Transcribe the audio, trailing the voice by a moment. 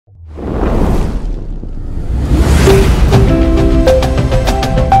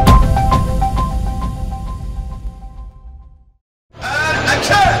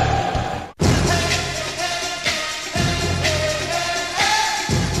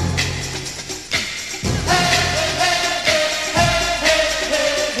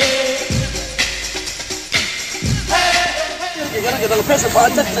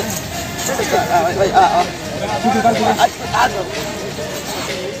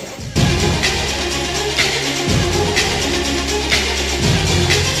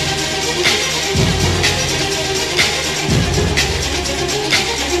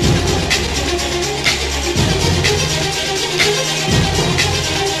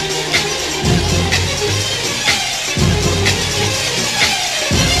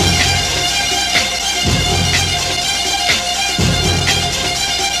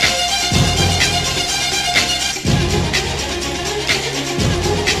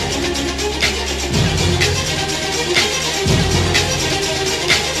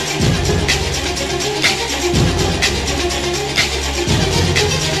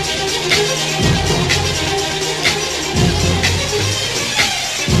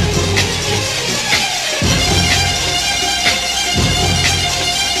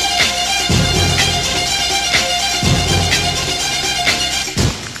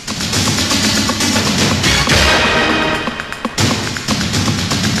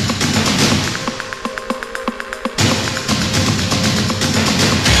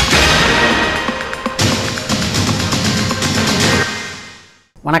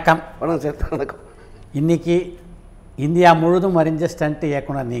வணக்கம். வணக்கம் சார். வணக்கம். இன்றைக்கி இந்தியா முழுதும் அறிஞ்ச ஸ்டண்ட்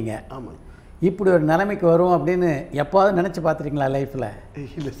இயக்குனர் நீங்கள். ஆமாம். இப்படி ஒரு நிலைமைக்கு வரும் அப்படின்னு எப்போது நினச்சி பார்த்துருக்கீங்களா லைஃப்பில்?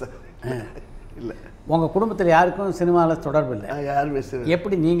 இல்லை சார், இல்லை. உங்கள் குடும்பத்தில் யாருக்கும் சினிமாவில் தொடர்பு இல்லை? யாருமே சார்.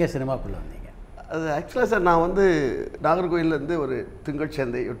 எப்படி நீங்கள் சினிமாக்குள்ளே வந்தீங்க? அது ஆக்சுவலாக சார், நான் வந்து நாகர்கோயிலேருந்து ஒரு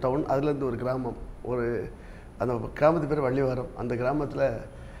திங்கட்சந்தை ஒரு டவுன், அதுலேருந்து ஒரு கிராமம், ஒரு அந்த கிராமத்து பேர் வள்ளிவாரம். அந்த கிராமத்தில்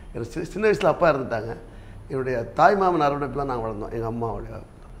எனக்கு சின்ன வயசில் அப்பா இருந்துட்டாங்க. என்னுடைய தாய் மாமன் அரவணைப்பில் நாங்கள் வளர்ந்தோம், எங்கள் அம்மாவுடைய.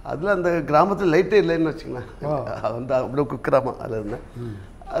 அதில் அந்த கிராமத்தில் லைட்டே இல்லைன்னு வச்சுங்களேன். வந்து அப்படியே குக்கிராமம் அதில் இருந்தேன்.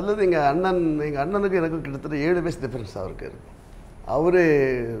 அதுலேருந்து எங்கள் அண்ணனுக்கு எனக்கும் கிட்டத்தட்ட 7 வயசு டிஃப்ரென்ஸ் அவருக்கு இருக்கும். அவர்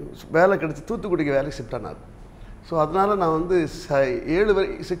வேலை கிடச்சி தூத்துக்குடிக்கு வேலைக்கு ஷிஃப்ட் ஆனார். ஸோ அதனால் நான் வந்து 6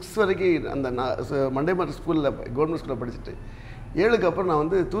 வரைக்கும் அந்த மண்டைமாரி ஸ்கூலில் கவர்மெண்ட் ஸ்கூலில் படிச்சுட்டு 7க்கு அப்புறம் நான்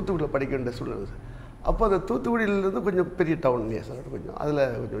வந்து தூத்துக்குடியில் படிக்க வேண்டிய சூழ்நிலை. அப்போ அந்த தூத்துக்குடியிலேருந்து கொஞ்சம் பெரிய டவுன் இல்லையா சார், கொஞ்சம் அதில்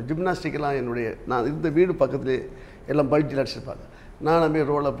கொஞ்சம் ஜிம்னாஸ்டிக்கெல்லாம் நான் இருந்த வீடு பக்கத்துலேயே எல்லாம் பல்ட்டில் அடிச்சிருப்பாங்க. நான் அப்படியே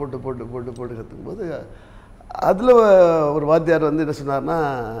ரோலை போட்டு கற்றுக்கும்போது அதில் ஒரு வாத்தியார் வந்து என்ன சொன்னார்னா,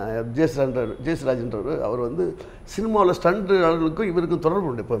 ஜேஸ்ராஜன்றவர், அவர் வந்து சினிமாவில் ஸ்டண்ட் ஆளுகளுக்கும் இவருக்கும் தொடர்பு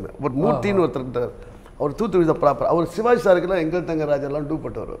உண்டு எப்போவுமே. ஒரு மூர்த்தின்னு ஒருத்தர், அவர் தூத்துக்குடி தான் ப்ராப்பர். அவர் சிவாஜி சாருக்கெல்லாம் எங்கள் தங்கராஜெல்லாம் டூ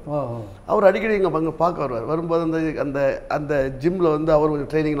போட்டு வருவார். அவர் அடிக்கடி இங்கே அங்கே பார்க்க வருவார். வரும்போது அந்த அந்த ஜிம்மில் வந்து அவர்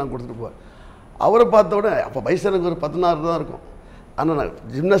கொஞ்சம் ட்ரைனிங்லாம் கொடுத்துட்டு போவார். அவரை பார்த்த உடனே அப்போ வயசு எனக்கு ஒரு 16 தான் இருக்கும். ஆனால் நான்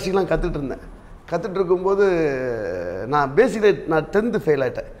ஜிம்னாஸ்டிக்லாம் கற்றுட்டு இருந்தேன். கற்றுட்டு இருக்கும்போது நான் பேசிக்கலி நான் 10th ஃபெயில்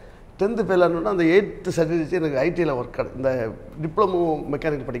ஆகிட்டேன். 10th ஃபெயில் ஆனோன்னா அந்த 8th சர்டிஃபிகேட் எனக்கு ஐடியில் ஒர்க் இந்த டிப்ளமோ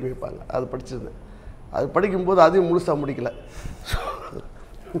மெக்கானிக்கல் படிக்க வைப்பாங்க, அது படிச்சிருந்தேன். அது படிக்கும்போது அதையும் முழுசாக முடிக்கலை.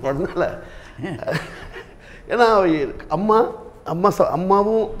 அதனால் ஏன்னா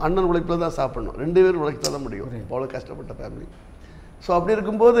அம்மாவும் அண்ணன் உழைப்பில் தான் சாப்பிடணும், 2 பேரும் உழைக்க தான் முடியும், அவ்வளோ கஷ்டப்பட்ட ஃபேமிலி. ஸோ அப்படி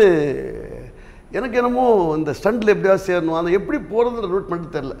இருக்கும்போது எனக்கு என்னமோ இந்த ஸ்டண்டில் எப்படியாவது சேரணும், அதை எப்படி போகிறதுன்ற ரூட்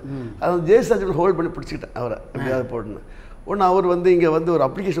மட்டும் தெரில. அதை ஜெயசாஜன் ஹோல்ட் பண்ணி பிடிச்சிக்கிட்டேன் அவரை எப்படியாவது போடணும். ஒன்று அவர் வந்து இங்கே வந்து ஒரு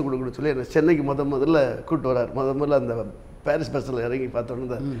அப்ளிகேஷன் கொடுக்கணும்னு சொல்லி என்னை சென்னைக்கு முதல்ல கூப்பிட்டு வரார். முதல்ல அந்த பாரிஸ் பஸ்ஸில் இறங்கி பார்த்தோன்னு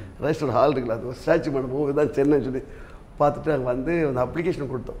இந்த ரெஜிஸ்டர் ஹால் இருக்குல்ல, அது ஸ்டாச்சு மேடம் இதுதான் சென்னைன்னு சொல்லி பார்த்துட்டு அங்கே வந்து அந்த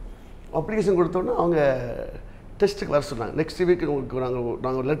அப்ளிகேஷன் கொடுத்தோம். அப்ளிகேஷன் கொடுத்தோன்னா அவங்க டெஸ்ட்டுக்கு வர சொன்னாங்க. நெக்ஸ்ட் வீக் உங்களுக்கு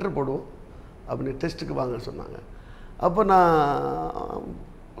நாங்கள் லெட்டர் போடுவோம் அப்படின்னு டெஸ்ட்டுக்கு வாங்க சொன்னாங்க. அப்போ நான்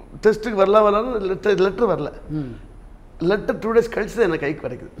டெஸ்ட்டுக்கு வரலான்னு லெட்டர் வரல. லெட்டர் 2 days கழிச்சு தான் எனக்கு கைக்கு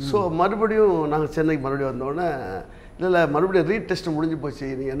கிடைக்குது. ஸோ மறுபடியும் நாங்கள் சென்னைக்கு மறுபடியும் வந்தோடனே, இல்லை மறுபடியும் ரீடெஸ்ட் முடிஞ்சு போச்சு,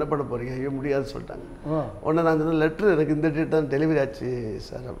 நீங்கள் என்ன பண்ண போகிறீங்க, ஐயோ முடியாதுன்னு சொல்லிட்டாங்க. உடனே நாங்கள் லெட்டர் எனக்கு இந்த டேட் தான் டெலிவரி ஆச்சு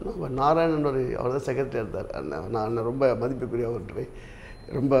சார் அப்படின்னா, நாராயணன் அவர் தான் செக்ரட்டரி இருந்தார். நான் ரொம்ப மதிப்புக்குரிய அவர்கிட்ட போய்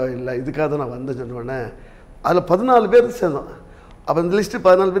ரொம்ப இல்லை இதுக்காக தான் நான் வந்து சொன்னோடனே அதில் 14 பேர் சேர்ந்தோம். அப்போ இந்த லிஸ்ட்டு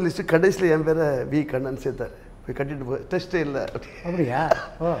 14 பேர் லிஸ்ட்டு கடைசியில் என் பேரை கண்ணன் சேர்த்தார். போய் கட்டிட்டு போய் டெஸ்ட்டே இல்லை அப்படியா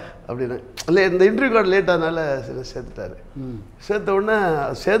அப்படின்னு இல்லை, இந்த இன்டர்வியூ கார்டு லேட் ஆனால சேர்த்துட்டாரு.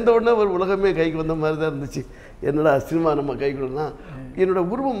 சேர்ந்த உடனே ஒரு உலகமே கைக்கு வந்த மாதிரி தான் இருந்துச்சு. என்னடா சினிமா நம்ம கைக்குள்ளனா,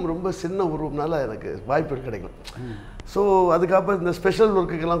 என்னோடய உருவம் ரொம்ப சின்ன உருவம்னால எனக்கு வாய்ப்புகள் கிடைக்கும். ஸோ அதுக்கப்புறம் இந்த ஸ்பெஷல்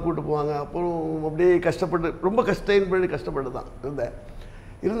ஒர்க்குக்கெல்லாம் கூப்பிட்டு போவாங்க. அப்புறம் அப்படியே கஷ்டப்பட்டு ரொம்ப கஷ்டப்பட்டு தான் இருந்தேன்.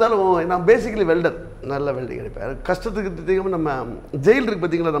 இருந்தாலும் நான் பேசிக்கலி வெல்டர், நல்ல வெல்டிங் கிடைப்பேன். கஷ்டத்துக்கு தெரியாமல் நம்ம ஜெயில் இருக்குது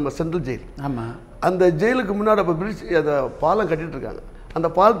பார்த்தீங்களா, நம்ம சென்ட்ரல் ஜெயில். ஆமாம். அந்த ஜெயிலுக்கு முன்னாடி அப்போ பிரிட்ஜ் அந்த பாலம் கட்டிகிட்டு இருக்காங்க. அந்த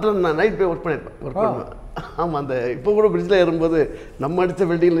பாலத்தில் நான் நைட் போய் ஒர்க் பண்ணுவேன். ஆமாம், அந்த இப்போ கூட பிரிட்ஜில் ஏறும்போது நம்ம அடித்த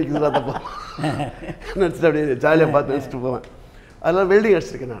வெல்டிங்கில் இருக்குதுல அந்த பாலம் நடிச்சுட்டு அப்படியே ஜாலியாக பார்த்து நினச்சிட்டு போவேன். அதெல்லாம் வெல்டிங்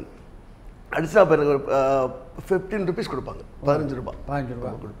அடிச்சிருக்கேன் நான். அடிச்சா அப்போ எனக்கு ஒரு 15 rupees கொடுப்பாங்க, 15 ரூபா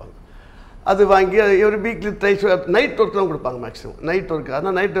கொடுப்பாங்க. அது வாங்கி ஒரு வீக்லி ட்ரைஸ் நைட் ஒர்க் தான் கொடுப்பாங்க மேக்ஸிமம். நைட் ஒர்க்,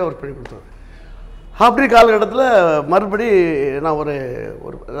 ஆனால் நைட்டே ஒர்க் பண்ணி கொடுத்துருவேன். அப்படி காலகட்டத்தில் மறுபடி நான் ஒரு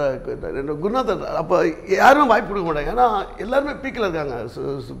குருநாதர் அப்போ யாருமே வாய்ப்பு கொடுக்க மாட்டாங்க. ஏன்னா எல்லாருமே பீக்கில் இருக்காங்க.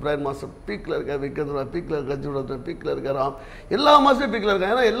 சுப்ராயன் மாஸ்டர் பீக்கில் இருக்கார், விக்ரந்திரா பீக்கில் இருக்கார், கஜுடர் பீக்கில் இருக்காராம், எல்லா மாஸ்டரும் பீக்கில்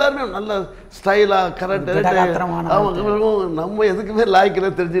இருக்காங்க. ஏன்னா எல்லாருமே நல்ல ஸ்டைலாக கரெக்டாக அவங்க நம்ம எதுக்குமே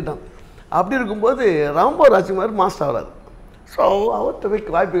லாய்க்கில் தெரிஞ்சுட்டோம். அப்படி இருக்கும்போது ராஜ்குமார் மாஸ்டர் ஆகிறார். ஸோ அவர்கிட்ட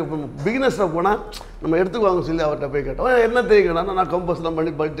போய் வாய்ப்பு பிகினர்ஸில் போனால் நம்ம எடுத்துக்குவாங்க சொல்லி அவர்கிட்ட போய் கேட்டோம். என்ன தெரியுங்கண்ணா, நான் கம்போஸ்லாம்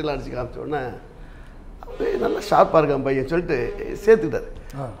பண்ணி பல்ட்டிலாம் அடிச்சு காமிச்சோடனே நல்லா ஷார்ப்பாக இருக்கான் பையன் சொல்லிட்டு சேர்த்துக்கிட்டார்.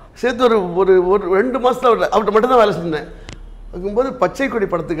 சேர்த்து ஒரு ஒரு 2 மாதத்தில் அவர்கிட்ட மட்டும்தான் வேலை செஞ்சேன். இருக்கும்போது பச்சை கொடி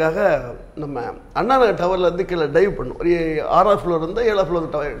படத்துக்காக நம்ம அண்ணா நகர் டவர்லேருந்து கீழே டைவ் பண்ணும். ஒரு 6ஆவது ஃப்ளோர் இருந்தால் 7ஆவது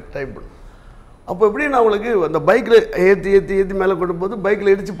ஃப்ளோர் டைவ் பண்ணும். அப்போ எப்படி நான் அவங்களுக்கு அந்த பைக்கில் ஏற்றி மேலே கொண்டும்போது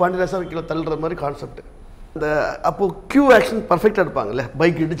பைக்கில் இடித்து பாண்டியராசன் கீழே தள்ளுற மாதிரி கான்செப்ட். அந்த அப்போது கியூ ஆக்ஷன் பர்ஃபெக்டாக எடுப்பாங்கல்ல,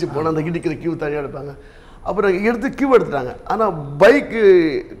 பைக் இடித்து போனால் அந்த இடிக்கிற கியூ தனியாக எடுப்பாங்க. அப்புறம் எடுத்து கியூ எடுத்துட்டாங்க. ஆனால் பைக்கு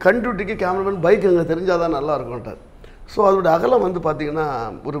கண்டினியூட்டிக்கு கேமராமேன் பைக் அங்கே தெரிஞ்சால் தான் நல்லா இருக்கும்ட்டார். ஸோ அதோட அகலம் வந்து பார்த்திங்கன்னா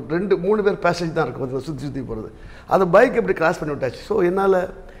ஒரு 2-3 பேர் பேசேஜ் தான் இருக்கும், அது சுற்றி போகிறது. அந்த பைக் எப்படி கிராஸ் பண்ணி விட்டாச்சு. ஸோ என்னால்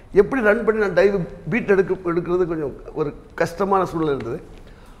எப்படி ரன் பண்ணி நான் டைவ் பீட் எடுக்கிறது கொஞ்சம் ஒரு கஷ்டமான சூழ்நிலை இருந்தது.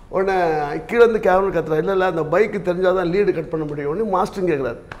 உடனே கீழே வந்து கேமரா கத்துறேன், இல்லை அந்த பைக்கு தெரிஞ்சால் தான் லீடு கட் பண்ண முடியும். ஒன்று மாஸ்டரும்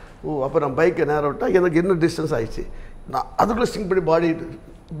கேட்குறாரு. அப்போ நான் பைக்கை நேரம் விட்டால் எனக்கு என்ன டிஸ்டன்ஸ் ஆகிடுச்சு, நான் அதுக்குள்ளே ஸ்டிங் பண்ணி பாடி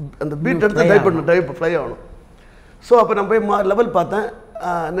அந்த பீட் எடுத்து டைவ் ஃப்ளை ஆகணும். ஸோ அப்போ நான் போய் லெவல் பார்த்தேன்,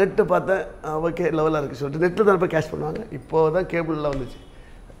 நெட்டு பார்த்தேன், ஓகே லெவலாக இருக்குது சொல்லிட்டு நெட்டில் தான் போய் கேஷ் பண்ணுவாங்க. இப்போது தான் கேபிள்லாம் வந்துச்சு.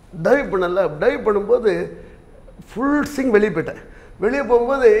 டைவ் பண்ணும்போது ஃபுல் ஸ்விங் வெளியே போயிட்டேன். வெளியே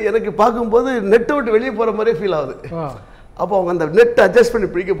போகும்போது எனக்கு பார்க்கும்போது நெட்டை விட்டு வெளியே போகிற மாதிரியே ஃபீல் ஆகுது. அப்போ அவங்க அந்த நெட்டை அட்ஜஸ்ட் பண்ணி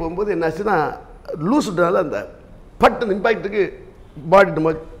பிடிக்க போகும்போது என்னாச்சுன்னா லூஸ் விட்டனால அந்த பட்டு இம்பேக்ட்டுக்கு பாடி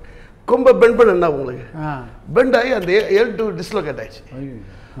நம்ம ரொம்ப பெண்ட் பண்ண என்ன உங்களுக்கு பெண்ட் ஆகி அந்த L2 டிஸ்லோகேட் ஆகிடுச்சு.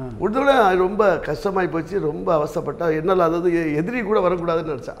 உடனே ரொம்ப கஷ்டமாகி போச்சு, ரொம்ப அவசப்பட்டா. என்னால் அதாவது எதிரி கூட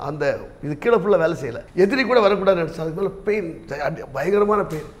வரக்கூடாதுன்னு நினச்சேன். அந்த இது கீழே ஃபுல்லாக வேலை செய்யலை, எதிரி கூட வரக்கூடாதுன்னு நினச்சேன். அதுக்கு மேலே பெயின், பயங்கரமான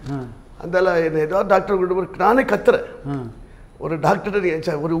பெயின். அந்தால என்னை ஏதாவது டாக்டர் கூட்டு போய் நானே கத்துறேன். ஒரு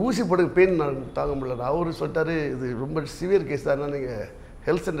டாக்டர்கிட்ட ஒரு ஊசி போடுங்க, பெயின் நான் தாங்க முடியல. அவரு சொல்லிட்டாரு, இது ரொம்ப சிவியர் கேஸ் தான், நீங்கள்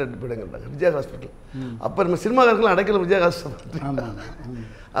ஹெல்த் சென்டர் போயிடுங்கட்டாங்க, விஜயா ஹாஸ்பிட்டல். அப்போ நம்ம சினிமாக்காரங்களும் அடைக்கல விஜயா ஹாஸ்பிட்டல்.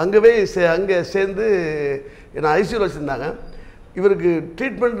 அங்கே சேர்ந்து என்னை ஐசியூவில் வச்சுருந்தாங்க. இவருக்கு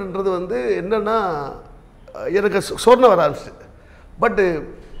ட்ரீட்மெண்ட்ன்றது வந்து என்னென்னா எனக்கு சொர்ணம் வர ஆரம்பிச்சு. பட்டு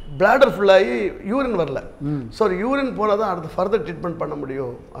பிளாடர் ஃபுல்லாகி யூரின் வரல. ஸோ யூரின் போனால் தான் அடுத்து ஃபர்தர் ட்ரீட்மெண்ட் பண்ண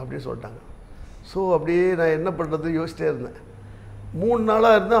முடியும் அப்படின்னு சொல்லிட்டாங்க. ஸோ அப்படியே நான் என்ன பண்ணுறது யோசிச்சிட்டே இருந்தேன். 3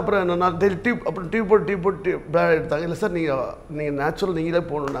 நாளாக இருந்தேன். அப்புறம் நான் டெய்லி டியூப் போட்டு பிளாட் எடுத்தாங்க. இல்லை சார் நீங்கள் நேச்சுரல் நீங்களே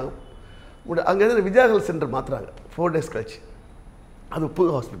போகணுன்னாங்க. அங்கேருந்து விஜயா ஹெல்த் சென்டர் மாற்றுறாங்க 4 days கழிச்சு. அது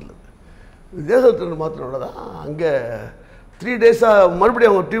புது ஹாஸ்பிட்டல். விஜயா ஹெல்த் சென்டர் மாற்றினோட தான் அங்கே 3 days-ஆக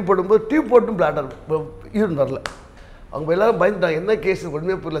மறுபடியும் அவங்க டியூப் போடும்போது டியூப் போட்டும் பிளாடர் யூரின் வரல. அவங்க எல்லோரும் பயந்துட்டாங்க, என்ன கேஸ்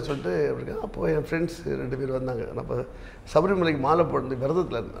ஒன்றுமே புரியல சொல்லிட்டு இருக்காங்க. அப்போது என் ஃப்ரெண்ட்ஸ் 2 பேர் வந்தாங்க. நான் இப்போ சபரிமலைக்கு மாலை போட்டு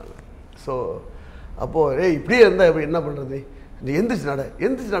விரதத்தில் இருந்தாங்க. ஸோ அப்போது இப்படியே இருந்தால் இப்போ என்ன பண்ணுறது, நீ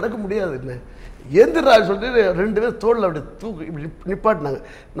எந்திரிச்சு நடக்க முடியாது, என்ன எந்திரா சொல்லிட்டு 2 பேர் தோளில் அப்படி இப்படி நிப்பாட்டினாங்க.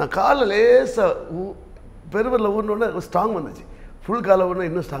 நான் காலை லேசாக பெருவரில் ஊர்னோடனே ஸ்ட்ராங் வந்துச்சு. ஃபுல் காலை ஊர்னா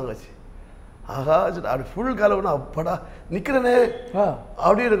இன்னும் ஸ்ட்ராங் ஆச்சு. ஆஹா அப்படி ஃபுல் காலை ஊர்னா அப்படா நிற்கிறேனே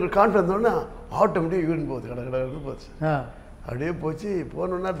அப்படியே எனக்கு கான்ஃபிடன்ஸ் ஒன்று ஆட்டோமேட்டிக் யூரின் போகுது, கடை போச்சு. அப்படியே போச்சு.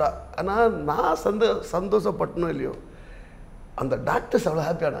 போனோன்னா ஆனால் நான் சந்தோஷப்பட்டனும் இல்லையோ, அந்த டாக்டர்ஸ் அவ்வளோ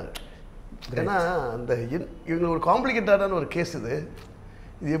ஹாப்பியானாங்க. ஏன்னா அந்த இவங்களுக்கு ஒரு காம்ப்ளிகேட்டடான ஒரு கேஸ் இது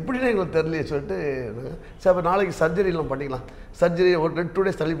எப்படின்னு எங்களுக்கு தெரியலையே சொல்லிட்டு, சரி அப்போ நாளைக்கு சர்ஜரிலாம் பண்ணிக்கலாம், சர்ஜரி ஒரு 2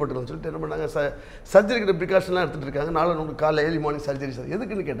 days தள்ளி போட்டுருக்கோம்னு சொல்லிட்டு என்ன பண்ணாங்க, சர்ஜரிக்கிற ப்ரிகாஷன்லாம் எடுத்துகிட்டு இருக்காங்க. நாளை உங்களுக்கு காலைல ஏர்லி மார்னிங் சர்ஜரி. சார்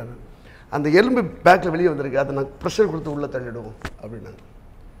எதுக்குன்னு கேட்டாங்க. அந்த எலும்பு பேக்கில் வெளியே வந்திருக்கு, அதை நான் ப்ரெஷர் கொடுத்து உள்ளே தள்ளிடுவோம் அப்படின்னாங்க.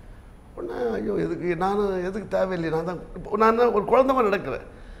 உடனே ஐயோ எதுக்கு தேவையில்லை, நான் தான் ஒரு குழந்தை மாதிரி நடக்கிறேன்.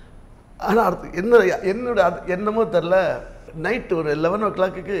 ஆனால் அடுத்து என்னமோ தெரில, நைட்டு ஒரு 11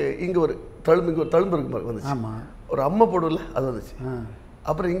 o'clock இங்கே ஒரு தழும்பு இருக்கு மாதிரி வந்துச்சு. ஒரு அம்மை போடுவில்ல அது வந்துச்சு.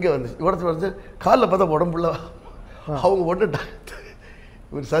 அப்புறம் இங்கே வந்துச்சு, வந்து காலில் பார்த்தா உடம்புல அவங்க ஒன்றுட்டாங்க.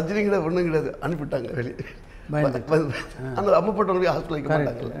 ஒரு சர்ஜரி கிடையாது, ஒன்றும் கிடையாது, அனுப்பிவிட்டாங்க வெளியே. அந்த அம்மை போட்டவங்களுக்கு ஹாஸ்பிட்டல் வைக்க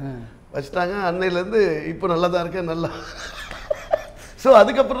மாட்டாங்கல்ல, வச்சுட்டாங்க. அன்னையிலேருந்து இப்போ நல்லா தான் இருக்கேன், நல்லா. ஸோ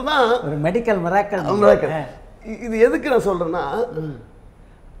அதுக்கப்புறம் தான் ஒரு மெடிக்கல் மிராக்கிள். இது எதுக்கு நான் சொல்கிறேன்னா,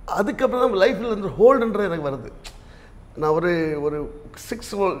 அதுக்கப்புறம் தான் லைஃப்பில் இருந்து ஹோல்டுன்ற எனக்கு வருது. நான் ஒரு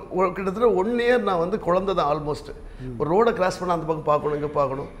 6 கிட்டத்தட்ட 1 year நான் வந்து குழந்தை தான் ஆல்மோஸ்ட். ஒரு ரோடை கிராஸ் பண்ண அந்த பக்கம் பார்க்கணும், இங்கே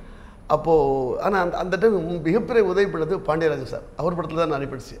பார்க்கணும். அப்போது ஆனால் அந்த டைம் மிகப்பெரிய உதவி பண்ணது பாண்டியராஜன் சார். அவர் படத்தில் தான்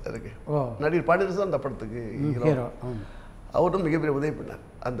நடிப்பிடுச்சு. அதுக்கு நடிகர் பாண்டியராஜன் சார் அந்த படத்துக்கு ஹீரோ. அவரும் மிகப்பெரிய உதவி பண்ணார்.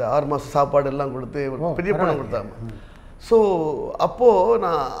 அந்த 6 மாதம் சாப்பாடு எல்லாம் கொடுத்து பெரிய பணம் கொடுத்தாங்க. ஸோ அப்போது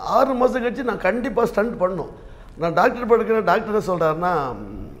நான் 6 மாதம் கழிச்சு நான் கண்டிப்பாக ஸ்டண்ட் பண்ணணும். நான் டாக்டர் படிக்கிறேன். டாக்டர் என்ன சொல்கிறாருன்னா,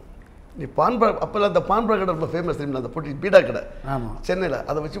 நீ அப்போல்லாம் அந்த பான்பரா கடை ரொம்ப ஃபேமஸ் தெரியுமா, அந்த பொட்டி பீடா கடை சென்னையில்,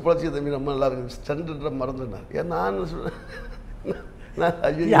 அதை வச்சு பொழைச்சி தம்பி ரொம்ப நல்லா இருக்கு ஸ்டண்டுன்ற மறந்துனார். ஏன் நான் சொன்னேன்,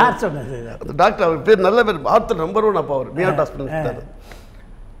 யார் சொன்னது? அந்த டாக்டர் அவர் பேர் நல்ல பேர், ஆர்த்தர் நம்பர் 1 அப்போ அவர் மீனாட் ஹாஸ்பிட்டல்.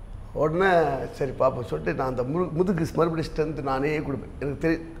 உடனே சரி பார்ப்போம் சொல்லிட்டு நான் அந்த முதுகு மறுபடியும் ஸ்ட்ரென்த்து நானே கொடுப்பேன்.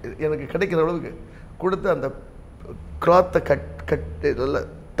 எனக்கு கிடைக்கிற அளவுக்கு கொடுத்து அந்த கிளாத்தை கட்டு நல்ல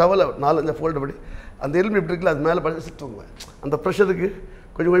டவலை 4-5 ஃபோல்டு படி அந்த எலும்பு எப்படி இருக்குல்ல அது மேலே படி தூங்குவேன். அந்த ப்ரெஷருக்கு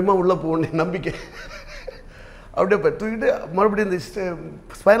கொஞ்சம் கொஞ்சமாக உள்ளே போகணும் நம்பிக்கை. அப்படியே போய் தூக்கிட்டு மறுபடியும் இந்த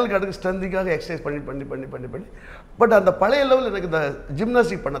ஸ்பைனல் கார்டுக்கு ஸ்ட்ரென்த்துக்காக எக்ஸசைஸ் பண்ணி பட் அந்த பழைய லெவலில் எனக்கு இந்த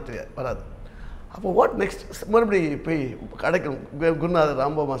ஜிம்னாஸ்டிக் பண்ண வராது. அப்போ வாட் நெக்ஸ்ட் மறுபடியும் போய் கிடைக்கும் குருநாதர்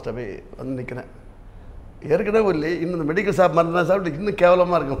ராம்போ மாஸ்டர் போய் வந்து நிற்கிறேன். ஏற்கனவே இல்லை இன்னும் இந்த மெடிக்கல் ஷாப் மருந்து சாப்பிட்டு இன்னும்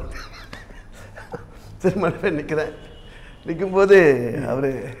கேவலமாக இருக்கும். சரி மறுபடியும் போய் நிற்கிறேன். நிற்கும்போது அவர்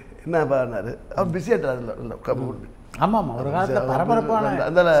என்ன பாருனாரு, அவர் பிஸியாட்டார். ஆமாம் ஒரு காலத்தில் பரபரப்பான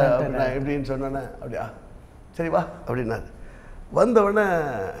அதனால் நான் எப்படின்னு சொன்னோன்னே அப்படியா சரி வா அப்படின்னாரு. வந்தவுடனே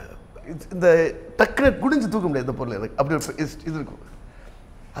இந்த டக்குனு குடிஞ்சு தூக்க முடியாது இந்த பொருள் எனக்கு அப்படி இது இருக்கும்.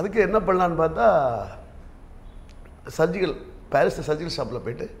 அதுக்கு என்ன பண்ணலான்னு பார்த்தா சர்ஜிக்கல் பாரிஸில் சர்ஜிக்கல் ஷாப்பில்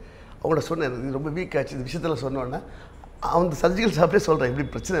போய்ட்டு அவங்கள்ட்ட சொன்னேன் இது ரொம்ப வீக் ஆச்சு இந்த விஷயத்தில் சொன்னோன்னே அந்த சர்ஜிக்கல் ஷாப்லேயே சொல்கிறேன் இப்படி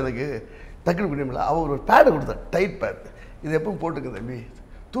பிரச்சனை எனக்கு டக்குனு குடிமில்ல. அவர் ஒரு பேடை கொடுத்தார், டைட் பேட். இது எப்பவும் போட்டுங்க தம்பி,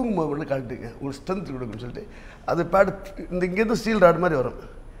 தூங்கும்போது மட்டும் கழட்டுங்க உங்களுக்கு ஸ்ட்ரென்த் கொடுக்குன்னு சொல்லிட்டு அது பேடு இங்கேருந்து ஸ்டீல் ராட் மாதிரி வரும்.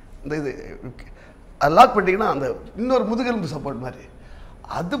 இந்த இது அது லாக் பண்ணிட்டீங்கன்னா அந்த இன்னொரு முதுகெலும்பு சப்போர்ட் மாதிரி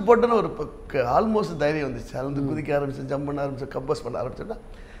அது போட்டோன்னு ஒரு ஆல்மோஸ்ட் தைரியம் வந்துச்சு. அது வந்து குதிக்க ஆரம்பிச்சு, ஜம்ப் பண்ண ஆரம்பிச்சு, கம்போஸ் பண்ண ஆரம்பிச்சோன்னா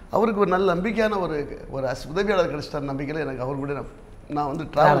அவருக்கு ஒரு நல்ல நம்பிக்கையான ஒரு உதவியாளர் கிடைச்சிட்டார் நம்பிக்கையில் எனக்கு அவர் கூட நான் வந்து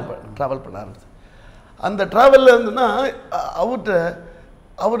ட்ராவல் பண்ண ஆரம்பித்தேன். அந்த ட்ராவலில் இருந்துன்னா அவர்கிட்ட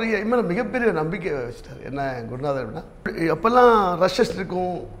அவர் மேலே மிகப்பெரிய நம்பிக்கை வச்சுட்டார். என்ன குருநாதர் அப்படின்னா அப்போல்லாம் ரஷ்ஷஸ்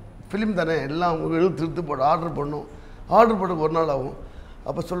இருக்கும், ஃபிலிம் தானே எல்லாம் திருத்து போட்டு ஆர்டர் பண்ணணும். ஆர்டர் போட்டு ஒரு நாள் ஆகும்.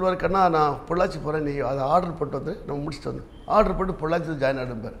 அப்போ சொல்லுவார், கண்ணா நான் பொள்ளாச்சி போகிறேன், நீ அதை ஆர்டர் போட்டு வந்து நம்ம முடிச்சுட்டு வந்தோம். ஆர்டர் போட்டு பொள்ளாச்சி ஜாயின்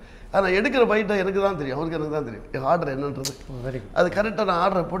ஆகிடுப்பார். ஆனால் எடுக்கிற பைட்டை எனக்கு தான் தெரியும், அவருக்கு எனக்கு தான் தெரியும் என் ஆர்டர் என்னன்றது. அது கரெக்டாக நான்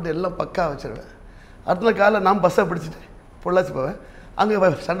ஆர்டரை போட்டு எல்லாம் பக்கா வச்சுருவேன். அடுத்த நாள் காலையில் நான் பஸ்ஸை பிடிச்சிட்டு பொள்ளாச்சி போவேன்.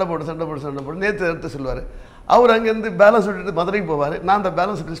 அங்கே சண்டை போட்டு நேற்று எடுத்து சொல்லுவார். அவர் அங்கேருந்து பேலன்ஸ் விட்டுட்டு மதுரைக்கு போவார். நான் அந்த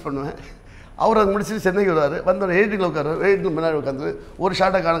பேலன்ஸ் ரிலீஸ் பண்ணுவேன். அவர் அங்கே முடிச்சுட்டு சென்னைக்கு வருவார். வந்தவர் 8 உட்காருவார். 8 முன்னாடி உட்காந்து ஒரு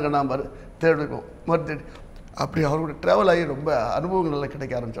ஷார்ட்டாக காணாம்பார், தேடி இருக்கும் மறுத்தேடி அப்படி அவரோட ட்ராவல் ஆகி ரொம்ப அனுபவங்கள் எல்லாம்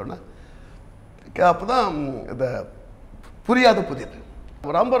கிடைக்க ஆரம்பித்தோன்னே அப்போ தான் இந்த புரியாத புதிர்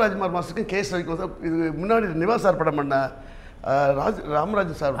ராமராஜ்குமார் மாஸ்டருக்கும் KS.Ravikumar இது முன்னாடி நிவாஸ் சார் படம் பண்ண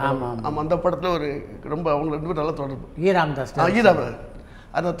ராமராஜ் சார் ஆமாம் அந்த படத்தில் ஒரு ரொம்ப அவங்க 2 பேரும் நல்லா தொடர்பு ஈராம்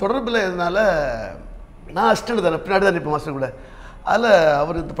அந்த தொடர்பில் இதனால நான் அசிஸ்டன்ட் தானே பின்னாடி தான் இப்போ மாஸ்டர் கூட. அதில்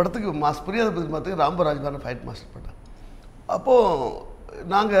அவர் இந்த படத்துக்கு புரியாத புதிர் மாதத்துக்கு ராமராஜ்குமார் ஃபைட் மாஸ்டர் பண்ணேன். அப்போது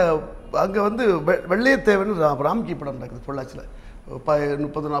நாங்கள் அங்கே வந்து வெள்ளையத்தேவன் ராம்கி படம் நடக்குது பொள்ளாச்சியில்.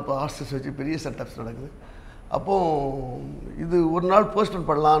 30-40 ஆர்டிஸ்ட் வச்சு பெரிய செட்டப்ஸ் நடக்குது. அப்போது இது ஒரு நாள் போஸ்ட்போன்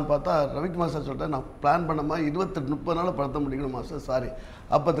பண்ணலான்னு பார்த்தா ரவிக்குமார் சார் சொல்லிட்டேன், நான் பிளான் பண்ணமா 28-30 நாள் படத்தை முடிக்கணும் மாஸ்டர், சாரி.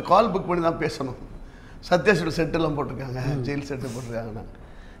 அப்போ அந்த கால் புக் பண்ணி தான் பேசணும். சத்யாசோட செட்டெல்லாம் போட்டிருக்காங்க, ஜெயில் செட்டு போட்டிருக்காங்க. நான்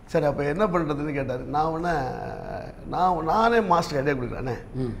சரி அப்போ என்ன பண்ணுறதுன்னு கேட்டார். நானே மாஸ்டர் ஐடியா கொடுக்குறேனே,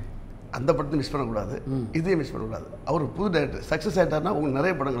 அந்த படத்தை மிஸ் பண்ணக்கூடாது, இதையும் மிஸ் பண்ணக்கூடாது. அவர் புது டைரக்டர் சக்ஸஸ் ஆகிட்டார்னா உங்களுக்கு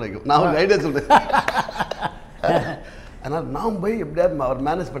நிறைய படங்கள் வைக்கும். நான் ஒரு ஐடியா சொல்கிறேன். அதனால் நான் போய் எப்படியாவது அவர்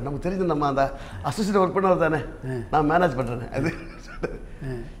மேனேஜ் பண்ண நமக்கு தெரிஞ்சு நம்ம அந்த அசோசியேட் ஒர்க் பண்ணவர் தானே, நான் மேனேஜ் பண்ணுறேன் அது.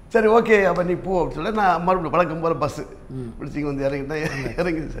 சரி ஓகே அப்போ நீ போ அப்படின்னு சொல்ல நான் மறுபடியும் வழக்கம் போல் பஸ்ஸு பிடிச்சிங்க வந்து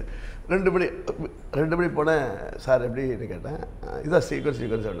இறங்கிது சார். 2 மணி போனேன் சார் எப்படின்னு கேட்டேன். இதான்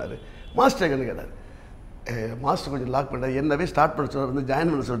சீக்வன்ஸ் சொன்னார். மாஸ்டர் எங்கன்னு கேட்டார். மாஸ்டர் கொஞ்சம் லாக் பண்ணார், என்னவே ஸ்டார்ட் பண்ண சொல்ல வந்து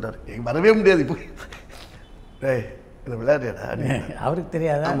ஜாயின் பண்ண சொல்லிட்டார். எனக்கு வரவே முடியாது இப்போ. என்ன விளையாடுடா அவருக்கு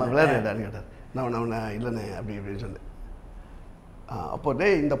தெரியாது. ஆமாம் விளையாடுடான்னு கேட்டார். நான் இல்லைண்ணே இப்படின்னு சொன்னேன். அப்போ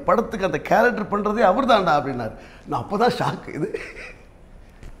இந்த படத்துக்கு அந்த கேரக்டர் பண்ணுறதே அவர் தான்டா அப்படின்னாரு. நான் அப்போ தான் ஷாக்கு. இது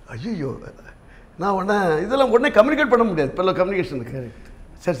ஐயோ நான் இதெல்லாம் உடனே கம்யூனிகேட் பண்ண முடியாது இப்போல்லாம் கம்யூனிகேஷனுக்கு.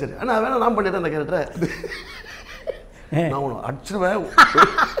 சரி ஆனால் வேணா நான் பண்ணிட்டேன் அந்த கேரக்டரை. நான் உன்னை அடிச்சிருவேன்,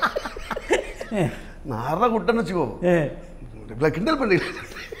 நான் அரை விட்டேன்னு வச்சுக்கோ, இவ்வளோ கிண்டல்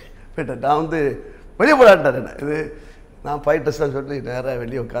போயிட்டேன். நான் வந்து வெளியே போடாட்டார் என்ன இது. நான் ஃபைட்டர்ஸ் தான் சொல்லி நேராக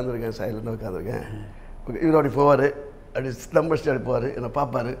வெளியே உட்காந்துருக்கேன், சைலண்டாக உட்காந்துருக்கேன். இவர் அப்படி போவார், அப்படி நம்பர்ஸ் அப்படி போவார், என்னை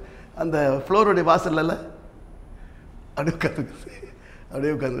பார்ப்பார். அந்த ஃப்ளோருடைய வாசலில் அப்படியே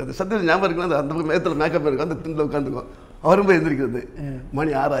உட்காந்துருக்கு. சத்தியம் ஞாபகம் இருக்குன்னா அந்த மேத்தில் மேக்கப் இருக்கும், அந்த திண்டில் உட்காந்துக்குவோம். அவரும் போய் எழுந்திருக்கிறது.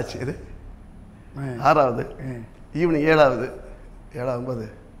 மணி 6 ஆச்சு. இது 6ஆவது, ஈவினிங் 7ஆகும்போது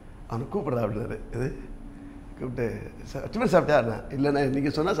அவனை கூப்பிட்றா அப்படின்னாரு. இது கூப்பிட்டு டிஃபன் சாப்பிட்டா? இல்லைண்ணே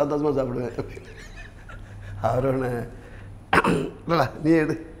நீங்கள் சொன்னால் சந்தோஷமாக சாப்பிடுவேன் அப்படின்னு. அவர் ஒன்று இல்லைடா நீ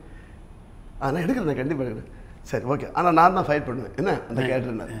எடு. நான் எடுக்கிறேன், கண்டிப்பாக எடுக்கிறேன். சரி ஓகே, ஆனால் நான் தான் ஃபைட் பண்ணுவேன் என்ன அந்த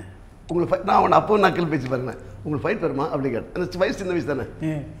கேரக்டர்னாரு. உங்களுக்கு ஃபைட் நான் அவனை அப்போ நக்கல் பேச்சு பாருங்க உங்களுக்கு ஃபைட் வருமா அப்படி கேட்டேன் வயசு சின்ன வயசு தானே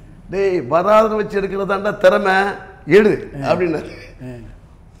டேய் வராதனை வச்சு எடுக்கிறதாண்டா திறமை எடு அப்படின்னாரு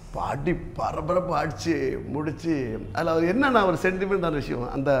பாட்டி பரபரப்பு அடிச்சு முடிச்சு அதில் அவர் என்னென்ன ஒரு சென்டிமெண்டான விஷயம்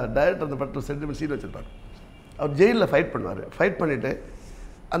அந்த டைரக்டர் அந்த படத்தில் சென்டிமெண்ட் சீன் வச்சுருப்பார் அவர் ஜெயிலில் ஃபைட் பண்ணுவார் ஃபைட் பண்ணிவிட்டு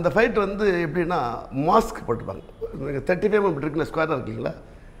அந்த ஃபைட் வந்து எப்படின்னா மாஸ்க் போட்டுப்பாங்க 35 mm இருக்குல்ல ஸ்கொயராக இருக்குங்களா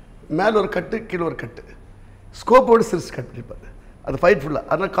மேலே ஒரு கட்டு கீழே ஒரு கட்டு ஸ்கோப்போடு சிரிச்சு கட் பண்ணிப்பார் அந்த ஃபைட் ஃபுல்லாக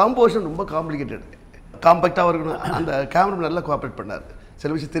அதனால் காம்போசிஷன் ரொம்ப காம்ப்ளிகேட்டட் காம்பேக்டாக இருக்கணும் அந்த கேமரா நல்லா கோஆப்ரேட் பண்ணார்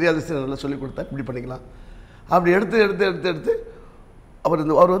சில விஷயம் தெரியாத விஷயம் நல்லா சொல்லிக் கொடுத்தா இப்படி பண்ணிக்கலாம் அப்படி எடுத்து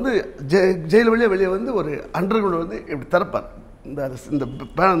அவர் வந்து ஜெயில் வெளியே வந்து ஒரு அண்டர்கிரவுண்ட் வந்து இப்படி திறப்பார்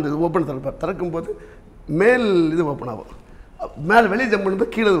இந்த ஓப்பன் திறக்கும்போது மேல் இது ஓப்பன் ஆகும் மேலே வெளியே ஜம்ப்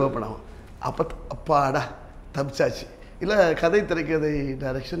பண்ணும்போது கீழே ஓப்பன் ஆகும் அப்பாடா தப்பிச்சாச்சு இல்லை கதை திரைக்கதை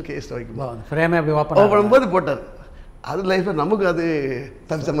டைரக்ஷன் KS.Ravikumar ஓப்பன் போது போட்டார் அது லைஃப்பில் நமக்கு அது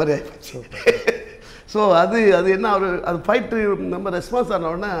தப்பிச்ச மாதிரி ஆகிடுச்சு ஸோ அது என்ன அது ஃபைட்டு நம்ம ரெஸ்பான்ஸ்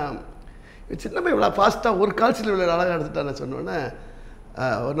ஆனவுடனே சின்ன பையன் இவ்வளோ ஃபாஸ்ட்டாக ஒரு கால்சியில் இவ்வளோ அழகாக எடுத்துட்டான்னு சொன்னோன்னே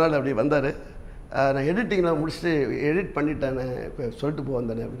ஒரு நாள் அப்படி வந்தார் நான் எடிட்டிங்லாம் முடிச்சுட்டு எடிட் பண்ணிட்டேனே இப்போ சொல்லிட்டு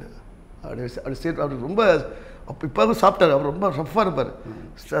போவந்தானே அப்படின்னு அப்படி ஸ்டேட் அவர் ரொம்ப இப்போ சாப்பிட்டார் அவர் ரொம்ப ரஃப்பாக இருப்பார்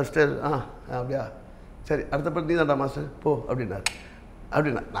ஸ்டேட் அப்படியா சரி அடுத்த படம் நீ தான்டா மாஸ்டர் போ அப்படின்னா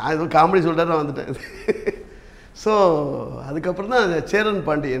நான் எதுவும் காமெடி சொல்லிட்டு நான் வந்துட்டேன் ஸோ அதுக்கப்புறம் தான் சேரன்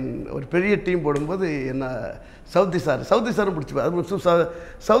பாண்டியன் ஒரு பெரிய டீம் போடும்போது என்ன சவுத்தி சாரும் பிடிச்சிப்பா அது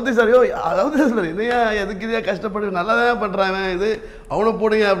சவுத்தி சாரையோ என்னையா எதுக்கு இதையா கஷ்டப்படு நல்லா தான் பண்ணுறாங்க இது அவனை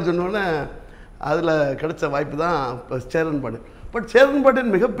போடுங்க அப்படின்னு சொன்னோன்னே அதில் கிடைச்ச வாய்ப்பு தான் இப்போ சேரன் பாண்டியன் பட் சேரன்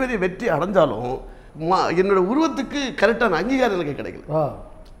பாண்டியன் மிகப்பெரிய வெற்றி அடைஞ்சாலும் என்னோடய உருவத்துக்கு கரெக்டான அங்கீகாரம் எனக்கு கிடைக்கல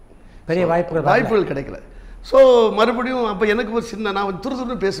பெரிய வாய்ப்புகள் கிடைக்கல ஸோ மறுபடியும் அப்போ எனக்கு ஒரு சின்ன நான்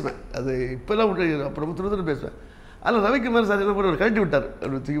துருதுன்னு பேசுவேன் அது இப்போல்லாம் அப்புறம் துருதுன்னு பேசுவேன் அதில் ரவிக்குமார் சார் என்ன பண்ண கழட்டி விட்டார்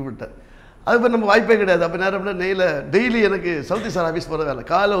அப்படி தூக்கி விட்டார் அது இப்போ நம்ம வாய்ப்பே கிடையாது அப்போ நேரம் டெய்லி எனக்கு சவுத்தி சார் ஆஃபீஸ் போகிற வேலை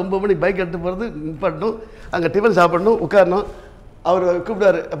காலை 9 மணிக்கு பைக் எடுத்து போகிறது நிப்பாட்டணும் அங்கே டிஃபன் சாப்பிடணும் உட்காரணும் அவர்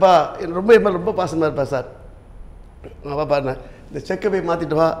கூப்பிடுவார் அப்பா ரொம்ப பாசமாக இருப்பார் சார் அப்பா பாருண்ணா இந்த செக்கை போய்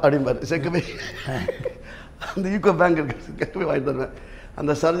மாற்றிட்டு வா அப்படிம்பார் செக்கை போய் அந்த யூகோ பேங்க் இருக்கு செக்கை போய் வாங்கிட்டு வருவேன்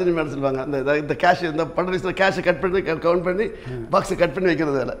அந்த சர்ஜரி மேடம் சொல்லுவாங்க இந்த கேஷ் இந்த பண்ற கேஷை கட் பண்ணி கவுண்ட் பண்ணி பாக்ஸை கட் பண்ணி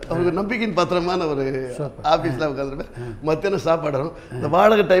வைக்கிறது வேலை அவருக்கு நம்பிக்கையின் பாத்திரமான ஒரு ஆஃபீஸில் உட்காந்துருப்பேன் மத்தியானம் சாப்பாடும் இந்த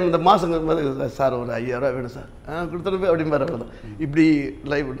வாடகை டைம் இந்த மாதம் சார் ஒரு 5000 ரூபா வேணும் சார் கொடுத்துட்டு போய் அப்படிம்பாரு அவ்வளோதான் இப்படி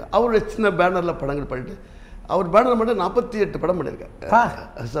லைவ் உண்டு அவருடைய சின்ன பேனரில் படங்கள் பண்ணிட்டு அவர் பேனர் மட்டும் 48 படம்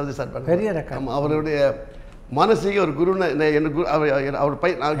பண்ணியிருக்காரு சவுதி சார் பெரிய ஆமாம் அவருடைய மானசீக ஒரு குருன்னு அவர்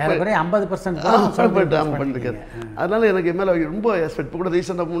பையன் 50% பண்ணிருக்காரு அதனால எனக்கு மேலே ரொம்ப எக்ஸ்பெக்ட் இப்போ கூட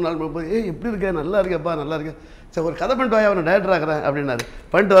ரீசெண்டாக 3 நாள் போகும்போது எப்படி இருக்கேன் நல்லா இருக்கேப்பா நல்லா இருக்கேன் சரி ஒரு கதை பண்ணிட்டு வாயா அவனை டைரக்டர் ஆகிறேன் அப்படின்னாரு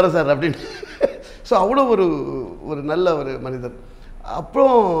பண்ணிட்டு வரேன் சார் அப்படின்னு ஸோ அவ்வளோ ஒரு நல்ல ஒரு மனிதர்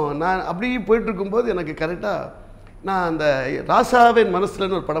அப்புறம் நான் அப்படி போயிட்டுருக்கும்போது எனக்கு கரெக்டாக நான் அந்த ராசாவின்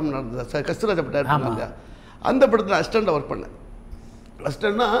மனசுலன்னு ஒரு படம் நடந்தது கஸ்தூராஜா டைரக்டர் அந்த படத்தில் அசிஸ்டண்ட்டாக ஒர்க் பண்ணேன்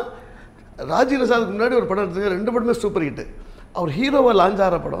அசிஸ்டண்ட்னா ராஜிரசாதுக்கு முன்னாடி ஒரு படம் எடுத்துக்க 2 படமே சூப்பர் ஹிட்டு அவர் ஹீரோவாக லான்ச்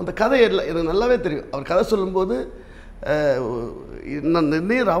ஆகிற படம் அந்த கதை இல்லை எனக்கு நல்லாவே தெரியும் அவர் கதை சொல்லும்போது நான்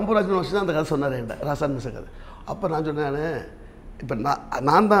இன்னும் ராம்பராஜன் வருஷம் தான் அந்த கதை சொன்னார் என்கிட்ட ராசான் மிஸ் கதை அப்போ நான் சொன்னேன் இப்போ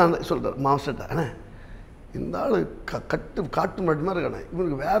நான் தான் சொல்கிறேன் மாஸ்டர்கிட்ட அண்ணே இந்த ஆள் காட்டு மாட்டு மாதிரி இருக்கானே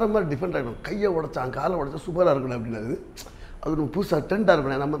இவனுக்கு வேறு மாதிரி டிஃப்ரெண்ட் ஆகிடும் கையை உடச்சான் காலை உடச்சா சூப்பராக இருக்கணும் அப்படின்னாரு அது நம்ம புதுசாக ட்ரெண்டாக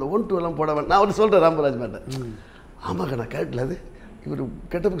இருக்கணும் நம்ம அந்த 1-2 எல்லாம் போட வேண்டாம் நான் அவர் சொல்கிறேன் ராம்பராஜ் மேட்ட ஆமாக்கா நான் கேட்டல அது இவர்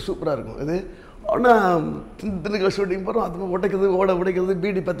கெட்டப்புக்கு சூப்பராக இருக்கும் இது ஆனால் திண்டுக்கல் ஷூட்டிங் போகிறோம் அது உடைக்கிறது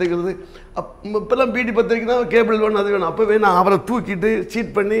பீடி பற்றிக்கிறது இப்போல்லாம் பீடி பற்றிக்கினா கேபிள் வேணும் அது வேணும் அப்போவே நான் அவரை தூக்கிட்டு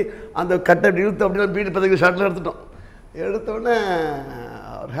சீட் பண்ணி அந்த கட்டை அப்படி இழுத்து அப்படின்னா பீடி பற்றிக்கிற ஷாட்டில் எடுத்தோடனே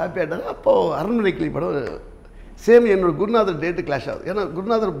அவர் ஹாப்பி ஆகிட்டார் அப்போது அரண்மனை கிளி படம் சேம் என்னோடய குருநாதர் டேட்டு கிளாஷ் ஆகுது ஏன்னா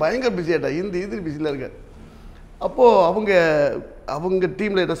குருநாதர் பயங்கர பிஸி ஆகிட்டா இது பிஸியில் இருக்கார் அப்போது அவங்க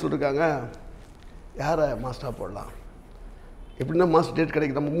டீமில் என்ன சொல்லியிருக்காங்க யாரை மாஸ்டராக போடலாம் எப்படின்னா மாஸ்டர் டேட்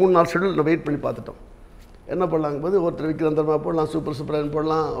கிடைக்கும் நம்ம 3 நாள் ஷெடியூல் வெயிட் பண்ணி பார்த்துட்டோம் என்ன பண்ணலாங்க போது ஒருத்தர் விக்ரந்தர்மா போடலாம் சூப்பராக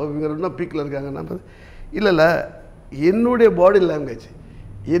போடலாம் இவங்க இன்னும் பீக்கில் இருக்காங்கன்னா இல்லை என்னுடைய பாடி லாங்குவேஜ்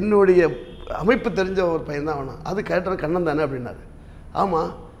என்னுடைய அமைப்பு தெரிஞ்ச ஒரு பையன் தான் வேணும் அது கேரக்டர் கண்ணன் தானே அப்படின்னாரு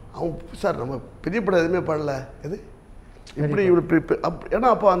ஆமாம் அவன் சார் நம்ம பெரிய படம் எதுவுமே பாடல எது இப்படி ஏன்னா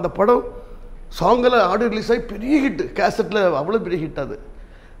அப்போ அந்த படம் சாங்கில் ஆடியோ ரிலீஸ் ஆகி பெரிய ஹிட்டு கேசட்டில் அவ்வளோ பெரிய ஹிட்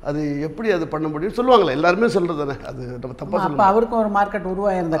அது எப்படி அது பண்ண முடியும் சொல்லுவாங்களே எல்லாருமே சொல்கிறது தானே அது நம்ம தப்பாக சொல்லுவோம் அவருக்கும் ஒரு மார்க்கெட்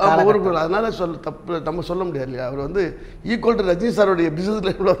உருவாயிருந்த அதனால தப்பு நம்ம சொல்ல முடியாது இல்லையா அவர் வந்து ஈக்குவல் டு ரஜினி சாரோடைய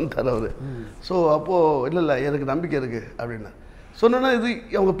பிஸ்னஸில் கூட வந்துட்டார் அவர் ஸோ அப்போது இல்லை எனக்கு நம்பிக்கை இருக்குது அப்படின்னா சொன்னோன்னா இது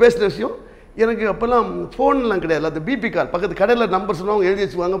அவங்க பேசுகிற விஷயம் எனக்கு அப்போல்லாம் ஃபோன்லாம் கிடையாது அந்த பிபி கால் பக்கத்து கடையில் நம்பர் சொன்னவங்க எழுதி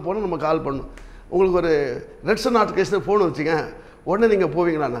வச்சுவாங்க போனால் நம்ம கால் பண்ணணும் உங்களுக்கு ஒரு ரெட்ஸன் ஆர்டிகேஷன் ஃபோன் வச்சுங்க உடனே நீங்கள்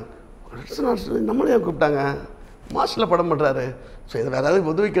போவீங்களாண்ணா நம்மளே கூப்பிட்டாங்க, மாஸ்டரில் படம் பண்ணுறாரு, ஸோ இதை வேறு ஏதாவது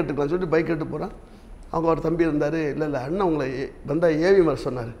உதவி கேட்டுக்கலாம்னு சொல்லிட்டு பைக் கேட்டு போகிறேன். அவங்க ஒரு தம்பி இருந்தார், இல்லை அண்ணன் உங்களை வந்தால் ஏவிஎம் வர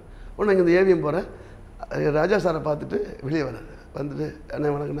சொன்னார். ஒன்று இங்கே இந்த ஏவிஎம் போகிறேன், ராஜா சாரை பார்த்துட்டு வெளியே வராரு. வந்துட்டு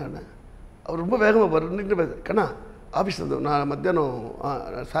அண்ணன் வணக்கண்ணா அண்ணன். அவர் ரொம்ப வேகமாக போகிறார். நின்று பேச கண்ணா ஆஃபீஸ் வந்து நான் மத்தியானம்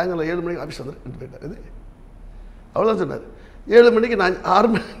சாயங்காலம் 7 மணிக்கு ஆஃபீஸ் வந்துட்டு போயிட்டார். இது அவ்வளோதான் சொன்னார். 7 மணிக்கு நான் 6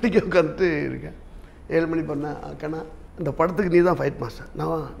 மணிக்கு உட்காந்துட்டு இருக்கேன். 7 மணி பண்ணேன், கண்ணா இந்த படத்துக்கு நீ தான் ஃபைட் மாஸ்டர்.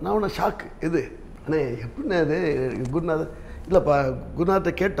 நான் உன்னை ஷாக்கு. இது அண்ணே எப்படின்னா இது குருநாதர் இல்லைப்பா,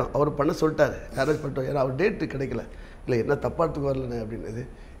 குருநாதர்கிட்ட கேட்டோம், அவர் பண்ண சொல்லிட்டாரு, அரேஞ்ச் பண்ணிட்டோம். ஏன்னா அவர் டேட்டு கிடைக்கல. இல்லை என்ன தப்பாட்டுக்கு வரலண்ணே அப்படின்னது.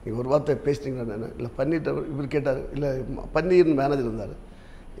 நீங்கள் ஒரு வார்த்தை பேசிட்டீங்களா? இல்லை பண்ணிட்டு இவர் கேட்டார். இல்லை பன்னீர்னு மேனேஜர் இருந்தார்.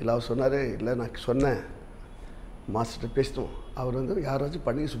 இல்லை அவர் சொன்னார், இல்லை நான் சொன்னேன் மாஸ்டர்கிட்ட பேசிட்டோம், அவர் வந்து யாராச்சும்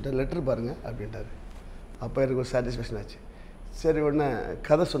பண்ணி சொல்லிட்டார், லெட்டர் பாருங்கள் அப்படின்ட்டார். அப்போ எனக்கு ஒரு சாட்டிஸ்ஃபேக்ஷன் ஆச்சு. சரி உடனே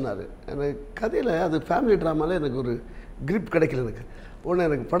கதை சொன்னார். எனக்கு கதையில் அது ஃபேமிலி ட்ராமாவில் எனக்கு ஒரு கிரிப் கிடைக்கல. எனக்கு உடனே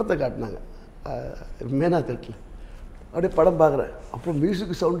எனக்கு படத்தை காட்டினாங்க மேனா தேட்டில். அப்படியே படம் பார்க்குறேன். அப்புறம்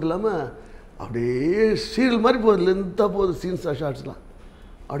மியூசிக் சவுண்ட் இல்லாமல் அப்படியே சீரியல் மாதிரி போகுது, லென்த்தாக போகுது சீன்ஸ் ஷார்ட்ஸ்லாம்.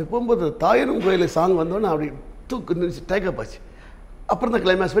 அப்படி போகும்போது தாயரும் கோயில் சாங் வந்தோடனே அப்படி தூக்கு நினச்சி டேக்கப் ஆச்சு. அப்புறம் தான்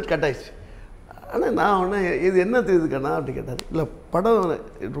கிளைமேக்ஸ் போய்ட்டு கட் ஆயிடுச்சு. ஆனால் நான் ஒன்று இது என்ன தெரியுதுக்கண்ணா அப்படி கேட்டார். இல்லை படம்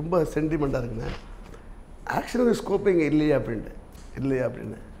ரொம்ப சென்டிமெண்ட்டாக இருக்குண்ணே, ஆக்ஷனுக்கு ஸ்கோப்பு இங்கே இல்லையா அப்படின்ட்டு. இல்லையா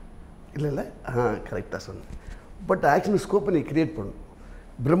அப்படின்னு இல்லை கரெக்டாக சொன்னேன். பட் ஆக்ஷனுக்கு ஸ்கோப்பை நீ க்ரியேட் பண்ணணும்,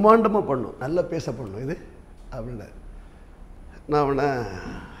 பிரம்மாண்டமாக பண்ணணும், நல்லா பேச பண்ணணும் இது அப்படின்னாரு. நான் அவனை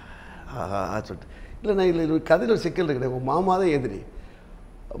சொல்லிட்டு இல்லை நான் இல்லை கதையில் சிக்கல் இருக்கிறேன். உங்கள் மாமா தான் எதிரி,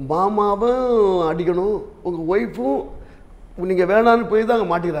 மாமாவும் அடிக்கணும், உங்கள் ஒய்ஃபும் நீங்கள் வேணான்னு போய் தான் அங்கே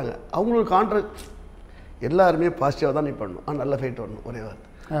மாட்டிக்கிறாங்க. அவங்களோட கான்ட்ராக்ட் எல்லாருமே பாசிட்டிவாக தான் நீ பண்ணணும், நல்ல ஃபைட் வரணும். ஒரே வார்த்தை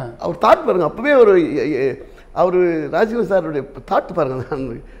அவர் தாட் பாருங்கள். அப்போவே அவர் ராஜீவ் சாருடைய தாட்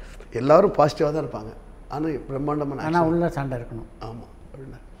பாருங்கள். எல்லோரும் பாசிட்டிவாக தான் இருப்பாங்க, ஆனால் பிரம்மாண்டமாக ஆனால் உள்ள சண்டை இருக்கணும். ஆமாம்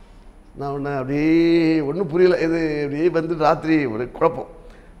அப்படின்னா நான் ஒன்று அப்படியே ஒன்றும் புரியல. இது அப்படியே வந்து ராத்திரி ஒரு குழப்பம்.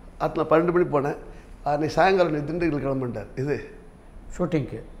 அதில் 12 மணி போனேன். அன்றைக்கி சாயங்காலம் நீ திண்டுக்கல் கிளம்புட்டார். இது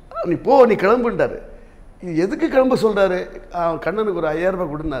ஷூட்டிங்க்கு நீ நீ கிளம்புட்டார். இது எதுக்கு கிளம்ப சொல்கிறாரு? கண்ணனுக்கு ஒரு 5000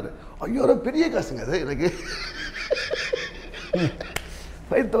 ரூபாய் கொடுனாரு. 5000 பெரிய காசுங்க அது எனக்கு.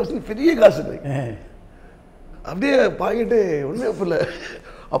 5000 பெரிய காசு. அப்படியே பாக்கிட்டு ஒன்றும் இல்லை.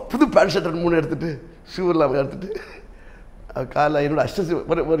 புது பேண்ட் ஷர்ட் 3 எடுத்துகிட்டு ஷூ இல்லாமல் எடுத்துகிட்டு காலைல என்னோடய அஷ்டசி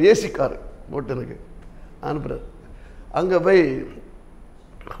ஒரு ஏசி கார் போட்டு எனக்கு அனுப்புகிறார். அங்கே போய்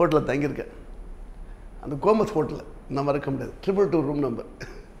ஹோட்டலில் தங்கியிருக்கேன். அந்த கோமஸ் ஹோட்டலில் நான் மறக்க முடியாது, 222 ரூம் நம்பர்,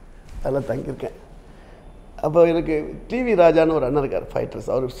 அதெல்லாம் தங்கியிருக்கேன். அப்போ எனக்கு டிவி ராஜான்னு ஒரு அண்ணன் இருக்கார், ஃபைட்டர்ஸ்.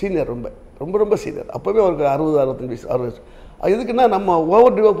 அவர் சீனியர், ரொம்ப ரொம்ப ரொம்ப சீனியர். அப்போவே அவருக்கு 60-65 வயசு 60 வயசு. எதுக்குன்னா நம்ம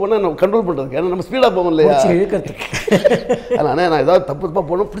ஓவர் டிவாக போனால் நம்ம கண்ட்ரோல் பண்ணுறதுக்கு. ஏன்னா நம்ம ஸ்பீடாக போவோம் இல்லையா, இழுக்கிறதுக்கு. ஆனால் நான் ஏதாவது தப்பு தப்பாக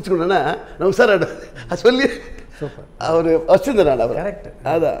போனோம் பிடிச்சிக்கணுன்னா நம்ம சார் அது சொல்லி அவர் வச்சுருந்தேன். அவர் கரெக்ட்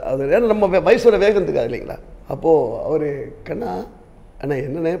அதான் அவர். ஏன்னா நம்ம வயசோட வேகத்துக்காக இல்லைங்களா. அப்போது அவர் கண்ணா அண்ணா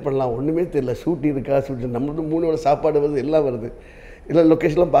என்னென்ன பண்ணலாம், ஒன்றுமே தெரியல, ஷூட்டிங் இருக்கா, ஷூட்டிங் நம்மளுக்கு 3 வேளை சாப்பாடு வருது, எல்லாம் வருது, இல்லை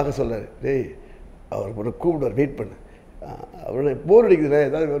லொக்கேஷன்லாம் பார்க்க சொல்லார். டேய் அவர் கூட கூப்பிடுவார், வெயிட் பண்ணு, அவரோட போர் அடிக்குதுண்ணே,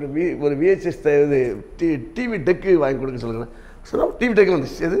 ஏதாவது ஒரு விஹெச்எஸ் இது டிவி டெக்கு வாங்கி கொடுக்க சொல்லுங்கண்ணே. சொன்னால் டிவி டெக்கு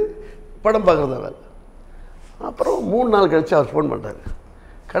வந்துச்சு. அது படம் பார்க்குறதா வேலை. அப்புறம் 3 நாள் கழித்து அவர் ஃபோன் பண்ணுறாரு.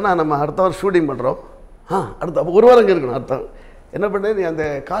 கண்ணா நம்ம அடுத்த வாரம் ஷூட்டிங் பண்ணுறோம். அடுத்த அப்போ 1 வாரம் இங்கே இருக்கணும். அர்த்தம் என்ன பண்ணேன், நீ அந்த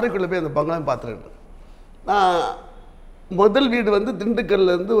காரைக்குள்ளே போய் அந்த பங்களாவும் பார்த்துருக்கேன். நான் முதல் வீடு வந்து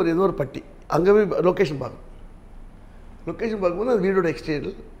திண்டுக்கல்லேருந்து ஏதோ ஒரு பட்டி, அங்கே போய் லொக்கேஷன் பார்க்கணும். லொக்கேஷன் பார்க்கும்போது அந்த வீடோட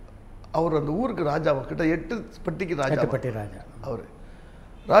எக்ஸ்டீரியர் அவர் அந்த ஊருக்கு ராஜாவா, கிட்ட 8 பட்டிக்கு ராஜா. பட்டி ராஜா அவர்.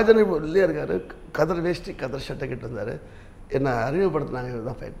 ராஜானே இல்லையா இருக்கார், கதர் வேஷ்டி கதர் ஷர்ட்டை கிட்ட இருந்தார். என்னை அறிமுகப்படுத்தினாங்க, இவர்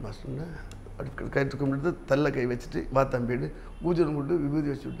தான் ஃபைட் மாஸ்டர்னு. அப்படி கைட்டு கும்பிட்டு தள்ள கை வச்சுட்டு வா தம்பின்னு பூஜை கும்பிட்டு விபூதி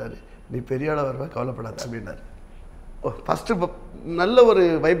வச்சு விட்டார். நீ பெரிய ஆளாக வருவா, கவலைப்படாத அப்படின்னாரு. ஃபஸ்ட்டு நல்ல ஒரு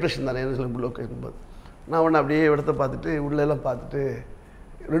வைப்ரேஷன் தானே என்ன சொல்லி லொக்கேஷன் போது. நான் ஒன்று அப்படியே இடத்த பார்த்துட்டு உள்ளெல்லாம் பார்த்துட்டு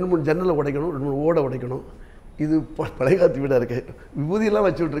 2-3 ஜன்னலை உடைக்கணும், 2-3 ஓடை உடைக்கணும். இது பழைய காலத்து வீடாக இருக்கு, விபூதியெல்லாம்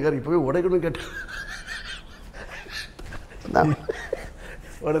வச்சு விட்ருக்காரு, இப்போவே உடைக்கணும் கேட்டேன். நான்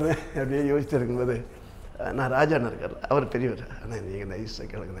உடனே அப்படியே யோசிச்சு இருக்கும்போது நான் ராஜாண்ணா இருக்கார், அவர் பெரியவர். ஆனால் நீங்கள் நைஸாக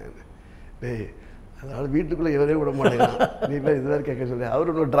கேளுங்கண்ணே. டேய் அதனால் வீட்டுக்குள்ளே எவரே விட மாட்டேங்கிறான், நீங்களே இது வேறு கேட்க சொல்லி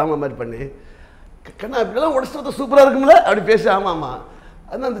அவர் ஒரு ட்ராமா மாதிரி பண்ணி கண்ணா அப்படிலாம் உடச்சிட்டு சூப்பராக இருக்கும்ல அப்படி பேசி. ஆமாம் ஆமாம்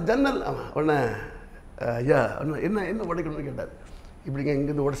அதுதான் அந்த ஜன்னல். ஆமாம் உடனே ஐயா என்ன உடைக்கணும்னு கேட்டார். இப்படிங்க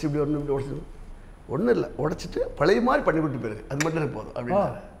இங்கேருந்து உடச்சி இப்படி வரணும், இப்படி உடச்சிடும். ஒன்றும் இல்லை, உடச்சிட்டு பழைய மாதிரி பண்ணி கொடுத்து போயிருங்க, அது மட்டும் எனக்கு போதும் அப்படின்னா.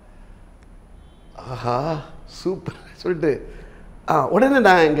 ஆஹா சூப்பர் சொல்லிட்டு உடனே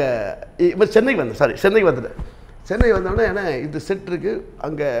நான் இங்கே இப்போ சென்னைக்கு வந்துட்டேன். சென்னை வந்தோடனே ஏன்னா இந்த செட் இருக்குது,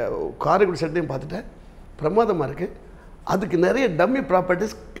 அங்கே காரைக்குடி செட்டையும் பார்த்துட்டேன், பிரமாதமாக இருக்குது. அதுக்கு நிறைய டம்மி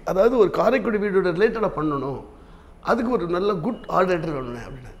ப்ராப்பர்ட்டிஸ், அதாவது ஒரு காரைக்குடி வீடோட ரிலேட்டடாக பண்ணணும், அதுக்கு ஒரு நல்ல குட் ஆர்டரேட்டர் வேணுண்ணே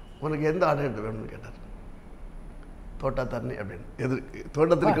அப்படின்னு. உனக்கு எந்த ஆர்டர் வேணும்னு கேட்டார். தோட்டா தரணி அப்படின்னு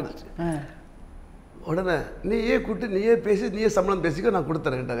தோட்டத்தில் கிடச்சி. உடனே நீயே கூப்பிட்டு நீயே பேசி நீயே சம்பளம் பேசிக்கோ நான்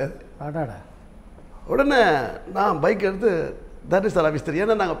கொடுத்துறேன்ட்டாங்க. உடனே நான் பைக் எடுத்து தரணி சார் ஆஃபீஸ் தெரியும்.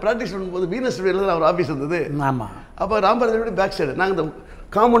 ஏன்னா நாங்கள் ப்ராக்டிஸ் பண்ணும்போது வீனஸ் ஸ்டுடியோவில் அவர் ஆஃபீஸ் இருந்தது. ஆமாம். அப்போ ராம்பராஜோட பேக் சைடு நாங்கள் இந்த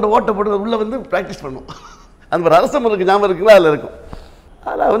காம்பவுண்டை ஓட்ட போட்டு உள்ளே வந்து ப்ராக்டிஸ் பண்ணோம். அந்த ஒரு அரசம் இருக்குது, ஞாபகம் இருக்குங்களா? அதில் இருக்கும்.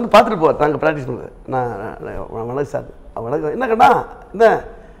 அதில் வந்து பார்த்துட்டு போவார் நாங்கள் ப்ராக்டிஸ் பண்ணுறது. நான் வணக்கம் சார். வணக்கம். என்ன கண்ணா என்ன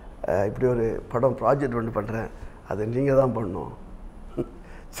இப்படி ஒரு படம் ப்ராஜெக்ட் ஒன்று பண்ணுறேன், அதை நீங்கள் தான் பண்ணணும்.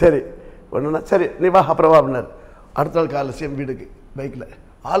 சரி ஒன்றுனா சரி நீ வா அப்புறம் வா அப்படின்னார். அடுத்த நாள் காலையில் சேம் வீடுக்கு பைக்கில்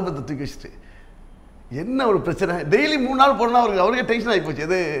ஆல்பத்தை தூக்கி வச்சுட்டு என்ன ஒரு பிரச்சனை, டெய்லி 3 நாள் போனால் அவருக்கே டென்ஷன் ஆகி போச்சு.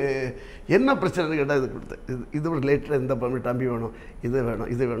 இது என்ன பிரச்சனைன்னு கேட்டால் இது கொடுத்தேன். இது ஒரு லேட்டர் இந்த தம்பி வேணும், இது வேணும்,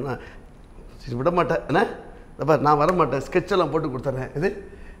 இது வேணும்னா சரி விட மாட்டேன். என்ன அப்போ நான் வரமாட்டேன், ஸ்கெட்செல்லாம் போட்டு கொடுத்துட்றேன். இது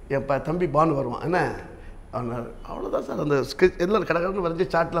என் தம்பி பானு வருவான் என்ன அவ்வளோதான் சார். அந்த ஸ்கெட்ச் எல்லாம் கடற்கடன்னு வரைஞ்சி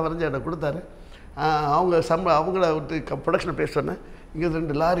சாட்டில் வரைஞ்சி என்னை கொடுத்தாரு. அவங்க அவங்கள விட்டு ப்ரொடக்ஷனில் பேச சொன்னேன். இங்கே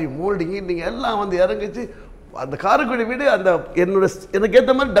 2 லாரி மோல்டிங்கு நீங்கள் எல்லாம் வந்து இறங்கிச்சு. அந்த காரைக்குடி வீடு அந்த எனக்கு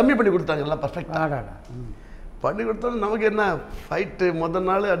ஏற்ற மாதிரி டம்மி பண்ணி கொடுத்தாங்க. எல்லாம் பர்ஃபெக்டாக பண்ணி கொடுத்தோம். நமக்கு என்ன ஃபைட்டு முதல்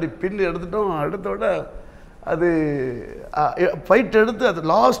நாள் அப்படி பின்னு எடுத்துட்டோம். அடுத்தோட அது ஃபைட் எடுத்து அது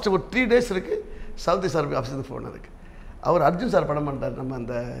லாஸ்ட் ஒரு 3 டேஸ் இருக்குது. சவுதி சார் ஆஃபீஸுக்கு ஃபோன் இருக்குது. அவர் அர்ஜுன் சார் படம் பண்ணுறார். நம்ம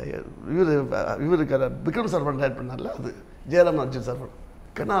அந்த இவருக்கு விக்ரம் சார் படம் ஆட் பண்ணார்ல, அது ஜெயராமன் அர்ஜுன் சார் படம்.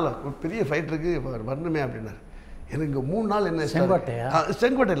 கனால ஒரு பெரிய ஃபைட் இருக்குது வரணுமே அப்படின்னாரு. எனக்கு 3 நாள் என்ன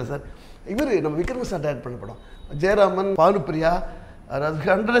செங்கோட்டையில் சார் இவர் நம்ம விக்ரம் சார் டேரக்ட் பண்ண படம். ஜெயராமன் பானுப்பிரியா அதுக்கு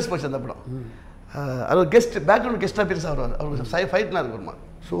 100% அந்த படம். அவர் கெஸ்ட் பேக்ரவுண்ட் கெஸ்ட்டாக பெருசாக வருவார். அவருக்கு ஃபைட்லாம் இருக்கு வருமா.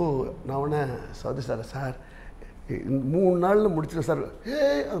 ஸோ நான் உடனே சவுதி சார் 3 நாளில் முடிச்சிடும் சார்.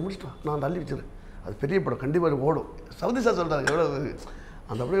 அதை முடிச்சிட்டோம் நான் தள்ளி வச்சிடுறேன். அது பெரிய படம் கண்டிப்பாக ஓடும். சவுதி சார் சொல்கிறாங்க எவ்வளோ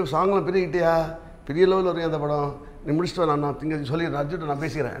அந்த அப்படியே சாங்லாம் பெரிய கிட்டியா பெரிய லெவலில் வரையும் அந்த படம் நீ முடிச்சுட்டு நான் இங்கே சொல்லிடுறேன் அர்ஜுன் நான்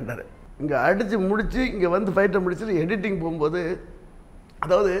பேசிக்கிறேன் என்றார். இங்கே அடித்து முடித்து இங்கே வந்து ஃபைட்டை முடிச்சுட்டு எடிட்டிங் போகும்போது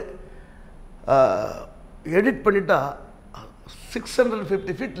அதாவது எடிட் பண்ணிட்டா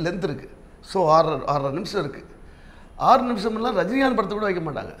 650 ஃபீட் லென்த் இருக்குது. ஸோ 6.5 நிமிஷம் இருக்குது. 6 நிமிஷம்லாம் ரஜினிகாந்த் படத்தை கூட வைக்க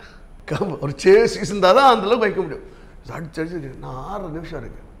மாட்டாங்க. ஒரு சேஸ் இருந்தால் தான் அந்தளவுக்கு வைக்க முடியும். அடிச்சு நான் 6 நிமிஷம்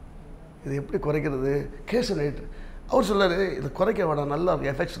இருக்குது, இது எப்படி குறைக்கிறது? கேஸ் ரைட்டு அவர் சொல்லார் இதை குறைக்க வேணாம், நல்லா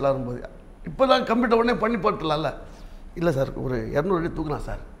இருக்கும் எஃபெக்ட்ஸ் இருக்கும்போது. இப்போ தான் கம்ப்யூட்டர் உடனே பண்ணி போட்டுடலாம்ல. இல்லை சார் ஒரு 200 அடி தூக்கலாம்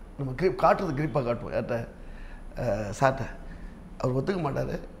சார், நம்ம காட்டுறது கிரிப்பாக காட்டுவோம். ஏட்ட சார்ட்ட அவர் ஒத்துக்க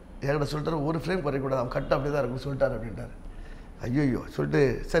மாட்டார். என்கிட்ட சொல்லிட்டாரு ஒரு ஃப்ரேம் குறைக்கூடாது, அவன் கட்டு அப்படியே தான் இருக்கும் சொல்லிட்டார் அப்படின்ட்டார். ஐயோ சொல்லிட்டு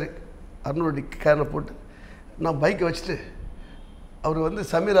சரி 600 அடி கேரில் போட்டு நான் பைக்கை வச்சுட்டு அவர் வந்து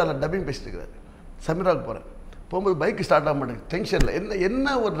சமீராவில் டப்பிங் பேசிட்டு இருக்கிறார். சமீராவுக்கு போகிறேன். போகும்போது பைக்கு ஸ்டார்ட் ஆக மாட்டேங்குது. டென்ஷனில் என்ன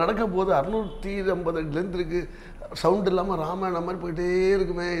ஒரு நடக்க போது 650 அடி லென்த் இருக்குது, சவுண்டு இல்லாமல் ராமாயணம் மாதிரி போயிட்டே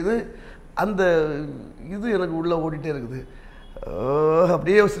இருக்குமே. அந்த இது எனக்கு உள்ளே ஓடிட்டே இருக்குது.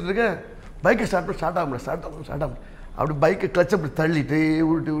 அப்படியே வச்சுட்டு இருக்கேன். பைக்கை ஸ்டார்ட் ஆக முடியல. அப்படி பைக்கை கிளச் அப்படி தள்ளிட்டு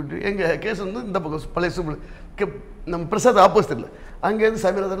விட்டு எங்கள் கேஸ் வந்து இந்த பக்கம் பழைய சூப்பர் நம்ம பிரசாத் ஆப்போசிட் இல்லை, அங்கேருந்து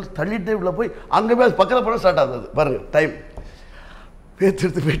சமீரத்தில் தள்ளிட்டே உள்ள போய் அங்கே போய் பக்கத்தில் படம் ஸ்டார்ட் ஆகுது பாருங்கள். டைம்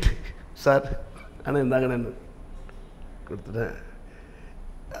எடுத்து போயிட்டு சார் ஆனால் இருந்தாங்கன்னு என்ன கொடுத்துட்டேன்.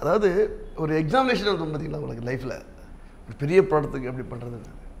 அதாவது ஒரு எக்ஸாமினேஷன் இருக்கும் பார்த்தீங்களா உங்களுக்கு லைஃப்பில், ஒரு பெரிய ப்ராடக்ட்டுக்கு எப்படி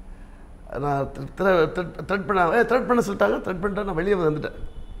பண்ணுறதுன்னு நான் த்ரெட் பண்ண சொல்லிட்டாங்க. த்ரெட் பண்ணிட்டேன். நான் வெளியே வந்துட்டேன்.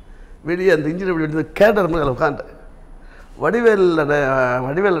 வெளியே அந்த இன்ஜினியர் வெளியே கேட்டர் மாதிரி அதில் உட்காந்துட்டேன். வடிவேல்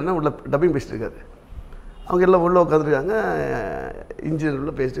உள்ள டப்பிங் பேசிட்டு இருக்காரு. அவங்க எல்லாம் உள்ளே உட்காந்துருக்காங்க. இன்ஜினியர்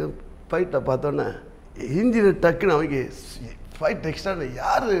உள்ள பேசிட்டு ஃபைட்டை பார்த்தோன்னே இன்ஜினியர் டக்குன்னு அவங்க ஃபைட் எக்ஸ்ட்ரா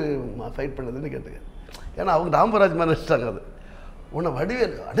யார் ஃபைட் பண்ணதுன்னு கேட்டுங்க. ஏன்னா அவங்க ராமராஜ் மாதிரி வச்சுட்டாங்க. அது உன்னை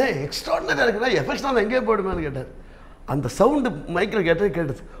வடிவேல் அடே எக்ஸ்ட்ராடனரியாக இருக்குன்னா எஃபெக்ட்ஸ் தான் எங்கேயே போயிடுமேன்னு கேட்டார். அந்த சவுண்டு மைக்கில்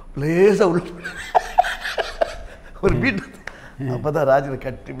கேட்டது லேசாக உள்ள ஒரு பீட். அப்போ தான் ராஜனை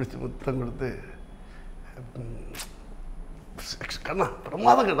கட்டி பிடிச்சி முத்தம் கொடுத்து கண்ணா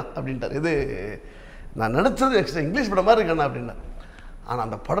பிரமாதம் கண்ணா அப்படின்ட்டார். இது நான் நினச்சது எக்ஸ்ட்ரா இங்கிலீஷ் படம் மாதிரி கண்ணா அப்படின்னார். ஆனால்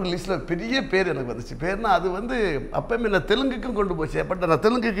அந்த படம் ரிலீஸில் பெரிய பேர் எனக்கு வந்துச்சு. பேர்னா அது வந்து அப்போயுமே நான் தெலுங்குக்கும் கொண்டு போச்சு. பட் நான்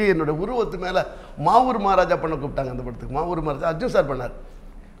தெலுங்குக்கு என்னோடய உருவத்து மேலே மாவூர் மகாராஜா பண்ண கூப்பிட்டாங்க. அந்த படத்துக்கு மாவூர் மகாராஜா அர்ஜுன் சார் பண்ணார்.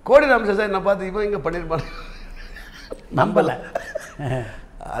 கோடி ராமசார் சார் என்ன பார்த்து இவன் இங்கே பண்ணியிருப்பாங்க நம்பலை.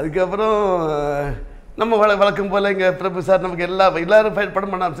 அதுக்கப்புறம் நம்ம வழக்கம் போல் இங்கே பிரபு சார் நமக்கு எல்லோரும்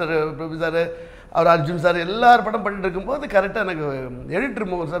படம் பண்ணாங்க சார். பிரபு சார் அவர் அர்ஜுன் சார் எல்லோரும் படம் பண்ணிட்டு இருக்கும்போது கரெக்டாக எனக்கு எடிட்டர்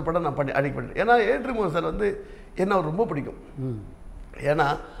மோகன் சார் படம் நான் அடிக்க பண்ணிட்டேன். ஏன்னா எடிட்டர் மோகன் சார் வந்து என்ன அவர் ரொம்ப பிடிக்கும். ஏன்னா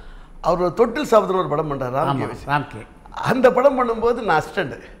அவர் தொட்டில் சாப்பிட்ற ஒரு படம் பண்ணுறார் ராம்கே. அந்த படம் பண்ணும்போது நான்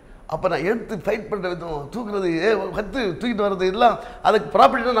அசிஸ்டண்ட்டு. அப்போ நான் எடுத்து ஃபைட் பண்ணுற விதம் தூக்குறது தூக்கிட்டு வர்றது எல்லாம் அதுக்கு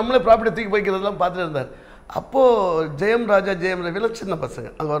ப்ராப்பர்ட்டினா நம்மளே ப்ராப்பர்ட்டி தூக்கி வைக்கிறதெல்லாம் பார்த்துட்டு இருந்தார். அப்போது ஜெயம் ராஜா ஜெயம் ரவிலாம் சின்ன பசங்க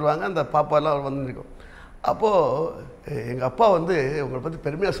அங்கே வருவாங்க. அந்த பாப்பாலாம் அவர் வந்துருக்கும். அப்போது எங்கள் அப்பா வந்து உங்களை பற்றி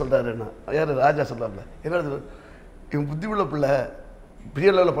பெருமையாக சொல்கிறாருன்னா யார் ராஜா சொல்கிறாருல என்ன இவன் புத்தி உள்ள பிள்ளை பெரிய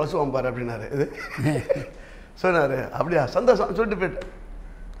லெவலில் பழசுவான் பாரு அப்படின்னாரு இது சொன்னார். அப்படியா சந்தோஷம் சொல்லிட்டு போயிட்டேன்.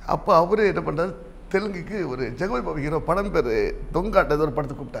 அப்போ அவரு என்ன பண்ணுறாரு, தெலுங்குக்கு ஒரு ஜெகவை பாபு ஹீரோ படம் பேர் தொங்காட்ட ஏதோ ஒரு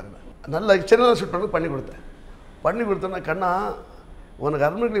படத்துக்கு கூப்பிட்டாரு. நல்லா சென்னையில் ஷூட் பண்ணி கொடுத்தேன். பண்ணி கொடுத்தோன்னா கண்ணா உனக்கு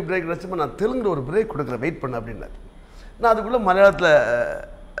அரண்மனைக்கு பிரேக் கிடச்சுமா நான் தெலுங்கில் ஒரு பிரேக் கொடுக்குறேன் வெயிட் பண்ண அப்படின்னாரு. நான் அதுக்குள்ளே மலையாளத்தில்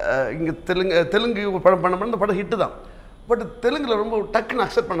இங்கே தெலுங்கு ஒரு படம் பண்ண அந்த படம் ஹிட்டு தான். பட் தெலுங்கில் ரொம்ப டக்குன்னு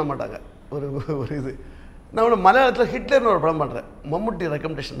அக்செப்ட் பண்ண மாட்டாங்க. ஒரு இது நான் ஒன்று மலையாளத்தில் ஹிட்லர்னு ஒரு படம் பண்ணுறேன். மம்முட்டி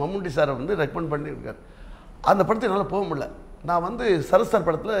ரெக்கமெண்டேஷன், மம்முட்டி சாரை வந்து ரெக்கமெண்ட் பண்ணியிருக்காரு. அந்த படத்தை என்னால் போக முடியல. நான் வந்து சரத் சார்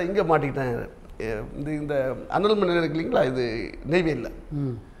படத்தில் இங்கே மாட்டிக்கிட்டேன். இந்த அனல் மணி இருக்கு இல்லைங்களா, இது நெய்வேலியில்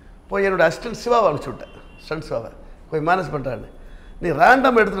போய் என்னோடய அசிஸ்டன்ட் சிவாவை அனுப்பிச்சி விட்டேன். ஸ்டன்ட் சிவாவை போய் மேனேஜ் பண்ணுறான்னு, நீ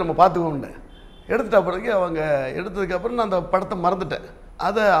ரேண்டம் எடுத்து நம்ம பார்த்துக்கோன்னு எடுத்துட்ட பிறகு அவங்க எடுத்ததுக்கப்புறம் நான் அந்த படத்தை மறந்துட்டேன்.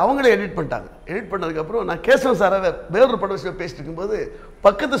 அதை அவங்களே எடிட் பண்ணிட்டாங்க. எடிட் பண்ணதுக்கப்புறம் நான் கேசவன் சாராக வேறொரு படம் விஷயம் பேசிட்டு இருக்கும்போது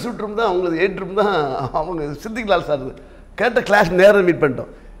பக்கத்து ஷூட் ரூம் தான் அவங்களுக்கு எடிட் ரூம் தான் அவங்க சித்திக்லால் சார் கேட்ட கிளாஸ் நேரம் மீட்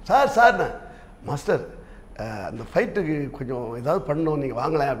பண்ணிட்டோம். சார்ண்ணே மாஸ்டர் அந்த ஃபைட்டுக்கு கொஞ்சம் ஏதாவது பண்ணணும் நீங்கள்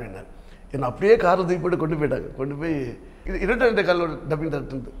வாங்கலாம் அப்படின்னாரு. என்னை அப்படியே காரில் தூக்கி போட்டு கொண்டு போயிட்டாங்க. கொண்டு போய் இது 2 காலில் டப்பிங்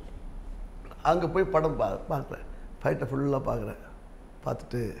டேரக்டர் அங்கே போய் படம் பார்க்குறேன். ஃபைட்டை ஃபுல்லாக பார்க்குறேன்.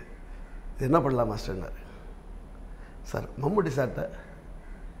 பார்த்துட்டு இது என்ன பண்ணலாம் மாஸ்டர்னார். சார் மம்முட்டி சார்கிட்ட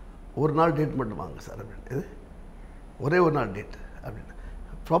ஒரு நாள் டேட் மட்டும் வாங்க சார் அப்படின்னு. இது ஒரே ஒரு நாள் டேட் அப்படின்னு.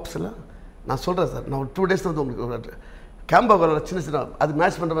 ப்ராப்ஸ் எல்லாம் நான் சொல்கிறேன் சார், நான் ஒரு 2 days வந்து உங்களுக்கு கேம்பா கலரில் சின்ன அது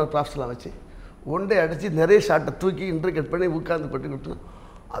மேட்ச் பண்ணுற மாதிரி ப்ராப்ஸ்லாம் வச்சு 1 day அடித்து நிறைய ஷார்ட்டை தூக்கி இன்டர்கட் பண்ணி உட்காந்து பட்டு கொடுத்து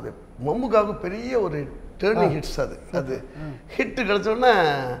அது மம்முக்காக பெரிய ஒரு டேர்னிங் ஹிட்ஸ். அது ஹிட்டு கிடச்சோன்னே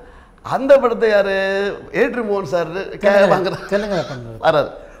அந்த படத்தை யார் ஏட்ரி மோகன் சார் வாங்குறாரு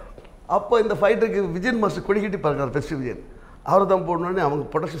வராது. அப்போ இந்த ஃபைட்டருக்கு விஜயன் மாஸ்டர் கொடிக்கிட்டு பார்க்குறாரு பெஸ்ட் விஜயன், அவரை தான் போடணுன்னு அவங்க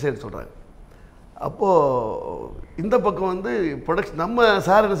ப்ரொடக்ஷன் சைடு சொல்கிறாங்க. அப்போது இந்த பக்கம் வந்து ப்ரொடக்ஷன் நம்ம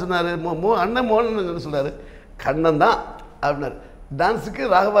சார் என்ன சொன்னார், அண்ணன் மோகன் என்ன சொன்னார், கண்ணன் தான் அப்படின்னாரு. டான்ஸுக்கு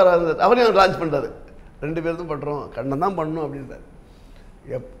ராகவா அவரையும் லான்ச் பண்ணுறாரு. 2 பேரும் பண்ணுறோம், கண்ணன் தான் பண்ணணும் அப்படின்றார்.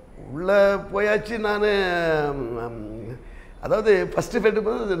 உள்ளே போயாச்சு. நான் அதாவது ஃபஸ்ட்டு ஃபைட்டு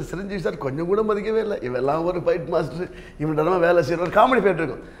போது சிரஞ்சீவி சார் கொஞ்சம் கூட மதிக்கவே இல்லை. இவெல்லாம் ஒரு ஃபைட் மாஸ்டர், இவன்கிட்ட வேலை செய்கிற ஒரு காமெடி ஃபைட்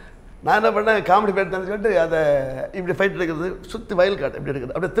இருக்கும். நான் என்ன பண்ணேன், காமெடி ஃபைட் தான் சொல்லிட்டு அதை இப்படி ஃபைட் எடுக்கிறது, சுற்றி வயல் காட்டு இப்படி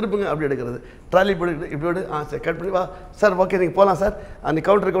எடுக்கிறது, அப்படியே திருப்புங்க அப்படி எடுக்கிறது, ட்ராலி போட்டு இப்படி சரி கட் பண்ணி வா சார், ஓகே நீங்கள் போகலாம் சார், நீ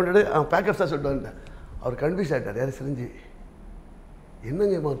கவுண்டர் கவுண்டர் பேக்கப் சார் சொல்லிட்டு வந்தேன். அவர் கன்ஃபியூஸ் ஆகிட்டார். யார் சிரஞ்சீவி,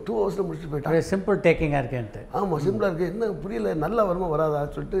 என்னங்க 2 hours முடிச்சுட்டு போயிட்டான். சிம்பிள் டேக்கிங்காக இருக்கேன்ட்டு. ஆமாம் சிம்பிளாக இருக்குது, என்ன புரியல, நல்லா வருமா வராதா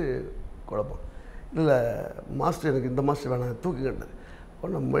சொல்லிட்டு குழப்பம். இல்லை மாஸ்டர் எனக்கு இந்த மாஸ்டர் வேணாம் தூக்குங்கன்றார்.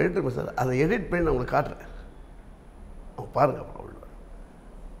 அப்புறம் நம்ம எடுத்துருக்கோம் சார், அதை எடிட் பண்ணி நான் உங்களுக்கு காட்டுறேன், அவன் பாருங்கள். அப்புறம்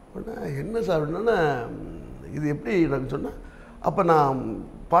அப்படின்னா என்ன சார் அப்படின்னா இது எப்படி எனக்கு சொன்னால், அப்போ நான்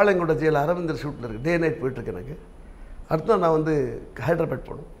பாளையங்கோட்டை ஜெயில் அரவிந்தர் ஷூட்டில் இருக்குது, டே நைட் போயிட்டுருக்கேன். எனக்கு அடுத்த நான் வந்து ஹைதராபாத்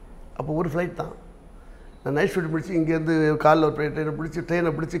போகணும். அப்போ ஒரு ஃப்ளைட் தான். நான் நைட் ஷூட் பிடிச்சி இங்கேருந்து காலைல ஒரு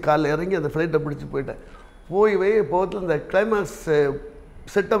ட்ரெயினை பிடிச்சி காலைல இறங்கி அந்த ஃப்ளைட்டை பிடிச்சி போயிட்டேன். போகிறதுல இந்த கிளைமேக்ஸ்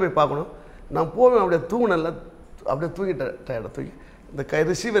செட்டை போய் பார்க்கணும். நான் போவேன், அப்படியே தூங்கினல, அப்படியே தூங்கிட்டேன். டயர்டாக தூங்கி இந்த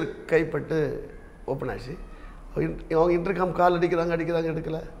ரிசீவர் கைப்பட்டு ஓப்பன் ஆச்சு. அவங்க இன்டர்காம் கால் அடிக்கிறாங்க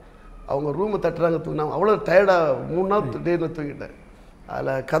எடுக்கலை. அவங்க ரூமை தட்டுறாங்க, தூங்கினாங்க. அவ்வளோ டயர்டாக 3 நாள் டேயில் தூங்கிட்டேன்.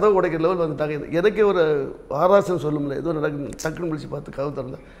 அதில் கதவு உடைக்கிற லெவல் வந்துட்டாங்க. எனக்கே ஒரு ஆராசம் சொல்ல முடியல. ஏதோ நடக்கு, டக்குன்னு முடிச்சு பார்த்து கதவு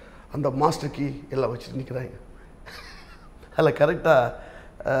திறந்த அந்த மாஸ்டர் கீ எல்லாம் வச்சுட்டு நிற்கிறாங்க. அதில் கரெக்டாக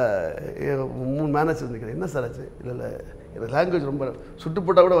 3 மேனேஜர் நிற்கிறேன். என்ன சார் ஆச்சு? இல்லை எனக்கு லாங்குவேஜ் ரொம்ப சுட்டு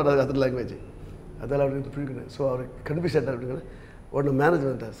போட்டால் கூட வராது அதர் லாங்குவேஜ், அதெல்லாம் அப்படின்னு புரிஞ்சுக்கணும். ஸோ அவர் கன்ஃபியூஸ் ஆகிட்டார் அப்படிங்கிற உடனே மேனேஜர்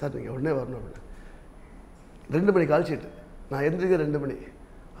வந்துட்டார். சார் நீங்கள் உடனே வரணும் அப்படின்னு. 2 மணிக்கு கால் ஷீட்டு, நான் எந்திரிக்க 2 மணி.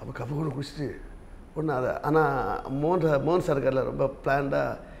 அப்போ கப்பை கூட குடிச்சிட்டு ஒன்று அதை. ஆனால் மோகன் சார் இருக்கார்ல, ரொம்ப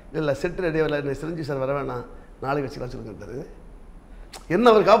பிளான்டாக இல்லை செட்டு ரெடியாக இல்லை, என்ன சிரஞ்சீவி சார் வர வேணாம், நாளைக்கு வச்சுக்கலாம் சொல்லுங்க. என்ன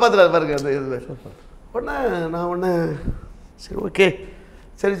அவர் காப்பாற்றுறாரு பாருங்க அந்த இது. உடனே நான் சரி ஓகே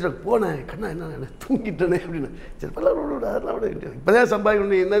சரி சார் போனேன். கண்ணா என்ன தூங்கிட்டேனே அப்படின்னு. சரி அதெல்லாம் விட இப்போ தான்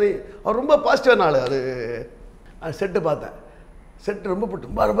சம்பாதிக்கணும் என்னன்னு. அவர் ரொம்ப பாசிட்டிவான ஆள். அது செட்டு பார்த்தேன், செட்டு ரொம்ப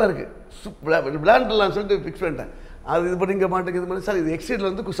ரொம்ப இருக்குது, பிளான்லாம் சொல்லிட்டு ஃபிக்ஸ் பண்ணிட்டேன். அது இது பண்ணிங்க மாட்டேங்க இது பண்ணி சார் இது எக்ஸைட்டில்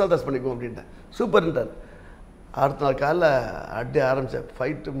வந்து குஷால்தாஸ் பண்ணிக்குவோம் அப்படின்ட்டேன். சூப்பர்ன்ட்டார். அடுத்த நாள் காலைல அடி ஆரம்பித்தேன்.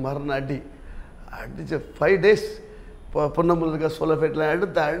 ஃபைட்டு மரண அடித்த 5 days. இப்போ பொன்னம்புல இருக்க சோலோ ஃபைட்லாம்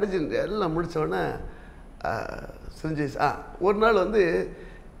அடிச்சு எல்லாம் முடித்தோடனே சிரஞ்சீவி ஒரு நாள் வந்து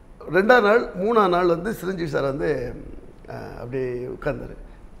 2ஆம் நாள் 3ஆம் நாள் வந்து சிரஞ்சீவி சார் வந்து அப்படி உட்கார்ந்தார்.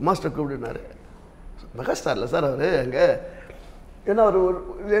 மாஸ்டர் கூப்பிடுனார். மெகாஸ்டாரில் சார் அவர் அங்கே. ஏன்னா அவர்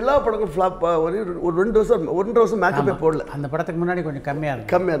எல்லா படங்களும் ஃப்ளாப் ஒரு 2 வருஷம் 1.5 வருஷம் மேக்கப்பே போடல. அந்த படத்துக்கு முன்னாடி கொஞ்சம்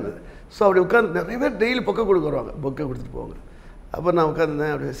கம்மியாக இருந்தது. ஸோ அப்படி உட்காந்து நிறைய பேர் டெய்லி பொக்கை கொடுக்க வருவாங்க, பொக்கை கொடுத்துட்டு போவாங்க. அப்போ நான்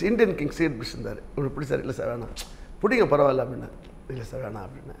உட்காந்துருந்தேன். அப்படி இந்தியன் கிங் சிகரெட் பிடிச்சிருந்தார். இப்படி பிடி சார், இல்லை சார் வேணாம், பிடிங்க பரவாயில்ல அப்படின்னா. இல்லை சார் வேணாம்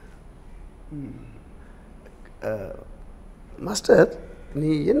அப்படின்னா. மாஸ்டர் நீ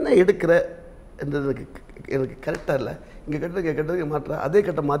என்ன எடுக்கிற என்றது எனக்கு கரெக்டாக இல்லை, இங்கே கட்டுறதுக்கு மாற்ற அதே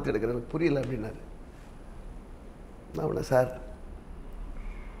கட்டை மாற்றி எடுக்கிறேன், எனக்கு புரியல அப்படின்னாரு. நான் உடனே சார்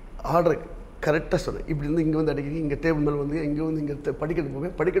ஆர்டர் கரெக்டாக சொன்னேன். இப்படி இருந்து இங்கே வந்து அடிக்கிறீங்க, இங்கே டேபிள் மேலே வந்து இங்கே வந்து இங்கே படிக்கட்டு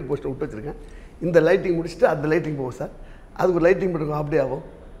போவேன், படிக்கட்டு போஸ்ட்டை விட்டு வச்சுருக்கேன், இந்த லைட்டிங் முடிச்சுட்டு அந்த லைட்டிங் போவோம் சார், அதுக்கு ஒரு லைட்டிங் பண்ணுறோம் அப்படியே ஆகும்,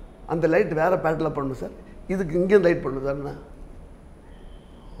 அந்த லைட் வேறு பேட்டில் பண்ணணும் சார், இதுக்கு இங்கேயும் லைட் பண்ணணும் சார்ண்ணா.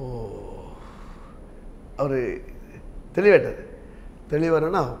 ஓ அவர்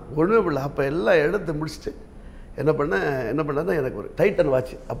தெளிவானா ஒன்றும் இல்லை. அப்போ எல்லாம் எடுத்து முடிச்சுட்டு என்ன பண்ணேன்னா எனக்கு ஒரு டைட்டன்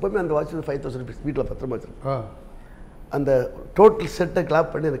வாட்ச், அப்போவுமே அந்த வாட்ச் 5000 ருபீஸ் வீட்டில் பத்திரமா வச்சுருக்கேன். அந்த டோட்டல் செட்டை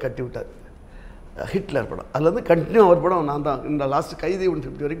கிளாப் பண்ணி அதை கட்டி விட்டார். ஹிட்லர் படம், அதில் வந்து கண்டினியூ ஒரு படம் நான் தான் இந்த லாஸ்ட் கைதி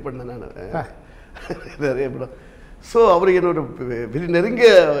 150 வரைக்கும் பண்ணேன் நான் நிறைய படம். ஸோ அவருக்கு என்னோட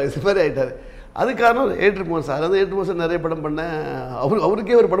நெருங்கிய இது மாதிரி ஆகிட்டார். அது காரணம் ஏற்றுமோகன் சார். அந்த ஏற்றுமோகன் நிறைய படம் பண்ணேன்.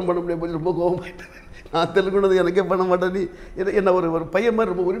 அவருக்கே ஒரு படம் பண்ண முடியாது, ரொம்ப கோபமாயிட்டார். நான் தெலுங்குனது எனக்கே பண்ண மாட்டேன், நீ என்ன ஒரு பையன்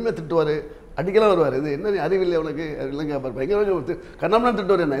மாதிரி ரொம்ப உரிமையாக திட்டுவார், அடிக்கலாம் வருவார். இது என்ன அறிவில்லை உனக்கு, இல்லைங்க பயங்கர கண்ணாமலாம்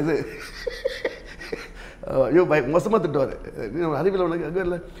திட்டுவார் என்ன இது, ஐயோ மோசமாக திட்டுவார், அறிவில்லை உனக்கு. அங்கே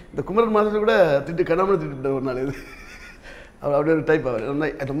இல்லை இந்த குமரன் மாதத்தில் கூட திட்டு கண்ணாமலாம் திட்டு ஒரு நாள். இது அவர் அப்படி ஒரு டைப் அவர்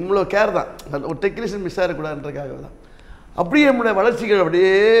நம்மளோட கேர் தான், ஒரு டெக்னீஷியன் மிஸ் ஆகக்கூடாதுன்றக்காக தான். அப்படியே நம்மளுடைய வளர்ச்சிகள்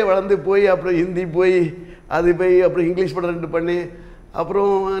அப்படியே வளர்ந்து போய் அப்புறம் ஹிந்தி போய் அது போய் அப்புறம் இங்கிலீஷ் படம் 2 பண்ணி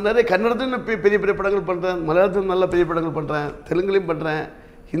அப்புறம் நிறைய கன்னடத்துலையும் பெரிய பெரிய படங்கள் பண்ணுறேன், மலையாளத்துலையும் நல்ல பெரிய படங்கள் பண்ணுறேன், தெலுங்குலேயும் பண்ணுறேன்,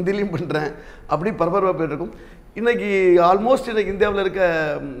 ஹிந்திலையும் பண்ணுறேன். அப்படி பரபரப்பாக போயிட்டுருக்கும். இன்றைக்கி ஆல்மோஸ்ட் இன்றைக்கி இந்தியாவில் இருக்க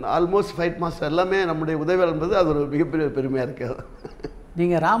ஆல்மோஸ்ட் ஃபைட் மாஸ்டர் எல்லாமே நம்முடைய உதவியாளர் என்பது அது ஒரு மிகப்பெரிய பெருமையாக இருக்குது.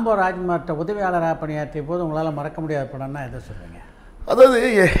 நீங்கள் ராம்போ ராஜ்குமார்கிட்ட உதவியாளராக பணியாற்றிய போது உங்களால் மறக்க முடியாத படம்னா எதை சொல்லுவீங்க? அதாவது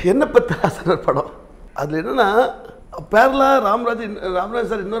என்ன பற்றி ஆசனர் படம். அதில் என்னென்னா பேரலாக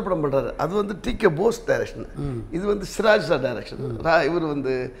ராமராஜ் சார் இன்னொரு படம் பண்ணுறாரு, அது வந்து டி.கே. போஸ் டைரக்ஷன், இது வந்து சிராஜ் சார் டைரக்ஷன். இவர்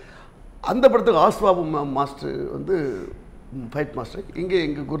வந்து அந்த படத்துக்கு ஆஸ்வாபு மாஸ்டர் வந்து ஃபைட் மாஸ்டர், இங்கே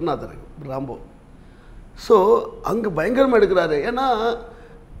எங்கள் குருநாதர் ராம்போ. ஸோ அங்கே பயங்கரமாக எடுக்கிறாரு. ஏன்னா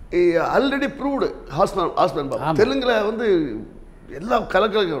ஆல்ரெடி ப்ரூவ்டு ஹாஸ்மேன் பாபு தெலுங்கில் வந்து எல்லா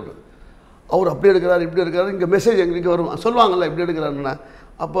கலக்கலங்க அவர் அப்படி எடுக்கிறாரு இப்படி எடுக்கிறாரு. இங்கே மெசேஜ் எங்களுக்கு வரும் சொல்லுவாங்கள்ல இப்படி எடுக்கிறாருன்னா.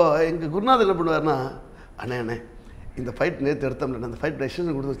 அப்போ எங்கள் குருநாதர் என்ன பண்ணுவார்னா, அண்ணே இந்த ஃபைட் நேற்று எடுத்தோம்ல, அந்த ஃபைட்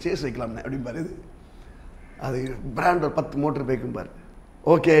ரெஜிஸ்ட்ரேஷன் கொடுத்து சேஸ் வைக்கலாம்ண்ணே அப்படிம்பாரு. இது அது பிராண்ட் ஒரு 10 மோட்டர் பைக்கும்பார்,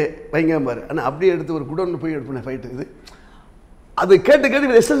 ஓகே வைங்கம்பார். ஆனால் அப்படியே எடுத்து ஒரு குடோன்னு போய் எடுப்பேன் ஃபைட்டு. இது அது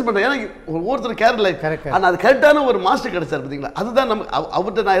கேட்டு எக்ஸ்டென்ஸ் பண்ணுறேன். ஏன்னா ஒவ்வொருத்தர் கேரள ஆனால் அது கரெக்டான ஒரு மாஸ்டர் கிடைச்சார் பார்த்தீங்களா. அதுதான் நம்ம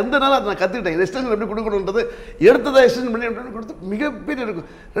அவர்கிட்ட நான் இருந்தனால அதை நான் கற்றுக்கிட்டேன். எக்ஸ்டென்ஷன் எப்படி கொடுக்கணுன்றது எடுத்ததாக எக்ஸ்டென்ஷன் பண்ணி அப்படின்னு கொடுத்து மிகப்பெரிய இருக்கும்.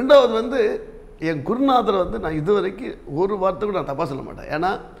 ரெண்டாவது வந்து என் குருநாதரை வந்து நான் இது வரைக்கும் ஒரு வார்த்தை கூட நான் தப்பாக சொல்ல மாட்டேன்.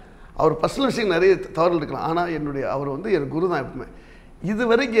 ஏன்னா அவர் பர்சனல் விஷயம் நிறைய தவறுகள் இருக்கலாம், ஆனால் அவர் வந்து என் குரு தான் எப்பவுமே. இது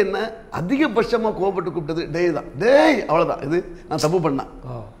வரைக்கும் என்ன அதிகபட்சமாக கோபப்பட்டு கூப்பிட்டது டேய் தான், டேய் அவ்வளோதான், இது நான் தப்பு பண்ணேன்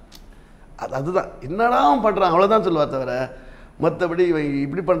அதுதான் என்னடா பண்ணுறான் அவ்வளோதான் சொல்லுவார் தவிர மற்றபடி இவன்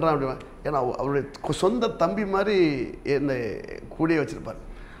இப்படி பண்ணுறான் அப்படி. ஏன்னா அவருடைய சொந்த தம்பி மாதிரி என்னை கூடிய வச்சுருப்பார்.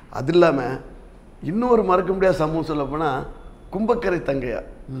 அது இல்லாமல் இன்னொரு மறக்க முடியாத சம்பவம் சொல்ல போனால் கும்பக்கரை தங்கையா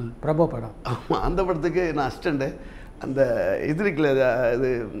பிரபு படம். ஆமாம், அந்த படத்துக்கு நான் அசிஸ்டண்ட்டு. அந்த இது இருக்குல்ல, இது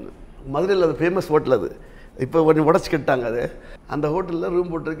மதுரையில் அது ஃபேமஸ் ஹோட்டல், அது இப்போ கொஞ்சம் உடச்சி கட்டாங்க. அது அந்த ஹோட்டலில்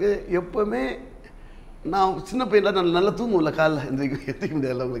ரூம் போட்டிருக்கு. எப்போவுமே நான் சின்ன பையனில் நான் நல்லா தூங்கும்ல, காலைல எந்திரிக்க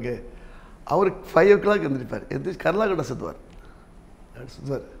முடியாதுல்ல உங்களுக்கு. அவருக்கு 5 o'clock எந்திரிப்பார், எந்திரிச்சு கர்லாக்கடை சுற்றுவார்.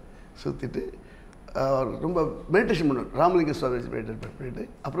 சுற்றிட்டு ரொம்ப மெடிடேஷன் பண்ணுவார், ராமலிங்க சுவாமி வச்சு மெடிடேட் பண்ணிவிட்டு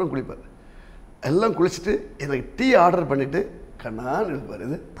அப்புறம் குளிப்பார். எல்லாம் குளிச்சுட்டு எனக்கு டீ ஆர்டர் பண்ணிவிட்டு கண்ணான்னு இருப்பார்.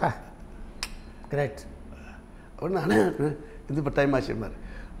 இது கிரேட். உடனே அண்ணே இது இப்போ டைம் ஆச்சுமார்.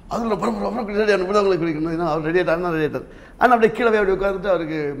 அதில் ரொம்ப ரெடி அவங்களுக்கு குளிக்கணும். ஏன்னா அவர் ரெடி ஆகிட்டாருன்னா ரெடி ஆகிட்டார். ஆனால் அப்படியே கீழே அப்படி உட்காந்துட்டு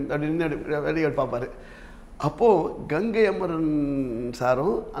அவருக்கு அப்படி நின்று ரெடி பார்ப்பார். அப்போது கங்கை அமரன்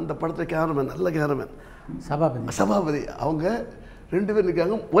சாரும் அந்த படத்தில் கேமராமேன், நல்ல கேமராமேன் சபாபதி, அவங்க 2 பேர்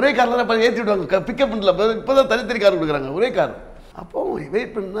இருக்காங்க. ஒரே காரில் தான் ஏற்றி விடுவாங்க, பிக்கப் பண்ணல. இப்போ தான் தனித்தனி கார் கொடுக்குறாங்க, ஒரே கார். அப்போது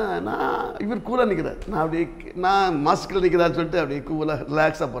வெயிட் பண்ணால் நான் இவர் கூலாக நிற்கிறார், நான் அப்படியே நான் மாஸ்கில் நிற்கிறான்னு சொல்லிட்டு அப்படியே கூலாக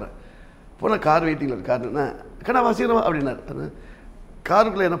ரிலாக்ஸாக போகிறேன். போனால் கார் வெயிட்டிங்கில் இருக்கு. காருன்னா கடை வாசிக்கிறவா அப்படின்னாரு.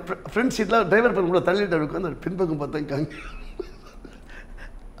 காருக்குள்ளே என்ன ஃப்ரெண்ட் சீட்டில் டிரைவர் பண்ண கூட தள்ளிட்டு அப்படி அந்த பின்பக்கம் பார்த்தேன்.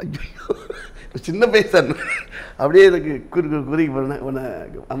 சின்ன பையன் அப்படியே எனக்கு குறிக்கு போனேன். உன்னை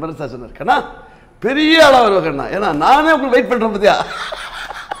அமரன் சார் சொன்னார், கண்ணா பெரிய ஆளாக வருவா கண்ணா, ஏன்னா நானே உங்களுக்கு வெயிட் பண்ணுறேன் பார்த்தியா.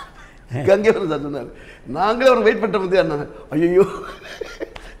 கங்கை சார் சொன்னார், நாங்களே அவருக்கு வெயிட் பண்ணுற பார்த்தியா. நான் ஐயோ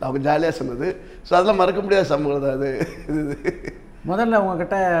அவங்க ஜாலியாக சொன்னது. ஸோ அதெல்லாம் மறக்க முடியாத சம்பவம் தான் அது. இது முதல்ல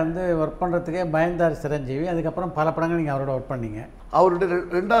உங்ககிட்ட வந்து ஒர்க் பண்ணுறதுக்கே பயந்தார் சிரஞ்சீவி, அதுக்கப்புறம் பல படங்கள் நீங்கள் அவரோட ஒர்க் பண்ணீங்க. அவருடைய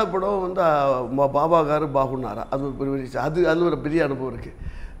ரெண்டாவது படம் வந்து பாபாகாரு பாகுனாரா, அது ஒரு பெரிய விஷயம். அது ஒரு பெரிய அனுபவம் இருக்குது.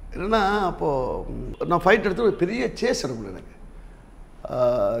 என்னென்னா அப்போது நான் ஃபைட் எடுத்து ஒரு பெரிய சேஸ் எடுக்கணும் எனக்கு.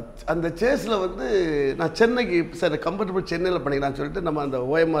 அந்த சேஸில் வந்து நான் சென்னைக்கு சார் கம்ஃபர்டபுள் சென்னையில் பண்ணிக்கலாம்னு சொல்லிட்டு நம்ம அந்த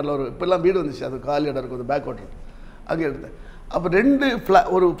ஓஎம்ஆரில் ஒரு இப்போல்லாம் வீடு வந்துச்சு, அது காலி இடம் இருக்கும், அந்த பேக் வாட்டர் அங்கே எடுத்தேன். அப்போ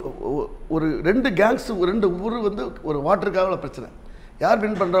ஒரு 2 கேங்ஸ் 2 ஊர் வந்து ஒரு வாட்டருக்காக பிரச்சனை, யார்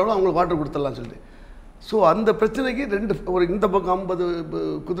வின் பண்ணுறாங்களோ அவங்களுக்கு வாட்டர் கொடுத்துடலாம்னு சொல்லிட்டு. ஸோ அந்த பிரச்சனைக்கு 2 ஒரு இந்த பக்கம் 50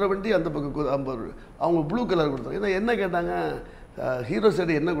 குதிரை வண்டி, அந்த பக்கம் 50, அவங்க ப்ளூ கலர் கொடுத்தாங்க. ஏன்னா என்ன கேட்டாங்க, ஹீரோ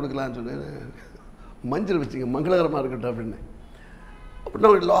சைடு என்ன கொடுக்கலான்னு சொல்லி, மஞ்சள் வச்சுங்க மங்களகரமாக இருக்கட்டும் அப்படின்னு. அப்படி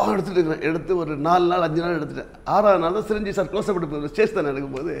நான் லாங் எடுத்துகிட்டு இருக்கிறேன். எடுத்து ஒரு 4 நாள் 5 நாள் எடுத்துட்டேன். 6ஆவது நாள் தான் சிரஞ்சீவி சார் க்ளோஸ் அப் எடுத்து ஸ்டேஜ் தான்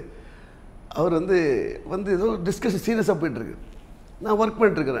எடுக்கும்போது அவர் வந்து ஏதோ டிஸ்கஷன் சீரியஸாக போயிட்டுருக்கு. நான் ஒர்க்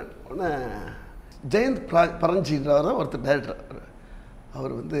பண்ணிட்டுருக்கிறேன். ஆனால் ஜெயந்த் பரஞ்சின்றவர் ஒருத்தர் டைரக்டர்.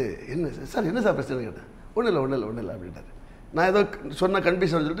 அவர் வந்து என்ன சார் என்ன சார் பிரச்சனை கேட்டேன். ஒன்றும் இல்லை அப்படின்ட்டார். நான் ஏதோ சொன்ன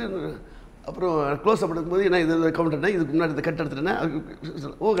கன்ஃபியூஷன் சொல்லிட்டு அப்புறம் க்ளோஸ் அப் எடுக்கும்போது என்ன இது கவுண்டர்னா இதுக்கு முன்னாடி இதை கட் எடுத்துட்டேன்னா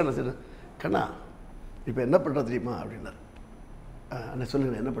ஓ கண்ணா சார் கண்ணா இப்போ என்ன பண்ணுறது தெரியுமா அப்படின்னாரு. அண்ணா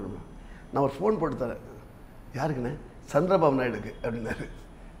சொல்லுங்க என்ன பண்ணணும். நான் ஒரு ஃபோன் போட்டு தரேன். யாருக்குண்ணே? சந்திரபாபு நாயுடுக்கு அப்படின்னாரு.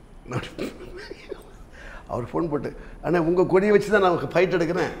 அவர் ஃபோன் போட்டு அண்ணா உங்கள் கொடியை வச்சு தான் நான் ஃபைட்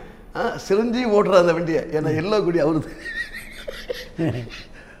எடுக்கிறேன், சிரஞ்சீவி ஓட்டுற அந்த வண்டியை, ஏன்னா எல்லா கொடி அவருது.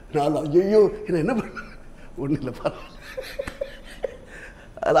 நான் ஐயோ என்ன பண்ண ஒன்றும் இல்லை பரவாயில்ல.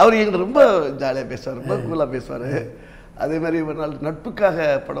 அவர் எங்கிட்ட ரொம்ப ஜாலியாக பேசுவார், ரொம்ப கூலாக பேசுவார். அதே மாதிரி ஒரு நாள் நட்புக்காக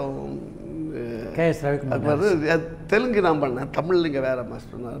படம் KS.Ravikumar தெலுங்கு நான் பண்ணேன், தமிழ் இங்கே வேறு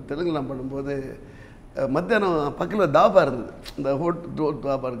மாஸ்டர். தெலுங்கு நான் பண்ணும்போது மத்தியானம் பக்கத்தில் தாபா இருந்தது. இந்த ஹோட்டல்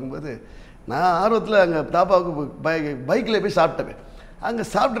தாபா இருக்கும்போது நான் ஆர்வத்தில் அங்கே தாபாவுக்கு பைக்கில் போய் சாப்பிட்டேன். அங்கே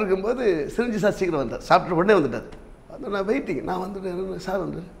சாப்பிட்டு இருக்கும்போது சிரஞ்சி சார் சீக்கிரம் வந்தார். சாப்பிட்டு உடனே வந்துட்டார். அது நான் வெயிட்டிங், நான் வந்துட்டு சார்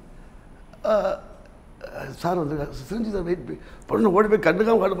வந்து சிரஞ்சி சார் வெயிட் பொண்ணு ஓடி போய்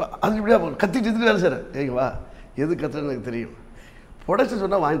கண்டுக்காமல் காட்டுப்பா, அது இப்படியா கத்திட்டு வேலை சார். ஏங்க வா, எது கத்துறேன்னு எனக்கு தெரியும், ப்ரொடக்ஷன்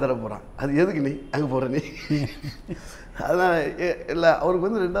சொன்னால் வாங்கி தர போகிறான், அது எதுக்கு நீ அங்கே போகிற நீ. அதனால் இல்லை அவருக்கு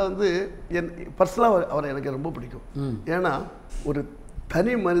வந்து ரெண்டாவது வந்து பர்சனலாக அவரை எனக்கு ரொம்ப பிடிக்கும். ஏன்னா ஒரு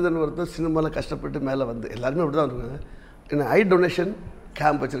தனி மனிதன் ஒருத்தர் சினிமாவில் கஷ்டப்பட்டு மேலே வந்து எல்லாருமே அப்படி தான் இருக்காங்க. ஏன்னா ஐ டொனேஷன்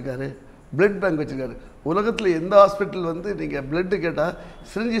கேம்ப் வச்சுருக்காரு, பிளட் பேங்க் வச்சுருக்காரு. உலகத்தில் எந்த ஹாஸ்பிட்டல் வந்து நீங்கள் பிளட்டு கேட்டால்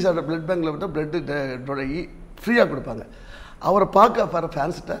சிரஞ்சீவி சாரோட பிளட் பேங்கில் விட்டால் பிளட்டு ஃப்ரீயாக கொடுப்பாங்க. அவரை பார்க்க வர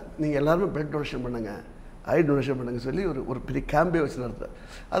ஃபேன்ஸ்கிட்ட நீங்கள் எல்லாருமே பிளட் டொனேஷன் பண்ணுங்கள், ஐ டொனேஷன் பண்ணுங்க சொல்லி ஒரு பெரிய கேம்பே வச்சு நடத்துகிறார்.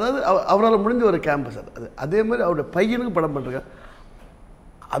 அதாவது அவரால் முடிஞ்ச ஒரு கேம்பு சார் அது. அதே மாதிரி அவருடைய பையனுக்கு படம் பண்ணுறேன்.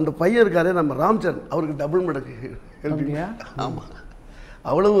 அந்த பையன் இருக்காரே நம்ம ராம்சரண், அவருக்கு டபுள் மடங்கு ஹெல்ப். ஆமாம்,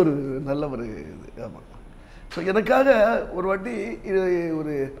 அவ்வளோ ஒரு நல்ல ஒரு இது. ஆமாம். ஸோ எனக்காக ஒரு வாட்டி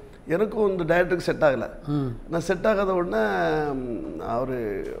ஒரு எனக்கும் இந்த டைரக்டருக்கு செட் ஆகலை. நான் செட் ஆகாத உடனே அவர்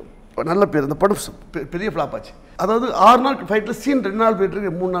நல்ல பேர், அந்த படம் பெரிய ஃப்ளாப் ஆச்சு. அதாவது 6 நாள் ஃபைட்டில் சீன் 2 நாள்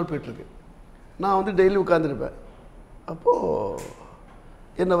போயிட்டுருக்கு, 3 நாள் போயிட்டுருக்கு. நான் வந்து டெய்லி உட்காந்துருப்பேன். அப்போது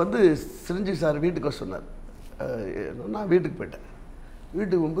என்னை வந்து சிரஞ்சீவி சார் வீட்டுக்கு வர சொன்னார். நான் வீட்டுக்கு போயிட்டேன்.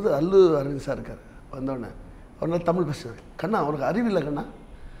 வீட்டுக்கு போகும்போது அல்லு அரவிந்த் சார் இருக்கார். வந்தோடனே அவர் தமிழ் பேசுவார். கண்ணா அவருக்கு அறிவில்லை கண்ணா,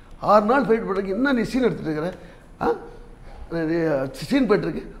 6 நாள் ஃபைட் பண்ணுறதுக்கு இன்னும் நீ சீன் எடுத்துகிட்டு இருக்கிற, சீன்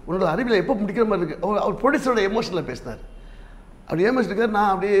போய்ட்டுருக்கு, உன்னோட அறிவியல் எப்போ முடிக்கிற மாதிரி இருக்குது. அவர் ப்ரொடியூசரோட எமோஷனில் பேசினார். அப்படி ஏமாச்சிருக்காரு.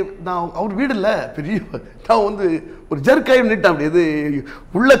 நான் அப்படியே அவர் வீடு இல்லை பெரிய, நான் வந்து ஒரு ஜர்க்காயும் நிட்டேன். அப்படி இது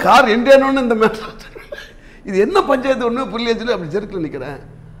உள்ள கார் எங்கேனோன்னு இந்த மேட்ச் இது என்ன பஞ்சாயத்து ஒன்றுமே புரியல சொல்லி அப்படி ஜர்க்கில் நிற்கிறேன்.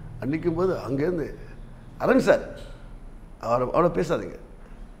 நிற்கும் போது அங்கேருந்து அரவிந்த் சார் அவரை பேசாதீங்க,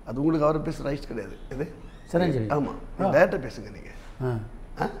 அது உங்களுக்கு அவரை பேசுகிற ரைட்ஸ் கிடையாது. இது சரி, ஆமாம், டேரக்டாக பேசுங்க நீங்கள்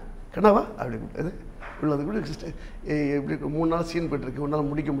கண்ணாவா அப்படி இது உள்ளது கூட சிஸ்டர் எப்படி 3 நாள் சீன் போய்ட்டுருக்கு, உன்னால்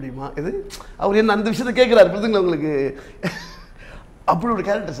முடிக்க முடியுமா இது. அவர் என்ன அந்த விஷயத்தை கேட்குறாரு, புரிதுங்களா உங்களுக்கு. அப்படி ஒரு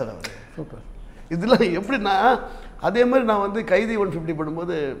கேரக்டர் சார் அவர். சூப்பர். இதெல்லாம் எப்படின்னா அதே மாதிரி நான் வந்து கைதி 150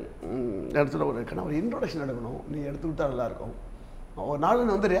 பண்ணும்போது எடுத்துகிட்டு ஒரு கண்ணா ஒரு இன்ட்ரோடக்ஷன் எடுக்கணும், நீ எடுத்துக்கிட்டா நல்லாயிருக்கும், ஒரு நாள்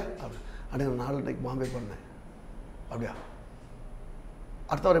வந்துடுறியா அப்படி. அப்படியே 4 நாளைக்கு பாம்பே பண்ணேன். அப்படியா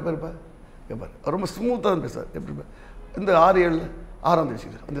அடுத்த வர எப்போ இருப்பேன் எப்போ ரொம்ப ஸ்மூத்தாக தான் பேசுவார். எப்படி இந்த 6-7 6ஆம்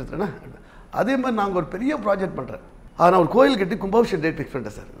தேதி அந்த இடத்துலண்ணா. அதே மாதிரி நாங்கள் ஒரு பெரிய ப்ராஜெக்ட் பண்ணுறேன். நான் ஒரு கோயில் கட்டி கும்பாபிஷேகம் டேட் ஃபிக்ஸ்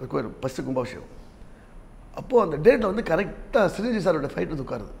பண்ணிட்டேன் சார். அந்த கோயில் ஃபஸ்ட்டு கும்பாபிஷேகம். அப்போது அந்த டேட்டில் வந்து கரெக்டாக சிரஞ்சீவி சாரோட ஃபைட் வந்து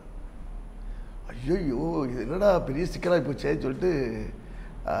உட்காருது. ஐயோ இது என்னடா பெரிய சிக்கலாகி போச்சேன்னு சொல்லிட்டு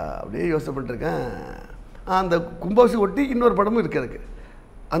அப்படியே யோசனை பண்ணிட்டுருக்கேன். அந்த கும்பாபிஷேகம் ஒட்டி இன்னொரு படமும் இருக்குது எனக்கு.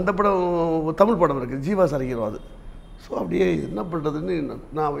 அந்த படம் தமிழ் படம் இருக்குது, ஜீவா சார் ஹீரோ அது. ஸோ அப்படியே என்ன பண்ணுறதுன்னு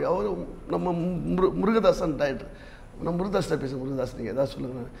நான் நம்ம முருகதாசன் டைரக்டர், நான் முருகதாஸ்கிட்ட பேசுகிறேன். முருகதாஸ் நீங்கள் எதாவது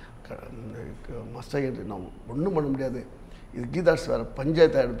சொல்லுங்கள் மஸ்டாக நான் ஒன்றும் பண்ண முடியாது, இது கீதாஸ் வேறு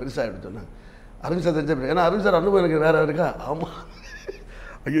பஞ்சாயத்து ஆகிடும் பெருசாகிடும் சொன்னாங்க. அரவிந்த் சார் தெரிஞ்ச ஏன்னா அரவிந்த் சார் அனுபவம் எனக்கு வேறு இருக்கா. ஆமாம்,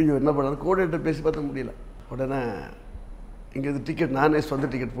 ஐயோ என்ன பண்ணாலும் கோஆர்டினேட்டர் பேசி பார்த்த முடியல. உடனே இங்கேருந்து டிக்கெட் நானே சொந்த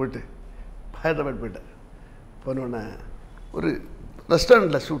டிக்கெட் போட்டு ஹைதராபாத் போயிட்டேன். போனோடனே ஒரு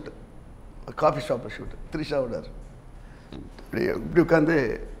ரெஸ்டாரண்ட்டில் ஷூட்டு, காஃபி ஷாப்பில் ஷூட்டு, த்ரிஷாவோட இப்படி உட்காந்து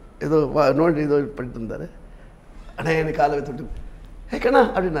ஏதோ நோண்டி ஏதோ பண்ணிட்டு இருந்தார். ஆனால் எனக்கு காலை வைத்து விட்டு கண்ணா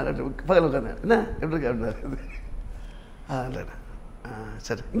அப்படின்னாரு. பகல் உட்காந்து என்ன எப்படி இருக்கு அப்படின்னாரு. இல்லைண்ணா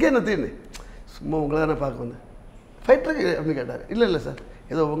சரி இங்கே என்ன தீர்ந்து சும்மா உங்களை தானே பார்க்க வந்தேன். ஃபைட்டருக்கு அப்படின்னு கேட்டார். இல்லை சார்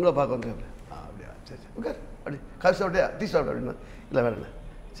ஏதோ உங்களை பார்க்க வந்தேன். அப்படியா சரி உட்கார் அப்படி காஃபி சாப்பிட்டியா டீ சாப்பிட்டா அப்படின்னா இல்லை வேறண்ணா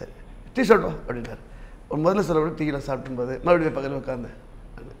சரி டீ சாப்பிட்டோம் அப்படின்னாரு. ஒரு முதல்ல சொல்ல விட டீயில் சாப்பிட்டும்போது மறுபடியும் பக்கத்தில் உட்காந்தேன்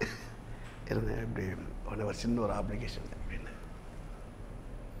இருந்தேன். இப்படி உடனே ஒரு சின்ன ஒரு அப்ளிகேஷன் அப்படின்னு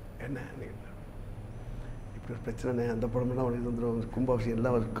என்ன இப்படி ஒரு பிரச்சனை அந்த படம்னா உடனே வந்துடும் கும்பாபிஷேகம்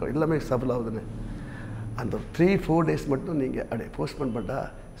எல்லாம் எல்லாமே சஃபல் ஆகுதுன்னு. அந்த 3-4 டேஸ் மட்டும் நீங்கள் அப்படியே போஸ்ட்போன் பண்ணிட்டா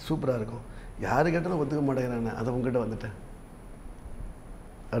சூப்பராக இருக்கும். யாரு கேட்டாலும் ஒத்துக்க மாட்டேங்கிறானே அதை உங்ககிட்ட வந்துட்டேன்.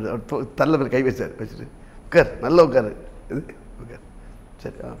 அது தள்ள பேர் கை வச்சார். வச்சுட்டு உட்கார் நல்லா உட்காரு இது உட்கார்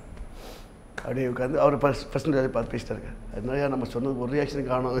சரி அப்படியே உட்காந்து அவர் ஃபஸ்ட் பார்த்து பேசிட்டாருங்க. அதனால நம்ம சொன்னது ஒரு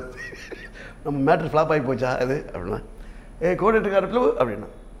ரியாக்ஷன் காணும். நம்ம மேட்ரு ஃப்ளாப் ஆகி போச்சா அது அப்படின்னா கோஆர்டினேட்டர் அப்படின்னா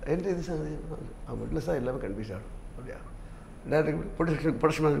என்ன இது சார் ஆமாம் இல்லை சார் எல்லாமே கன்ஃபியூஸ் ஆகிடும். அப்படியா டேரக்டர்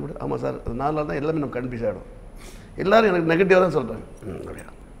ப்ரொடக்ஷன் கூட ஆமாம் சார் அது 4 நாள் தான் எல்லாமே நம்ம கன்ஃபியூஸ் ஆகிடும். எல்லோரும் எனக்கு நெகட்டிவாக தான் சொல்கிறாங்க. அப்படியா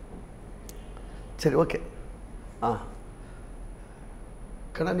சரி ஓகே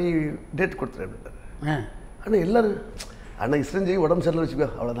கண்ணா நீ டேட் கொடுத்துரு அப்படின்ட்டார். ஆனால் எல்லோரும் அன்னைக்கு சிரஞ்சீவி உடம்பு சரியில்லை வச்சுக்கோ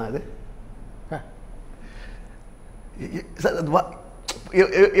அவ்வளோதான் இது சார். அது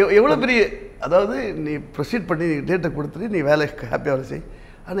எவ்வளோ பெரிய அதாவது நீ ப்ரொசீட் பண்ணி டேட்டை கொடுத்துட்டு நீ வேலை ஹாப்பியாக வேலை செய்.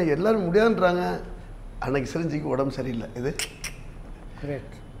 ஆனால் எல்லோரும் முடியாதுன்றாங்க. அன்னைக்கு சிரஞ்சீவிக்கு உடம்பு சரியில்லை இது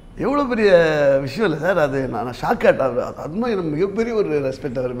எவ்வளோ பெரிய விஷயம் இல்லை சார். அது நான் ஷாக் ஆகிட்டேன். அதுமாதிரி எனக்கு மிகப்பெரிய ஒரு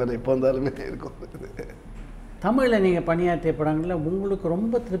ரெஸ்பெக்ட் அவர் மேலே இப்போ வந்தாலுமே இருக்கும். தமிழில் நீங்கள் பணியாற்றிய படங்களில் உங்களுக்கு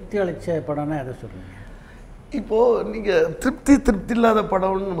ரொம்ப திருப்தி அளித்த படம்னா எதை சொல்லுங்கள்? இப்போது நீங்கள் திருப்தி இல்லாத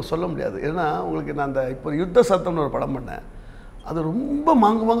படம்னு நம்ம சொல்ல முடியாது. ஏன்னா உங்களுக்கு நான் அந்த இப்போ யுத்த சத்தம்னு ஒரு படம் பண்ணேன். அது ரொம்ப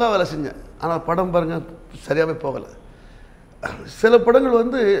மாங்காக வேலை செஞ்சேன். ஆனால் படம் பாருங்கள் சரியாகவே போகலை. சில படங்கள்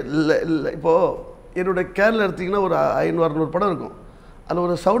வந்து இல்லை இப்போது என்னுடைய கேரளா எடுத்திங்கன்னா ஒரு 500-600 படம் இருக்கும். அதில்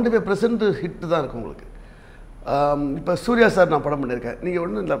ஒரு 75% ஹிட்டு தான் இருக்கும் உங்களுக்கு. இப்போ சூர்யா சார் நான் படம் பண்ணியிருக்கேன். நீங்கள்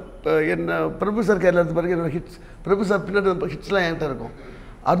ஒன்றும் இல்லை என்ன பிரபு சார் கேரளா எடுத்து பாருங்கள் என்னோடய ஹிட்ஸ் பிரபு சார் பின்னாடி ஹிட்ஸ்லாம் என்கிட்ட இருக்கும்.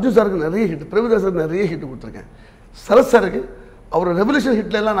 அர்ஜுன் சாருக்கு நிறைய ஹிட், பிரபுதாஸ் சாருக்கு நிறைய ஹிட் கொடுத்துருக்கேன். சரத் சாருக்கு அவர் ரெவல்யூஷன்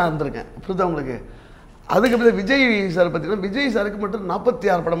ஹிட்லலாம் நான் இருந்திருக்கேன். புரியுதா உங்களுக்கு? அதுக்கப்புறம் விஜய் சார் பார்த்தீங்கன்னா விஜய் சாருக்கு மட்டும்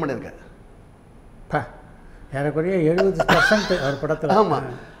 46 படம் பண்ணியிருக்கேன். ஏறக்குறைய 70% ஒரு படத்தில். ஆமாம்.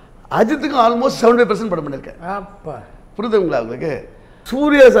 அஜித்துக்கும் ஆல்மோஸ்ட் 75% படம் பண்ணியிருக்கேன். அப்பா புரியுதுங்களா உங்களுக்கு?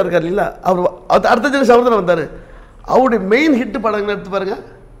 சூர்யா சார் இருக்கார் இல்லைங்களா, அவர் அடுத்த ஜெனரேஷன் அவர் தான் வந்தார். அவருடைய மெயின் ஹிட் படங்கள் எடுத்து பாருங்கள்.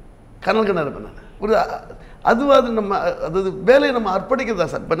 கனல் இருப்பேன் நான். ஒரு அதுவாது நம்ம அதாவது வேலையை நம்ம அர்ப்பணிக்கிறது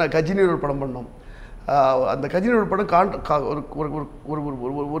தான் சார். இப்போ நான் கஜினியோட ஒரு படம் பண்ணோம். அந்த கஜினியோட படம்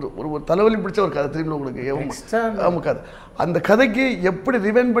ஒரு தலைவலி பிடிச்ச ஒரு கதை தெரியுமா உங்களுக்கு? ஆமாம் கதை. அந்த கதைக்கு எப்படி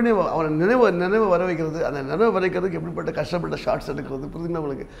ரிவைண்ட் பண்ணி அவனை நினைவு வர வைக்கிறது, அந்த நினைவு வர வைக்கிறதுக்கு எப்படிப்பட்ட கஷ்டப்பட்ட ஷார்ட்ஸ் எடுக்கிறது புரியுதுங்களா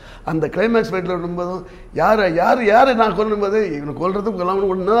உங்களுக்கு? அந்த கிளைமேக்ஸ் ஃபைட்டில் விடும்போதும் யாரை நான் கொல்லும்போது இவனை கொல்றதும்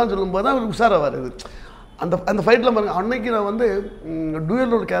கொல்லாமல் ஒன்று தான் சொல்லும்போது தான் அவருக்கு உஷாராக வருது. அந்த ஃபைட்டில் பாருங்கள். அன்னைக்கு நான் வந்து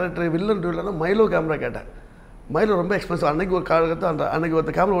டூயல் ஒரு கேரக்டர் வில்லன் டூயல்னா மைலோ கேமரா கேட்டேன். மைலோ ரொம்ப எக்ஸ்பென்சிவ். அன்றைக்கி ஒரு காலகட்டத்தில் அன்றைக்கி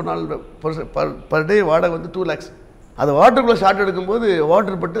ஒரு கேமரா ஒரு நாள் பர் டே வாடகை வந்து 2 lakhs. அது வாட்டருக்குள்ளே ஷார்ட் எடுக்கும்போது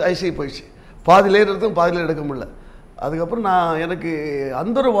வாட்டர் பட்டு ஐசிஐ போயிடுச்சு. பாதி லேயர் எடுத்தும் பாதி லேயர் எடுக்க முடியல. அதுக்கப்புறம் நான் எனக்கு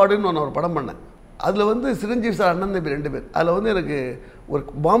அந்த ஒரு வார்டுன்னு நான் ஒரு படம் பண்ணேன். அதில் வந்து சிரஞ்சீவி சார் அண்ணன் தம்பி 2 பேர். அதில் வந்து எனக்கு ஒரு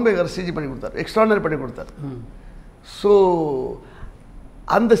பாம்பேக்கார சிஜி பண்ணி கொடுத்தார், எக்ஸ்ட்ரானரி பண்ணி கொடுத்தார். ஸோ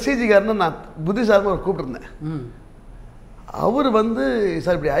அந்த சிஜிக்காரனை நான் புத்திசாரமாக ஒரு கூப்பிட்டுருந்தேன். அவர் வந்து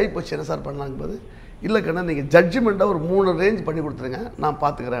சார் இப்படி ஆகிப்போச்சு என்ன சார் பண்ணலாங்கும்போது இல்லை கண்ணா நீங்கள் ஜட்ஜ்மெண்ட்டாக ஒரு 3 ரேஞ்ச் பண்ணி கொடுத்துருங்க நான்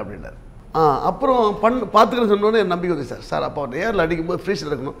பார்த்துக்கிறேன் அப்படின்னாரு. அப்புறம் பார்த்துக்கிறேன்னு சொன்னோன்னே என் நம்பிக்கை வந்து சார் அப்போ நேரில் அடிக்கும்போது ஃப்ரீஸில்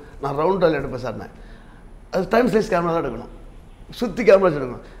எடுக்கணும், நான் ரவுண்டால் எடுப்பேன் சார். நான் அது டைம் சைஸ் கேமரா தான் எடுக்கணும், சுற்றி கேமரா வச்சு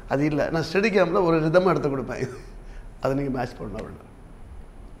எடுக்கணும். அது இல்லை நான் ஸ்டெடி கேமரா ஒரு ரிதமாக எடுத்து கொடுப்பேன், அதை நீங்கள் மேட்ச் பண்ணணும் அப்படின்னாரு.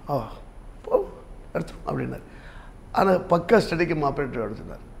 எடுத்தோம் அப்படின்னாரு. ஆனால் பக்கா ஸ்டெடி கேம் ஆப்ரேட்டர்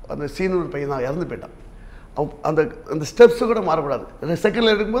எடுத்துட்டார். அந்த சீனூர் பையன் தான் இறந்து போயிட்டான். அந்த அந்த ஸ்டெப்ஸு கூட மாறக்கூடாது.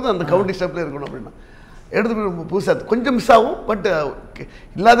 செகண்டில் எடுக்கும்போது அந்த கவுண்டிங் ஸ்டெப்பில் இருக்கணும் அப்படின்னா எடுத்து புதுசாக கொஞ்சம் மிஸ் ஆகும். பட்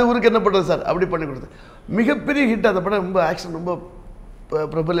இல்லாத ஊருக்கு என்ன பண்ணுறது சார் அப்படி பண்ணி கொடுத்து மிகப்பெரிய ஹிட். அந்த படம் ரொம்ப ஆக்ஷன் ரொம்ப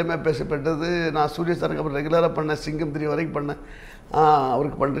பிரபலமாக பேசப்பட்டது. நான் சூர்யா சாருக்கு அப்புறம் ரெகுலராக பண்ணேன், சிங்கம் 3 வரைக்கும் பண்ணேன்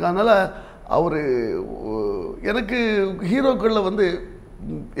அவருக்கு பண்ணிட்டு. அதனால் அவர் எனக்கு ஹீரோக்களில் வந்து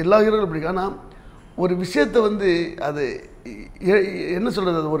எல்லா ஹீரோக்களும் பிடிக்கும். ஆனால் ஒரு விஷயத்தை வந்து அது என்ன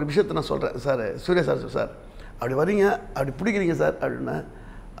சொல்கிறது, அது ஒரு விஷயத்தை நான் சொல்கிறேன் சார். சூர்யா சார் அப்படி வரீங்க அப்படி பிடிக்கிறீங்க சார் அப்படின்னா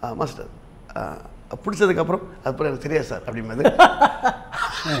மாஸ்டர் பிடிச்சதுக்கப்புறம் அதுக்கப்புறம் எனக்கு தெரியாது சார் அப்படிங்கிறது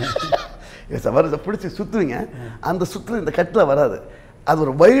சார் வருது பிடிச்சி சுற்றுவீங்க, அந்த சுற்றுல இந்த கட்டில் வராது, அது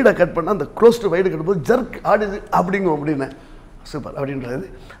ஒரு வைடை கட் பண்ணால் அந்த க்ளோஸ் டு வைடு கட்டும்போது ஜர்க் ஆடுது அப்படிங்கும் அப்படின்னு சூப்பர் அப்படின்றது.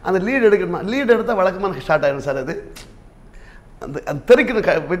 அந்த லீடு எடுக்கணுமா, லீடு எடுத்தால் வழக்கமாக ஷார்ட் ஆகிடும் சார். அது அந்த தெறிக்கணும்,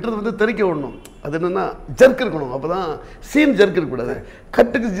 வெட்டுறது வந்து தெறிக்க விடணும். அது என்னென்னா ஜர்க் இருக்கணும், அப்போ தான் சீன் ஜர்க் இருக்கக்கூடாது,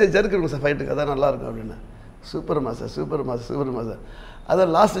 கட்டுக்கு ஜர்க் இருக்கணும் சார் ஃபைட்டுக்கு, அதான் நல்லாயிருக்கும் அப்படின்னு. Super master super master super master.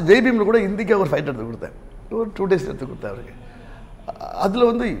 அதான் லாஸ்ட் ஜெய்பீமில் கூட இந்திக்காக ஒரு ஃபைட் எடுத்து கொடுத்தேன், ஒரு 2 days எடுத்து கொடுத்தேன் அவருக்கு. அதில்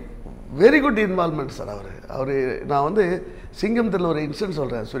வந்து வெரி குட் இன்வால்மெண்ட் சார் அவர். நான் வந்து சிங்கத்தில் ஒரு இன்சிடென்ட்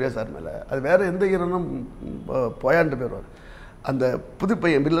சொல்கிறேன் சூர்யா சார் மேலே, அது வேறு எந்த ஹீரோனும் போயாண்டு போயிடுவார். அந்த புது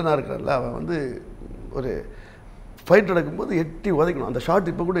பையன் வில்லனாக இருக்கிறான்ல, அவன் வந்து ஒரு ஃபைட் நடக்கும்போது எட்டி உதைக்கணும். அந்த ஷாட்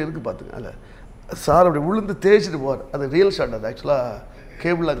இப்போ கூட இருக்குது பார்த்துங்க. அதில் சார் அப்படி விழுந்து தேய்ச்சிட்டு போவார், அது ரியல் ஷாட், அது ஆக்சுவலாக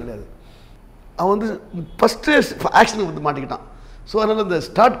கேபிளாக கிடையாது. அவன் வந்து ஃபஸ்ட்டு ஆக்ஷனுக்கு வந்து மாட்டிக்கிட்டான். ஸோ அதனால் இந்த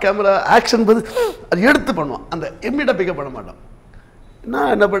ஸ்டார்ட் கேமரா ஆக்ஷன் போது அது எடுத்து பண்ணுவான், அந்த இம்மீடியட்டாக பிக்கப் பண்ண மாட்டான்.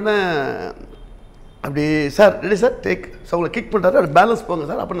 நான் என்ன பண்ணேன், அப்படி sir ready sir take so அவங்களை கிக் பண்ணுறாரு, அப்படி பேலன்ஸ் போங்க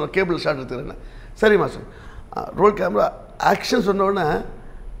சார், அப்போ நான் கேபிள் ஷாட் எடுத்துக்கிறேன். சரி மாஸ்டர் ரோல் கேமரா ஆக்ஷன் சொன்னோடனே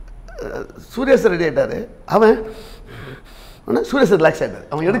சூர்யா சார் ரெடி ஆகிட்டார். அவன் சூர்யா சார் ரிலாக்ஸ் ஆகிட்டார்,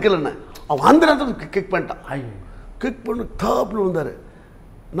 அவன் எடுக்கலைன்னு அவன் அந்த நேரத்தில் கிக் பண்ணிட்டான். கிக் பண்ணி டாப்னு வந்தார்.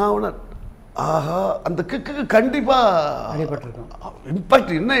 நான் உடனே ஆஹா, அந்த கிக்கு கண்டிப்பாக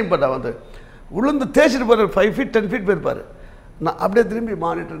இம்பாக்ட், என்ன இம்பாக்ட், அவன் வந்து உளுந்து தேய்ச்சிட்டு போகிறார், 5 feet 10 feet போயிருப்பார். நான் அப்படியே திரும்பி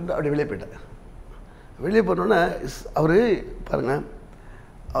மானிட்டர் இருந்து அப்படியே வெளியே போயிட்டேன். வெளியே போனோன்னே அவர் பாருங்கள்,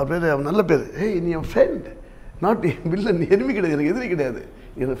 அவர் பேர், அவன் நல்ல பேர், ஏய் நீ என் ஃப்ரெண்ட், நாட் வில்லன், நீ எனிமி கிடையாது, எனக்கு எதிரி கிடையாது,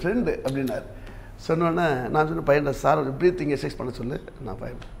 என் ஃப்ரெண்டு அப்படின்னார். சொன்னோன்னே நான் சொன்ன பையன் சார் ப்ரீத்திங் எக்ஸசைஸ் பண்ண சொல்லு. நான்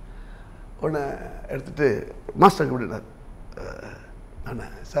பையன் உடனே எடுத்துகிட்டு மாஸ்டருக்கு அப்படின்னார்.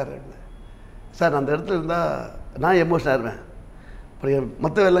 நான் சார் சார் அந்த இடத்துல இருந்தால் நான் எமோஷன் ஆயிடுவேன், அப்புறம்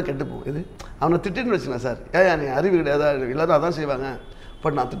மற்ற வேலைலாம் கெட்டுப்போம். இது அவனை திட்டின்னு வச்சுக்கேன் சார், ஏன் நீ அறிவு கிடையாதா, எல்லோரும் அதான் செய்வாங்க,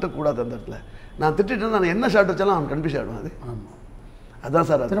 பட் நான் திட்டக்கூடாது. அந்த இடத்துல நான் திட்டேன்னா நான் என்ன ஷாட் வச்சாலும் அவன் கன்ஃபியூஸ் ஆகிடுவான். அது அதான்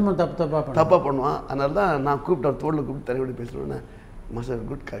சார், திரும்ப தப்பாக பண்ணுவான். அதனால தான் நான் கூப்பிட்டு அவர் தோளில் கூப்பிட்டு தரையோடு பேசுகிறேன்னு, மாஸ்டர்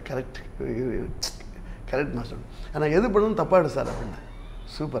குட் கரெக்ட் மாஸ்டர், ஆனால் எது பண்ணணும் தப்பாகிடும் சார் அப்படின்னு.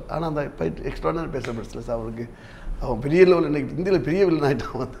 சூப்பர். ஆனால் அந்த ஃபைட் எக்ஸ்ட்ரானரி பேசப்படுச்சு சார் அவருக்கு. அவன் பெரிய லெவலில் இன்றைக்கி இந்தியில் பெரிய வில்லன்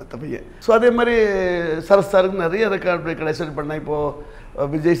ஆகிட்டான் அவன் தப்பையன். ஸோ அதே மாதிரி சரஸ் சாருக்கு நிறைய ரெக்கார்ட் பிரேக் கடைசி பண்ணேன். இப்போது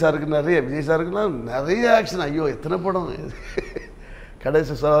விஜய் சாருக்கு விஜய் சாருக்குலாம் நிறைய ஆக்ஷன், ஐயோ எத்தனை படம்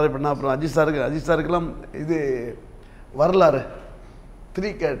கடைசி சவாரி பண்ணால். அப்புறம் அஜித் சாருக்கெல்லாம் இது வரலாறு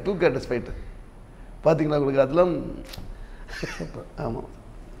 2 கேட்டஸ் ஃபைட்டு பார்த்தீங்களா உங்களுக்கு, அதெல்லாம் ஆமாம்.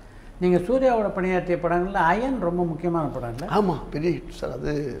 நீங்கள் சூர்யாவோட பணியாற்றிய படங்களில் அயன் ரொம்ப முக்கியமான படம். ஆமாம், பெரிய ஹிட் சார்,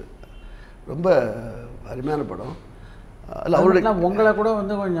 அது ரொம்ப அருமையான படம். இல்லை அவருடைய உங்களை கூட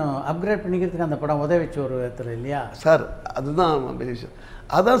வந்து கொஞ்சம் அப்கிரேட் பண்ணிக்கிறதுக்கு அந்த படம் உதவிச்சு ஒரு விதத்தில் இல்லையா சார்? அதுதான் பெரிய விஷயம்.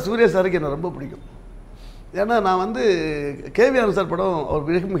 அதான் சூர்யா சாருக்கு எனக்கு ரொம்ப பிடிக்கும். ஏன்னா நான் வந்து கேவிஆர் சார் படம்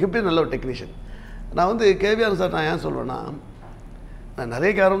அவர் மிகப்பெரிய நல்ல ஒரு டெக்னீஷியன். நான் வந்து கேவிஆர் சார் நான் ஏன் சொல்வேன்னா, நான்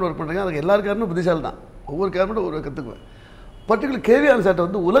நிறைய கேரமெண்ட் ஒர்க் பண்ணுறேன், அதுக்கு எல்லாரும் கேரமும் புத்திசாலி தான், ஒவ்வொரு கேரமெண்ட்டும் ஒரு கற்றுக்குவேன். பர்டிகுலர் கேவிஆர் சார்ட்ட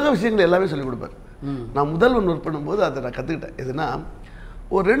வந்து உலக விஷயங்கள் எல்லாமே சொல்லிக் கொடுப்பார். நான் முதல் ஒர்க் பண்ணும்போது அதை நான் கற்றுக்கிட்டேன். எதுனா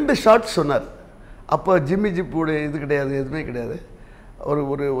ஒரு 2 ஷார்ட்ஸ் சொன்னார். அப்போ ஜிம்மி ஜிப்போடைய இது கிடையாது, எதுவுமே கிடையாது. ஒரு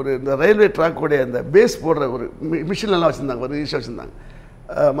ஒரு ஒரு இந்த ரயில்வே ட்ராக்கோடைய அந்த பேஸ் போடுற ஒரு மிஷின்லாம் வச்சுருந்தாங்க, ஒரு ஈஸியாக வச்சுருந்தாங்க.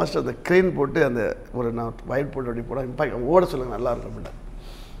 மாஸ்டர் அந்த க்ரெயின் போட்டு அந்த ஒரு நான் ஒயிட் போட்டு அப்படி போட இம்பாக்ட் ஓட சொல்லுங்கள் நல்லாயிருக்கும் அப்படின்னா.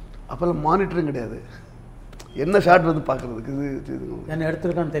 அப்போல்லாம் மானிட்டரும் கிடையாது, என்ன ஷார்ட் வந்து பார்க்குறதுக்கு இது என்ன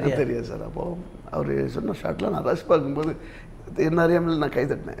எடுத்துருக்கான்னு தெரியாது சார். அப்போது அவர் சொன்ன ஷார்ட்லாம் நான் ரஷ் பார்க்கும்போது என்ன அறியாமல் நான் கை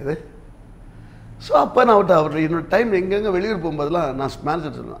தட்டினேன் இது. ஸோ அப்போ நான் அவர்கிட்ட அவர் என்னோடய டைம் எங்கெங்கே வெளியூர் போகும்போதெல்லாம் நான்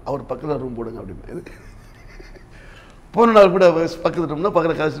மேனேஜர் சொல்லுவேன், அவர் பக்கத்தில் ரூம் போடுங்க அப்படின்னு. இது போன நாள் கூட பக்கத்து ரூம்னா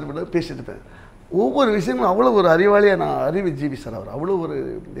பக்கத்தில் கழிச்சிட்டு போட பேசிட்டு இருப்பேன். ஒவ்வொரு விஷயமும் அவ்வளோ ஒரு அறிவாளியாக நான் அறிவு ஜீவி சார் அவர். அவ்வளோ ஒரு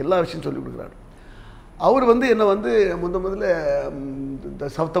எல்லா விஷயம் சொல்லிக் கொடுக்குறாரு. அவர் வந்து என்னை வந்து முதல்ல இந்த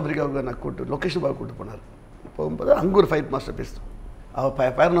சவுத் ஆஃப்ரிக்காவுக்கு நான் லொக்கேஷன் பார்க்க கூப்பிட்டு போனார். போகும்போது அங்கே ஒரு ஃபைட் மாஸ்டர் பேசுகிறோம்.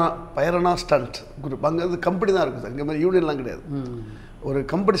 அவர் பைரனா ஸ்டண்ட் குரூப், அங்கே வந்து கம்பெனி தான் இருக்கும் சார், இங்கே மாதிரி யூனியன்லாம் கிடையாது. ஒரு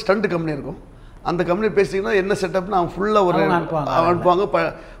கம்பெனி ஸ்டண்ட் கம்பெனி இருக்கும். அந்த கம்பெனி பேசிங்கன்னா என்ன செட்டப்னா அவங்க ஃபுல்லாக ஒரு அனுப்புவாங்க,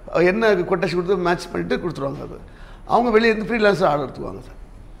 என்ன கொட்டேஷன் கொடுத்து மேட்ச் பண்ணிவிட்டு கொடுத்துருவாங்க. அது அவங்க வெளியே இருந்து ஃப்ரீலான்ஸர் ஆர்டர் எடுத்துக்குவாங்க சார்.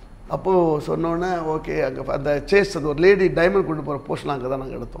 அப்போது சொன்னோன்னே ஓகே, அங்கே அந்த சேஸ் அந்த ஒரு லேடி டைமண்ட் கொண்டு போகிற போர்ஷன் அங்கே தான்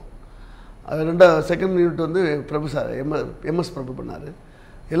நாங்கள் எடுத்தோம். அது செகண்ட் யூனிட் வந்து பிரபு சார் எம்எஸ் பிரபு பண்ணார்.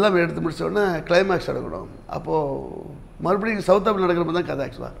 எல்லாமே எடுத்து முடிச்சோடனே கிளைமேக்ஸ் எடுக்கணும். அப்போது மறுபடியும் சவுத் ஆஃப்ரிக்கா நடக்கிற மாதிரி தான் கதை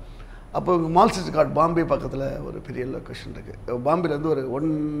ஆக்சுவலாக. அப்போ இங்கே மால்சிஸ் கார்ட் பாம்பே பக்கத்தில் ஒரு பெரிய லொக்கேஷன் இருக்குது. பாம்பேலேருந்து ஒரு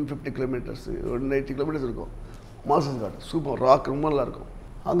 150 கிலோமீட்டர்ஸ் 180 கிலோமீட்டர்ஸ் இருக்கும் மால்சிஸ் கார்ட். சூப்பர் ராக் ரொம்ப நல்லா இருக்கும்.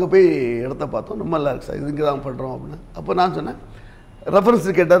 அங்கே போய் இடத்த பார்த்தோம், ரொம்ப நல்லா இருக்குது சார், இது இங்கே தான் பண்ணுறோம் அப்படின்னு. அப்போ நான் சொன்னேன், ரெஃபரன்ஸ்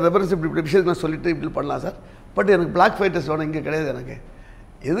கேட்டால் ரெஃபரன்ஸ் இப்படி விஷயத்தை நான் சொல்லிவிட்டு இப்படி பண்ணலாம் சார், பட் எனக்கு பிளாக் ஃபைட்டர்ஸ் வேணும், இங்கே கிடையாது எனக்கு.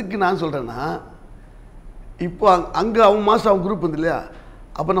 எதுக்கு நான் சொல்கிறேன்னா, இப்போ அங்கே அவன் மாதம் அவன் குரூப் வந்து இல்லையா,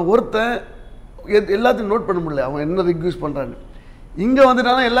 அப்போ நான் ஒருத்தன் எல்லாத்தையும் நோட் பண்ண முடியல, அவன் என்ன ரிக்யூஸ் பண்ணுறான்னு. இங்கே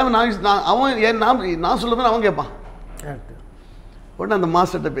வந்துட்டானா எல்லாமே நான் அவன் நான் சொல்ல அவன் கேட்பான். உடனே அந்த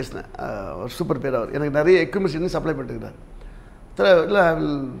மாஸ்டர்கிட்ட பேசினேன், ஒரு சூப்பர் பேர் அவர், எனக்கு நிறைய எக்யூப்மெண்ட்ஸ் இன்னும் சப்ளை பண்ணிட்டுருக்காரு. இல்லை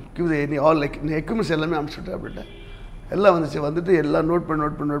கிவ் எனி ஆல் லைக் நீ எக்யூப்மெண்ட்ஸ் எல்லாமே அனுப்பிச்சுட்டேன் அப்படின்ட்டு. எல்லாம் வந்துட்டு எல்லாம் நோட்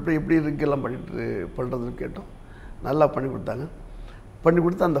பண்ணி எப்படி இருக்கு எல்லாம் பண்ணுறதுன்னு கேட்டோம். நல்லா பண்ணி கொடுத்தாங்க. பண்ணி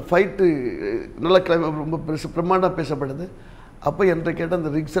கொடுத்து அந்த ஃபைட்டு நல்லா ரொம்ப பிரம்மாண்டமாக பேசப்படுது. அப்போ என்கிட்ட கேட்ட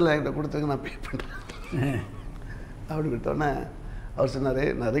அந்த ரிக்ஸ் எல்லாம் என்கிட்ட கொடுத்துருங்க, நான் பே பண்ணுறேன் அப்படி கொடுத்தோன்னே அவர் சொன்னார்,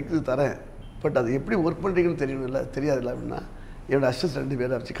 நான் ரிக்ஸ் தரேன், பட் அது எப்படி ஒர்க் பண்ணுறீங்கன்னு தெரியணும்ல, தெரியாதுல்ல அப்படின்னா. என்னோடய அசிஸ்டன்ட் 2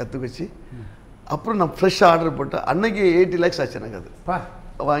 பேரை வச்சு கற்றுக்க வச்சு அப்புறம் நான் ஃப்ரெஷ்ஷாக ஆர்டர் போட்டேன். அன்றைக்கி 80 lakhs ஆச்சு எனக்கு.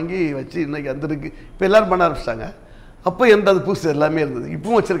 அது வாங்கி வச்சு இன்றைக்கி அந்த இருக்குது. இப்போ எல்லோரும் பண்ண ஆரம்பிச்சிட்டாங்க. அப்போ எந்த அது புதுசு எல்லாமே இருந்தது.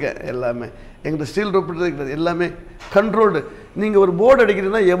 இப்பவும் வச்சுருக்கேன் எல்லாமே. எங்கிட்ட ஸ்டீல் ரோப் கிடையாது, எல்லாமே கண்ட்ரோல்டு. நீங்கள் ஒரு போர்டு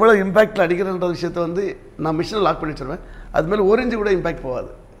அடிக்கிறீங்கன்னா எவ்வளோ இம்பேக்டில் அடிக்கிறன்ற விஷயத்தை வந்து நான் மிஷினை லாக் பண்ணி வச்சுருவேன். அது மேலே 1 inch கூட இம்பேக்ட்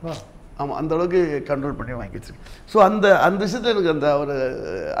போகாது. ஆமாம், அந்தளவுக்கு கண்ட்ரோல் பண்ணி வாங்கி வச்சுருக்கேன். ஸோ அந்த விஷயத்தில் எனக்கு அந்த ஒரு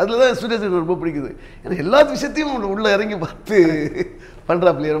அதில் தான் சூரியஸ் எனக்கு ரொம்ப பிடிக்குது. எனக்கு எல்லா விஷயத்தையும் உள்ளே இறங்கி பார்த்து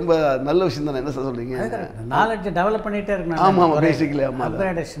பண்ணுறாப்புலையே ரொம்ப நல்ல விஷயம் தானே. என்ன சார் சொல்கிறீங்க? நாலேஜ் டெவலப் பண்ணிகிட்டே இருக்கணும். ஆமாம், பேசிக்கலி ஆமாம்,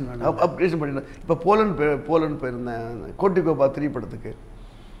 அப்கிரேடேஷன் பண்ணிட்டேன். இப்போ போலந்து போயிருந்தேன் கோட்டிகோபா 3 படத்துக்கு.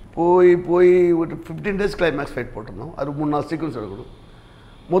 போய் ஒரு 15 days கிளைமேக்ஸ் ஃபைட் போட்டிருந்தோம். அது 3 நாள் சீக்வன்ஸ் எடுக்கணும்.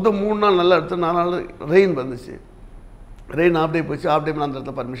 மொத்தம் 3 நாள் நல்லா எடுத்து 4 நாள் ரெயின் வந்துச்சு. ரெயின் ஆஃப் டே போச்சு. ஆஃப் டேமில் அந்த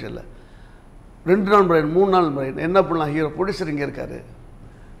இடத்துல பர்மிஷன் இல்லை. 2 நாள் ரெயின், 3 நாள் ரெயின். என்ன பண்ணலாம்? ஹீரோ ப்ரொடியூசர் இங்கே இருக்கார்,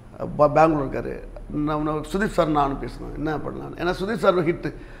 பெங்களூர் இருக்கார். நான் சுதீப் சார் நானும் பேசணும், என்ன பண்ணலாம். ஏன்னா சுதீப் சார் ஹிட்டு.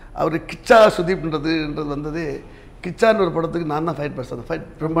 அவர் கிச்சா சுதீப்ன்றது வந்தது. கிச்சான்னு ஒரு படத்துக்கு நான் தான் ஃபைட் பேசுகிறேன்.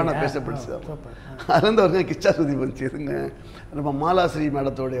 ஃபைட் ரொம்ப நான் பேசப்படுச்சு. அதுலேருந்து அவருக்கு கிச்சா சுதீப் வந்துச்சு. இதுங்க நம்ம மாலாஸ்ரீ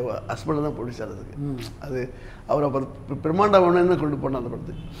மேடத்தோடைய ஹஸ்பண்ட் தான் ப்ரொடியூசர் அதுக்கு. அது அவர் அப்போ பிரம்மாண்டம் ஒன்று கொண்டு போனோம் அந்த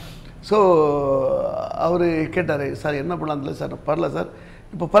படத்துக்கு. ஸோ அவர் கேட்டார், சார் என்ன பண்ணலாம்? இல்லை சார் பரல சார்,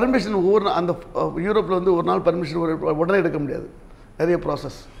 இப்போ பர்மிஷன் அந்த யூரோப்பில் வந்து ஒரு நாள் பர்மிஷன் உடனே எடுக்க முடியாது, நிறைய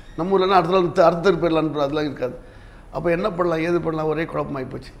ப்ராசஸ். நம்ம ஊர்லன்னா அடுத்த போயிடலான்னு அதெல்லாம் இருக்காது. அப்போ என்ன பண்ணலாம் ஏது பண்ணலாம் ஒரே குழப்பமாகி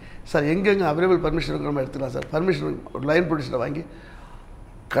போச்சு. சார் எங்கெங்கே அவைலபிள் பர்மிஷன் இருக்கிற நம்ம எடுத்துக்கலாம் சார். பர்மிஷன் ஒரு லைன் ப்ரொடியூசரை வாங்கி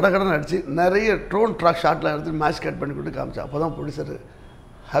கடன் அடித்து நிறைய ட்ரோன் ட்ராக் ஷாட்லாம் எடுத்து மேட்ச் கட் பண்ணி கொடுத்து காமிச்சா. அப்போ தான் ப்ரொடியூசர்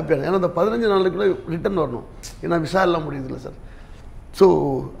ஹாப்பியான. ஏன்னா அந்த 15 நாளுக்குள்ளே ரிட்டர்ன் வரணும். ஏன்னா விசா எல்லாம் முடியுதுல்ல சார். ஸோ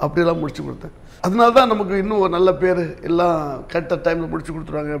அப்படியெல்லாம் முடிச்சு கொடுத்தேன். அதனால தான் நமக்கு இன்னும் ஒரு நல்ல பேர், எல்லாம் கரெக்டாக டைமில் முடிச்சு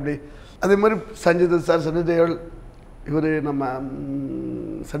கொடுத்துருவாங்க. அப்படி அதே மாதிரி சஞ்சய் சார், சஞ்சய் தேவல், இவர் நம்ம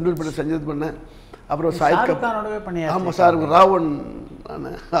சண்டூர் பண்ண சஞ்சய் பண்ணேன். அப்புறம் சாயித் கபூர். ஆமாம் சார், ராவன்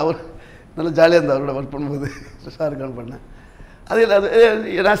அவர் நல்லா ஜாலியாக இருந்தார் அவரோட ஒர்க் பண்ணும்போது. ஷாருக்கான் பண்ணேன். அது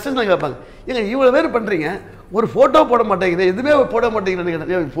என் அசிஸ்டன்ட் கேட்பாங்க, ஏங்க இவ்வளோ பேர் பண்ணுறீங்க, ஒரு ஃபோட்டோ போட மாட்டேங்கிறேன், எதுவுமே போட மாட்டேங்கிறேன்னு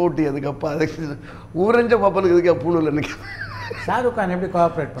கேட்டேன். போட்டி அதுக்கப்பா அதுக்கு ஊரஞ்ச பாப்பானுக்கு எதுக்கா பூணூல் எனக்கு. ஷாருக் கான் எப்படி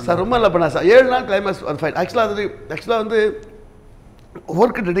கோஆப்ரேட் பண்ண சார்? ரொம்ப நல்லா பண்ணா சார். 7 நாள் கிளைமேக்ஸ் ஒரு ஃபைட். ஆக்சுவலாக வந்து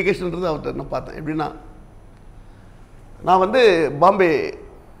ஒர்க் டெடிகேஷன்ன்றது அவர்கிட்ட நான் பார்த்தேன். எப்படின்னா, நான் வந்து பாம்பே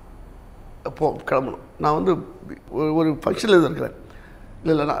கிளம்பணும். நான் வந்து ஒரு ஃபங்க்ஷனில் இருக்கிறேன்.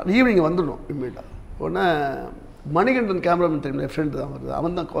 இல்லை நான் ஈவினிங் வந்துடணும் இம்மீடியட்டாக. உடனே மணிகண்டன் கேமராமேன் தெரியும், என் ஃப்ரெண்டு தான் வருது,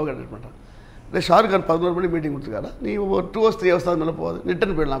 அவன் தான் கோஆர்டினேட் பண்ணுறான். இல்லை ஷாருக் கான் 11 மணி மீட்டிங் கொடுத்துருக்காரா, நீ ஒரு 2 hours 3 hours தான் மேலே போகாது,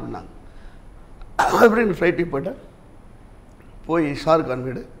 ரிட்டர்ன் போயிடலாம் அப்படின்னாங்க. அப்படின்னு ஃப்ளைட்டுக்கு போயிட்டேன். போய் ஷாருக் கான்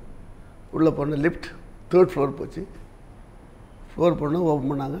வீடு உள்ளே போனேன். லிஃப்ட் 3rd floor போச்சு. ஃப்ளோர் போனேன்,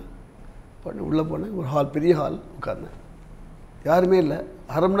 ஓப்பன் பண்ணாங்க. பண்ணி உள்ளே போனேன். ஒரு ஹால், பெரிய ஹால். உட்கார்ந்தேன். யாருமே இல்லை.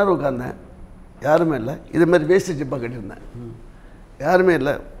 அரை மணி நேரம் உட்கார்ந்தேன். யாருமே இல்லை. இதுமாதிரி வேஸ்ட்டு ஜிப்பாக கட்டியிருந்தேன். யாருமே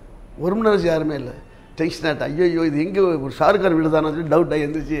இல்லை. 1 மணி நேரம் யாருமே இல்லை. டென்ஷன் ஆகிட்டேன். ஐயோ இது எங்கே ஒரு ஷாருக் கான் வீடு தானே சொல்லி டவுட் ஆகி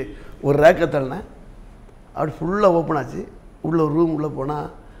எழுந்திரிச்சு ஒரு ரேக்கை தள்ளினேன். அப்படி ஃபுல்லாக ஓப்பன் ஆச்சு. உள்ள ஒரு ரூம் உள்ளே போனால்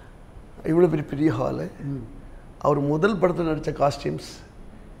இவ்வளோ பெரிய ஹாலு. அவர் முதல் படத்தில் நடித்த காஸ்டியூம்ஸ்,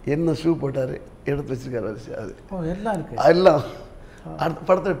 என்ன ஷூ போட்டார் எடுத்து வச்சுருக்காரு வரிசை. அது எல்லாம் இருக்குது. எல்லாம் அடுத்த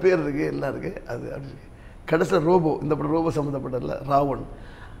படத்தில் பேர் இருக்குது, எல்லாம் இருக்குது. அது அப்படி இருக்குது. கடைசியில் ரோபோ, இந்த படம் ரோபோ சம்மந்தப்பட்டதில்ல, ராவன்,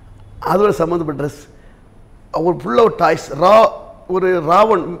 அதோட சம்மந்தப்பட்ட ட்ரெஸ். அவர் ஃபுல்லாக ஒரு டாய்ஸ். ஒரு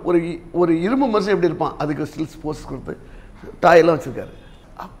ராவன் ஒரு இரும்பு மனுஷன் எப்படி இருப்பான் அதுக்கு ஸ்டில்ஸ் போஸ் கொடுத்து டாயெல்லாம் வச்சுருக்காரு.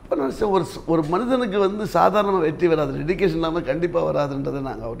 அப்போ நினச்சேன், ஒரு மனிதனுக்கு வந்து சாதாரணமாக வெற்றி வராது, டெடிகேஷன் இல்லாமல் கண்டிப்பாக வராதுன்றதை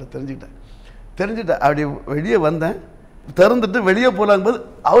நாங்கள் அவர்கிட்ட தெரிஞ்சுட்டேன். அப்படி வெளியே வந்தேன். திறந்துட்டு வெளியே போகலாங்கும்போது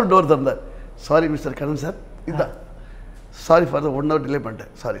அவர் டோர் திறந்தார். சாரி மிஸ்டர் கண்ணன் சார், இதுதான் sorry for the 1 hour delay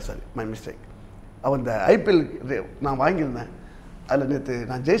பண்ணிட்டேன், சாரி மை மிஸ்டேக். அவன் இந்த ஐபிஎல் நான் வாங்கியிருந்தேன், அதில் நேற்று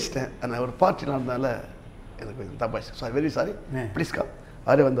நான் ஜெயிச்சிட்டேன், அந்த ஒரு பார்ட்டி நடந்ததால் எனக்கு கொஞ்சம் தப்பாச்சு, sorry very sorry, please come.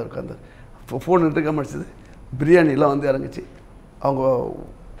 அவரே வந்தார், உட்காந்தார். ஃபோன் எடுக்க முடிச்சது. பிரியாணிலாம் வந்து இறங்குச்சு. அவங்க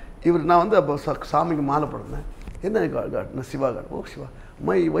இவர் நான் வந்து அப்போ சாமிக்கு மாலை போடுறேன். என்ன காட்? நான் Siva God. O Siva,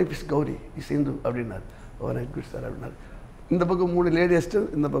 my wife is Gowri is Hindu அப்படின்னார். ஓ நைட் குட் சார் அப்படின்னார். இந்த பக்கம் 3 லேடி அசிஸ்டன்ட்,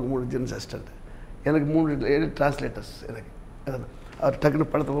 இந்த பக்கம் 3 ஜென்ஸ் அசிஸ்டன்ட். எனக்கு 3 லேடி டிரான்ஸ்லேட்டர்ஸ். எனக்கு அவர்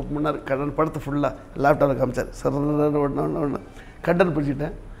டக்குன்னு படத்தை முன்னாடி கண்ணன் படத்தை ஃபுல்லாக லேப்டாப்பில் காமிச்சார். சார் ஒன்று கண்டன்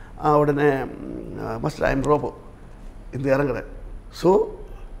பிடிச்சிட்டேன். உடனே மஸ்டர் ஐ எம் ரோபோ இந்த இறங்குறேன். ஸோ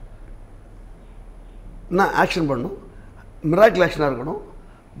நான் ஆக்ஷன் பண்ணணும், மிராக்கிள் ஆக்ஷனாக இருக்கணும்,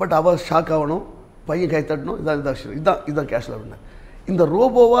 பட் அவள் ஷாக் ஆகணும், பையன் கை தட்டணும். இதுதான் கேஷில் அப்படின்னேன். இந்த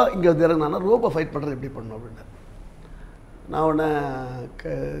ரோபோவாக இங்கே வந்து இறங்கினா ரோபோ ஃபைட் பண்ணுறது எப்படி பண்ணணும் அப்படின்னா நான் உடனே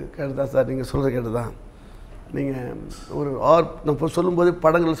கேட்டுதான் சார், நீங்கள் சொல்கிற கேட்டு தான். நீங்கள் ஒரு நான் இப்போ சொல்லும்போது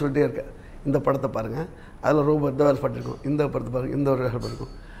படங்கள் சொல்லிட்டே இருக்கேன். இந்த படத்தை பாருங்கள், அதில் ரோபோ இந்த வேலை பண்ணிருக்கோம், இந்த படத்தை பாருங்கள், இந்த ஒரு வேலை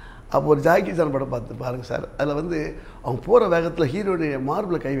பண்ணிருக்கோம். அப்போ ஒரு ஜாக்கி சான் படம் பார்த்து பாருங்கள் சார், அதில் வந்து அவன் போகிற வேகத்தில் ஹீரோடைய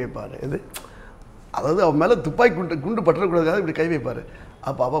மார்பில் கை வைப்பார். இது அதாவது அவன் மேலே துப்பாக்கி குண்டு பற்றக்கூடாது, இப்படி கை வைப்பார்.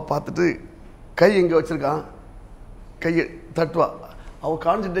 அப்போ அவள் பார்த்துட்டு கை எங்கே வச்சுருக்கான், கையை தட்டுவா. அவள்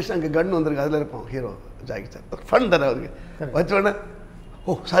கான்சன்ட்ரேஷன் அங்கே கன் வந்திருக்கு, அதில் இருப்பான் ஹீரோ ஜாக்கி சான். ஃபன் தானே அவருக்கு. வச்சோடனே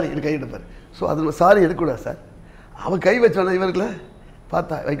ஓ சாரி இது கை எடுப்பார். ஸோ அது சாரி எடுக்கக்கூடாது சார். அவன் கை வச்சோன்னா இவருக்குல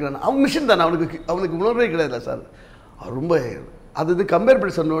பார்த்தா வைக்கிறான். அவன் மிஷின் தானே, அவனுக்கு உணர்வே கிடையாதுல்ல சார். அவர் ரொம்ப அது கம்பேர்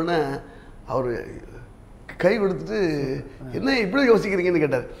பண்ணி சொன்னோடனே அவர் கை கொடுத்துட்டு என்ன இப்படி யோசிக்கிறீங்கன்னு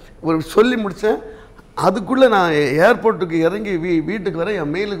கேட்டார். ஒரு சொல்லி முடித்தேன். அதுக்குள்ளே நான் ஏர்போர்ட்டுக்கு இறங்கி வீட்டுக்கு வர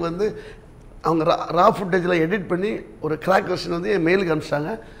என் மெயிலுக்கு வந்து அவங்க ரா ஃபுட்டேஜில் எடிட் பண்ணி ஒரு கிராக் வெர்ஷன் வந்து என் மெயிலுக்கு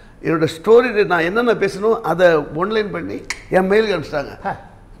அனுப்பிச்சிட்டாங்க. என்னோடய ஸ்டோரி நான் என்னென்ன பேசணும் அதை ஒன்லைன் பண்ணி என் மெயிலுக்கு அனுப்பிச்சிட்டாங்க.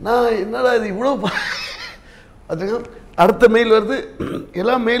 நான் என்னடா இது இவ்வளோ அதுங்க அடுத்த மெயில் வருது.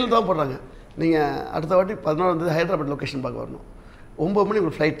 எல்லாம் மெயில் தான் போடுறாங்க. நீங்கள் அடுத்த வாட்டி 11 வந்து ஹைதராபாத் லொக்கேஷன் பார்க்க வரணும். 9 மணிக்கு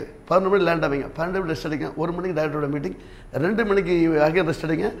ஒரு ஃப்ளைட்டு, 11 மணி லேண்ட் ஆவீங்க, 12 மணி ரெஸ்ட் அடிங்க, 1 மணிக்கு டைரக்டரோட மீட்டிங், 2 மணிக்கு அகைன் ரெஸ்ட்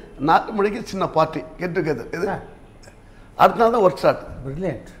அடிங்க, 4 மணிக்கு சின்ன பார்ட்டி கெட் டுகெதர். இது அடுத்த நாள் தான் ஒர்க் ஸ்டார்ட்.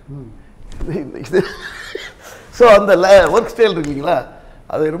 ஸோ அந்த ஒர்க் ஸ்டைல் இருக்குங்களா,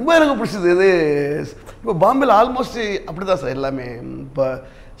 அது ரொம்ப எனக்கு பிடிச்சது. இது இப்போ பாம்பேயில் ஆல்மோஸ்ட் அப்படி தான் சார் எல்லாமே. இப்போ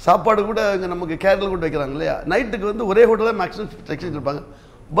சாப்பாடு கூட இங்கே நமக்கு கேரளில் கூட வைக்கிறாங்க இல்லையா, நைட்டுக்கு வந்து ஒரே ஹோட்டலில் மேக்ஸிமம் செக்ஷன் இருப்பாங்க,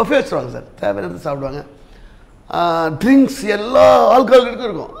 பஃபே வச்சுருவாங்க சார். தேவையானது சாப்பிடுவாங்க. ட்ரிங்க்ஸ் எல்லா ஆல்கஹாலுக்கும்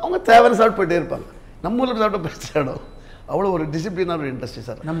இருக்கும். அவங்க தேவையான சாப்பிட்டு போயிட்டே இருப்பாங்க. நம்ம ஊரில் சாப்பிட்ட பிரச்சனை ஆகிடும். அவ்வளோ ஒரு டிசிப்ளினான ஒரு இண்டஸ்ட்ரி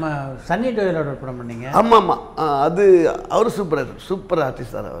சார். நம்ம சன்னி டோயலோட படம் பண்ணீங்க. ஆமாம் அது அவர் சூப்பர்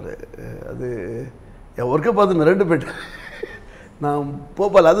ஆர்டிஸ்ட் சார் அவர். அது என் ஒர்க்கை பார்த்து 2 பேர் நான்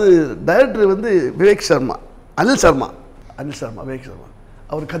போபால். அது டைரக்டர் வந்து விவேக் சர்மா, அனில் சர்மா விவேக் சர்மா.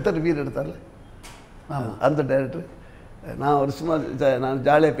 அவர் கத்தர் வீர் எடுத்தார்ல, அந்த டைரக்டர். நான் ஒரு சும்மா நான்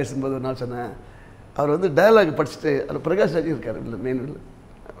ஜாலியாக பேசும்போது ஒரு நாள் சொன்னேன், அவர் வந்து டயலாக் படிச்சுட்டு அவர் பிரகாஷ் ராஜ் இருக்கார் இல்லை மெயின்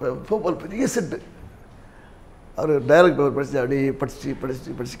போபால் பெரிய செட்டு. அவர் டைரக்ட் அவர் படிச்சு அப்படியே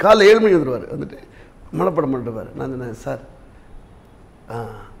படிச்சு காலைல 7 மணிக்கு வந்துடுவார். வந்துட்டு மனப்படம் பண்ணிட்டுவார். நான் சொன்னேன் சார்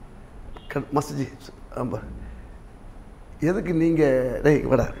மஸ்ஜி ஆமாம் எதுக்கு நீங்கள் டேய்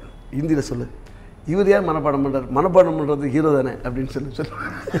வடா ஹிந்தியில் சொல்லு, இவர் ஏன் மனப்பாடம் பண்ணுறாரு, மனப்பாடம் பண்ணுறது ஹீரோ தானே அப்படின்னு சொல்லு.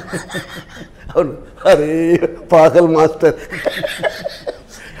 அவர் அரே பாகல் மாஸ்டர்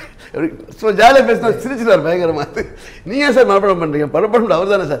சும்மா ஜாலியாக பேசினா சிரிச்சுட்டார் பயங்கரமாக. நீங்கள் ஏன் சார் மனப்பாடம் பண்ணுறீங்க, மனப்பாடம்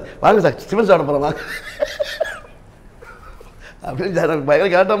அவர் தானே சார், வாங்க சார் சிவன் சாப்பிட போகிறோம் வாங்க அப்படின்னு சார் நான் பயங்கர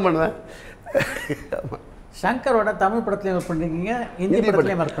கேட்டம் பண்ணுவேன். ஆமாம் சங்கரோட தமிழ் படத்துலையும் ஒர்க் பண்ணிருக்கீங்க, ஹிந்தி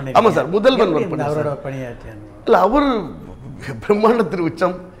படத்துலையும் ஒர்க் பண்ணிருக்கீங்க. ஆமாம் சார், முதல்வன் ஒர்க் பண்ணி அவரோட பணியாற்றி இல்லை அவர் பிரம்மாண்டத்தின்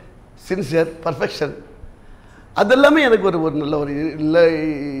உச்சம், சின்சியர், பர்ஃபெக்ஷன், அதெல்லாமே எனக்கு ஒரு நல்ல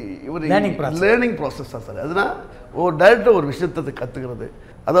ஒரு லேர்னிங் ப்ராசஸ் தான் சார். அதுதான் ஒரு டைரக்டர் ஒரு விஷயத்தை கற்றுக்கிறது.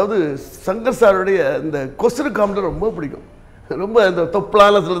 அதாவது சங்கர் சாருடைய இந்த கொஸ்டின் காமெடி ரொம்ப பிடிக்கும். ரொம்ப இந்த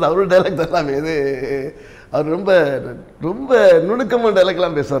தொப்பலான சொல்கிறது அவரோட டைலாக் தான் எல்லாமே. இது அவர் ரொம்ப ரொம்ப நுணுக்கமான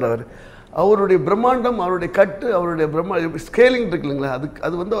டைலாக்லாம் பேசுவார். அவருடைய பிரம்மாண்டம், அவருடைய கட்டு, அவருடைய ஸ்கேலிங் இருக்கு இல்லைங்களா,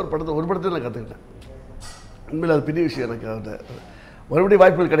 அது வந்து அவர் படத்தை ஒரு படத்தில் நான் கற்றுக்கிட்டேன். உண்மையில் அது பெரிய விஷயம். எனக்கு அவர்கிட்ட மறுபடியும்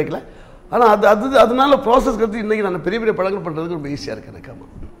வாய்ப்புகள் கிடைக்கல. ஆனால் அதனால ப்ராசஸ் கற்று இன்றைக்கி நான் பெரிய பெரிய படங்கள் பண்ணுறதுக்கு ரொம்ப ஈஸியாக இருக்குது எனக்கு.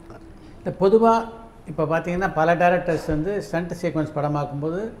 ஆமாம் இந்த பொதுவாக இப்போ பார்த்தீங்கன்னா பல டேரக்டர்ஸ் வந்து ஸ்டண்ட் சீக்வன்ஸ்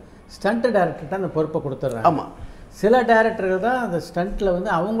படமாக்கும்போது ஸ்டண்ட் டேரக்டர் தான் அந்த பொறுப்பை கொடுத்துட்றாங்க. ஆமாம், சில டேரக்டர்கள் தான் அந்த ஸ்டண்ட்டில் வந்து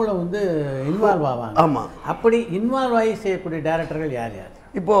அவங்களும் வந்து இன்வால்வ் ஆவாங்க. ஆமாம், அப்படி இன்வால்வ் ஆகி செய்யக்கூடிய டேரக்டர்கள் யார் யார்?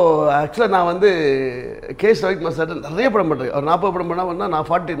 இப்போது ஆக்சுவலாக நான் வந்து KS.Ravikumar சார் நிறைய படம் பண்ணுறேன். அவர் 40 படம் பண்ணால் நான்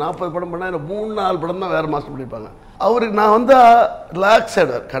 40 படம் பண்ணால் எனக்கு 3-4 படம் தான் வேறு மாஸ்டர் பண்ணியிருப்பாங்க. அவருக்கு நான் வந்து ரிலாக்ஸ்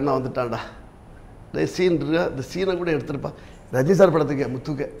ஆகிடுவார். கண்ணா வந்துட்டான்டா சீன் இருக்கா, இந்த சீனை கூட எடுத்துருப்பான். ரஜினி சார் படத்துக்கு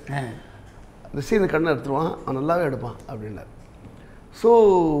முத்துக்க இந்த சீனை கண்ணை எடுத்துருவான், அவன் நல்லாவே எடுப்பான் அப்படின்னார். ஸோ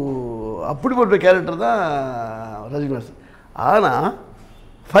அப்படிப்பட்ட கேரக்டர் தான் ரஜினிகாந்த் சார். ஆனால்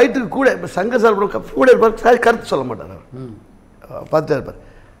ஃபைட்டுக்கு கூட இப்போ சங்கர் சார் கூட இருப்பார், கருத்து சொல்ல மாட்டார். அவர் பார்த்துட்டே இருப்பார்,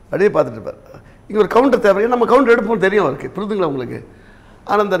 அப்படியே பார்த்துட்டு இருப்பார். இங்கே ஒரு கவுண்டர் தேவை, நம்ம கவுண்டர் எடுப்போம் தெரியும் அவருக்கு, புரிதுங்களா உங்களுக்கு?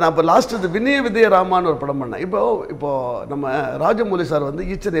 ஆனால் நான் இப்போ லாஸ்ட் இந்த வினய ராமான்னு ஒரு படம் பண்ணேன். இப்போது நம்ம ராஜமௌலி சார் வந்து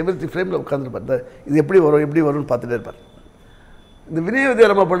ஈச் அண்ட் எவ்ரி ஃப்ரேமில் உட்காந்துருப்பார். இது எப்படி வரும்னு பார்த்துட்டே இருப்பார். இந்த வினய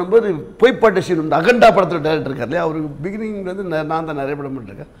வித்யாரமா பண்ணும்போது பொய்ப்பாட்டு சீன் இந்த அகண்டா படத்தில் டேரக்டர் இருக்கார் இல்லையா, அவருக்கு பிகினிங்லேருந்து நான் தான் நிறைய படம்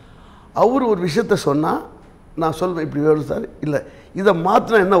பண்ணிருக்கேன். அவர் ஒரு விஷயத்த சொன்னால் நான் சொல்வேன் இப்படி வரும் சார், இல்லை இதை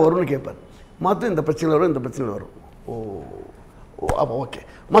மாற்றினா என்ன வரும்னு கேட்பார். மாற்ற இந்த பிரச்சனை வரும், இந்த பிரச்சனை வரும். ஓ ஓ அப்போ ஓகே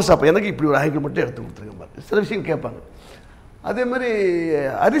மாஸ்டர், அப்போ எனக்கு இப்படி ஒரு ஆங்கிள் மட்டும் எடுத்து கொடுத்துருங்க பாரு, சில விஷயம் கேட்பாங்க. அதே மாதிரி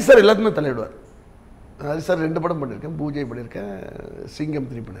ஹரி சார் எல்லாத்துமே தலையிடுவார். ஹரி சார் 2 படம் பண்ணியிருக்கேன், பூஜை பண்ணியிருக்கேன், சிங்கம்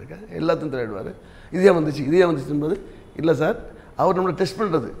 3 பண்ணியிருக்கேன், எல்லாத்தையும் தலையிடுவார். இதே வந்துச்சும்போது இல்லை சார் அவர் நம்மளை டெஸ்ட்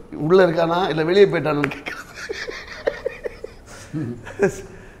பண்ணுறது உள்ளே இருக்கானா இல்லை வெளியே போயிட்டானு கேட்குறது.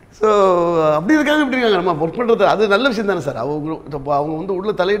 ஸோ அப்படி இருக்காங்க இப்படி இருக்காங்க, நம்ம ஒர்க் பண்ணுறது அது நல்ல விஷயம் தானே சார். அவங்க வந்து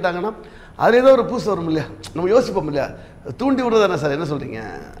உள்ளே தலையிட்டாங்கன்னா அதில் ஏதோ ஒரு புதுசு வரும் இல்லையா, நம்ம யோசிப்போம் இல்லையா, தூண்டி விடுறது தானே சார், என்ன சொல்கிறீங்க?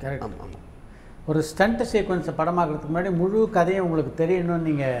 ஆமாம். ஒரு ஸ்டண்ட் சீக்வன்ஸை படமாக்கிறதுக்கு முன்னாடி முழு கதையும் உங்களுக்கு தெரியணும்னு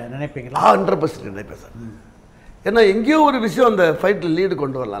நீங்கள் நினைப்பீங்களா? 100% நினைப்பேன் சார். ஏன்னா எங்கேயோ ஒரு விஷயம் அந்த ஃபைட்டில் லீடு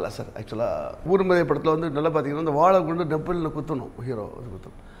கொண்டு வரலாம்ல சார். ஆக்சுவலாக ஊர்மதி படத்தில் வந்து நல்லா பார்த்தீங்கன்னா அந்த வாழை கொண்டு நெப்பலில் குத்தணும், ஹீரோ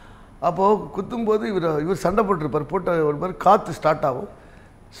குத்தணும். அப்போது குத்தும்போது இவர் சண்டை போட்டுருப்பார், போட்ட ஒரு மாதிரி காற்று ஸ்டார்ட்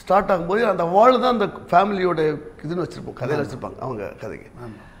ஆகும்போது அந்த வாழை தான் அந்த ஃபேமிலியோட இதுன்னு வச்சுருப்போம், கதையில் வச்சுருப்பாங்க அவங்க கதைக்கு.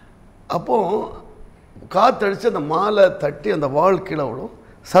 அப்போது காற்று அடித்து அந்த மாலை தட்டி அந்த வாள் கீழே விடும்,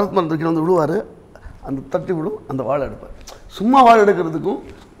 சரத்மன் கீழே வந்து விழுவார், அந்த தட்டி விடும், அந்த வாழை எடுப்பார். சும்மா வாழை எடுக்கிறதுக்கும்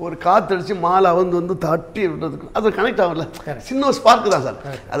ஒரு காற்று அடித்து மாலை வந்து தட்டி விடுறதுக்கும் அது கனெக்ட் ஆகல. சின்ன ஒரு ஸ்பார்க்கு தான் சார்,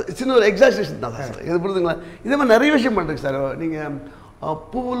 அது சின்ன ஒரு எக்ஸாக்ஷேஷன் தான் சார். இது புரியுதுங்களா? இதே மாதிரி நிறைய விஷயம் பண்ணுறேங்க சார். நீங்கள்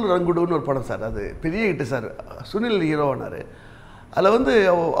பூவில் ரங்குடுன்னு ஒரு படம் சார், அது பெரிய ஹிட்டு சார், சுனில் ஹீரோவானார். அதில் வந்து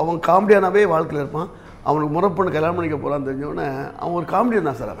அவன் காமெடியானாவே வாழ்க்கையில் இருப்பான். அவனுக்கு முறப்பொண்ணு கல்யாணம் பண்ணிக்க போகிறான்னு தெரிஞ்சோடனே அவன் ஒரு காமெடியன்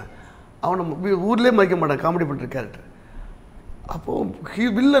தான் சார். அவனை ஊர்லேயே மதிக்க மாட்டான், காமெடி பண்ணுற கேரக்டர். அப்போது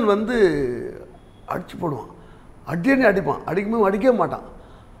வில்லன் வந்து அடிச்சு போடுவான், அடியே அடிப்பான், அடிக்கும்போது அடிக்கவே மாட்டான்.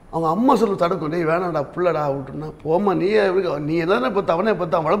 அவங்க அம்மா சொல்லு தடுக்கும், நீ வேணாண்டா புள்ளடா விட்டுனா போமா, நீ எல்லாமே பார்த்து அவனே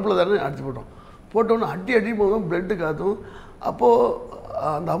பார்த்து அவன் வளர்ப்புல தானே அடிச்சு போட்டோன்னு அடி போதும் பிளட்டு காத்தும். அப்போது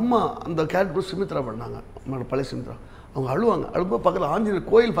அந்த அம்மா அந்த கேரக்டர் சுமித்ரா பண்ணாங்க, பழைய சுமித்ரா. அவங்க அழும்போது பக்கத்தில் ஆஞ்சநேயர்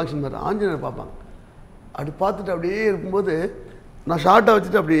கோயில் ஃபங்க்ஷன் மாதிரி ஆஞ்சநேயர் பார்ப்பாங்க. அப்படி பார்த்துட்டு அப்படியே இருக்கும்போது நான் ஷார்ட்டாக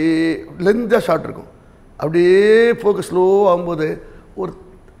வச்சுட்டு அப்படியே லென்த்தாக ஷார்ட் இருக்கும், அப்படியே ஃபோக்கஸ் ஸ்லோ ஆகும்போது ஒரு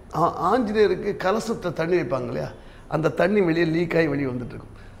ஆஞ்சநேயருக்கு கலசத்தை தண்ணி வைப்பாங்க இல்லையா, அந்த தண்ணி வெளியே லீக் ஆகி வெளியே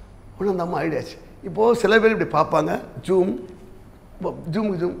வந்துட்டுருக்கும். ஒன்று அந்த அம்மா ஐடியாச்சு. இப்போது சில பேர் இப்படி பார்ப்பாங்க, ஜூம்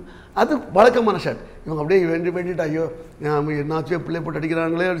அது வழக்கமான ஷாட். இவங்க அப்படியே வேண்டிட்டு ஐயோ என்னாச்சும் பிள்ளை போட்டு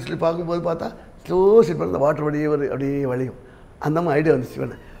அடிக்கிறாங்களே அப்படின்னு சொல்லி பார்க்கும்போது பார்த்தா ஸ்லோ ஷீட் பண்ண அந்த வாட்டர் அப்படியே வழியும். அந்த அம்மா ஐடியா வந்துச்சு,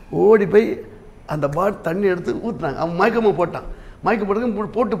 வேணேன் ஓடி போய் அந்த தண்ணி எடுத்து ஊற்றுனாங்க. அவன் மயக்கமாக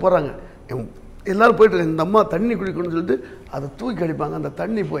போட்டு போகிறாங்க. எல்லோரும் போய்ட்டு இந்த அம்மா தண்ணி குடிக்கணும்னு சொல்லிட்டு அதை தூக்கி அடிப்பாங்க. அந்த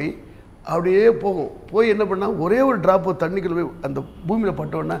தண்ணி போய் அப்படியே போய் என்ன பண்ணால் ஒரே ஒரு ட்ராப்பு தண்ணிக்குள்ள போய் அந்த பூமியில்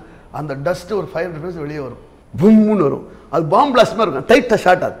பட்டோடனே அந்த டஸ்ட்டு ஒரு 500 பேர்ஸ் வெளியே வரும், பூம்னு வரும். அது பாம்பு பிளாஸ்ட் மாதிரி இருக்கும், டைட்டாக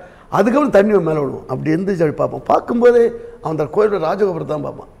ஷார்ட் ஆகுது. அதுக்கப்புறம் தண்ணி மேலே விடுவோம். அப்படி எந்திரிச்சு அப்படி பார்ப்போம். பார்க்கும்போதே அவன் அந்த கோயிலோட ராஜகோபுரத்தை தான்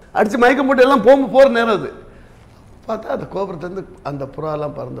பார்ப்பான். அடித்து மயக்கம் போட்டு எல்லாம் போகிற நேரம் அது பார்த்தா அந்த கோபுரத்துலேருந்து அந்த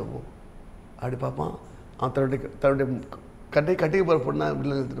புறாலாம் பறந்து போகும். அப்படி பார்ப்பான். அவன் தன்னுடைய கட்டிக்கு போகிற பொண்ணை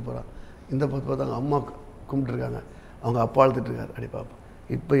வெளியில் எடுத்துகிட்டு போகிறான். இந்த பக்கம் பார்த்தாங்க அம்மா கும்பிட்டுருக்காங்க, அவங்க அப்பா அழுத்துட்ருக்காரு. அப்படி பார்ப்பான்.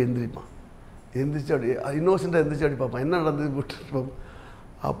 இப்போ எந்திரிப்பான், எந்திரிச்சு அப்படியே இன்னோசென்ட்டாக எந்திரிச்சு அப்படி பார்ப்பான், என்ன நடந்தது போட்டு பார்ப்போம்.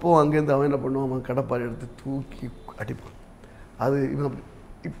 அப்போது அங்கேருந்து அவன் என்ன பண்ணுவான், அவன் கடப்பாறை எடுத்து தூக்கி அடிப்பான். அது இவன் அப்படி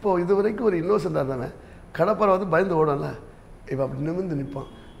இப்போது இது வரைக்கும் ஒரு இன்னோசென்ட்டாக இருந்தவன் கடப்பாறை வந்து பயந்து ஓடல, இப்போ அப்படி நிமிர்ந்து நிற்பான்.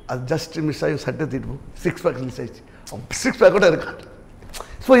 அது ஜஸ்ட் மிஸ் ஆகி சட்டை தீட்டுவோம், 6 பேக் மிஸ் ஆகிடுச்சு, 6 பேக் கூட இருக்கான்.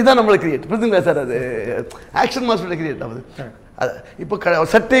 ஸோ இதுதான் நம்மளை கிரியேட் புரிதுங்களா சார்? அது ஆக்ஷன் மாஸ்டரோட கிரியேட் ஆகுது. அது இப்போ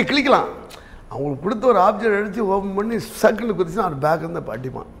சட்டையை கிளிக்கலாம், அவங்களுக்கு கொடுத்த ஒரு ஆப்ஜெக்ட் எடுத்து ஓப்பன் பண்ணி சக்குன்னு குதிச்சுன்னா அது பேக் இருந்தால்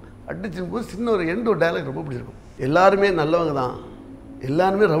அடிப்பான். அடிச்சும் போது சின்ன ஒரு எண்ட் ஒரு டைலாக் ரொம்ப பிடிச்சிருக்கும். எல்லாருமே நல்லவங்க தான்,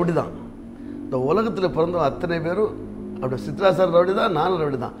 எல்லாருமே ரவுடி தான். இந்த உலகத்தில் பிறந்தவங்க அத்தனை பேரும் அப்படி சித்ரா சார் ரவுடி தான், நானும்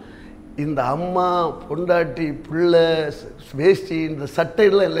ரவுடி தான். இந்த அம்மா பொண்டாட்டி பிள்ளை வேஷ்டி இந்த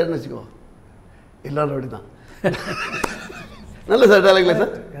சட்டையெல்லாம் இல்லைன்னு வச்சுக்கோ, எல்லாரும் ரவுடி தான். நல்ல சார் டைலாக்ல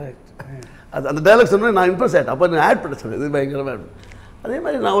சார், அது அந்த டைலாக் சொன்னால் நான் இம்ப்ரெஸ் ஆகிட்டேன். அப்போ நான் ஆட் பண்ண சொன்னேன், இது பயங்கரமாக. அதே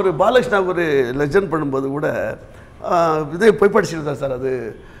மாதிரி நான் ஒரு பாலகிருஷ்ணாவுக்கு ஒரு லெஜண்ட் பண்ணும்போது கூட இதே போய் படிச்சுட்டு சார். அது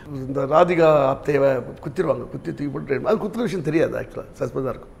இந்த ராதிகா ஆப்தேவை குத்திடுவாங்க, குத்தி தூக்கி போட்டு அது குத்துற விஷயம் தெரியாது, ஆக்சுவலாக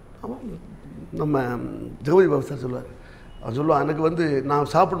சஸ்பென்ஸாக இருக்கும். ஆமாம், நம்ம ஜெகவதி பாபு சார் சொல்லுவார், அவன் சொல்லுவான் எனக்கு வந்து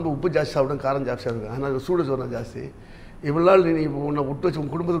நான் சாப்பிடும்போது உப்பு ஜாஸ்தி சாப்பிடும், காரம் ஜாஸ்தியாக இருக்கும், ஆனால் சூடு சோறு ஜாஸ்தி. இவ்வளோ நாள் நீ உன்னை விட்டு வச்சு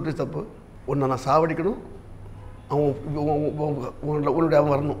உன் குடும்பத்தை விட்டு தப்பு, உன்னை நான் சாவடிக்கணும், உன்னுடைய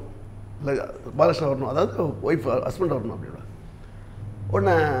அவன் வரணும், இல்லை பாலகிருஷ்ணன் வரணும், அதாவது ஒய்ஃப் ஹஸ்பண்ட் வரணும் அப்படின்னா.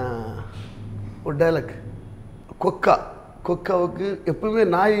 உடனே ஒரு டைலாக், கொக்காவுக்கு எப்பவுமே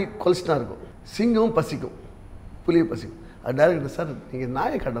நாய் கொலைச்சினா இருக்கும், சிங்கம் பசிக்கும், புலியை பசிக்கும். அது டைலாக் சார் நீங்கள்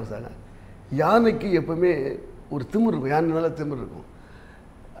நாயை காட்டணும் சார், யானைக்கு எப்பவுமே ஒரு திமிர் இருக்கும், யானைனால திமிர் இருக்கும்,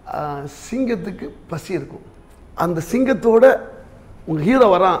 சிங்கத்துக்கு பசி இருக்கும். அந்த சிங்கத்தோட உங்கள் ஹீரோ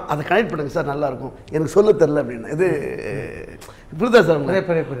வரான் அதை கனெக்ட் பண்ணுங்க சார் நல்லாயிருக்கும் எனக்கு சொல்ல தெரில அப்படின்னு. இது புரியுதா சார்?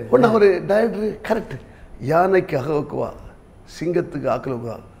 ஒன்று ஒரு டைரக்டர் கரெக்டு. யானைக்கு அகவக்குவா சிங்கத்துக்கு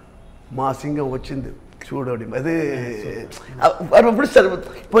ஆக்கலுக்குவா மா சிங்கம் வச்சிருந்து சூடு அப்படிமா. அது பிடிச்சார்.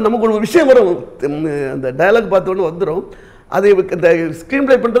 இப்போ நமக்கு ஒரு விஷயம் வரும், அந்த டயலாக் பார்த்தோன்னு வந்துடும். அது இந்த ஸ்க்ரீன்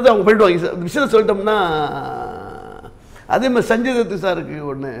ப்ளே பண்ணுறது அவங்க பண்ணிடுவாங்க. விஷயத்தை சொல்லிட்டோம்னா அதே மாதிரி சஞ்சய் தத்து சாருக்கு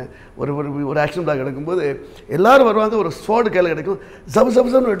ஒன்று ஒரு ஒரு ஆக்ஷன் பிளாக் எடுக்கும்போது எல்லோரும் வருவாங்க, ஒரு ஸ்வாடு கையில் கிடைக்கும்,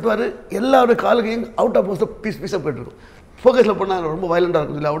 சபுன்னு வெட்டுவார், எல்லாரோட காலுக்கையும் அவுட் ஆஃப் போஸ்ட்டை பீஸாக போய்ட்டுருக்கும். ஃபோக்கஸில் பண்ணால் ரொம்ப வயலண்டாக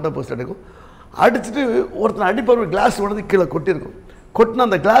இருக்கும் சொல்லி அவுட் ஆஃப் போஸ்ட் எடுக்கும். அடிச்சுட்டு ஒருத்தனை அடிப்பார், ஒரு கிளாஸ் உடனே கீழே கொட்டியிருக்கும். கொட்டினா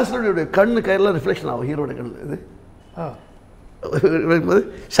அந்த கிளாஸோடைய கண்ணு கையெல்லாம் ரிஃப்ளெக்ஷன் ஆகும் ஹீரோட கண்ணு. இது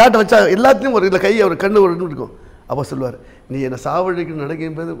ஷார்ட்டை வச்சா எல்லாத்தையும் ஒரு இதில் கையை ஒரு கண்ணு ஒரு இருக்கும். அப்போ சொல்லுவார், நீ என்னை சாவடிக்கு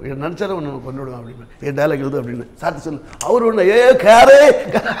நடக்கும் போது நினச்சாலும் ஒன்று கொண்டு விடுவான் அப்படின்னு, என் டைலாக் எழுது அப்படின்னு சார்ட்டு சொல்லு. அவர் ஒன்று கேரே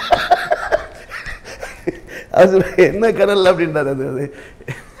அது என்ன கடல் அப்படின்றார். அது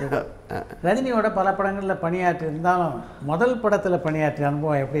ரஜினியோட பல படங்களில் பணியாற்றி இருந்தாலும் முதல் படத்தில் பணியாற்றிய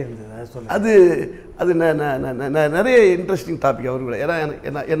அனுபவம் எப்படி இருந்தது சொல்லுங்கள். அது நிறைய இன்ட்ரெஸ்டிங் டாபிக் அவரு கூட. ஏன்னா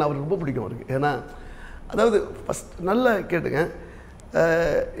என்ன அவருக்கு ரொம்ப பிடிக்கும் அவருக்கு. ஏன்னா அதாவது ஃபஸ்ட் நல்லா கேட்டுங்க.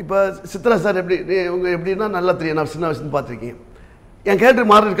 இப்போ சித்ரா சார் உங்கள் எப்படின்னா நல்லா தெரியும், நான் சின்ன வயசுன்னு பார்த்துருக்கீங்க. என்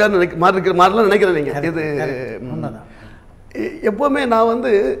கேரக்டர் மாறலாம் நினைக்கிறேன் நீங்கள். இது எப்போவுமே நான்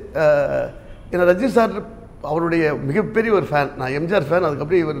வந்து என்ன ரஜினி சார் அவருடைய மிகப்பெரிய ஒரு ஃபேன். நான் எம்ஜிஆர் ஃபேன்,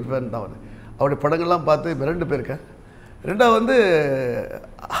 அதுக்கப்புறம் இவர் ஃபேன் தான். அவருடைய படங்கள்லாம் பார்த்து மிரண்டு போயிருக்கேன். ரெண்டாவது வந்து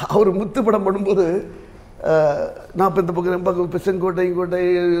அவர் முத்து படம் பண்ணும்போது நான் இப்போ இந்த பக்கம் இப்போ செங்கோட்டை இங்கோட்டை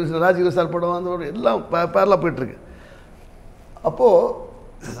ராஜீவ் சார் படம் அந்த எல்லாம் பேரலாக போயிட்டுருக்கு.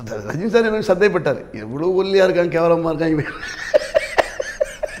 அப்போது ரஜினி சார் எனக்கு சந்தேகப்பட்டார், எவ்வளோ ஒல்லியாக இருக்காங்க, கேவலமாக இருக்காங்க,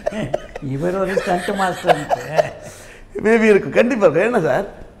 இவர் ஒரு ஸ்டண்ட் மாஸ்டர் மேபி இருக்கும், கண்டிப்பாக இருக்கும். ஏன்னா சார்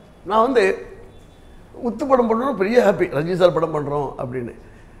நான் வந்து முத்து படம் பண்ணுறோம் பெரிய ஹாப்பி, ரஜினி சார் படம் பண்ணுறோம் அப்படின்னு.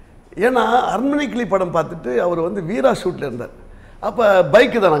 ஏன்னா அரண்மனைக்கிளி படம் பார்த்துட்டு அவர் வந்து வீரா ஷூட்டில் இருந்தார். அப்போ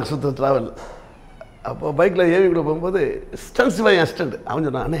பைக்கு தான் நாங்கள் சுற்ற ட்ராவல். அப்போ பைக்கில் ஏவி கூட போகும்போது ஸ்டன்ஸ் என் ஸ்டண்ட் அவன்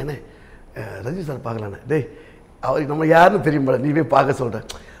சொன்னான், அண்ணே ரஜினி சார் பார்க்கலாண்ணே, டேய் அவருக்கு நம்ம யாருன்னு தெரியும் மேடம், நீ போய் பார்க்க சொல்கிறேன்.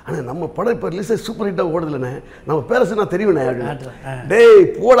 ஆனால் நம்ம படம் இப்போ ரிலீஸை சூப்பர் ஹிட்டாக ஓடுதில்லைண்ணே, நம்ம பேரஸ் நான் தெரியுண்ணே அப்படின்னு. டேய்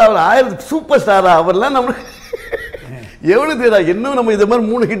போட அவர் 1000 சூப்பர் ஸ்டாரா அவர்லாம் நம்ம எவ்வளோ தெரியா, இன்னும் நம்ம இதை மாதிரி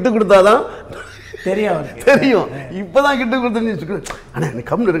 3 ஹிட்டு கொடுத்தாதான் தெரியும். இப்போ தான் ஹிட்டு கொடுத்துன்னு வச்சுக்கணும். ஆனால் எனக்கு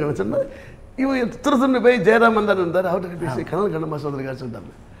கம்மில் இருக்குன்னு சொன்னால் இவன் திருத்துன்னு போய் ஜெயராம் வந்தார் அவர்கிட்ட பேசி கனல் கண்ண மாதம் வந்திருக்காரு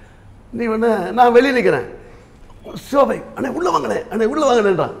சொல்லிட்டாங்க. நீ வேணா நான் வெளியே நிற்கிறேன், சோபை அண்ணே உள்ளே வாங்கினேன், அண்ணே உள்ளே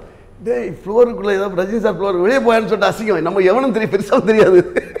வாங்கினேன்றான். டேய் ஃப்ளோருக்குள்ளே ஏதாவது ரஜினி சார் ஃப்ளோர் வெளியே போயான்னு சொல்லிட்டு அசிங்கம், நம்ம எவனும் தெரியும், பெருசாக தெரியாது.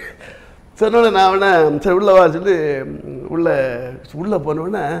 சொன்னோடனே நான் வேணா சரி உள்ளே வா சொல்லி உள்ளே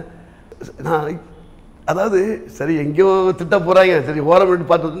போனோடனே நான் அதாவது சரி எங்கேயோ திட்ட போகிறாங்க, சரி ஓரம் விட்டு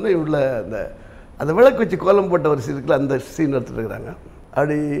பார்த்துட்டு உள்ள அந்த விளக்கு வச்சு கோலம் போட்ட ஒரு சீன் இருக்குல்ல, அந்த சீன் எடுத்துகிட்டு இருக்கிறாங்க.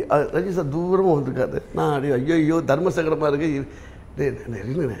 அப்படி ரஜினி சார் தூரமாக வந்திருக்காரு. நான் அப்படி ஐயோ தர்ம சங்கடமாக இருக்குது. டேய்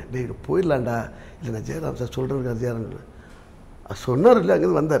டேய் போயிடலாண்டா, இல்லை நான் ஜெயராம் சார் சொல்கிறதுக்கு ஜெயராம் சொன்னார் இல்லை,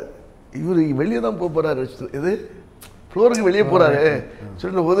 அங்கேருந்து வந்தார். இவர் வெளியே தான் போகிறாரு, இது ஃப்ளோருக்கு வெளியே போகிறாரு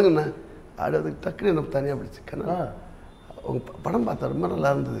சொல்லி ஒதுங்கண்ணா. அப்படி அதுக்கு டக்குன்னு எனக்கு தனியாக பிடிச்சி கண்ணா உங்கள் படம் பார்த்தா ரொம்ப நல்லா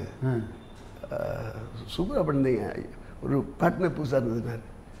இருந்தது, சூப்பராக பண்ணிருந்தீங்க, ஒரு பாட்னர் புதுசாக இருந்ததுனாரு.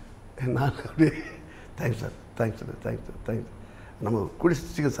 நான் அப்படியே தேங்க்ஸ் சார் நம்ம கூடி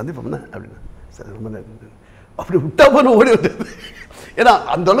சீக்கிரம் சந்திப்போம்னா அப்படின்னா சார் ரொம்ப நேரம் அப்படி விட்டா போன ஓடி வந்தது. ஏன்னா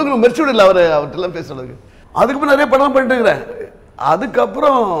அந்த அளவுக்கு நம்ம மெரிச்சு விடல அவர்கிட்டலாம் பேச அளவுக்கு. அதுக்கப்புறம் நிறைய படம் பண்ணிட்டு இருக்கிறேன்.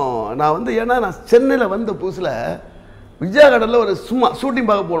 அதுக்கப்புறம் நான் வந்து ஏன்னா நான் சென்னையில் வந்த புதுசில் விஜயகாடனில் ஒரு சும்மா ஷூட்டிங்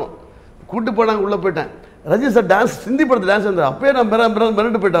பார்க்க போனோம். கூப்பிட்டு போனாங்க, உள்ளே போயிட்டேன். ரஜினி சார் டான்ஸ் ஹிந்தி படத்தில் டான்ஸ் வந்தார். அப்போயே நான்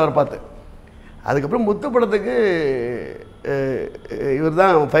மிரண்டு போயிட்டேன் அவரை பார்த்து. அதுக்கப்புறம் முத்து படத்துக்கு இவர்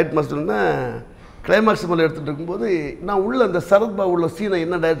தான் ஃபைட் மாஸ்டர்னா கிளைமாக்ஸ் மேலே எடுத்துகிட்டு இருக்கும்போது நான் உள்ள அந்த சரத்பாபு உள்ள சீனை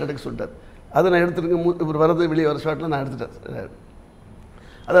என்ன டைரக்ட் எடுக்க சொல்லிட்டார். அதை நான் எடுத்துருக்கேன். இவர் வரது வெளியே வர ஷாட்டில் நான் எடுத்துட்டேன்.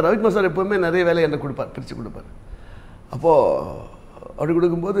 அதான் ரவிக்குமார் சார் எப்போவுமே நிறைய வேலையை என்ன கொடுப்பார், பிரித்து கொடுப்பார். அப்போது அப்படி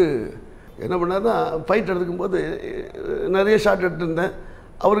கொடுக்கும்போது என்ன பண்ணார்னா ஃபைட் எடுக்கும்போது நிறைய ஷாட் எடுத்துருந்தேன்.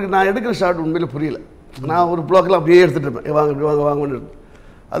 அவருக்கு நான் எடுக்கிற ஷாட் உண்மையில் புரியல. நான் ஒரு ப்ளாக்கெலாம் அப்படியே எடுத்துகிட்டு இருப்பேன், வாங்க இப்படி வாங்க வாங்கன்னு.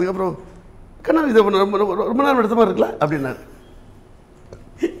 அதுக்கப்புறம் கண்ணா இதை ரொம்ப நேரம் எடுத்த மாதிரி இருக்கலாம் அப்படின்னாரு.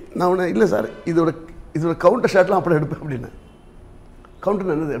 நான் ஒன்று இல்லை சார் இதோட கவுண்டர் ஷாட்லாம் அப்படியே எடுப்பேன் அப்படின்னேன்.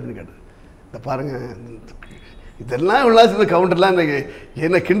 கவுண்டர் என்னது அப்படின்னு கேட்டேன். இதை பாருங்கள் இதெல்லாம் இவ்வளோ இந்த கவுண்டர்லாம் எனக்கு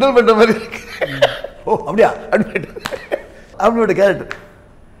என்ன கிண்டல் பண்ணுற மாதிரி இருக்கு. ஓ அப்படியா அப்படின்னு அப்படியோட கேரக்டர்.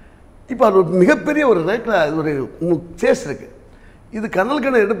 இப்போ அது ஒரு மிகப்பெரிய ஒரு ரேட்டில் ஒரு சேஸ் இருக்குது. இது கனல்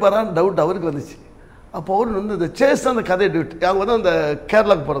கண்ணை எடுப்பாரான்னு டவுட் அவருக்கு வந்துச்சு. அப்போ அவர் வந்து இந்த சேஸ் அந்த கதையை டியூட் அவங்க வந்து அந்த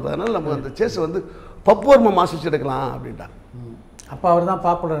கேரளாவுக்கு போகிறதுனால நம்ம அந்த சேஸ் வந்து பப்புவர்மா மாஸ்டர் எடுக்கலாம் அப்படின்ட்டாங்க. அப்போ அவர் தான்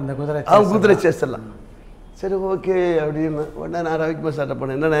பாப்புலர் இந்த குதிரை சேஸ் எல்லாம். சரி ஓகே அப்படின்னு உடனே நான் ரவிக்குமார் சார்ட்ட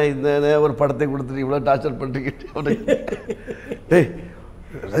போனேன். என்னண்ணே இந்த ஒரு படத்தை கொடுத்துட்டு இவ்வளோ டார்ச்சர் பண்ணுறீங்க? டேய்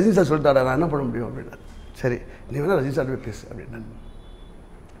ரஜினி சார் சொல்லிட்டாரா, நான் என்ன பண்ண முடியும் அப்படின்னா. சரி நீ வேணா ரஜினி சார் போய் பேசு அப்படின்னா.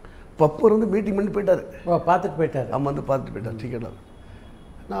 பப்பர் வந்து மீட்டிங் பண்ணி போயிட்டார். பார்த்துட்டு போயிட்டார். ஆமாம் வந்து பார்த்துட்டு போயிட்டார் டிக்கெட்டாக.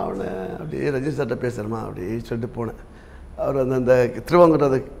 நான் அவனை அப்படியே ரஜினி சார்கிட்ட பேசுகிறேமா அப்படியே சொல்லிட்டு போனேன். அவர் வந்து அந்த திருவாங்கூர்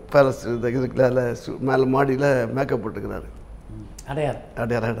அந்த பேலஸ் இந்த இதுக்குள்ள மேலே மாடியில் மேக்கப் போட்டுக்கிறாரு.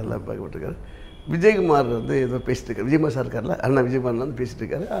 அடையார் எல்லாம் மேக்கப் போட்டுருக்காரு. விஜயகுமார் வந்து ஏதோ பேசிட்டு இருக்காரு. விஜயகுமார் சார் இருக்கார்ல, அண்ணா விஜயகுமார் வந்து பேசிட்டு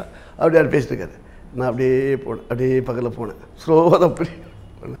இருக்காரு. அப்படியே பேசிட்டு இருக்காரு. நான் அப்படியே போனேன், அப்படியே பக்கத்தில் போனேன். ஸ்லோவாக தான் போய்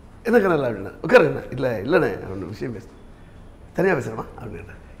என்ன கனல் அப்படின்னா உட்காருங்கண்ணா. இல்லைண்ணே ஒன்று விஷயம் பேசுகிறேன். தனியாக பேசுகிறேம்மா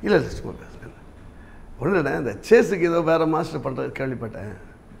அப்படின்னா. இல்லை சும்மா பேசுகிறேன். ஒன்றும் இல்லைண்ணே இந்த சேஸுக்கு ஏதோ வேறு மாஸ்டர் பண்ணுறது கேள்விப்பட்டேன்.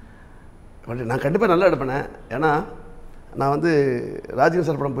 அப்படி நான் கண்டிப்பாக நல்லா எடுப்பேனே. ஏன்னா நான் வந்து ராஜீவ்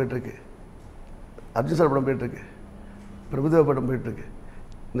சார் படம் போயிட்டுருக்கு, அர்ஜுன் சார் படம் போயிட்டுருக்கு, பிரபுதேவ படம் போயிட்டுருக்கு.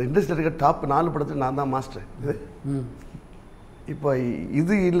 இந்த இண்டஸ்ட்ரியில் இருக்க டாப் 4 படத்துக்கு நான் தான் மாஸ்டர். இது இப்போ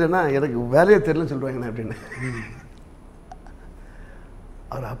இது இல்லைன்னா எனக்கு வேலையே தெரியலன்னு சொல்லுவாங்கண்ணே அப்படின்னு.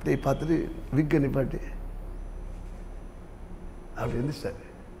 அவர் அப்படியே பார்த்துட்டு விக்க நிப்பாட்டி அப்படி எந்திரிச்சார்.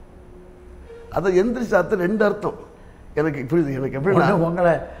 அதை எந்திரிச்ச அர்த்தம் 2 அர்த்தம் எனக்கு புரியுது. எனக்கு எப்படின்னா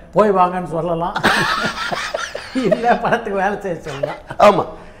உங்களை போய் வாங்கன்னு சொல்லலாம், இல்லை படத்துக்கு வேலை செய்ய சொல்லலாம்.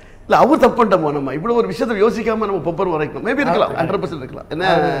 ஆமாம் இல்லை அவர் தப்பு பண்ணிட்டோமோ, நம்ம இவ்வளோ ஒரு விஷயத்தை யோசிக்காமல் நம்ம பொப்பர் வரைக்கணும். மேபி இருக்கலாம், 100% இருக்கலாம். என்ன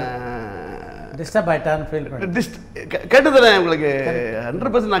டிஸ்டர்ப் ஆகிட்டான்னு ஃபீல் பண்ணி கேட்டதுல உங்களுக்கு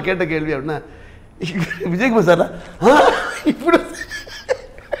 100% நான் கேட்ட கேள்வி அப்படின்னா விஜயகுமார் சார் இப்படி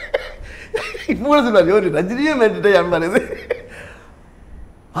இப்போ சொன்னார் ஒரு ரஜினியே மேட்டுட்டே ஆனார் இது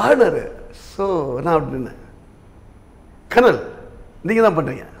ஆனார். ஸோ நான் அப்படின்னேன் கனல் நீங்கள் தான்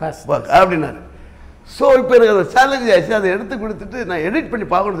பண்ணுறீங்க அப்படின்னாரு. ஸோ இப்போ எனக்கு அதை சேலஞ்ச் ஆகிடுச்சு. அதை எடுத்து கொடுத்துட்டு நான் எடிட் பண்ணி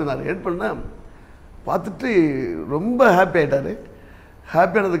பார்க்கணும் சொன்னார். எடிட் பண்ணேன், பார்த்துட்டு ரொம்ப ஹாப்பி ஆகிட்டார்.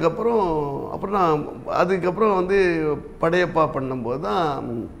 ஹாப்பி ஆனதுக்கப்புறம் நான் அதுக்கப்புறம் வந்து படையப்பா பண்ணும்போது தான்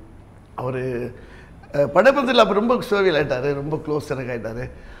அவர் படைப்பத்தில் அப்போ ரொம்ப சோவியல் ஆகிட்டார், ரொம்ப க்ளோஸ் எனக்கு ஆகிட்டார்.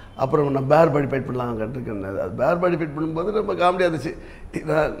 அப்புறம் நான் பேர் பாடி ஃபைட் பண்ணலாம் கற்றுக்கேன். அது பேர் பாடி ஃபைட் பண்ணும்போது ரொம்ப காமெடியாக இருந்துச்சு.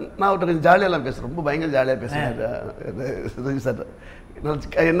 நான் அவர்கிட்ட கொஞ்சம் ஜாலியாகலாம் பேசுகிறேன், ரொம்ப பயங்கர ஜாலியாக பேசுகிறேன். ரஜி சார்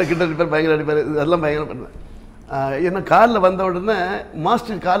என்ன கிட்ட அடிப்பார், பயங்கர அடிப்பார், இதெல்லாம் பயங்கர பண்ணுவேன். என்ன காலில் வந்த உடனே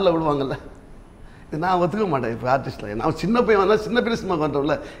மாஸ்டர் காலில் விடுவாங்கல்ல, இது நான் ஒத்துக்க மாட்டேன். இப்போ ஆர்டிஸ்டில் நான் சின்ன பையன் வந்தால் சின்ன பெரிய சினிமா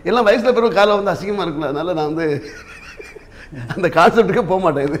பண்ணுறோம்ல, எல்லாம் வயசில் பிறகு காலில் வந்து அசிங்கமாக இருக்குல்ல, அதனால் நான் வந்து அந்த கான்செப்டுக்கே போக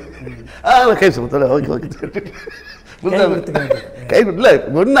மாட்டேன். இது கை சுமத்தோட ஓகே ஓகே கை இல்லை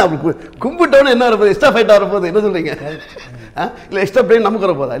ஒன்று அப்படி கும்பிட்டோன்னு என்ன வரப்போகுது, எக்ஸ்ட்ரா ஃபைட் வரப்போகுது, என்ன சொல்கிறீங்க? இல்லை எக்ஸ்ட்ரா பெயின் நமக்கு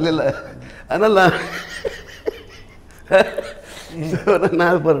வரப்போதா? இல்லை அதனால்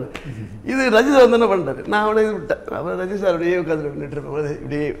நான் போகிறேன். இது ரஜி சார் வந்து என்ன பண்ணுறாரு, நான் அவனை இது விட்டேன். அப்புறம் ரஜி சார் அப்படியே உட்காந்து நின்றுட்டு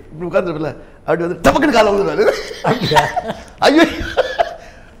இப்படி உட்காந்துருப்பில்ல, அப்படி வந்து டபக்குன்னு காலை வந்துடுவாரு. ஐயோ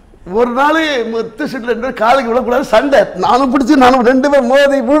ஒரு நாள் மொத்த ஷீட்டில் 2 பேரும் காலுக்கு விடக்கூடாது, சண்டை. நானும் பிடிச்சி 2 பேரும்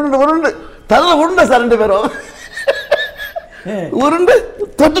மோதி உருண்டு தலை உருண்டை சார் 2 பேரும் உருண்டு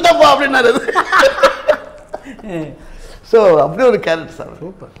தொட்டுட்டப்பா அப்படின்னாரு. ஸோ அப்படி ஒரு கேரக்டர் சார்.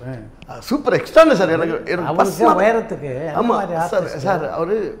 Super எக்ஸ்ட்ரான sir. எனக்கு உயரத்துக்கு. ஆமாம் சார். சார்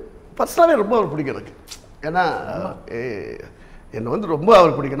அவர் பர்சனலாகவே ரொம்ப அவர் பிடிக்கும் எனக்கு. ஏன்னா என்னை வந்து ரொம்ப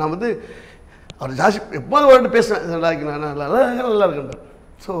அவர் பிடிக்கும். நான் வந்து அவர் ஜாஸ்தி எப்போது அவர்கிட்ட பேசுவேன், நல்லா இருக்கேன்.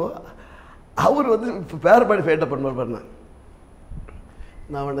 ஸோ அவர் வந்து இப்போ பேர் பாடி ஃபேட்டை பண்ணுவார் பாருண்ணா.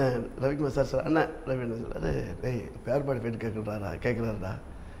 நான் உடனே ரவிக்குமார் சார் அண்ணா ரவி என்ன சொல்கிறாரு, டேய் பேர் பாடி ஃபேட்டு கேட்குறாருடா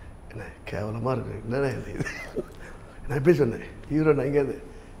என்ன கேவலமாக இருக்கு. என்னண்ணே இது நான் எப்படி சொன்னேன், ஹீரோ நான் இங்கேருந்து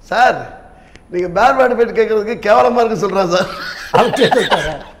சார் நீங்கள் பேர் பாடி ஃபேட்டு கேட்குறதுக்கு கேவலமாக இருக்குன்னு சொல்கிறான் சார்.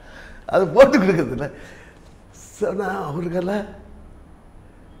 அது போட்டு கொடுக்குறது இல்லை சார். நான் அவருக்கெல்லாம்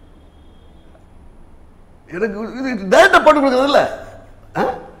எனக்கு இது டேரக்டாக போட்டு கொடுக்குறது இல்லை.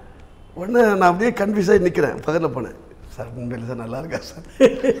 உடனே நான் அப்படியே கன்ஃபியூஸ் ஆகி நிற்கிறேன். பக்கத்தில் போனேன், சார் உண்மையில் சார் நல்லா இருக்கா சார்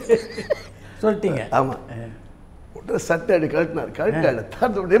சொல்லிட்டீங்க. ஆமாம். உடனே சட்டை அடி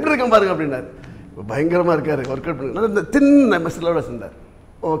கழட்டாடு எப்படி இருக்கேன் பாருங்க அப்படின்னாரு. பயங்கரமாக இருக்காரு, ஒர்க் அவுட் பண்ணி இந்த தின்ன மெஸ்ஸிலோட செஞ்சார்.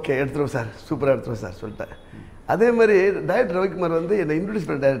 ஓகே எடுத்துருவோம் சார், சூப்பராக எடுத்துருவோம் சார் சொல்லிட்டேன். அதே மாதிரி டைரக்டர் ரவிக்குமார் வந்து என்னை இன்ட்ரடியூஸ்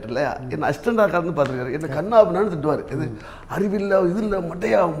பண்ண டைரக்டரில் என்ன அசிஸ்டண்டாக கலந்து பார்த்துருக்காரு. என்னை கண்ணாபுனான்னு திட்டுவார். இது அறிவில்லை, இது இல்லை,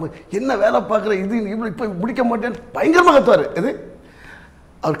 மட்டையா, என்ன வேலை பார்க்குற, இது இவ்வளோ இப்போ முடிக்க மாட்டேன்னு பயங்கரமாக கத்துவார். இது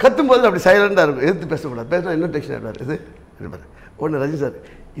அவர் கத்தும்போது அப்படி சைலண்டாக இருக்கும், எதிர்த்து பேசக்கூடாது. பேசினா இன்னும் டென்ஷன் ஆகிடுவார். இது இருப்பார். ஒன்று ரஜி சார்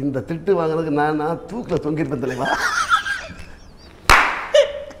இந்த திட்டு வாங்கினதுக்கு நான் தூக்கில் தொங்கியிருப்பேன் தலைவா.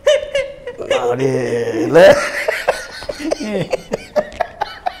 அப்படியே இல்லை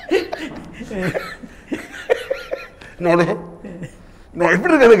நான்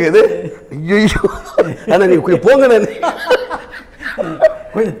எப்படி இருக்கேன் எனக்கு இது. ஐயோ ஆனால் நீ கொஞ்சம் போங்க, நான்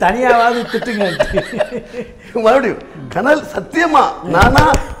கொஞ்சம் தனியாவது திட்டுங்க. மறுபடியும் கனல் சத்தியமா நானா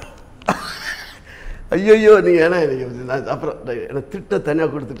ஐயோ நீங்கள் ஏன்னா நான் அப்புறம் எனக்கு திட்ட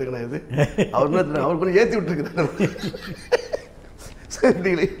தனியாக கொடுத்துட்டேங்கண்ணா இது அவர் கொஞ்சம் ஏற்றி விட்டுருக்குறேன்.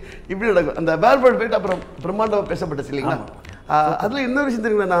 இப்படி நடக்கும். அந்த பேர்பர்ட் ஃபைட் அப்புறம் பிரம்மாண்டமாக பேசப்பட்டுச்சு இல்லைங்களா? அதில் இன்னொரு விஷயம்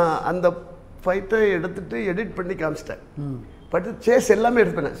தெரியுங்களா, நான் அந்த ஃபைட்டை எடுத்துகிட்டு எடிட் பண்ணி காமிச்சிட்டேன். பட் சேஸ் எல்லாமே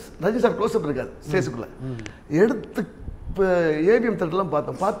எடுப்பேன். ரஜினி சார் க்ளோஸ்அப் இருக்காது சேஸுக்குள்ளே. எடுத்து இப்போ ஏபிஎம் தேட்டர்லாம்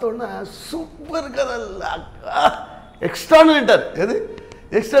பார்த்தோன்னா சூப்பர் கதை, எக்ஸ்ட்ரானட்டார். எது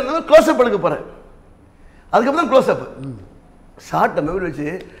எக்ஸ்ட்ரா க்ளோஸ்அப் எடுக்க போகிறேன். அதுக்கப்புறம் தான் க்ளோஸ்அப் ஷார்ட்டை மெமரி வச்சு,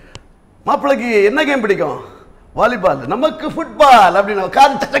 மாப்பிள்ளைக்கு என்ன கேம் பிடிக்கும்? வாலிபால், நமக்கு ஃபுட்பால் அப்படின்னு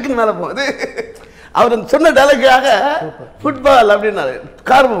கார் டக்குன்னு மேலே போகுது. அவர் சொன்ன டைலாக்காக ஃபுட்பால் அப்படின்னாரு.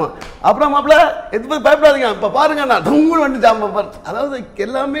 கார் போவோம். அப்புறம் மாப்பிள்ள எது போய் பயப்படாதீங்க, இப்போ பாருங்க நான் ரொம்ப வண்டி ஜாம. அதாவது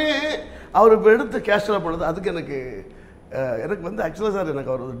எல்லாமே அவர் இப்போ எடுத்து கேஷுவலாக பண்ணுறது. அதுக்கு எனக்கு வந்து ஆக்சுவலாக சார்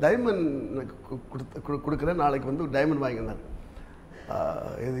எனக்கு அவர் ஒரு டைமண்ட் கொடுக்குறேன், நாளைக்கு வந்து ஒரு டைமண்ட் வாங்கினார்.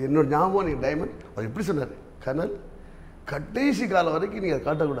 இது என்னோட ஞாபகம். நீங்கள் டைமண்ட் அவர் எப்படி சொன்னார், கனல் கடைசி காலம் வரைக்கும் நீங்கள் அதை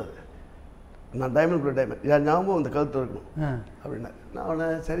காட்டக்கூடாது, நான் டைமண்ட் கூட டைமண்ட் என் ஞாபகம் அந்த கழுத்து இருக்கணும் அப்படின்னா. நான் அவனை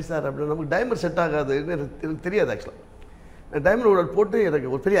சரி சார் அப்படின்னு, நமக்கு டைமண்ட் செட் ஆகாதுன்னு எனக்கு தெரியாது. ஆக்சுவலாக நான் டைமண்ட் போட்டு எனக்கு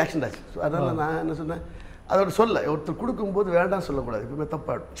ஒரு பெரிய ஆக்ஷன் ஆச்சு. ஸோ அதனால் நான் என்ன சொன்னேன், அதோட சொல்ல ஒருத்தர் கொடுக்கும்போது வேண்டாம் சொல்லக்கூடாது, எப்பவுமே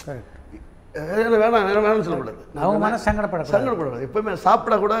தப்பாகிடும். வேணாம்னு சொல்லக்கூடாது, சங்கடப்படக்கூடாது. எப்பவுமே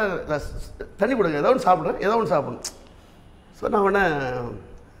சாப்பிட கூட தண்ணி கொடுங்க, ஏதோ ஒன்று சாப்பிட்றேன், ஏதோ ஒன்று சாப்பிடணும். ஸோ நான் உடனே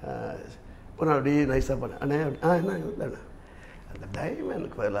ஒரு நாள் அப்படியே நைஸாக பண்ணேன். அண்ணே என்ன இல்லை அந்த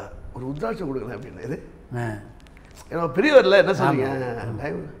டைமண்டுக்கு பதிலாக ஒரு உத்ராட்சம் கொடுக்குறேன் அப்படின்னு. இது ஏன்னா பெரியவரில் என்ன சொல்றீங்க,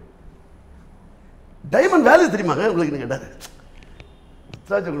 டைமண்ட் வேல்யூ தெரியுமாங்க உங்களுக்கு கேட்டார்.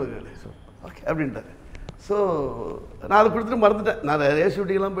 உத்ராட்சம் கொடுக்குறேன் ஓகே அப்படின்ட்டார். ஸோ நான் அதை கொடுத்துட்டு மறந்துட்டேன். நான் நிறைய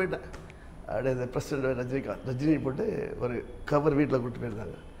ஷூட்டிங்லாம் போயிட்டேன். அப்படியே இந்த பிரசிடென்ட் ரஜினி போட்டு ஒரு கவர் வீட்டில் கூப்பிட்டு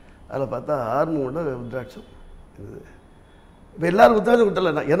போயிருந்தாங்க. அதில் பார்த்தா ஆர்மோட உத்ராட்சம் இது. இப்போ எல்லோரும் உத்ராட்சம்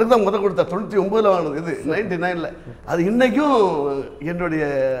கொடுத்தல, நான் எனக்கு தான் முதல் கொடுத்தா 99 வாங்கினது, இது 99. அது இன்றைக்கும் என்னுடைய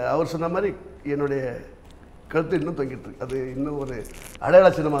அவர் சொன்ன மாதிரி என்னுடைய கருத்து இன்னும் தொங்கிட்டு இருக்கு. அது இன்னும் ஒரு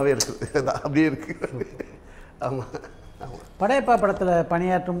அடையாள சின்னமாகவே இருக்குது, அப்படியே இருக்குது. ஆமாம் ஆமாம். படையப்பா படத்தில்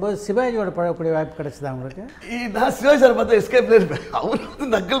பணியாற்றும் போது சிவாஜியோட பழகக்கூடிய வாய்ப்பு கிடைச்சதா உங்களுக்கு? நான் சிவாஜி சார் பார்த்தா எஸ்கேப்ல இருப்பேன். அவர் வந்து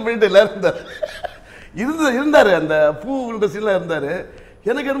நக்கல் பண்ணிட்டு எல்லோரும் இருந்தார். அந்த பூ இண்டஸ்ட்ரியில் இருந்தார்.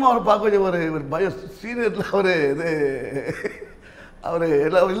 எனக்கு என்னமோ அவரை பார்க்க கொஞ்சம் ஒரு பயம். சீனியரில் அவர் இது அவர்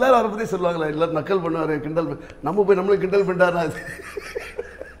எல்லோரும் அவரை பற்றி சொல்லுவாங்களே, எல்லோரும் நக்கல் பண்ணுவார், கிண்டல். நம்ம போய் நம்மளும் கிண்டல் பண்ணிட்டாரா அது.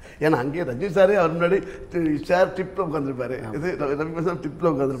 ஏன்னா அங்கேயே ரஜினி சாரே அவர் முன்னாடி சேர் டிப்பில் உட்காந்துருப்பாரு. இது ரவி சார்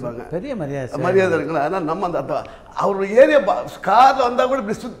டிப்பில் உட்காந்துருப்பாங்க. பெரிய மரியாதை இருக்குல்ல. ஆனால் நம்ம அந்த அவர் ஏரியா காரில் வந்தால் கூட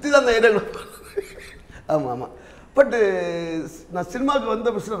இப்படி சுற்றி தான் அந்த ஏரியா. ஆமாம் ஆமாம். பட்டு நான் சினிமாவுக்கு வந்த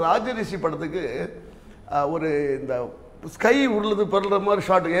பிரச்சனை ராஜரிஷி படத்துக்கு ஒரு இந்த ஸ்கை உருளுது பறக்கிற மாதிரி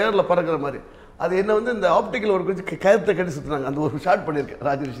ஷார்ட், ஏரில் பறக்கிற மாதிரி. அது என்ன வந்து இந்த ஆப்டிக்கல் ஒரு கொஞ்சம் கயத்தை கட்டி சுற்றுனாங்க. அந்த ஒரு ஷார்ட் பண்ணியிருக்கேன்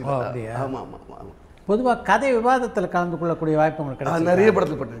ராஜரிஷி. ஆமாம் ஆமாம் ஆமாம். பொதுவாக கதை விவாதத்தில் கலந்து கொள்ளக்கூடிய வாய்ப்பு உங்களுக்கு நிறைய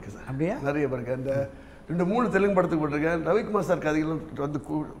படத்தில் பட்டிருக்கேன் சார். அப்படியா? நிறைய படம். இந்த 2-3 தெலுங்கு படத்துக்கு போட்டிருக்கேன். ரவிக்குமார் சார் கதைகளும் வந்து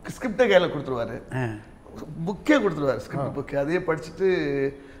ஸ்கிரிப்டே கையில் கொடுத்துருவாரு, புக்கே கொடுத்துருவாரு, ஸ்கிரிப்ட் புக்கு. அதையே படிச்சுட்டு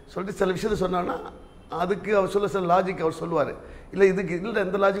சொல்லிட்டு சில விஷயத்த சொன்னான்னா அதுக்கு அவர் சொல்ல சில லாஜிக் அவர் சொல்லுவார். இல்லை இதுக்கு இல்லை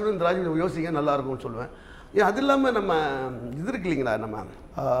இந்த லாஜிக்கும் இந்த லாஜிக் யோசிங்க நல்லாயிருக்கும்னு சொல்லுவேன். ஏன் அது இல்லாமல் நம்ம இது இருக்கு இல்லைங்களா, நம்ம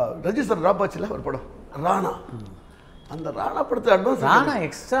ரஜினி சார் ட்ராப் ஆச்சுல ஒரு படம் ராணா. அந்த ராணா படத்தை அட்வான்ஸ்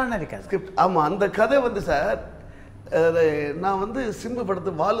எக்ஸ்ட்ரானரி ஸ்கிரிப்ட். ஆமாம், அந்த கதை வந்து சார் நான் வந்து சிம்பு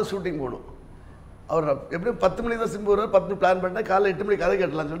படத்து வால் ஷூட்டிங் போகணும். அவர் எப்படியும் 10 மணிக்கு தான் சிம்பு வருவார். 10 பிளான் பண்ணிட்டேன். காலைல 8 மணிக்கு கதை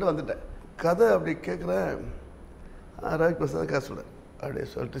கேட்டலான்னு சொல்லிட்டு வந்துட்டேன். கதை அப்படி கேட்குறேன். ரவிக்குமார் சார் காசு சொல்ல அப்படியே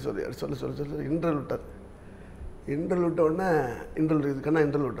சொல்ல இன்டர்வல் விட்டார். இன்டர்வல் விட்ட உடனே இன்டர்வல் இதுக்கண்ணா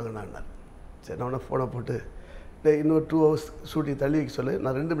இன்டர்வல் விட்டங்கண்ணா. சரி நான் உடனே ஃபோனை போட்டு இன்னொரு 2 hours ஷூட்டிங் தள்ளி வைக்க சொல்லு,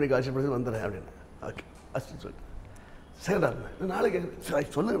 நான் 2 மணிக்கு ஆட்சி பண்ணி வந்துடுறேன் அப்படின்னு. ஓகே அசின்னு சொல்லிட்டு செகண்டாக நாளைக்கு சரி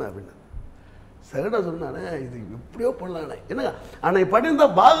சொல்லுங்கண்ணா அப்படின்னு. செகண்டாக சொன்னானே இது எப்படியோ பண்ணலாண்ணே. என்னங்க ஆனால்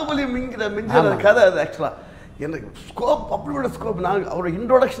பண்ணியிருந்தால் பாகுபலி மிஞ்சிற கதை. அது ஆக்சுவலாக எனக்கு ஸ்கோப் அப்படியோட ஸ்கோப். நான் அவரோட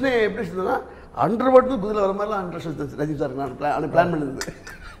இன்ட்ரோடக்ஷனே எப்படி சொன்னேன்னா அண்டர்வேர்டு குதிரை வர மாதிரிலாம் இன்ட்ரோடக்ஷன் ரஜினி சார் நான் பிளான் பண்ணியிருந்தேன்.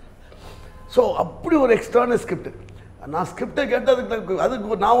 ஸோ அப்படி ஒரு எக்ஸ்ட்ரான ஸ்கிரிப்ட். நான் ஸ்கிரிப்டை கேட்டதுக்கு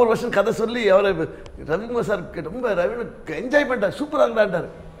அதுக்கு நான் ஒரு வருஷம் கதை சொல்லி அவரை ரவிக்குமார் சார் ரொம்ப ரவிக்கு என்ஜாய் பண்ணிட்டார், சூப்பராக இருந்தாண்டார்.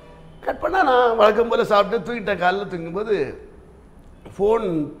 கட் பண்ணால் நான் வழக்கம் போல் சாப்பிட்டு தூங்கிட்டேன். காலையில் தூங்கும்போது ஃபோன்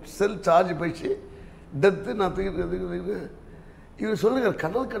செல் சார்ஜ் போயிடுச்சு, டெத்து. நான் தூங்கிட்டு இவர் சொல்லுங்க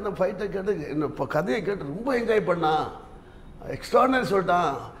கனல் கண்ண ஃபைட்டை கேட்டு என்ன இப்போ கதையை கேட்டு ரொம்ப என்ஜாய் பண்ணான், எக்ஸ்ட்ரானரி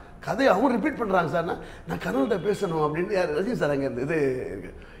சொல்லிட்டான். கதையை அவங்க ரிப்பீட் பண்ணுறாங்க சார். நான் கனல்கிட்ட பேசணும் அப்படின்னு யார் ரஜினி சார் அங்கே இருந்து இது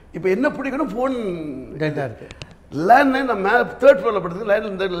இருக்குது. இப்போ என்ன பிடிக்கணும், ஃபோன் டேட்டா இருக்குது, லேண்ட்லைன். நான் 3rd ஃப்ளோரில் படுத்துக்கு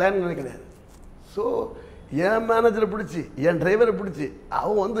லேண்ட்லைன் கிடையாது. ஸோ என் மேனேஜரை பிடிச்சி என் டிரைவரை பிடிச்சி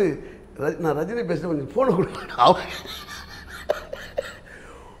அவன் வந்து நான் ரஜினி பேசுகிறேன் கொஞ்சம் ஃபோனை கொடுப்பான். அவன்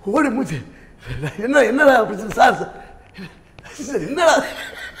ஓடி மூச்சு என்னடா பிரச்சனை சார்? என்னடா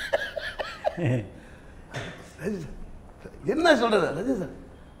என்ன சொல்கிறது ரஜி சார்?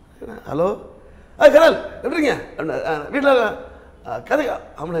 ஹலோ கனல் எப்படிங்க வீட்டில் கதை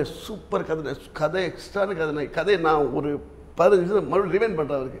அவனை சூப்பர் கதை எக்ஸ்ட்ரான கதையை நான் ஒரு 15 நிமிஷம் மறுபடியும் ரிமைண்ட்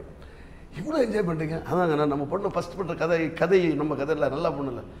பண்ணுறேன் அவருக்கு. இவ்வளோ என்ஜாய் பண்ணுறீங்க? அதாங்க நான் நம்ம பொண்ணு ஃபஸ்ட் பண்ணுற கதை நம்ம கதையில் நல்லா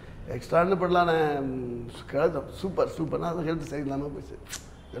பொண்ணுல எக்ஸ்ட்ரான்னு பண்ணலான்னு சூப்பர் நான் அதை ஹெல்த் சரியில்லாமல் போயிடுச்சு.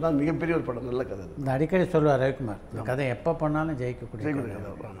 ஏன்னா மிகப்பெரிய ஒரு படம், நல்ல கதை. இந்த அடிக்கடி சொல்லுவார் ரவிக்குமார், இந்த கதை எப்போ பண்ணாலும் ஜெயிக்கக்கூடிய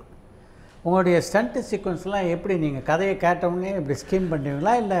கதை. உங்களுடைய ஸ்டண்ட் சீக்வன்ஸ்லாம் எப்படி நீங்கள் கதையை கேட்டவுடனே இப்படி ஸ்கீம்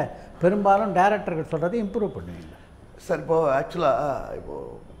பண்ணுவீங்களா இல்லை பெரும்பாலும் டேரக்டர்கள் சொல்கிறத இம்ப்ரூவ் பண்ணுவீங்களா? சார் இப்போது ஆக்சுவலாக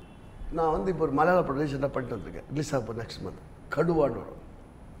நான் இப்போ ஒரு மலையாள ப்ரொடக்ஷனாக பண்ணிட்டு வந்திருக்கேன். ரிலீஸ் ஆகும் நெக்ஸ்ட் மந்த். கடுவான்னு வரும்.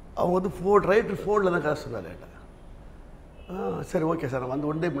 அவங்க ரைட்டர் தான் காசு சொன்னார் என்கிட்ட. சரி ஓகே சார், நான்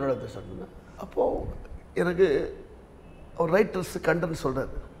ஒன் டே முன்னாடி சொன்னேன். அப்போது எனக்கு அவர் ரைட்டர்ஸ் கண்டென்ட்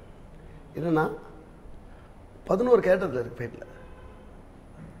சொல்கிறார். என்னென்னா 11 கேரக்டர் இருக்குது ஃபைட்டில்.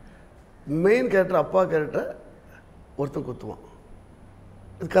 மெயின் கேரக்டர் அப்பா கேரக்டரை ஒருத்தன் குத்துவான்.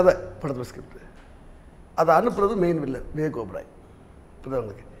 இது கதை படத்தில் ஸ்கிரிப்ட். அதை அனுப்புறது மெயின் வில்லன் விவேக் ஓபராய்.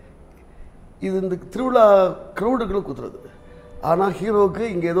 புரியுது? இது இந்த திருவிழா க்ரௌடுக்குள்ளே குத்துறது. ஆனால் ஹீரோவுக்கு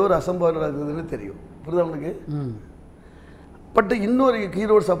இங்கே ஏதோ ஒரு அசம்பாவம் நடக்குதுன்னு தெரியும். புரியுது அவங்களுக்கு? பட் இன்னொரு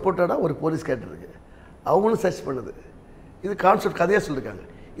ஹீரோட சப்போர்ட்டடாக ஒரு போலீஸ் கேரக்டர் இருக்குது. அவங்களும் சர்ச் பண்ணுது. இது கான்செப்ட் கதையாக சொல்லியிருக்காங்க.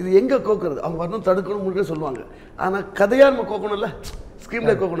 இது எங்கே கோக்குறது? அவங்க வரணும் தடுக்கணும் முழுக்க சொல்லுவாங்க. ஆனால் கதையாக நம்ம கோக்கணும்ல,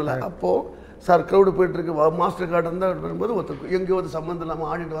 ஸ்க்ரீனில் கோக்கணும்ல. அப்போது சார் க்ரௌடு போயிட்டுருக்கு, மாஸ்டர் கார்டு இருந்தால் வரும்போது ஒருத்தர் எங்கேயோ ஒரு சம்மந்தம் இல்லாமல்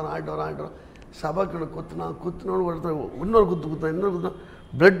ஆடிட்டு வரான் சபாக்கில் குத்துனோன்னு ஒருத்தர் இன்னொரு குத்துனா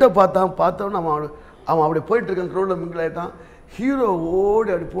பிளட்டை பார்த்தவொன்னு அவன் அப்படி போயிட்டுருக்கான். க்ரௌடில் மிங்கிள் ஆகிட்டான். ஹீரோ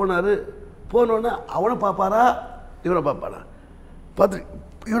ஓடி அப்படி போனோடனே அவனை பார்ப்பாரா இவனை பார்ப்பாரா பார்த்து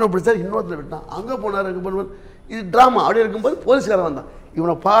இவனை பிடிச்சா இன்னொருத்தர் விட்டான். அங்கே போனார் அங்கே பண்ணுவார். இது ட்ராமா. அப்படி இருக்கும்போது போலீஸ்காரன் வந்தான்.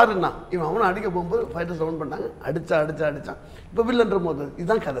 இவனை பாருன்னா அவனை அடிக்க போகும்போது ஃபைட்டர்ஸ் ரவுண்ட் பண்ணாங்க. அடித்தான். இப்போ வில்லன்ற போது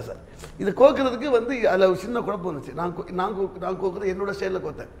இதுதான் கதை சார். இதை கோக்கிறதுக்கு அதில் ஒரு சின்ன குழப்பம் வந்துச்சு. நான் கோக்குறது என்னோட ஸ்டைலில்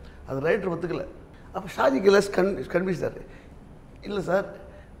கோத்தேன். அது ரைட்டர் ஒத்துக்கலை. அப்போ ஷாஜி கிலாஸ் கன்வின்ஸ் சார். இல்லை சார்,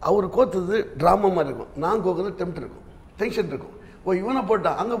 அவர் கோத்தது ட்ராமா மாதிரி இருக்கும், நான் கோக்குறது டெம்ப்ட் இருக்கும், டென்ஷன் இருக்கும். இவனை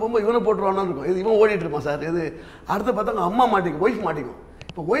போட்டான், அங்கே போகும்போது இவனை போட்டுருவானு இருக்கும். இது இவன் ஓடிட்டு இருப்பான் சார். இது அடுத்த பார்த்தாங்க அம்மா மாட்டிக்கும், ஒய்ஃப் மாட்டிக்கும்.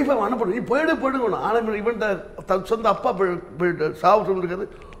 இப்போ ஒய்ஃபை அனுப்பணும், நீ போயிடுக்கணும். ஆனால் இவன் சொந்த அப்பா போயிட்டு சாப்பிட்டு இருக்காது.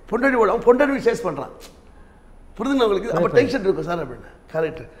 அவன் பொண்டாடி சேஸ் பண்ணுறான். புரிதுங்க உங்களுக்கு? அப்போ டென்ஷன் இருக்கும் சார் அப்படின்னு.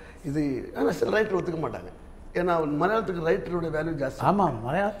 கரெக்டு. இது ஆனால் சில ரைட்டர் ஒத்துக்க மாட்டாங்க. ஏன்னா மலையாளத்துக்கு ரைட்டரோட வேல்யூ ஜாஸ்தி. ஆமாம்,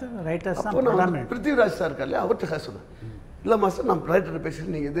 மலையாளத்துக்கு ரைட்டர்ஸ். அப்போ நான் பிருத்திவிராஜ் சார் இருக்கார் இல்லையா, அவர்கிட்ட காசு சொன்னேன். இல்லை மாஸ்டர், நான் ரைட்டர்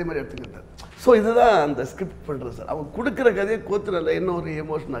பேசுகிறேன், நீங்கள் இதே மாதிரி எடுத்துக்கிட்டார். ஸோ இதுதான் அந்த ஸ்கிரிப்ட் பண்ணுறது சார். அவங்க கொடுக்குற கதையை கோத்துறல என்ன ஒரு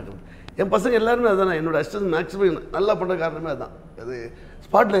எமோஷன் ஆகுது. என் பசங்க எல்லாருமே அதான். என்னோட அசிஸ்டன்ட் மேக்ஸிமம் நல்லா பண்ணுற காரணமே அதுதான். அது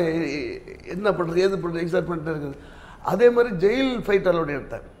ஸ்பாட்டில் என்ன பண்ணுறது ஏது பண்ணுறது எக்ஸாக்ட் பண்ணிட்டு இருக்குது. அதே மாதிரி ஜெயில் ஃபைட் அலோட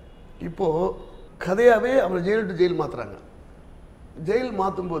எடுத்தேன். இப்போது கதையாகவே அவரை ஜெயில் டு ஜெயில் மாற்றுறாங்க. ஜெயில்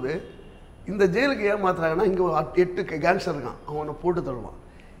மாற்றும்போது இந்த ஜெயிலுக்கு ஏன் மாற்றுறாங்கன்னா, இங்கே 8 கேங்ஸ்டர் இருக்கான், அவனை போட்டு தள்ளுவான்.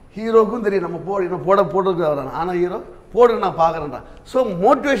 ஹீரோக்கும் தெரியும் நம்ம போடுறதுக்கு வரான். ஆனால் ஹீரோ போடு நான் பார்க்குறேன்றான். ஸோ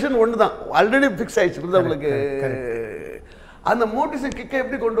மோட்டிவேஷன் ஒன்று தான், ஆல்ரெடி ஃபிக்ஸ் ஆகிடுச்சு அவங்களுக்கு. அந்த மோட்டிவேஷன் கிக்கை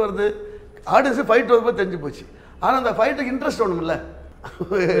எப்படி கொண்டு வருது? ஆடியன்ஸு ஃபைட் வரும்போது தெரிஞ்சு போச்சு. ஆனால் அந்த ஃபைட்டுக்கு இன்ட்ரெஸ்ட் ஒன்றும்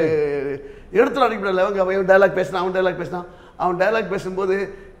எடுத்துடும் அடிப்படையில். அவன் டைலாக் பேசினான், அவன் டைலாக் பேசும்போது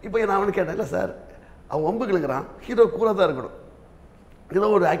இப்போ நான் அவனு கேட்டேன், இல்லை சார் அவன் ஒம்புக்கு இருக்கிறான், ஹீரோ கூலாக தான் இருக்கணும். ஏதோ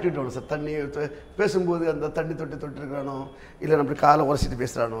ஒரு ஆக்டிவிட்டி ஒன்று சார். தண்ணி பேசும்போது அந்த தண்ணி தொட்டுருக்கானோ, இல்லை நம்ம காலை உரசிட்டு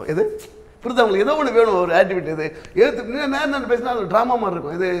பேசுகிறானோ, எது புரியுது அவங்களுக்கு? ஏதோ ஒன்று வேணும், ஒரு ஆக்டிவிட்டி. இது நேரம் பேசினா அது ட்ராமா மாதிரி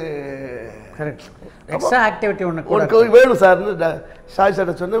இருக்கும். இது கரெக்ட். எக்ஸ்ட்ரா ஆக்டிவிட்டி ஒன்று வேணும் சார்னு ஷாஜி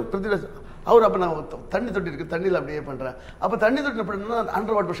சார்ட்ட சொன்னேன். பிருத்திவிராஜ் அவர் அப்போ நான் தண்ணி தொட்டி இருக்குது, தண்ணியில் அப்படியே பண்ணுறேன். அப்போ தண்ணி தொட்டி எப்படின்னா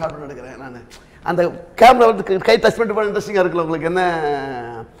அண்டர் வாட்டர் ஷாட் பண்ணி எடுக்கிறேன் நான். அந்த கேமரா கை டச் பண்ணிட்டு பண்ண இன்ட்ரெஸ்டிங்காக இருக்குல்ல உங்களுக்கு என்ன.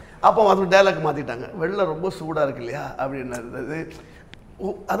 அப்போ அது டைலாக் மாற்றிட்டாங்க. வெள்ளம் ரொம்ப சூடாக இருக்கு இல்லையா அப்படின்னு இருந்தது.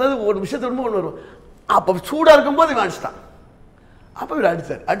 அதாவது ஒரு விஷயத்தை ரொம்ப கொண்டு வரும். அப்போ சூடாக இருக்கும்போது இவன் அடிச்சிட்டான். அப்போ இவர்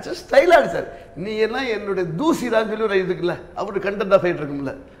அடித்தார் ஸ்டைலாக அடித்தார். நீ எல்லாம் என்னுடைய தூசிடான்னு சொல்லி ஒரு இருக்குல்ல, அவருடைய கண்டென்ட் ஆஃப் ஆகிட்டு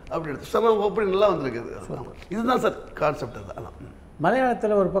இருக்குல்ல, அப்படி எடுத்து சம ஓப்பனிங் நல்லா வந்துருக்குது. இதுதான் சார் கான்செப்ட். அதுதான்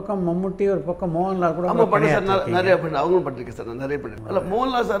மலையாளத்தில் ஒரு பக்கம் மம்முட்டி, ஒரு பக்கம் மோகன்லால் கூட ஆமாம் பண்ணேன் சார். நிறையா பண்ணேன், அவங்களும் பண்ணிருக்கேன் சார். நான் நிறைய பண்ணேன். இல்லை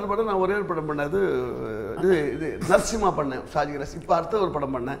மோகன்லால் சார் படம் நான் ஒரே ஒரு படம் பண்ணது இது நரசிம்மா பண்ணேன், ஷாஜி கிலாஸ். இப்போ அடுத்த ஒரு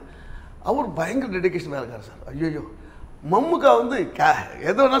படம் பண்ணேன். அவர் பயங்கர டெடிக்கேஷனாக இருக்கார் சார். ஐயோ மம்முக்கா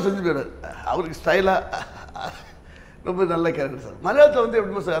எதோ வேணால் செஞ்சு போயிடுவார். அவருக்கு ஸ்டைலாக ரொம்ப நல்ல கேரக்டர் சார். மலையாளத்தில்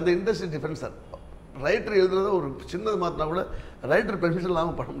எப்படிமா சார் அந்த இண்டஸ்ட்ரி டிஃப்ரென்ஸ் சார். ரைட்டர் எழுதுறத ஒரு சின்னது மாற்றினா கூட ரைட்டர் பெர்மிஷன்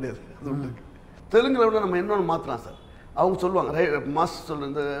இல்லாமல் பண்ண முடியாது. அது ஒன்று இருக்குது. தெலுங்கில் விட நம்ம இன்னொன்று மாற்றலாம் சார். அவங்க சொல்லுவாங்க மாஸ்டர்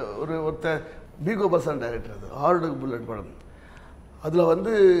சொல்லுறது. ஒருத்தர் பி கோபால்சான் டைரக்டர், அது ஹார்டு புல்லட் படம். அதில்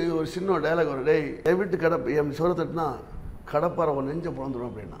ஒரு சின்ன டைலாக் வரும், டேய் என் வீட்டு என் சோரத்தட்டுனா கடப்பாறை ஒரு நெஞ்சை பிறந்துடும்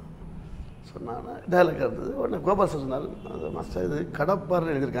அப்படின்னா. சொன்னாங்கன்னா டைலாக் இருந்தது. உடனே கோபால் சார் சொன்னார், அது மாஸ்டர் இது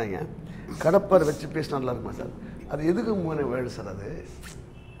கடப்பார்னு எழுதியிருக்காங்க, கடப்பார் வச்சு பேசினா நல்லா இருக்குமா சார்? அது எதுக்கு 3 வேர்டு சார்? அது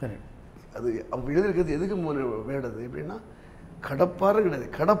அது அவங்க எழுதியிருக்கிறது எதுக்கு 3 வேர்டு? அது எப்படின்னா கடப்பாறை கிடையாது,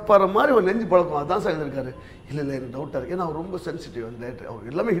 கடப்பாறை மாதிரி ஒரு நெஞ்சு பழக்கம், அதுதான் சார் எழுதியிருக்காரு. இல்லை எனக்கு டவுட்டாக இருக்குது, ஏன்னா அவர் ரொம்ப சென்சிட்டிவ் அந்த ரைட்டர், அவர்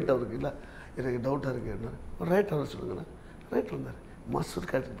எல்லாமே ஹிட் அவருக்கு. இல்லை எனக்கு டவுட்டாக இருக்குன்னா ஒரு ரைட்டர் அவர் சொல்லுங்கண்ணா. ரைட்டர் வந்தார், மாஸ்டர்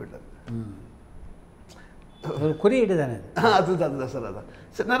கேட்டு போயிட்டார். ஒரு குறியீடு தானே அதுதான் சார். அதான்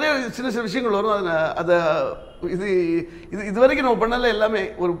சரி, நிறைய சின்ன விஷயங்கள் வரும். அதை இது இது இது வரைக்கும் நம்ம பண்ணல எல்லாமே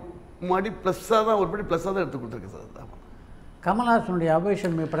ஒரு மடி ப்ளஸ்ஸாக தான், ஒரு படி ப்ளஸ்ஸாக தான் எடுத்து கொடுத்துருக்கேன் சார். அதான் கமல்ஹாசனுடைய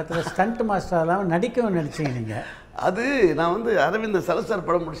அபேஷன் படத்தில் ஸ்டண்ட் மாஸ்டர் எல்லாம் நடிக்கவும் நடிச்சிங்க நீங்கள். அது நான் வந்து அரவிந்த் சரசார்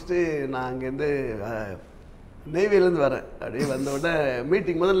படம் முடிச்சுட்டு நான் அங்கேருந்து நெய்வேலிலேருந்து வரேன். அப்படியே வந்த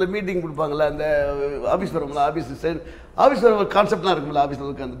உடனே முதல்ல மீட்டிங் கொடுப்பாங்கள்ல, அந்த ஆஃபீஸ் வரும்ல, ஆஃபீஸ் வர ஒரு கான்செப்ட்லாம் இருக்கும்ல,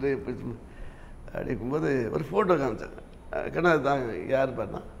 ஆஃபீஸில் உட்காந்துட்டு அப்படி இருக்கும்போது ஒரு ஃபோட்டோ காமிச்சேன். கண்ணா தான் யார்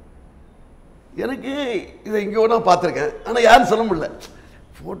பார்த்தா, எனக்கு இதை இங்கே ஒன்றா பார்த்துருக்கேன், ஆனால் யாரும் சொல்ல முடியல.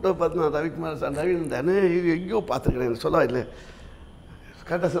 ஃபோட்டோ பார்த்து நான் ரவிக்குமார் சார் ரவீந்திரன் தானே எங்கேயோ பார்த்துருக்கேன் சொல்ல இல்லை,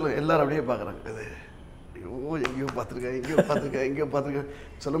 கரெக்டாக சொல்லுங்கள். எல்லோரும் அப்படியே பார்க்குறாங்க. அது ஐயோ எங்கேயோ பார்த்துருக்கேன்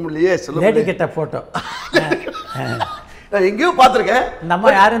சொல்ல முடியலையே, சொல்ல கேட்ட ஃபோட்டோ நான் எங்கேயோ பார்த்துருக்கேன்,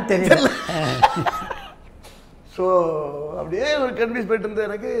 நம்ம யாரும் தெரியல. ஸோ அப்படியே ஒரு கன்ஃபியூஸ் போயிட்டு இருந்தேன்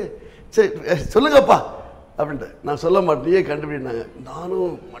எனக்கு. சரி சொல்லுங்கப்பா அப்படின்ட்டு, நான் சொல்ல மாட்டேன் நீயே கண்டுபிடினாங்க.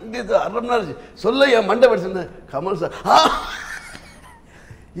 நானும் மண்டே அரை மணி நேரம் சொல்ல என் மண்டை படிச்சிருந்தேன். கமல் சார்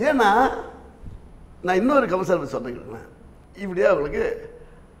ஏன்னா நான் இன்னொரு கமல் சார் சொன்னேன், இப்படியா அவங்களுக்கு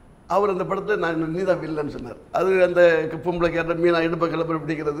அவர் அந்த படத்தில் நான் நீ தான் வில்லன்னு சொன்னார். அது அந்த பொம்பளை கேட்ட மீனா இடுப்பை கிளப்ப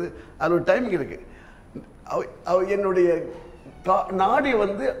பிடிக்கிறது, அது ஒரு டைமிங் இருக்குது. என்னுடைய நாடி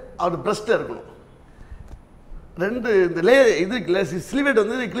வந்து அவர் பிரஸ்ட்டாக இருக்கணும். 2 இந்த இது இருக்குல்ல ஸ்லீவேட்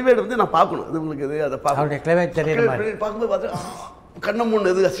வந்து கிளிவேட் வந்து நான் பார்க்கணும். இது உங்களுக்கு இது அதை பார்க்கும்போது பார்த்து கண்ணை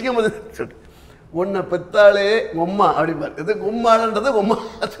மூணு இது அசிங்கம் வந்து சொல்லிட்டு ஒன்றை பெத்தாலே உம்மா அப்படிம்பார். இது உம்மானன்றது உம்மா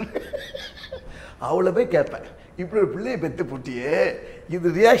அவளை போய் கேட்பேன், இப்படி ஒரு பிள்ளையை பெற்று போட்டியே, இது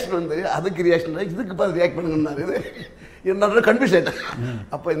ரியாக்ஷன் வந்து அதுக்கு ரியாக்ஷன் இதுக்கு பார்த்து ரியாக்ட் பண்ணுங்கன்னாரு. இது என்னோட கன்ஃபியூஸ் ஆகிட்டேன்.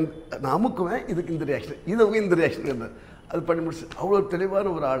 அப்போ நான் அமுக்குவேன், இதுக்கு இந்த ரியாக்ஷன், இதுவும் இந்த ரியாக்ஷன் அது பண்ணி முடிச்சு. அவ்வளோ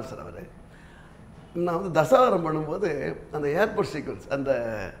தெளிவான ஒரு ஆள் சார் அவர். நான் வந்து தசாவரம் பண்ணும்போது அந்த ஏர்போர்ட் சீக்வன்ஸ், அந்த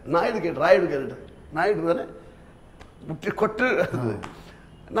நாயுடு வேறு கொட்டு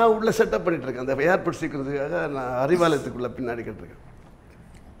நான் உள்ளே செட்டப் பண்ணிகிட்ருக்கேன். அந்த ஏர்போர்ட் சீக்வன்ஸுக்காக நான் அறிவாலயத்துக்குள்ளே பின்னாடி கேட்டிருக்கேன்.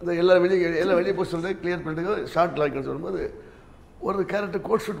 அந்த எல்லாம் வெளியே போய் சொல்லிட்டு கிளியர் பண்ணிட்டு ஷார்ட் லாக்னு சொல்லும்போது ஒரு கேரக்டர்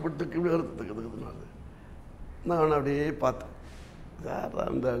கோட் ஷூட் போட்டு இப்படி வருது. நான் அப்படியே பார்த்தேன், யார்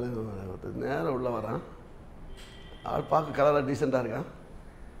அந்த நேரம் உள்ளே வரான், ஆள் பார்க்க கலராக டீசெண்டாக இருக்கான்.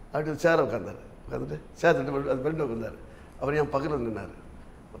 அப்படி சேரை உட்காந்துட்டு சேர் தட்டு அது பெண்டு உட்காந்தார். அவர் என் பக்கத்தில் நின்னார்.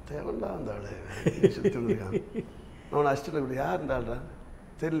 தேவண்டா அந்த ஆள் சுற்றி வந்துருக்கான். நான் அசிஸ்டன்ட் இப்படி யார் இந்த ஆள்றான்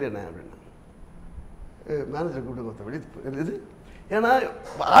தெரியலண்ணே அப்படின்னா, மேனேஜர் கூப்பிட்டு கொடுத்த வெளியே இது ஏன்னா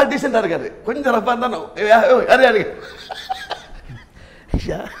ஆள் டீசெண்டாக இருக்காரு, கொஞ்சம் ரஃபாக இருந்தால் யாரு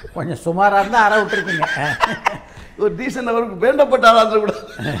கொஞ்சம் சுமாராக இருந்தால் அற விட்டுருக்கீங்க. ஒரு டீசெண்ட் அவருக்கு வேண்டப்பட்ட ஆளாக கூட.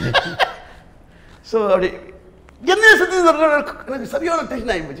 ஸோ அப்படி என்ன சுற்றி எனக்கு சரியான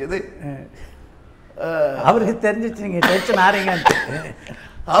டென்ஷன் ஆகி போச்சு. இது அவருக்கு தெரிஞ்சிச்சு நீங்கள் டென்ஷன் ஆறீங்கன்ட்டு.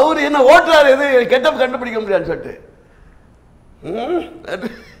 அவர் என்ன ஓட்டுறாரு, எது கெட்டப் கண்டுபிடிக்க முடியாதுன்னு சொல்லிட்டு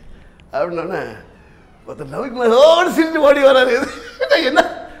அப்படின்னோடனே ரவிக்குமார் சிரிச்சு ஓடி வராரு. என்ன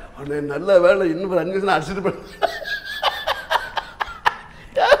உடனே நல்ல வேலை இன்னும் ஒரு 5 நிமிஷம் அடிச்சுட்டு பண்ண.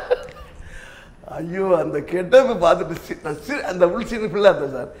 ஐயோ அந்த கெட்டப்பை பார்த்துட்டு நான் அந்த உள் சீன் ஃபுல்லாக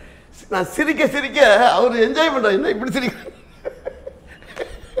இருந்தேன் சார். நான் சிரிக்க அவர் என்ஜாய் பண்ணுறேன், என்ன இப்படி சிரிக்க.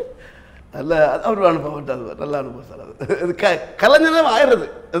 நல்ல அவர் அனுபவம், அது நல்ல அனுபவம் சார். அது கலைஞரும் ஆயிடுறது.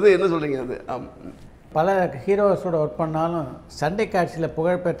 அது என்ன சொல்கிறீங்க, அது பல ஹீரோஸோட ஒர்க் பண்ணாலும் சண்டை காட்சியில்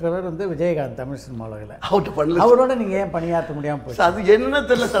புகழ்பெற்றவர் வந்து விஜயகாந்த் தமிழ் சினிமா உலகில். அவரோட நீங்கள் ஏன் பணியாற்ற முடியாமல் போச்சு? அது என்ன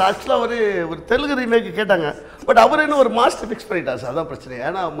தெரியல சார். ஆக்சுவலாக ஒரு தெலுங்கு ரீமேக் கேட்டாங்க, பட் அவர் என்ன ஒரு மாஸ்டர் ஃபிக்ஸ் பண்ணிட்டார் சார். அதான் பிரச்சனை.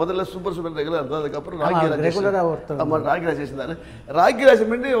 ஏன்னா முதல்ல சூப்பர் ரெகுலர் இருந்தது, அதுக்கப்புறம் ரெகுலராக ஒருத்தர். ஆமாம், ராகிராஜ் இருந்தார். ராகிராஜ்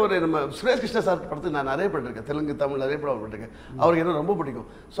பண்ணி ஒரு நம்ம சுரேஷ் கிருஷ்ணா சார் படத்துக்கு நான் நிறைய பண்ணிருக்கேன், தெலுங்கு தமிழ் நிறைய படம் பண்ணிருக்கேன். அவருக்கு என்ன ரொம்ப பிடிக்கும்.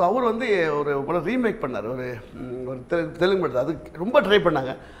 ஸோ அவர் வந்து ஒரு படம் ரீமேக் பண்ணார், ஒரு தெலுங்கு படத்தை. அது ரொம்ப ட்ரை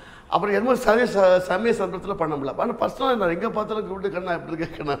பண்ணாங்க. அப்புறம் என்னமோ சமய சந்தர்ப்பத்தில் பண்ண முடியல. ஆனால் பர்சனலாக நான் எங்கே பார்த்தாலும் கூப்பிட்டு கண்ணா எப்படி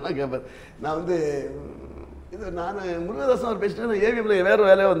இருக்கேன் கண்ணா கேட்பேன். நான் வந்து நான் முருகதாசன் அவர் பேசிட்டு ஏவிஎம்ல வேறு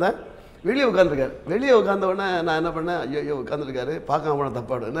வேலையாக வந்தேன். வெளியே உட்காந்துருக்காரு. வெளியே உட்காந்த உடனே நான் என்ன பண்ணேன், ஐயோ உட்காந்துருக்காரு, பார்க்காம போன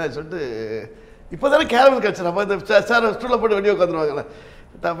தப்பாடு என்ன சொல்லிட்டு இப்போ தானே கேரவல் கல்ச்சர். அப்போ இந்த சார் ஸ்டூலில் போட்டு வெளியே உட்காந்துருவாங்களே,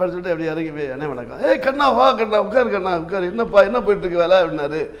 தப்பாக சொல்லிட்டு அப்படி இறங்கி போய் அண்ணே வணக்கம். கண்ணா வா கண்ணா உட்காரு கண்ணா உட்காரு, என்னப்பா என்ன போயிட்டுருக்கு வேலை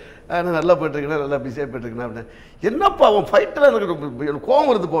அப்படின்னாரு. நல்லா போயிட்டுருக்கேன், நல்லா பிஸியாக போயிட்டுருக்கேன் அப்படின்னு. என்னப்பா அவன் ஃபைட்டில் எனக்கு கோவம்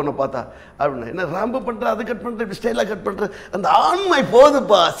வருது போன பார்த்தா அப்படின்னா. என்ன ராம்பு பண்ணுறேன், அது கட் பண்ணுறேன், இப்படி ஸ்டைலாக கட் பண்ணுறேன், அந்த ஆண்மை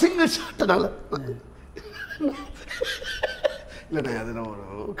போதுப்பா, சிங்கிள் ஷாட்டுனால. இல்லைண்ணே அது நான்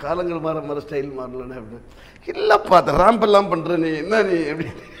ஒரு காலங்கள் மாற ஸ்டைல் மாறலண்ணே அப்படின்னு. இல்லைப்பா அந்த ராம்பெல்லாம் பண்ணுற நீ என்ன நீ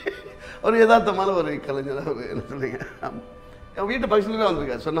அப்படின்னு ஒரு யதார்த்தமான ஒரு கலைஞராக ஒரு என்ன சொல்லுங்க. என் வீட்டு பக்கத்துலேயே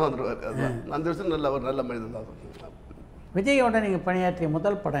வந்திருக்காரு, சொன்னால் வந்துடுவார். அதுதான் அந்த விஷயம் நல்ல ஒரு நல்ல மனிதன் தான். விஜயோட நீங்கள் பணியாற்றிய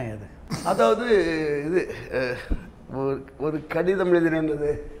முதல் படம் எது? அதாவது இது ஒரு கடிதம்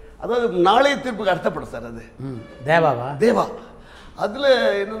எழுதினது, அதாவது நாளைய தீர்ப்புக்கு அடுத்த படம் சார் அது. தேவாவா? தேவா. அதில்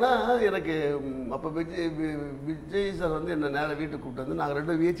என்னென்னா எனக்கு அப்போ விஜய் சார் வந்து என்ன நேராக வீட்டுக்கு கூப்பிட்டு வந்து நாங்கள்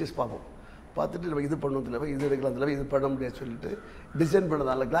 2 VHS பார்ப்போம். பார்த்துட்டு நம்ம இது பண்ணணும் இல்லை, இது எடுக்கலாம் இல்லை, இது பண்ண முடியாது சொல்லிட்டு டிசைன்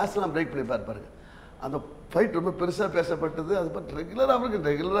பண்ணதால கிளாஸ்லாம் பிரேக் பண்ணி பார்ப்பாருங்க. அந்த ஃபைட் ரொம்ப பெருசாக பேசப்பட்டது. அது பார்த்து ரெகுலராக அவருக்கு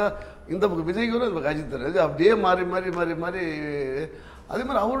ரெகுலராக இந்த பக்கம் விஜய்க்கு வரும், இந்த பக்கம் அஜித் தரும், அப்படியே மாறி மாறி மாறி மாறி. அதே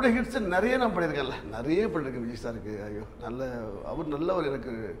மாதிரி அவருடைய ஹிட்ஸை நிறைய நான் பண்ணியிருக்கேன்ல, நிறைய பண்ணியிருக்கேன் விஜய் சாருக்கு. ஐயோ நல்ல அவர் நல்ல ஒரு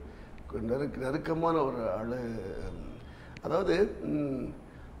எனக்கு நெருக்கமான ஒரு ஆள். அதாவது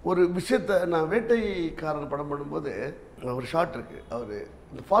ஒரு விஷயத்தை நான் வேட்டைக்காரன் படம் பண்ணும்போது ஒரு ஷாட் இருக்குது, அவர்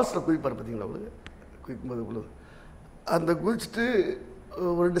இந்த ஃபால்ஸில் குதிப்பார் பார்த்தீங்களா, அவருக்கு குதிக்கும்போது உள்ளது அந்த குதிச்சுட்டு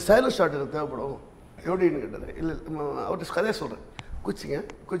ஒரு 2 சைலண்ட் ஷாட் எனக்கு தேவைப்படும் எப்படின்னு கேட்டார். இல்லை அவர்கிட்ட கதையாக சொல்கிறேன்.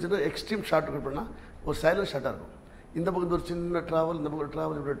 குதிச்சுட்டு எக்ஸ்ட்ரீம் ஷாட் பண்ணால் ஒரு சைலண்ட் ஷாட்டாக இருக்கும். இந்த பக்கம் ஒரு சின்ன ட்ராவல், இந்த பக்கம்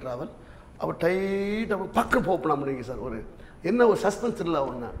ட்ராவல், இப்படி ட்ராவல். அவர் டைட்டாக பக்கம் போகலாம் முடியுங்க சார். ஒரு என்ன ஒரு சஸ்பென்ஸ் இல்லை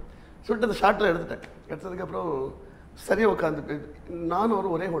ஒன்று சொல்லிட்டு அந்த ஷாட்டில் எடுத்ததுக்கப்புறம் சரியாக உட்காந்து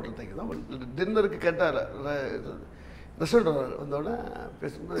நானும் ஒரே ஹோட்டல் தங்கி தான் டின்னருக்கு கேட்டால் ரெஸ்டாரண்ட் வந்தோடனே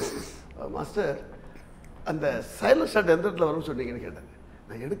பேசும்போது, மாஸ்டர் அந்த சைலண்ட் ஷாட் எந்த இடத்துல வரும்னு சொன்னீங்கன்னு கேட்டாங்க.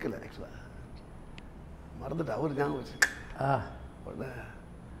 நான் எடுக்கலை ஆக்சுவலாக, மறந்துட்டேன். அவர் ஞாபகம் வச்சு உடனே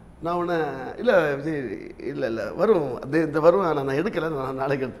நான் உடனே இல்லை விஜய் இல்லை வரும் அது இந்த வரும், நான் எடுக்கலை, நான்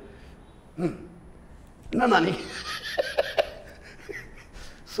நாளைக்கு எடுத்து என்னண்ணா நீ.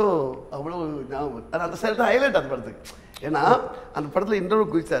 ஸோ அவ்வளோ ஞாபகம். ஆனால் அந்த சைலண்ட் ஹைலைட் அந்த படத்துக்கு. ஏன்னா அந்த படத்தில் இன்டர்வியூ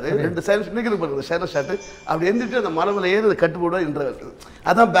குதிச்சாரு, 2 சைலண்ட் நிற்கிறது பாருங்க, சைலண்ட் ஷாட்டு அப்படி எழுந்திட்டு அந்த மரமில் ஏறி கட்டு போடுவா இன்டர்வியூ.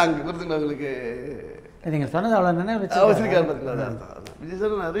 அதான் பேங்க் விருதுங்க அவங்களுக்கு. நீங்கள் சொன்னது அவ்வளோ நினைவு வச்சிருக்காரு பார்த்தீங்களா. விஜய்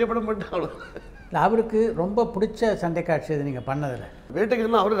சார் நிறைய படம் பண்ணிட்டு அவ்வளோ. இல்லை அவருக்கு ரொம்ப பிடிச்ச சண்டை காட்சி இது நீங்கள் பண்ணதில்லை?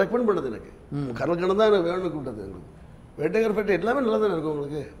 வேட்டைக்காரன் அவரை ரெக்கமெண்ட் பண்ணது எனக்கு. கனல் தான் எனக்கு வேணும்னு கூப்பிட்டது. எங்களுக்கு வேட்டைக்கார ஃபைட்டு எல்லாமே நல்லா தானே இருக்கும்,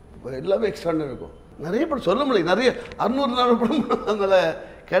 உங்களுக்கு எல்லாமே எக்ஸ்ட்ரான்னு இருக்கும். நிறைய படம் சொல்ல முடியல, நிறைய 600 படம் அதனால்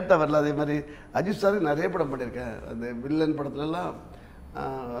கேட்டால் வரல. அதே மாதிரி அஜித் சாருக்கு நிறைய படம் பண்ணியிருக்கேன். அந்த வில்லன் படத்துலலாம்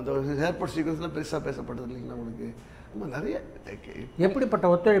அந்த ஏர்போர்ட் சீக்வன்ஸ்லாம் பெருசாக பேசப்பட்டது இல்லைங்களா உங்களுக்கு. நிறைய எப்படிப்பட்ட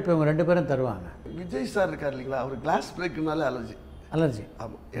ஒத்துழைப்பு இவங்க 2 பேரும் தருவாங்க? விஜய் சார் இருக்கார் இல்லைங்களா, அவர் கிளாஸ் பிரேக்குனாலே அலர்ஜி.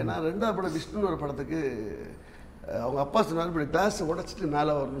 ஆமாம். ஏன்னா 2ஆவது படம் விஷ்ணுன்னு ஒரு படத்துக்கு அவங்க அப்பா சொன்னார், இப்படி கிளாஸை உடச்சிட்டு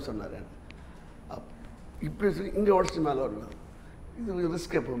மேலே வரணும்னு சொன்னார். இப்படி இங்கே உடச்சிட்டு மேலே வரணும், இது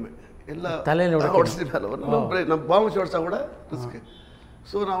ரிஸ்க். எப்போவுமே எல்லா தலையில் உடச்சிட்டு மேலே வரணும், நம்ம பாம்பு உடச்சா கூட ரிஸ்க்கு.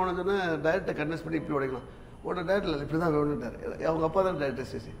 ஸோ நான் அவனை சொன்னேன், டேரக்டரை கன்வின்ஸ் பண்ணி இப்படி உடைக்கலாம். உடனே டேரக்டர் இப்படி தான் வேணுட்டார். அவங்க அப்பா தான்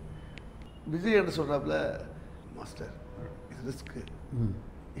டேரக்டர் சேசி. விஜய் என்ன சொல்கிறாப்புல, மாஸ்டர் இது ரிஸ்க்கு,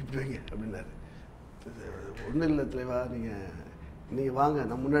 இப்படி வைங்க அப்படின்னாரு. ஒன்றும் இல்லை தலைவா, நீங்கள் வாங்க,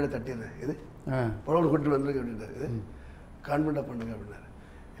 நான் முன்னாடி தட்டிடுறேன், இது படம் கொண்டு வந்துருங்க அப்படின்னாரு. இது கான்ஃபிடண்டாக பண்ணுங்க அப்படின்னாரு.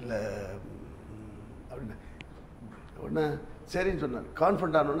 இல்லை அப்படின்னா உடனே சரின்னு சொன்னார்.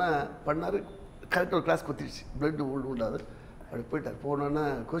 கான்ஃபிடண்ட் ஆனோடனே பண்ணார். கரெக்டாக ஒரு கிளாஸ் குத்திடுச்சு, பிளட்டு உண்டாது. அப்படி போயிட்டார். போனோன்னே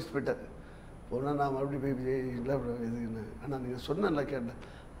கோச்சிட்டு போயிட்டார். போனால் நான் மறுபடியும் போய் இல்லை இதுன்னு. ஆனால் நீங்கள் சொன்னேன்ல கேட்டேன்.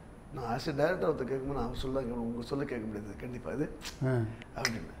 நான் ஆஸ் எ டேரக்டர் ஒருத்தர் கேட்கும்போது நான் அவர் சொல்ல கேட்கணும், உங்கள் சொல்ல கேட்க முடியாது கண்டிப்பாக இது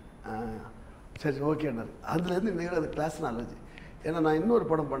அப்படின்னு. சரி ஓகேன்னாரு. அதுலேருந்து இன்னைக்கு அது கிளாஸ் நாலேஜ். ஏன்னா நான் இன்னொரு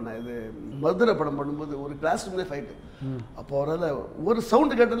படம் பண்ணேன், இது மதுரை படம் பண்ணும்போது ஒரு கிளாஸ் ரூம்லேயே ஃபைட்டு. அப்போ அவரால் ஒரு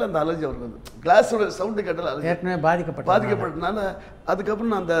சவுண்டு கேட்டாலும் அந்த அலர்ஜி அவருக்கு வந்து கிளாஸோட சவுண்டு கேட்டாலும் அலர்ஜி பாதிக்கப்பட்டனால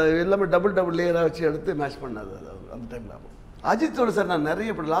அதுக்கப்புறம் நான் அந்த எல்லாமே டபுள் லேயராக வச்சு எடுத்து மேட்ச் பண்ணது அந்த டைமில். ஆகும் அஜித்தோட சார் நான் நிறைய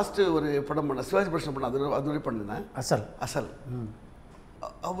படம் லாஸ்ட்டு ஒரு படம் பண்ணேன், சிவாஜி பிரச்சனை பண்ணேன், அது வரை பண்ணினேன். அசல்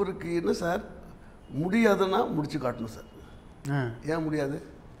அவருக்கு என்ன சார் முடியாதுன்னா முடிச்சு காட்டணும் சார். ஏன் முடியாது,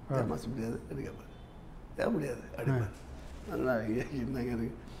 மாசம் முடியாது அடிக்காம, ஏன் முடியாது அடிப்பார். என்னங்க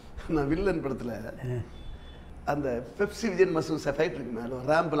இருக்கு, நான் வில்லன் படத்தில் அந்த பெப்சி விஜயன் மசூர் ஃபைட் இருக்கு, மேலே ஒரு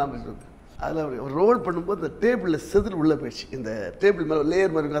ரேம்பெல்லாம் போயிட்டு அதில் ஒரு ரோல் பண்ணும்போது அந்த டேபிளில் செதில் உள்ளே போயிடுச்சு. இந்த டேபிள் மேலே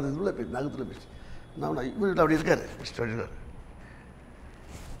லேயர் மாதிரி இருக்கும், அது உள்ளே போயிடுச்சு, நகத்தில் போயிடுச்சு. நான் இவர்கிட்ட அப்படி இருக்காரு,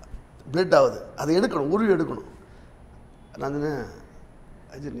 பிளட் ஆகுது, அதை எடுக்கணும், உருவி எடுக்கணும். நான்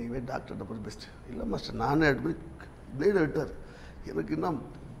அஜய் நீங்கள் போய் டாக்டர்கிட்ட போய் பெஸ்ட்டு. இல்லை மாஸ்டர் நானே எடுத்து பிளேடை விட்டார். எனக்கு இன்னும்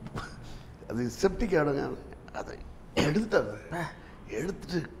அது செப்டிக் ஆகிடுங்க. அதை எடுத்துட்டார்,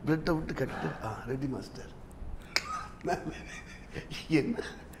 எடுத்துட்டு பிளட்டை விட்டு கட்டு ரெடி மாஸ்டர். என்ன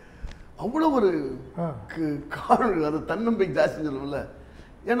அவ்வளோ ஒரு காரணம், அது தன்னம்பிக்கை ஜாஸ்தின்னு சொல்லல.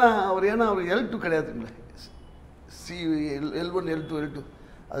 ஏன்னா அவர் L2 கிடையாதுங்களே, L1 L2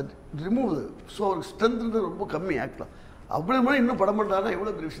 அது ரிமூவ். ஸோ அவருக்கு ஸ்ட்ரென்த் ரொம்ப கம்மி ஆக்டலாம். அவ்வளோ இன்னும் படம் பண்ணுறாருன்னா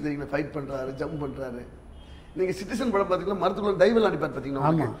எவ்வளோ பெரிய விஷயம் தெரியுங்களா. ஃபைட் பண்ணுறாரு, ஜம்ப் பண்ணுறாரு. நீங்கள் சிட்டிசன் படம் பார்த்தீங்கன்னா மரத்துக்குள்ள டைவெல்லாம் அடிப்பார்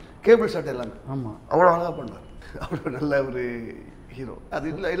பார்த்தீங்கன்னா, கேபிள் ஷாட் எல்லாமே. ஆமாம், அவ்வளோ அழகாக பண்ணுவார். அவ்வளோ நல்ல ஒரு ஹீரோ. அது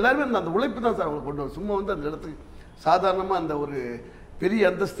இல்லை, எல்லாருமே அந்த உழைப்பு தான் சார் அவங்களை கொண்டு வரும். சும்மா வந்து அந்த இடத்துக்கு சாதாரணமாக அந்த ஒரு பெரிய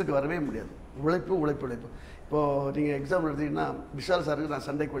அந்தஸ்துக்கு வரவே முடியாது. உழைப்பு. இப்போது நீங்கள் எக்ஸாம்பிள் எடுத்தீங்கன்னா விஷால் சாருக்கு நான்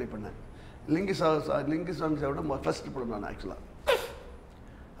சண்டை கோழி பண்ணேன். லிங்கி சாங்ஸோட ஃபஸ்ட்டு படம் நான் ஆக்சுவலாக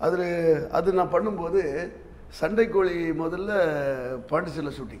அது நான் பண்ணும்போது சண்டை கோழி முதல்ல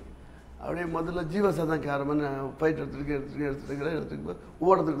பாண்டிச்சேரியில் ஷூட்டிங். அப்படியே முதல்ல ஜீவாசா தான் கேரமன் ஃபைட் எடுத்துட்டு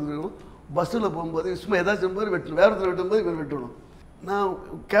ஓடுறதுக்கு பஸ்ஸில் போகும்போது சும்மா ஏதாச்சும் போது வெட்டணும், வேறு இடத்துல வெட்டும்போது இவன் வெட்டணும். நான்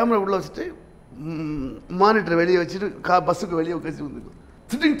கேமரா உள்ளே வச்சுட்டு மானிட்டரை வெளியே வச்சுட்டு பஸ்ஸுக்கு வெளியே வச்சு வந்துருக்கோம்.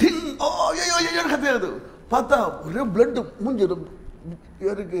 திட்டிங் ஐயோ கத்தையாது பார்த்தா ஒரே பிளட்டு மூஞ்சி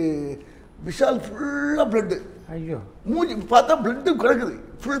இவருக்கு விஷால் ஃபுல்லாக பிளட்டு. ஐயோ மூஞ்சி பார்த்தா பிளட்டு கிடக்குது,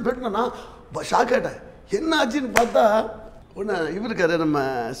 ஃபுல் பிளட். நான் ஷாக் ஆகிட்டேன், என்ன ஆச்சுன்னு பார்த்தா ஒன்று இவருக்காரு நம்ம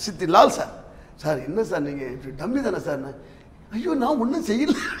சித்தி லால் சார் என்ன சார் நீங்கள் இப்படி டம்மி தானே சார்? ஐயோ நான் ஒன்றும்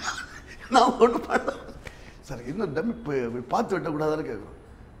செய்யல, நான் ஒன்றும் பண்ண சார். இன்னும் டம்மி பார்த்து வெட்டக்கூடாதான்னு கேட்குறோம்.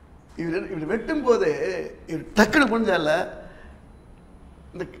 இவர் வெட்டும் போது இவர் டக்குன்னு முடிஞ்சால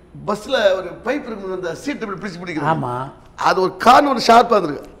இந்த பஸ்ஸில் ஒரு பைப் இருக்கு, அந்த சீட்டு இப்படி பிடிச்சி பிடிக்கிறோம். ஆமாம், அது ஒரு ஒரு ஷார்ப்பாக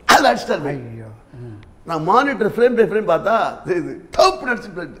இருந்திருக்கு, அதில் அடிச்சிட்டாரு. ஐயோ நான் மானிட்டர் ஃப்ரேம் பை ஃப்ரேம் பார்த்தா இது டப்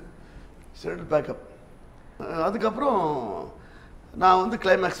அடிச்சு பிளட் ஸ்டெட் பேக்கப். அதுக்கப்புறம் நான் வந்து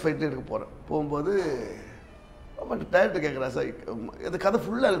கிளைமேக்ஸ் ஃபைட்டு எடுக்க போகிறேன். போகும்போது டேரக்டர் கேட்குறா சார், இந்த கதை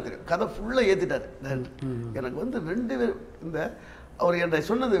ஃபுல்லாக எனக்கு தெரியும், கதை ஃபுல்லாக ஏற்றிட்டார் டேரக்டர். எனக்கு வந்து 2 பேர் இந்த அவர் என்கிட்ட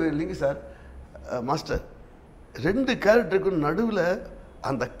சொன்னது, லிங்கி சார் மாஸ்டர் 2 கேரக்டருக்கும் நடுவில்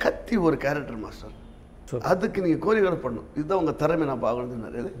அந்த கத்தி ஒரு கேரக்டர் மாஸ்டர், அதுக்கு நீங்கள் கோரியோகிராஃப் பண்ணணும், இதுதான் உங்கள் திறமை நான்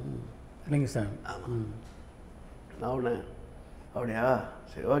பார்க்கணும்னு லிங்கி சார். ஆமாம், நான் உடனே அப்படியா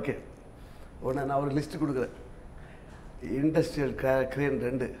சரி ஓகே. உடனே நான் ஒரு லிஸ்ட்டு கொடுக்குறேன். இண்டஸ்ட்ரியல் க்ரேன்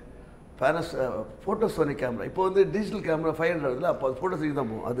 2, ஃபோட்டோசோனிக் கேமரா, இப்போ வந்து டிஜிட்டல் கேமரா 500 அப்போ அது ஃபோட்டோசோனிக்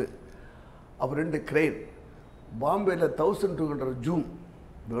தான் போகும் அது. அப்புறம் 2 க்ரெயின், பாம்பேயில் 1200 ஜூம்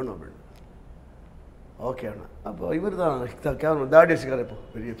வேணும் அப்படின்னு. ஓகே அண்ணா. அப்போ இவர் தான் கேமரா தாடியஸுக்கார், இப்போ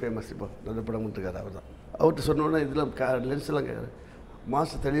பெரிய ஃபேமஸ், இப்போ நல்ல படம் கொடுத்துருக்காரு அவர் தான். அவர்கிட்ட சொன்னோன்னே இதில் லென்ஸ்லாம் கேட்குறாரு.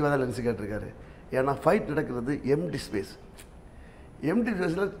 மாஸ்டர் தெளிவாக தான் லென்ஸு கேட்டிருக்காரு. ஏன்னா ஃபைட் நடக்கிறது எம்டி ஸ்பேஸ். எம்டி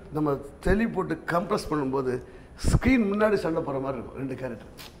ஸ்பேஸில் நம்ம தெளி போட்டு கம்ப்ரஸ் பண்ணும்போது ஸ்க்ரீன் முன்னாடி சண்டை போகிற மாதிரி இருக்கும். 2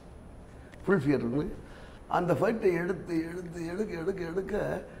 கேரக்டர் ஃபுல் ஃபியர் இருக்கு. அந்த ஃபைட்டை எடுக்க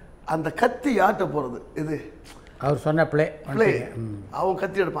அந்த கத்தி யார்கிட்ட போகிறது, இது அவர் சொன்ன பிளே அவன்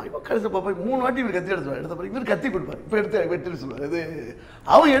கத்தி எடுப்பான். இப்போ கடைசி பார்ப்பா 3 வாட்டி இவர் கத்தி எடுத்துவார். எடுத்த பிறகு இவர் கத்தி கொடுப்பார், இப்போ எடுத்து வெட்டுன்னு சொல்லுவார். இது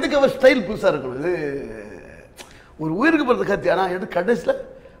அவன் எடுக்க அவர் ஸ்டைல் புதுசாக இருக்கணும். இது ஒரு உயிருக்கு போகிறது கத்தி, ஆனால் எடுத்து கடைசியில்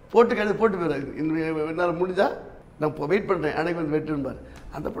போட்டு போயிடுறாரு. என்னால் முடிஞ்சால் நான் இப்போ வெயிட் பண்ணுறேன், அன்னைக்கு வந்து வெட்டுன்பார்.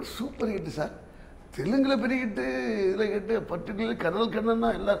 அந்த படம் சூப்பர் ஹிட்டு சார். தெலுங்கில் பெரிய ஹிட்டு, இதில் ஹிட்டு, பர்டிகுலர் கண்ணன்னா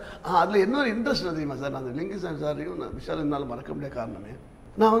எல்லோரும். அதில் என்ன ஒரு இன்ட்ரெஸ்ட் தெரியுமா சார், நான் அந்த லிங்கி சாரையும் நான் விஷால் என்னால் மறக்க முடியாத காரணமே,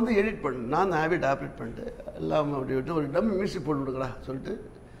 நான் வந்து எடிட் பண்ணேன். நான் ஹேபிட் ஆப்ரேட் பண்ணிட்டு எல்லாம் அப்படி விட்டு ஒரு டம்மி மியூசிக் போட்டு விடுக்கடா சொல்லிட்டு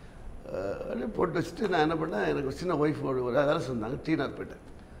அப்படியே போட்டு வச்சுட்டு நான் என்ன பண்ணேன், எனக்கு ஒரு சின்ன ஒய்ஃப் ஒரு வேலை சொன்னாங்க, டீனார்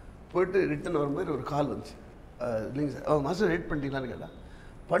போயிட்டு ரிட்டன் வரும்போது ஒரு கால் வந்துச்சு. இல்லைங்க சார், அவங்க மாதம் எடிட் பண்ணிட்டீங்களான்னு கேட்டேன்.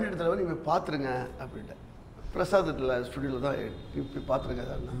 பண்ணிட்டு தடவை நீங்கள் பார்த்துருங்க அப்படின்ட்டு. பிரசாதத்தில் ஸ்டுடியோவில் தான் இப்படி பார்த்துருங்க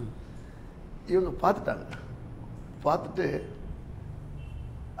சார்னா. இவங்க பார்த்துட்டு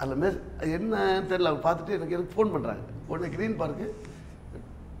அதில் என்னன்னு தெரியல, அவங்க பார்த்துட்டு எனக்கு ஃபோன் பண்ணுறாங்க. உடனே க்ரீன் பார்க்கு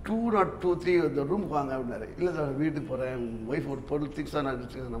 203 இந்த ரூமுக்கு வாங்க அப்படின்னாரு. இல்லை சார் வீட்டுக்கு போகிறேன், ஒய்ஃப் ஒரு பொருள் திங்ஸாக நான்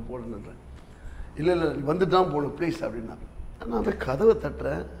வச்சுக்கேன், நான் போடணுன்றேன். இல்லை வந்துட்டு தான் போகணும் ப்ளீஸ் அப்படின்னா. நான் போய் கதவை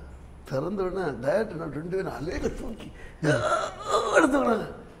தட்டுறேன், திறந்த உடனே டேரக்டர் நான் 2 பேரும் அலேக தூக்கி எடுத்துக்கிறாங்க.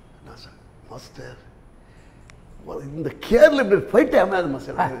 நான் சார் மாஸ்டர் இந்த கேரில் இப்படி ஃபைட்டே அமையாது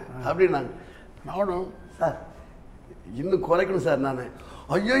மாஸ்டர் அப்படின்னாங்க. நானும் சார் இன்னும் குறைக்கணும் சார். நான்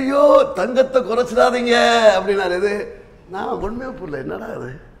ஐயோ தங்கத்தை குறைச்சிடாதீங்க அப்படின்னாரு. இது நான் ஒன்றுமே புரியல, என்னடா அது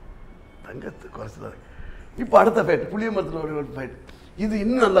தங்கத்தை குறைச்சிடாதீங்க. இப்போ அடுத்த ஃபைட் புளிய மரத்தில் ஒரு ஃபைட், இது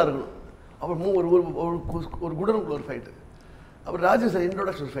இன்னும் நல்லா இருக்கணும். அப்புறம் ஒரு குடனுக்குள்ள ஒரு ஃபைட்டு, அப்புறம் ராஜேஷ் சார்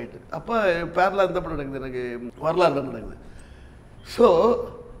இன்ட்ரோடக்ஷன் ஃபைட்டு. அப்போ பேரலாக இந்த படம் நடக்குது, எனக்கு வரலாறு நடக்குது. ஸோ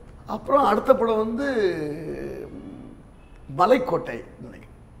அப்புறம் அடுத்த படம் வந்து மலைக்கோட்டை நினைக்கிறேன்.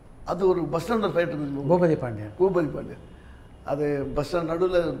 அது ஒரு பஸ் ஸ்டாண்டர் ஃபைட் இருந்துச்சு, பூபதி பாண்டியன். அது பஸ் ஸ்டாண்ட்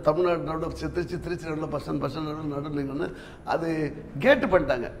நடுவில், தமிழ்நாடு நடுவில், திருச்சி நடுவில் பஸ் ஸ்டாண்ட் நடுவில் அது கேட்டு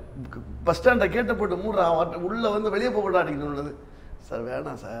பண்ணிட்டாங்க. பஸ் ஸ்டாண்டை கேட்டை போட்டு உள்ளே வந்து வெளியே போக அடிக்கணும்னது. சார்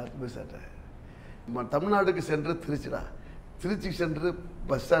வேணாம் சார், சார் தமிழ்நாடுக்கு சென்று திருச்சிடா, திருச்சி சென்ட்ரு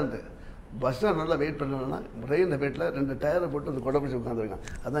பஸ் ஸ்டாண்டு நல்லா வெயிட் பண்ணணும்னா ட்ரெயினில் வெயிட்டில் 2 டயரை போட்டு அந்த கொடை பிடிச்சி உட்காந்துருக்கான்.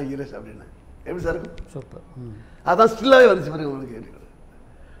 அதான் ஈரேஷ் அப்படின்னா எப்படி சார் இருக்கும்? சூப்பர். அதான் ஸ்டில்லாகவே வந்துச்சு பாருங்க உங்களுக்கு.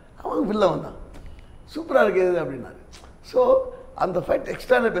 அவன் வில்ல வந்தான், சூப்பராக இருக்குது அப்படின்னாரு. ஸோ அந்த ஃபைட்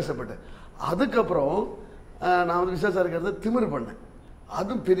எக்ஸ்ட்ராவே பேசப்பட்டேன். அதுக்கப்புறம் நான் வந்து விசா சார் இருக்கிறத திமிர் பண்ணேன்,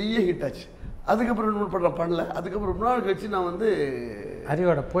 அதுவும் பெரிய ஹிட் ஆச்சு. அதுக்கப்புறம் இன்னொரு படம் பண்ணல. அதுக்கப்புறம் ரொம்ப நாள் கழிச்சு நான் வந்து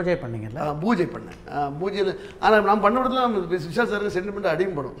ஹரியோட பூஜை பண்ணீங்கல்ல? பூஜை பண்ணேன். பூஜையில் ஆனால் நான் பண்ண இடத்துல விசா சாருக்கு சென்டிமெண்ட்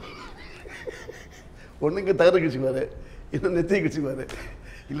அடியும் படும். ஒன்று இங்கே தகர கிழிச்சுக்குவார், இன்னும் நெத்தியை கிழிச்சுக்குவார்,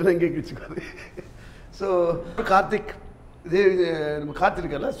 இல்லைன்னா இங்கே கிழிச்சுக்குவார். ஸோ கார்த்திக், இதே நம்ம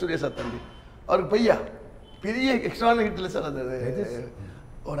கார்த்திருக்கல சூர்யா சார் தம்பி, அவருக்கு பையா பெரிய எக்ஸ்ட்ரான ஹிட் இல்லை சார். அது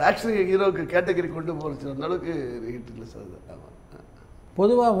ஒரு ஆக்ஷன் ஹீரோவுக்கு கேட்டகரி கொண்டு போகிற அளவுக்கு ஹிட் இல்லை சார் அது. ஆமாம்.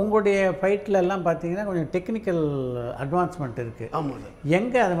 பொதுவாக உங்களுடைய ஃபைட்டில் எல்லாம் பார்த்தீங்கன்னா கொஞ்சம் டெக்னிக்கல் அட்வான்ஸ்மெண்ட் இருக்குது. ஆமாம் சார்.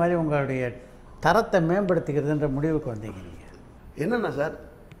 எங்கே அது மாதிரி உங்களுடைய தரத்தை மேம்படுத்திக்கிறதுன்ற முடிவுக்கு வந்தீங்க நீங்கள்? என்னென்னா சார்,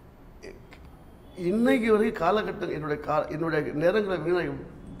 இன்னைக்கு வரைக்கும் காலகட்டம் என்னுடைய நேரங்களை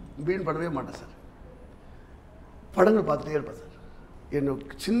வீண் பண்ணவே மாட்டேன் சார். படங்கள் பார்த்துட்டே இருப்பேன் சார்.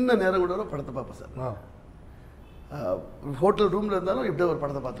 என்னோட சின்ன நேரம் கூட படத்தை பார்ப்பேன் சார். ஹோட்டல் ரூமில் இருந்தாலும் எப்படியோ ஒரு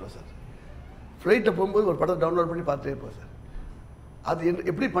படத்தை பார்த்துருவேன் சார். ஃப்ளைட்டில் போகும்போது ஒரு படத்தை டவுன்லோட் பண்ணி பார்த்துட்டே இருப்பேன் சார். அது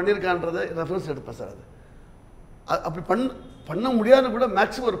எப்படி பண்ணியிருக்கான்றதை ரெஃபரன்ஸ் எடுப்பேன் சார். அது அப்படி பண்ண முடியாதுன்னு கூட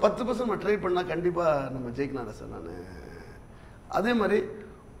மேக்ஸிமம் ஒரு 10% நம்ம ட்ரை பண்ணால் கண்டிப்பாக நம்ம ஜெயிக்கலாம் சார். நான் அதே மாதிரி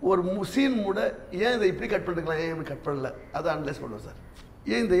ஒரு சீன் மூட ஏன் இதை இப்படி கட் பண்ணிருக்கலாம், ஏன் இப்படி கட் பண்ணல, அதை அனலைஸ் பண்ணுவேன் சார்.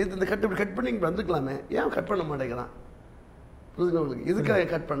 ஏன் இந்த கட் இப்படி கட் பண்ணி இங்கே வந்துக்கலாமே, ஏன் கட் பண்ண மாட்டேங்கிறான், புரிஞ்சுங்க உங்களுக்கு, எதுக்காக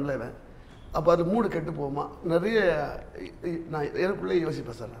கட் பண்ணல இவன், அப்போ அது மூடு கெட்டு போகுமா, நிறைய நான் எனக்குள்ளே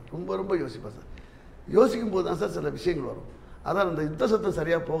யோசிப்பேன் சார். நான் ரொம்ப யோசிப்பேன் சார். யோசிக்கும் போது தான் சார் சில விஷயங்கள் வரும். அதான் அந்த யுத்த சத்தம்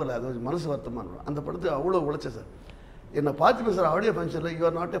சரியாக போகலை, அது மனசு வருத்தமாக இருக்கும். அந்த படத்துக்கு அவ்வளோ உழைச்சேன் சார். என்னை பார்த்துப்பேன் சார் ஆடியோ ஃபங்க்ஷனில், you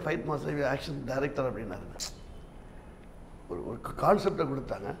are not a fight master, you action director அப்படின்னாரு. ஒரு கான்செப்டை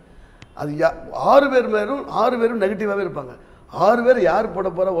கொடுத்தாங்க. அது 6 பேரும் நெகட்டிவாகவே இருப்பாங்க. 6 பேர் யார் போட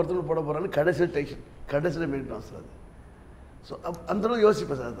போகிறா, ஒருத்தர் போட போகிறான்னு கடைசியில் மெயின்டெனன்ஸ் சார். அது ஸோ அந்தளவு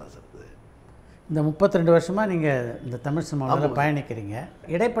யோசிப்பேன் சார். தான் சார் இந்த 32 வருஷமாக நீங்கள் இந்த தமிழ் சினிமாவில் பயணிக்கிறீங்க.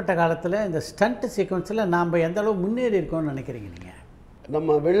 இடைப்பட்ட காலத்தில் இந்த ஸ்டண்ட் சீக்வன்ஸில் நாம் எந்த அளவு முன்னேறி இருக்கோம்னு நினைக்கிறீங்க நீங்கள்?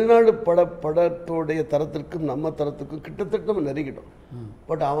 நம்ம வெளிநாடு படத்துடைய தரத்திற்கும் நம்ம தரத்துக்கும் கிட்டத்தட்ட நம்ம நெருங்கிட்டோம்.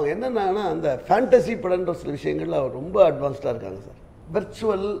 பட் அவங்க என்னென்னா அந்த ஃபேண்டசி படன்ற சில விஷயங்களில் அவர் ரொம்ப அட்வான்ஸ்டாக இருக்காங்க சார்.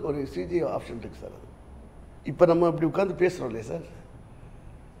 விர்ச்சுவல் ஒரு சிஜி ஆப்ஷன் இருக்குது சார். அது இப்போ நம்ம இப்படி உட்காந்து பேசுகிறோம் இல்லையா சார்,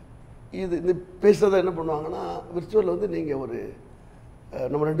 இந்த பேசுகிறத என்ன பண்ணுவாங்கன்னா, விர்ச்சுவல் வந்து நீங்கள் ஒரு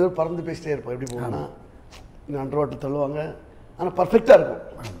நம்ம 2 பேரும் பறந்து பேசிட்டே இருப்போம். எப்படி போகணும்னா அண்டர் வாட்டர் தள்ளுவாங்க, ஆனால் பர்ஃபெக்டாக இருக்கும்.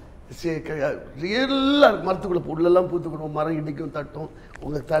 ரியலாக இருக்கும். மரத்துக்குள்ளே உள்ளெல்லாம் பூத்துக்கணும், மரம் இடிக்கும், தட்டும்,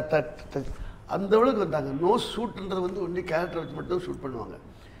 உங்களுக்கு அந்த அளவுக்கு வந்தாங்க. நோ ஷூட்ன்றது வந்து ஒன்லி கேரக்டர் வச்சு மட்டும் ஷூட் பண்ணுவாங்க.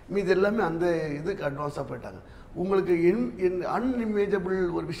 மீது எல்லாமே அந்த இதுக்கு அட்வான்ஸாக போயிட்டாங்க. உங்களுக்கு அன்இமேஜபிள்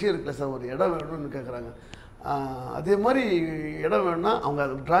ஒரு விஷயம் இருக்குல்ல சார், ஒரு இடம் வேணும்னு கேட்குறாங்க. அதே மாதிரி இடம் வேணும்னா அவங்க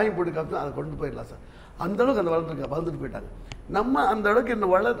அதை ட்ராயிங் போட்டு காமிச்சு அதை கொண்டு போயிடலாம் சார். அந்தளவுக்கு அந்த வளர்ந்துட்டு போயிட்டாங்க. நம்ம அந்த அளவுக்கு என்ன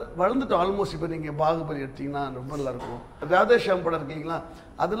வளர்ந்துட்டோம் ஆல்மோஸ்ட். இப்போ நீங்கள் பாகுபலி எடுத்திங்கன்னா ரொம்ப நல்லாயிருக்கும். ராதேஷாம் படம் இருக்கீங்களா,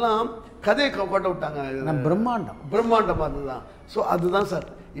 அதெல்லாம் கதையை கொட்ட விட்டாங்க, பிரம்மாண்டமாக இருந்ததுதான். ஸோ அதுதான் சார்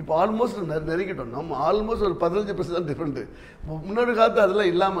இப்போ ஆல்மோஸ்ட் நெருங்கிட்டோம். நம்ம ஆல்மோஸ்ட் ஒரு 15% தான் டிஃப்ரெண்ட்டு. முன்னாடி காலத்து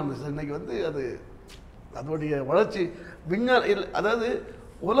அதெல்லாம் இல்லாமல் இருந்துச்சு சார். இன்றைக்கி வந்து அதோடைய வளர்ச்சி விஞ்ஞான, அதாவது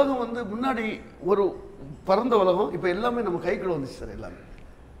உலகம் வந்து முன்னாடி ஒரு பரந்த உலகம், இப்போ எல்லாமே நம்ம கைக்குள்ள வந்துச்சு சார். எல்லாமே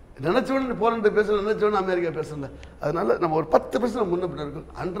நினச்சோன்னு போலண்டு பேசுகிறோம், நினச்சோன்னு அமெரிக்கா பேசல. அதனால நம்ம ஒரு 10% முன்ன பின்ன இருக்கும்.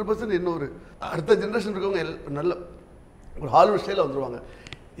 100% இன்னும் ஒரு அடுத்த ஜென்ரேஷன் இருக்கவங்க நல்ல ஒரு ஹாலிவுட் ஸ்டைலில் வந்துடுவாங்க.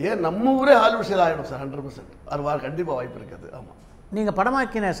 ஏன் நம்ம ஊரே ஹாலிவுட் ஸ்டைல் ஆகிடும் சார். 100% அது கண்டிப்பாக வாய்ப்பு இருக்காது. ஆமாம். நீங்கள்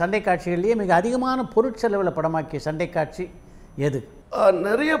படமாக்கின சண்டை காட்சிகள்லேயே மிக அதிகமான பொருட்செலவில் படமாக்கிய சண்டை காட்சி எது?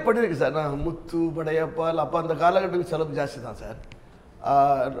 நிறைய பண்ணியிருக்கு சார். நான் முத்து படையப்பால் அப்போ அந்த காலகட்டத்துக்கு செலவு ஜாஸ்தி தான் சார்.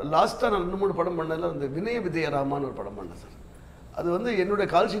 லாஸ்ட்டாக நான் 2-3 படம் பண்ணதில் அந்த வினய விஜயராமான்னு ஒரு படம் பண்ணேன் சார். அது வந்து என்னுடைய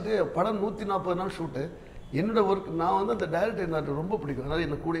கால் ஷீட்டு படம் 140 நாள் ஷூட்டு. என்னோடய ஒர்க் நான் வந்து அந்த டைரக்டர் எனக்கு ரொம்ப பிடிக்கும், அதனால்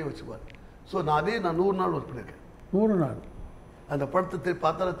என்னை கூடயே வச்சுப்பார். ஸோ நான் 100 நாள் ஒர்க் பண்ணியிருக்கேன். 100 நாள் அந்த படத்தை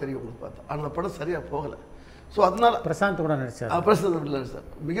பார்த்தாலே தெரியும் உங்களுக்கு. பார்த்தா அந்த படம் சரியாக போகலை. ஸோ அதனால் பிரசாந்த் கூட நடிச்சார். பிரசாந்த் இல்லை சார்,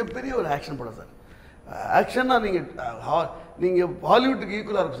 மிகப்பெரிய ஒரு ஆக்ஷன் படம் சார். ஆக்ஷன்னா நீங்கள் ஹாலிவுட்டுக்கு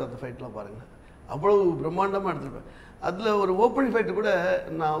ஈக்குவலாக இருக்கும் சார். அந்த ஃபைட்லாம் பாருங்கள், அவ்வளோ பிரம்மாண்டமாக எடுத்துருப்பேன். அதில் ஒரு ஓப்பனிங் ஃபைட்டு கூட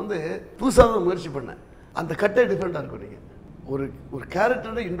நான் வந்து புதுசாக தான் முயற்சி பண்ணேன். அந்த கட்டே டிஃப்ரெண்ட்டாக இருக்கும். நீங்கள் ஒரு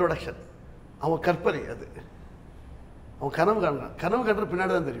கேரக்டரோட இன்ட்ரோடக்ஷன், அவன் கற்பனை, அது அவன் கனவு காணுறான். கனவு காட்டுற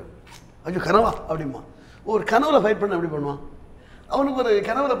பின்னாடி தான் தெரியும். ஐயோ கனவா அப்படிமா. ஒரு கனவுல ஃபைட் பண்ண எப்படி பண்ணுவான்? அவனுக்கு ஒரு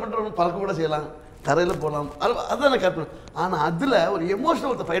கனவுல பண்ணுறவனுக்கு பறக்க கூட செய்யலாம், தரையில் போகலாம், அதுதான் நான் கற்பனை. ஆனால் அதில் ஒரு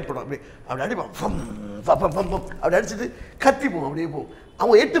எமோஷனல் ஒருத்த ஃபைட் பண்ணுவான். அப்படி அடிப்பான், அப்படி அடிச்சுட்டு கத்தி போவோம், அப்படியே போகும்.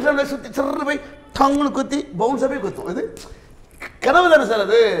 அவன் 8 ஃபேமிலியை சுற்றி சிறந்து போய் டங்குன்னு குத்தி பவுன்ஸாக போய் குத்தும். அது கனவு தானே சார்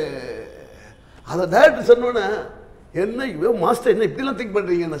அது. அதை டேரக்டர் சொன்னோன்னே என்ன இவ்வளோ மாஸ்டர் என்ன இப்படிலாம் திங்க்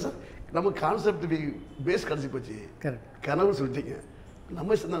பண்ணுறீங்கன்னா சார் நம்ம கான்செப்ட் பேஸ் கிடச்சி போச்சு. கனவு சொல்லிட்டீங்க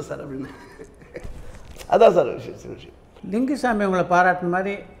நம்ம இஷ்டம் தான் சார் அப்படின்னு. அதான் சார் விஷயம். லிங்குசாமி உங்களை பாராட்டின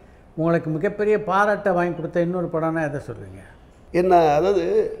மாதிரி உங்களுக்கு மிகப்பெரிய பாராட்டை வாங்கி கொடுத்த இன்னொரு படம்னா எதை சொல்கிறீங்க? என்ன அதாவது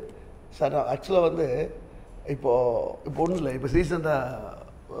சார் ஆக்சுவலாக வந்து இப்போ ஒன்றும் இல்லை. இப்போ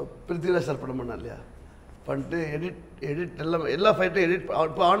ரீசெண்டாக பிருத்திவிராஜ் சார் படம் பண்ணா இல்லையா, பண்ணிட்டு எடிட் எல்லா ஃபைட்டும் எடிட்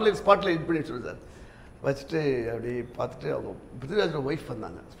இப்போ ஆன்லைன் ஸ்பாட்டில் எடிட் பண்ணி வச்சுருவேன் சார். வச்சுட்டு அப்படி பார்த்துட்டு அவங்க பிருத்திவிராஜோட ஒய்ஃப்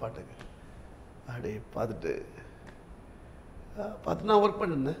வந்தாங்க ஸ்பாட்டுக்கு. அப்படி பார்த்துட்டு நான் ஒர்க்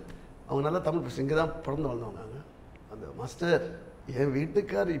பண்ணியிருந்தேன். அவங்க நல்லா தமிழ் பேச இங்கே தான் பிறந்து வந்தவங்க. அந்த மாஸ்டர் என்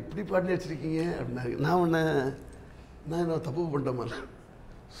வீட்டுக்கார் இப்படி பாடி வச்சுருக்கீங்க அப்படின்னாரு. நான் என்ன தப்பு பண்ணிட்ட மாதிரி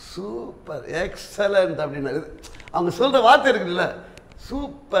சூப்பர் எக்ஸலண்ட் அப்படின்னாரு. அவங்க சொல்கிற வார்த்தை இருக்குல்ல,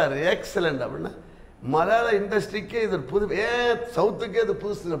 சூப்பர் எக்ஸலண்ட் அப்படின்னா மலையாள இண்டஸ்ட்ரிக்கே இது புது, சவுத்துக்கே இது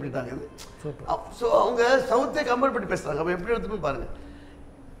புதுசு அப்படின்ட்டாங்க. இது ஸோ அவங்க சவுத்தே கம்பேர் பண்ணி பேசுகிறாங்க. அப்போ எப்படி எடுத்துன்னு பாருங்கள்.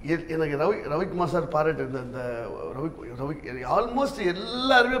 எனக்கு ரவிக்குமார் சார் பாராட்டு இருந்த இந்த ரவி ஆல்மோஸ்ட்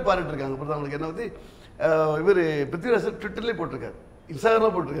எல்லாருமே பாராட்டிருக்காங்க. அப்புறம் அவங்களுக்கு என்ன வந்து இவர் பிருத்திவிராஜ் சார் ட்விட்டர்லேயே போட்டிருக்காரு,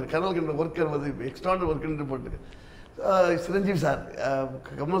 இன்ஸ்டாகிராமில் போட்டிருக்காரு, கனல் ஒர்க்கர் வந்து எக்ஸ்ட்ரான ஒர்க்குன்னு போட்டிருக்காரு. Chiranjeevi sir,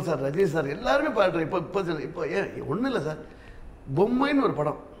 Kamal sir, Rajini sir எல்லாருமே பாராட்டுறாங்க. இப்போ ஒன்றும் இல்லை சார், பொம்மைன்னு ஒரு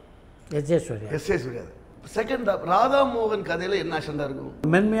படம் SA. Surya second half Radhamohan கதையில் என்ன ஆக்ஷன் தான் இருக்கும்,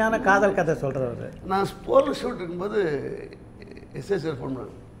 மென்மையான காதல் கதை சொல்கிறவர். நான் ஸ்போர்ட்ஸ் ஷூட் இருக்கும்போது எஸ்.ஏ. சார் ஃபோன்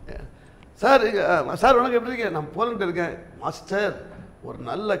பண்ணுவேன். சார் சார் உனக்கு எப்படி இருக்கேன், நான் போலண்ட் இருக்கேன் மாஸ்டர், ஒரு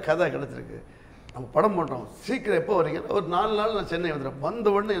நல்ல கதை கிடச்சிருக்கு, நம்ம படம் பண்ணுறோம், சீக்கிரம் எப்போ வரீங்க, ஒரு 4 நாள் நான் சென்னை வந்துடுறேன்,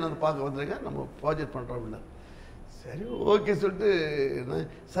 வந்த உடனே என்ன பார்க்க வந்திருக்கேன், நம்ம ப்ராஜெக்ட் பண்ணுறோம் அப்படின்னா. சரி ஓகே சொல்லிட்டு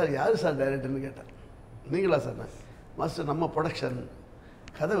சார் யார் சார் டைரக்டர்னு கேட்டேன். நீங்களா சார்? மாஸ்டர் நம்ம ப்ரொடக்ஷன்,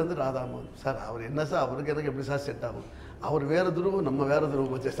 கதை வந்து ராதாமோகன் சார். அவர் என்ன சார், அவருக்கு எனக்கு எப்படி சார் செட் ஆகும், அவர் வேறு துருவம் நம்ம வேறு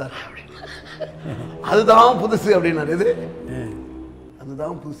துருவம் வச்சே சார் அப்படின்னு. அதுதான் புதுசு அப்படின்னாரு. இது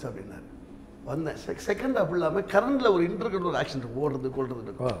அதுதான் புதுசு அப்படின்னாரு. வந்தேன். செகண்ட் ஹாஃப் இல்லாமல் கரண்டில் ஒரு இன்டர்கட் ஒரு ஆக்ஷன் இருக்கும், ஓடுறது கொள்றது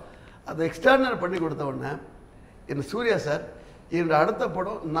இருக்கும். அதை எக்ஸ்ட்ராடினரி பண்ணி கொடுத்த உடனே என்ன சூர்யா சார் என்னோட அடுத்த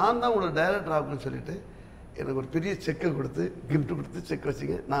படம் நான் தான் உங்களோட டைரக்டர் ஆகுன்னு சொல்லிட்டு எனக்கு ஒரு பெரிய செக்கை கொடுத்து கிஃப்ட் கொடுத்து செக்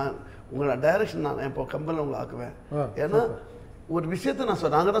வச்சுங்க, நான் உங்களோட டைரக்ஷன் நான் இப்போ கம்பெனியில் உங்களை ஆக்குவேன். ஏன்னா ஒரு விஷயத்தை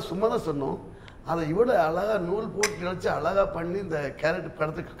நான் நாங்கள் தான் சும்மா தான் சொன்னோம், அதை இவ்வளோ அழகாக நூல் போட்டு நினச்சி அழகாக பண்ணி இந்த கேரக்டர்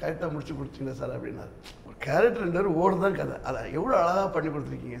படத்துக்கு கரெக்டாக முடிச்சு கொடுத்தீங்க சார் அப்படின்னாரு. ஒரு கேரக்டர் 2 பேரும் ஓடு தான் கதை, அதை எவ்வளோ அழகாக பண்ணி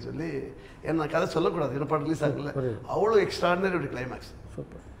கொடுத்துருக்கீங்க சொல்லி என்ன கதை சொல்லக்கூடாது, என்ன படம் ரிலீஸ் ஆகல, அவ்வளோ எக்ஸ்ட்ராடினரி ஒரு கிளைமேக்ஸ்.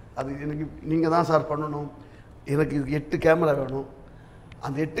 சூப்பர். அது எனக்கு நீங்கள் தான் சார் பண்ணணும், எனக்கு 8 கேமரா வேணும்,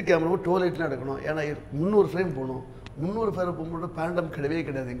 அந்த 8 கேமராவும் டோலைட்டில் எடுக்கணும், ஏன்னா 300 ஃப்ரேம் போகணும், 300 ஃப்ரேம் போகும்போது பேண்டம் கிடையவே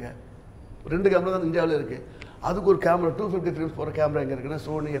கிடையாதுங்க, 2 கேமரா தான் இந்தியாவில் இருக்குது, அதுக்கு ஒரு கேமரா 250 ஃப்ரேம்ஸ் போகிற கேமரா எங்கே இருக்குன்னா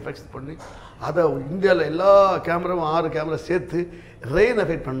சோனி எஃபெக்ட்ஸ் பண்ணி அதை இந்தியாவில் எல்லா கேமராவும் 6 கேமரா சேர்த்து ரெயின்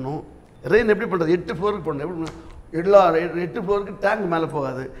எஃபெக்ட் பண்ணணும். ரெயின் எப்படி பண்ணுறது, 8 ஃப்ளோருக்கு பண்ணணும், எப்படி எல்லா 8 ஃப்ளோருக்கு டேங்க் மேலே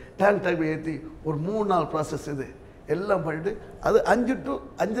போகாது, டேங்க் ஏற்றி ஒரு 3-4 ப்ராசஸ் இது எல்லாம் பண்ணிவிட்டு அது 5 to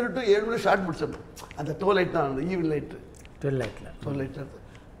 7 மணி ஷார்ட் முடிச்சிடணும். அந்த டோலைட் தான் அந்த ஈவின் லைட்டு டோலைட்டில் எடுத்து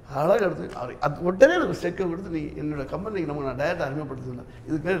அழகாக எடுத்து அது உடனே எனக்கு செக்கை கொடுத்து நீ என்னோடய கம்பெனிக்கு நான் டைரக்டாக அறிமுகப்படுத்தினேன்.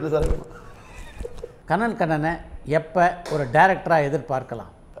 இதுக்கு பேர் என்ன சார் வேணும்? கண்ணனை எப்போ ஒரு டைரக்டராக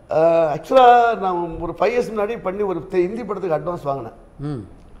எதிர்பார்க்கலாம்? ஆக்சுவலாக நான் ஒரு 5 years முன்னாடி பண்ணி ஒரு ஹிந்தி படத்துக்கு அட்வான்ஸ் வாங்கினேன்.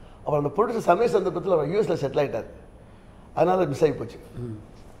 அப்புறம் அந்த ப்ரொடியூசர் சமய சந்தர்ப்பத்தில் அவர் யூஎஸில் செட்டில் ஆகிட்டார், அதனால் மிஸ் ஆகி போச்சு.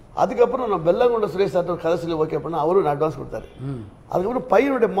 அதுக்கப்புறம் நான் வெள்ளங்கொண்ட சுரேஷ் சார்ட்ட ஒரு கதை சொல்லி ஓகே பண்ணால் அவரும் அட்வான்ஸ் கொடுத்தாரு. அதுக்கப்புறம்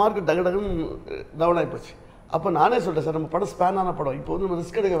பையனுடைய மார்க் டக்குன்னு டவுன் ஆகி போச்சு. அப்போ நானே சொல்லிட்டேன் சார், நம்ம படம் ஸ்பேனான படம், இப்போ வந்து நம்ம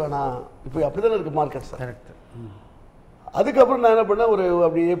ரிஸ்க் எடுக்க வேணாம், இப்போ அப்படி தானே இருக்குது மார்க்கெட் சார். அதுக்கப்புறம் நான் என்ன பண்ணேன், ஒரு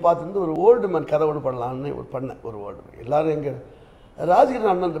அப்படியே பார்த்துருந்து ஒரு ஓல்டு மேன் கதை ஒன்று பண்ணலான்னு பண்ணேன். ஒரு ஓல்டு மேன் எல்லோரும் எங்கே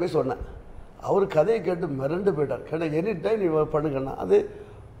ராஜகிரண் அண்ணன் போய் சொன்னேன். அவர் கதையை கேட்டு மிரண்டு போயிட்டார். கேட்டால் எனி டைம் நீ பண்ணுங்கன்னா அது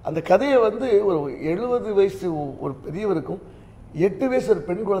அந்த கதையை வந்து ஒரு 70 வயசு ஒரு பெரியவருக்கும் 8 வயசு ஒரு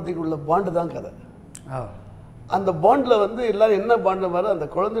பெண் குழந்தைக்கு உள்ள பாண்டு தான் கதை. அந்த பாண்டில் வந்து எல்லோரும் என்ன பாண்டில் வர அந்த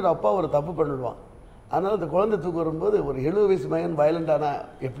குழந்தையோட அப்பா ஒரு தப்பு பண்ணிடுவான், அதனால் அந்த குழந்தை தூக்கு வரும்போது ஒரு 70 வயசு மகன் வயலண்டானா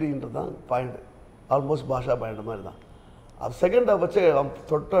எப்படின்றது தான் பாயிண்ட். ஆல்மோஸ்ட் பாஷா பாயிண்ட் மாதிரி தான். அது செகண்ட் ஹாஃப் வச்சு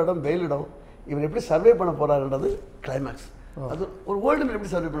தொட்ட இடம் வெயிலிடம் இவர் எப்படி சர்வே பண்ண போகிறாருன்றது கிளைமேக்ஸ். அது ஒரு வேர்ல்டு மேன்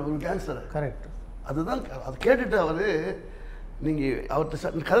எப்படி சர்வே பண்ண ஒரு கேங்ஸ்டர். கரெக்ட். அதுதான் அது கேட்டுட்டு அவர் நீங்கள்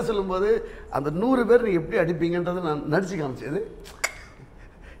அவர்கிட்ட கதை சொல்லும்போது அந்த 100 பேர் நீங்கள் எப்படி அடிப்பீங்கன்றதை நான் நடிச்சு காமிச்சது.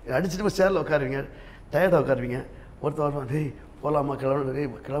 அடிச்சுட்டு போய் சேரில் உட்காருவீங்க, டயர்டாக உட்காருவீங்க, ஒருத்தர் வருவான், டேய் போகலாமா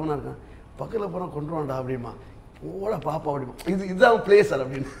கிளம்புனா இருக்கான், பக்கத்தில் போனால் கொண்டு வாண்டா அப்படிமா, போட பாப்பா அப்படிமா, இதுதான் பிளே சார்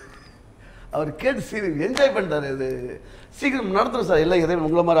அப்படின்னு அவர் கேட்டு சீரியஸ் என்ஜாய் பண்ணிட்டார். இது சீக்கிரம் நடத்துகிறோம் சார், இல்லை எதையும்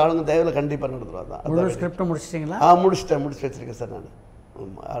உங்களை மாதிரி ஆளுங்க தேவையில்லை கண்டிப்பாக நடத்துகிறோம். தான் ஸ்கிரிப்ட் முடிச்சிட்டிங்களா? முடிச்சு வச்சுருக்கேன் சார் நான்.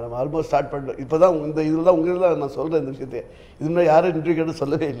 ஆல்மோஸ்ட் ஸ்டார்ட் பண்ணுறேன். இப்போ தான் இந்த இதில் தான் உங்களில் தான் நான் சொல்கிறேன் இந்த விஷயத்தை. இது முன்னாடி யாரும் இன்டர்வியூ கேட்டு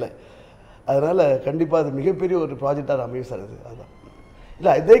சொல்லவே இல்லை. அதனால் கண்டிப்பாக அது மிகப்பெரிய ஒரு ப்ராஜெக்டாக அமையும் சார். அதுதான்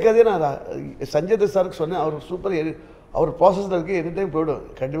இல்லை, இதே கதையை நான் சஞ்சய் தத் சாருக்கு சொன்னேன். அவர் சூப்பர், அவர் ப்ராசஸில் இருக்குது, எனி டைம் போய்விடும்,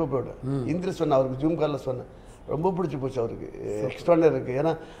 கண்டிப்பாக போய்விடும். இந்திர சொன்னேன் அவருக்கு, ஜூம் காலில் சொன்னேன், ரொம்ப பிடிச்சி போச்சு அவருக்கு, எக்ஸ்ட்ராடனரி இருக்குது.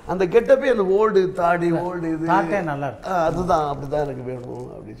 ஏன்னா அந்த கெட்டப்பே அந்த ஓல்டு தாடி ஓல்டு இது நல்லா இருக்கு. அதுதான் அப்படி தான் எனக்கு வேணும்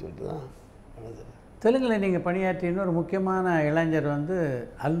அப்படின்னு சொல்லிட்டு தான். தெலுங்கில் நீங்கள் பணியாற்றிய இன்னொரு முக்கியமான இளைஞர் வந்து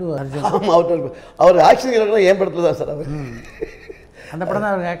அல்லு அர்ஜுன். ஆமாம், அவர் ஆக்ஷன் ஹீரோனா என் படத்தில் தான் சார். அவர் அந்த படம்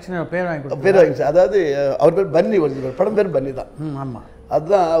தான் அவருக்கு ஆக்ஷன் பேர் வாங்கி கொடுத்தாரு. பேர் வாங்கிச்சு. அதாவது அவர் பேர் பன்னி, ஒரு படம் பேர் பன்னி தான். ஆமாம்,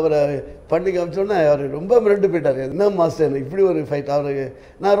 அதுதான் அவரை பண்ணி காமிச்சோன்னே அவர் ரொம்ப மிரண்டு போயிட்டார். என்ன மாஸ்டர் எனக்கு இப்படி ஒரு ஃபைட். அவருக்கு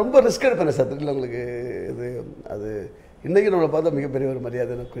நான் ரொம்ப ரிஸ்க் எடுப்பேன் சார். தெரியல உங்களுக்கு இது, அது இன்றைக்கி நம்மளை பார்த்தா மிகப்பெரிய ஒரு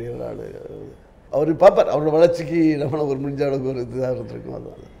மரியாதை எனக்குரிய ஒரு ஆள். அவர் பார்ப்பார், அவரோட வளர்ச்சிக்கு நம்மளை ஒரு முடிஞ்ச அளவுக்கு ஒரு இதுதாக இருந்திருக்கும்.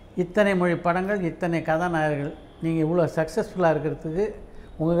 அதுதான் இத்தனை மொழி படங்கள், இத்தனை கதாநாயகர்கள், நீங்கள் இவ்வளோ சக்ஸஸ்ஃபுல்லாக இருக்கிறதுக்கு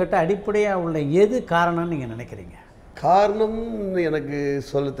உங்கள்கிட்ட அடிப்படையாக உள்ள எது காரணம்னு நீங்கள் நினைக்கிறீங்க? காரணம்னு எனக்கு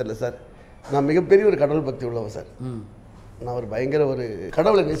சொல்ல தெரியல சார். நான் மிகப்பெரிய ஒரு கடவுள் பக்தி உள்ளவன் சார். நான் ஒரு பயங்கர ஒரு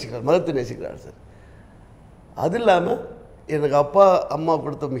கடவுளை நேசிக்கிறார், மதத்தை நேசிக்கிறார் சார். அது இல்லாமல் எனக்கு அப்பா அம்மா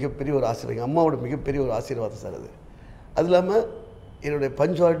கொடுத்த மிகப்பெரிய ஒரு ஆசீர்வாதம், அம்மாவோட மிகப்பெரிய ஒரு ஆசீர்வாதம் சார் அது. அது இல்லாமல் என்னுடைய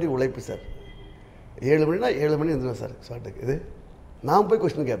பஞ்சுவாலிட்டி உழைப்பு சார். 7 மணினா 7 மணி இருந்துடும் சார் ஷார்ட்டுக்கு. இது நான் போய்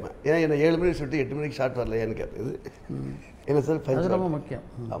கொஸ்டின் கேட்பேன், ஏன் என்ன 7 மணிக்கு சொல்லிட்டு 8 மணிக்கு ஷார்ட் வரலையான்னு கேட்பேன். இது என்ன சார் ரொம்ப முக்கியம்.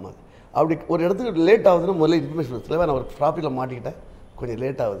 ஆமாம், அப்படி ஒரு இடத்துக்கு லேட் ஆகுதுன்னு முதல்ல இன்ஃபர்மேஷன் சிலவே நான் ஒரு ட்ராஃபிக்கில் மாட்டிக்கிட்டேன், கொஞ்சம்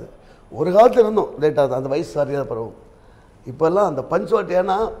லேட் ஆகுது. ஒரு காலத்தில் இருந்தோம் லேட் ஆகுது, அந்த வயசு சரியாக பரவும். இப்போல்லாம் அந்த பஞ்சுவாலிட்டி,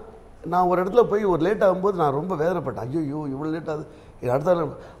 ஏன்னா நான் ஒரு இடத்துல போய் ஒரு லேட் ஆகும்போது நான் ரொம்ப வேதனைப்பட்டேன். ஐயோ இவ்வளோ லேட் ஆகுது, இது அடுத்த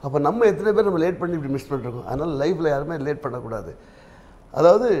அப்போ நம்ம எத்தனை பேர் நம்ம லேட் பண்ணி இப்படி மிஸ் பண்ணிருக்கோம். அதனால் லைஃப்பில் யாருமே லேட் பண்ணக்கூடாது.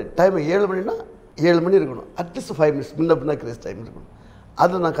 அதாவது டைம் 7 மணினா 7 மணி இருக்கணும், அட்லீஸ்ட் 5 மினிட்ஸ் முன்ன பின்னா கிரேஸ் டைம் இருக்கணும்.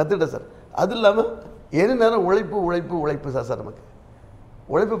 அதில் நான் கற்றுக்கிட்டேன் சார். அது இல்லாமல் எது நேரம் உழைப்பு உழைப்பு உழைப்பு சார். நமக்கு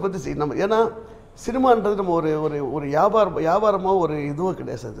உழைப்பை பற்றி நம்ம, ஏன்னா சினிமான்றது நம்ம ஒரு ஒரு ஒரு வியாபாரமோ ஒரு இதுவோ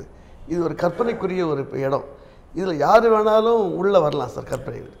கிடையாது சார். இது ஒரு கற்பனைக்குரிய ஒரு இடம். இதில் யார் வேணாலும் உள்ளே வரலாம் சார்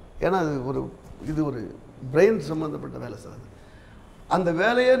கற்பனைகள். ஏன்னா அது இது ஒரு பிரெயின் சம்மந்தப்பட்ட வேலை சார். அது அந்த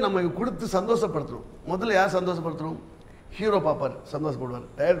வேலையை நம்ம கொடுத்து சந்தோஷப்படுத்தணும். முதல்ல யார் சந்தோஷப்படுத்தணும்? ஹீரோ பார்ப்பார், சந்தோஷப்படுவார்.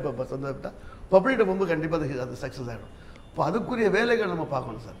 டைரக்டர் பார்ப்பார், சந்தோஷப்பட்டால் பப்ளிக்கிட்ட போகும்போது கண்டிப்பாக அது சக்ஸஸ் ஆகிடும். இப்போ அதுக்குரிய வேலைகள் நம்ம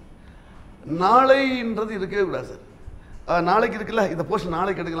பார்க்கணும் சார். நாளைன்றது இருக்கவே கூடாது சார். நாளைக்கு இருக்குல்ல, இந்த போஸ்ட்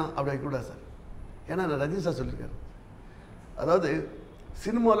நாளைக்கு எடுக்கலாம் அப்படி வைக்கக்கூடாது சார். ஏன்னா ரஜினி சார் சொல்லியிருக்காரு, அதாவது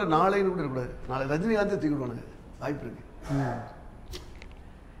சினிமாவில் நாளைன்னு கூட இருக்கக்கூடாது, நாளை ரஜினிகாந்தே தூக்கிடுவானுங்க, வாய்ப்பு இருக்குது.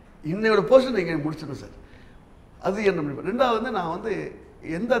 இன்னையோட போஸ்ட் நீங்கள் முடிச்சிடணும் சார். அது என்ன. ரெண்டாவது நான் வந்து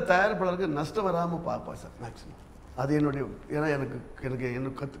எந்த தயாரிப்பாளருக்கு நஷ்டம் வராமல் பார்ப்பேன் சார் மேக்ஸிமம். அது என்னுடைய, ஏன்னா எனக்கு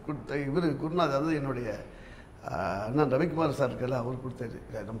கற்றுக் கொடுத்த இவர் குருநாத், அதாவது என்னுடைய அண்ணன் ரவிக்குமார் சார் இருக்கல, அவர் கொடுத்தாரு.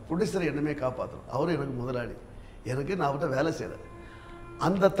 நம்ம ப்ரொடியூசரை என்னமே காப்பாற்றணும், அவரும் எனக்கு முதலாளி, எனக்கு நான் அவர்கிட்ட வேலை செய்கிறேன்.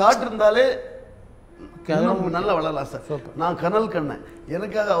 அந்த தாட் இருந்தாலே நல்லா வளரலாம் சார். நான் கனல் கண்ணேன்,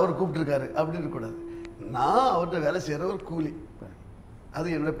 எனக்காக அவர் கூப்பிட்டுருக்காரு அப்படின்னு இருக்கக்கூடாது. நான் அவர்கிட்ட வேலை செய்கிற ஒரு கூலி. அது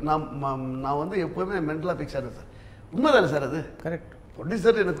என்னோட நான் வந்து எப்போவுமே மென்டலாக ஃபிக்ஸ் ஆனேன் சார். உண்மைதானே சார்? அது கரெக்ட்.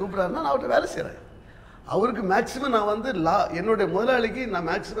 ப்ரொடியூசர் என்னை கூப்பிட்றாருன்னா நான் அவர்கிட்ட வேலை செய்கிறேன். அவருக்கு மேக்ஸிமம் நான் வந்து என்னுடைய முதலாளிக்கு நான்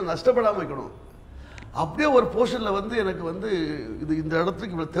மேக்ஸிமம் நஷ்டப்படாமல் வைக்கணும். அப்படியே ஒரு போர்ஷனில் வந்து எனக்கு வந்து இது இந்த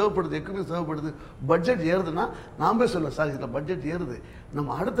இடத்துக்கு இவ்வளோ தேவைப்படுது, எக்குமே தேவைப்படுது, பட்ஜெட் ஏறுதுன்னா நான் போய் சொல்லுவேன், சார் இதில் பட்ஜெட் ஏறுது,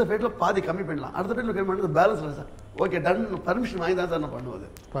 நம்ம அடுத்த ஃபேட்டில் பாதி கம்மி பண்ணலாம், அடுத்த ஃபேட்டில் கம்மி பண்ணுறது பேலன்ஸ் இல்லை சார். ஓகே டன், பர்மிஷன் வாங்கி தான் சார் நான் பண்ணுவது.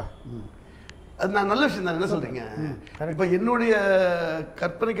 அது நான் நல்ல விஷயம் தான். என்ன சொல்கிறீங்க? இப்போ என்னுடைய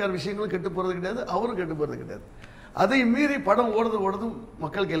கற்பனைக்கார விஷயங்களும் கெட்டு போகிறது கிடையாது, அவரும் கெட்டு போகிறது கிடையாது. அதை மீறி படம் ஓடுறதும்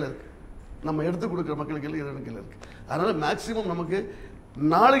மக்கள் கையில் இருக்குது, நம்ம எடுத்து கொடுக்குற மக்கள் கையில் இறைவன் கையில் இருக்குது. அதனால் மேக்ஸிமம் நமக்கு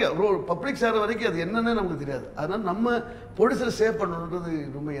நாளைக்கு பப்ளிக் சேர வரைக்கும் அது என்னென்னு நமக்கு தெரியாது. அதனால் நம்ம ப்ரொடியூசரை சேவ் பண்ணணுன்றது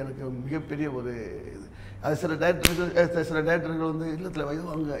ரொம்ப எனக்கு மிகப்பெரிய ஒரு இது. அது சில டேரக்டர்கள் வந்து இல்லத்தில் இது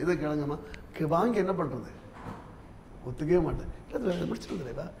வாங்க, இதை கிளங்கம்மா வாங்கி என்ன பண்ணுறது, ஒத்துக்கவே மாட்டேன். இல்லை முடிச்சுட்டு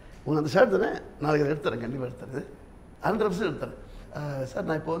வந்துடுறேப்பா, உங்கள் அந்த ஷர்ட் தானே, நாளைக்கு அதை எடுத்துறேன், கண்டிப்பாக எடுத்துறது, 100% எடுத்துறேன் சார்.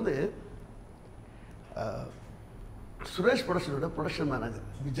 நான் இப்போ வந்து சுரேஷ் ப்ரொடக்ஷனோட ப்ரொடக்ஷன் மேனேஜர்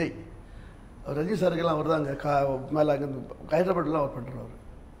விஜய், ரஜினி சாருக்கெல்லாம் அவர் தான் அங்கே மேலே அங்கேருந்து ஹைதராபாத்லாம் அவர் பண்ணுறவர்.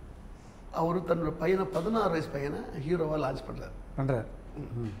 அவர் தன்னோட பையனை 16 வயசு பையனை ஹீரோவாக லான்ச் பண்ணுறார்.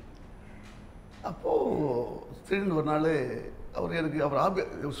 அப்போது திடீர்னு ஒரு நாள்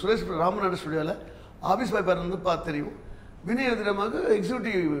அவர் சுரேஷ் ராமநாடு ஸ்டுடியோவில் ஆஃபீஸ் பாய் பேர் வந்து பார்த்து தெரியும், வினய் எதிரமாக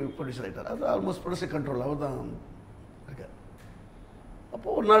எக்ஸிக்யூட்டிவ் ப்ரொடியூசர் ஆகிட்டார். அது ஆல்மோஸ்ட் ப்ரொடியூசர் கண்ட்ரோல் அவர் தான் இருக்கார்.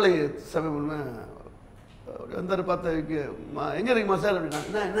 அப்போது ஒரு நாள் சமயம் வந்தார், பார்த்த எங்கே இருக்குமா சார் அப்படின்னா,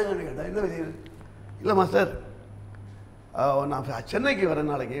 என்னங்க கேட்டேன், என்ன விஷயம்? இல்லை மாஸ்டர், நான் சென்னைக்கு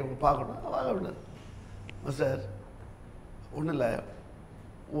வரேன், நாளைக்கு பார்க்கணும். வாங்க அப்படின்னாரு. மாஸ்டர் ஒன்றும் இல்லை,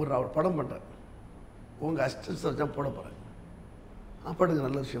 ஒரு படம் பண்ணுறேன், உங்கள் அசிஸ்டன்ஸ் வச்சா போட போகிறேன், பாட்டுங்க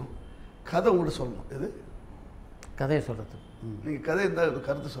நல்ல விஷயம், கதை உங்கள்கிட்ட சொல்லணும். இது கதையை சொல்கிறது, நீங்கள் கதை இருந்தால்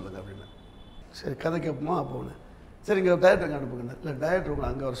கருத்து சொல்லுங்கள் அப்படின்னு. சரி கதை கேட்போமா அப்போன்னு. சரி இங்கே டைரக்டருக்கு அனுப்புங்க. இல்லை டைரக்டர் உங்களை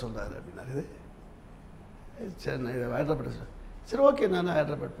அங்கே வர சொல்கிறாரு அப்படின்னாரு. இது சரி நான் இதை ஹைதராபாத் சார். சரி ஓகே நான்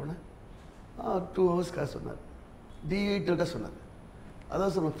ஹைதராபாத் போனேன். 2 ஹவர்ஸ்க்காக சொன்னார், டீட்டெயில்டாக சொன்னார்.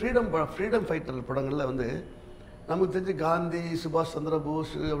 அதாவது சொன்ன ஃப்ரீடம் ஃபைட்டர் படங்களில் வந்து நமக்கு தெரிஞ்சு காந்தி, சுபாஷ் சந்திர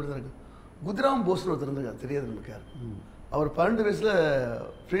போஸ் அப்படி தான் இருக்குது. குதிராம் போஸ்னு ஒருத்தர் இருந்திருக்காரு, தெரியாது நமக்கு யார். அவர் 12 வயசில்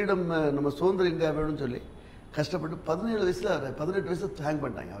ஃப்ரீடம் நம்ம சுதந்திர இந்தியா வேணும்னு சொல்லி கஷ்டப்பட்டு 17 வயசில் 18 வயசில் ஹேங்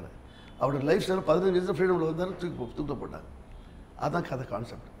பண்ணிட்டாங்க. அவரோட லைஃப் ஸ்டைல் 15 வயசில் ஃப்ரீடமில் வந்தாலும் தூக்க போட்டாங்க. அதுதான் கதை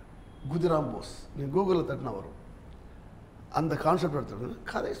கான்செப்ட். குதிராம் போஸ் நீங்கள் கூகுளில் தட்டினா வரும். அந்த கான்செப்ட் எடுத்துருங்க.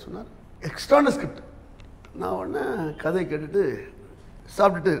 கதை சொன்னார், எக்ஸ்ட்ரான ஸ்கிரிப்ட். நான் உடனே கதையை கேட்டுட்டு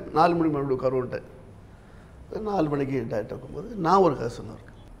சாப்பிட்டுட்டு 4 மணிக்கு மறுபடியும் உட்காருவோன்ட்டேன். 4 மணிக்கு டேரக்டர் இருக்கும்போது நான் ஒரு கதை சொன்னேன்.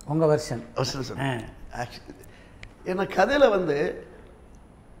 உங்கள் வருஷன் சொன்னேன். ஆக்சுவலி ஏன்னா கதையில் வந்து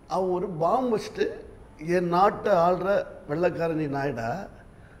அவன் ஒரு பாம்பு வச்சுட்டு என் நாட்டை ஆள்ற வெள்ளைக்காரன் நீ நாயிடா,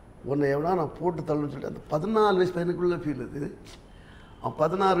 உன்னை எவ்வளோ நான் போட்டு தள்ளணும்னு சொல்லிட்டு அந்த 14 வயசு பையனுக்குள்ளே ஃபீல் இது. அவன்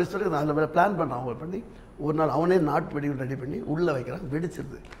 16 வயசு வரைக்கும் அதில் வேறு பிளான் பண்ணுறான். அவன் பண்ணி ஒரு நாள் அவனே நாட்டு வெடி ரெடி பண்ணி உள்ளே வைக்கிறான்,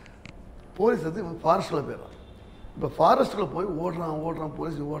 வெடிச்சிருது. போலீஸ் வந்து இவன் ஃபாரஸ்ட்டில் போயிடுறான். இப்போ ஃபாரஸ்ட்டில் போய் ஓடுறான்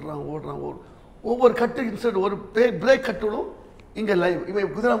போலீஸ் ஓடுறான். ஒவ்வொரு கட்டு இன்சைட் ஒரு பிரேக் கட்டுடும். இங்கே லைவ்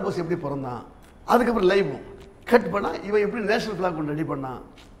இவன் குதிராம் போஸ் எப்படி பிறந்தான், அதுக்கப்புறம் லைவும் கட் பண்ணால் இவன் எப்படி நேஷனல் ஃப்ளாக் ஒன்று ரெடி பண்ணான்,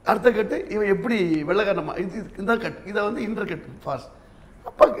 அடுத்த கட்டு இவன் எப்படி வெள்ளைக்காரமா இந்த கட், இதை வந்து இன்டர் கட் ஃபாஸ்ட்.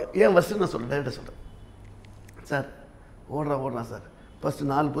 அப்போ ஏன் ஃபஸ்ட்டு நான் சொல்கிறேன், டேரக்டர் சொல்கிறேன், சார் ஓடுறான் சார், ஃபஸ்ட்டு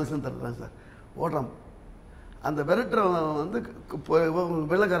 4 பொசிஷன் தருறான் சார், ஓடுறான். அந்த விரட்டுறவன் வந்து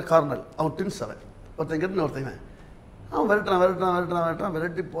வெள்ளைக்கார கார்னல், அவன் ட்வின்ஸ் அவன், ஒருத்தன் கட்டுன்னு ஒருத்தன். அவன் விரட்டுறான்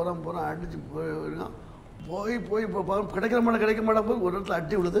விரட்டி போகிறான் அடிச்சு போய் கிடைக்கிற மாட்டேன் போய் ஒரு இடத்துல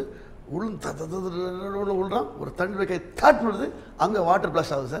அடி விழுது, விழுறான். ஒரு தண்ணி கை தாட்டு விழுது, அங்கே வாட்டர்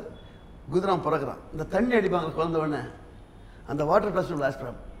பிளாஸ்ட் ஆகுது சார். குதிரான் பிறகுறான். இந்த தண்ணி அடிப்பாங்க குழந்தை உடனே, அந்த வாட்டர் பிளாஸ்ட் பிளாஸ்ட்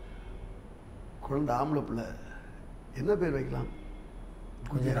பண்ண குழந்தை ஆம்பளை பிள்ளை என்ன பேர் வைக்கலாம்,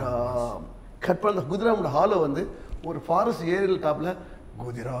 குதிராம். கட் பண்ண குதிராமோட ஹாலோ வந்து ஒரு ஃபாரஸ்ட் ஏரியல் டாப்பில்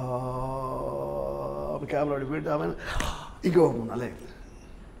குதிராம் கேமரா அப்படி போயிட்டு அவன் இங்கே நல்லா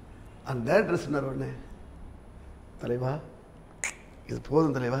அந்த டேரக்டர் சொன்னார் உடனே, தலைவா இது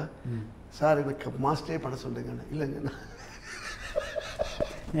போதும் தலைவா, சார் எனக்கு மாஸ்டரே பண்ண சொல்லுங்க. இல்லைங்க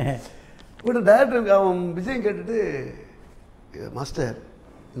உடனே டேரக்டருக்கு அவன் விஜயம் கேட்டுட்டு, மாஸ்டர்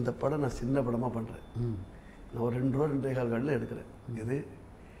இந்த படம் நான் சின்ன படமாக பண்ணுறேன், நான் ஒரு 2 ரூபா 2.25 காலில் எடுக்கிறேன். இது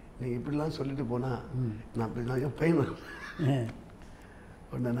நீங்கள் இப்படிலாம் சொல்லிட்டு போனால் நான் அப்படி நான் என் பையன்.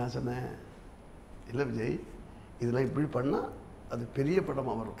 உடனே நான் சொன்னேன், இல்லை விஜய் இதெல்லாம் இப்படி பண்ணால் அது பெரிய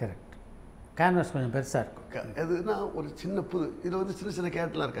படமாக வரும். கரெக்ட், கேன்வாஸ் கொஞ்சம் பெருசாக இருக்கும். எதுனா ஒரு சின்ன இதில் வந்து சின்ன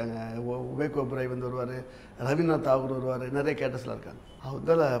கேரக்டர்லாம் இருக்காங்க. விவேக் ஓபராய் வந்து வருவார், ரவீந்திரநாத் தாகூர் வருவார், நிறைய கேரக்டர்ஸ்லாம் இருக்காங்க.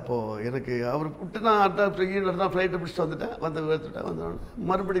 அதில் அப்போது எனக்கு அவர் விட்டு நான் அடுத்த ஃப்ளைட்டை பிடிச்சிட்டு வந்துட்டேன்.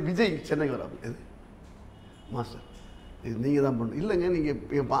 மறுபடியும் விஜய் சென்னைக்கு வராது. இது மாஸ்டர் இது நீங்கள் தான் பண்ணணும். இல்லைங்க நீங்கள்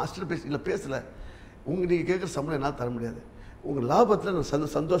என் மாஸ்டர் பேசலை, நீங்கள் கேட்குற சம்பளம் என்னால் தர முடியாது, உங்கள் லாபத்தில்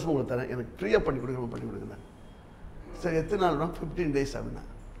நான் சந்தோஷமாக உங்களுக்கு தரேன், எனக்கு ஃப்ரீயாக பண்ணி கொடுங்க. சரி எத்தனை நாள்னா 15 days அப்படின்னா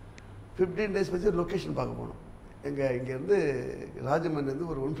 15 days வச்சு லொக்கேஷன் பார்க்க போனோம். இங்கேருந்து ராஜமன்லேருந்து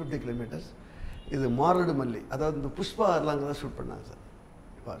ஒரு 150 kilometers. இது மாரடு மல்லி, அதாவது இந்த புஷ்பா எல்லாம் அங்கே தான் ஷூட் பண்ணாங்க சார்.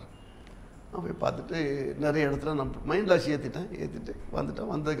 பாரு நான் போய் பார்த்துட்டு நிறைய இடத்துல நான் மைண்ட் வாஷ் ஏற்றிட்டு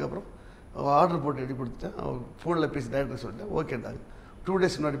வந்துட்டேன். வந்ததுக்கப்புறம் ஆர்டர் போட்டு எடுத்து கொடுத்துட்டேன். ஃபோனில் பேசி டேரக்டர் சொல்லிட்டேன், ஓகேட்டாங்க. 2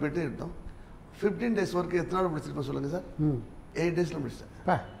 days முன்னாடி போய்ட்டு எடுத்தோம். 15 days ஒர்க்கு எத்தனை நாள் முடிச்சிருப்பேன் சொல்லுங்கள் சார்? 8 days முடிச்சிட்டேன்.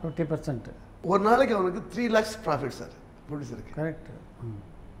 50%. ஒரு நாளைக்கு அவனுக்கு 3 lakhs ப்ராஃபிட் சார் ப்ரொடியூசருக்கு. கரெக்ட்.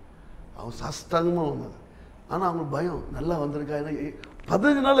 அவன் சாஸ்தாங்கமாக வந்தது. ஆனால் அவங்களுக்கு பயம் நல்லா வந்திருக்கா, ஏன்னா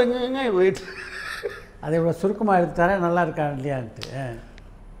 15 நாள் எங்கே வெயிட், அதை இவ்வளோ சுருக்கமாக எடுத்தாரே நல்லா இருக்கா இல்லையான்ட்டு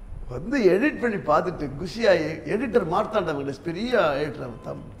வந்து எடிட் பண்ணி பார்த்துட்டு குஷியாகி எடிட்டர் மார்த்தாண்ட வெங்கடேஷ் பெரிய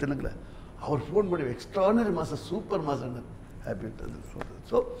எடிட்டர் தெலுங்கில் அவர் ஃபோன் பண்ணி எக்ஸ்ட்ரானரி மாதம் சூப்பர் மாதம் ஹாப்பி சொல்கிறது.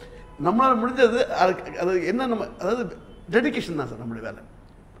 ஸோ நம்மளால் முடிஞ்சது அது என்ன நம்ம அதாவது டெடிக்கேஷன் தான் சார் நம்மளுடைய வேலை.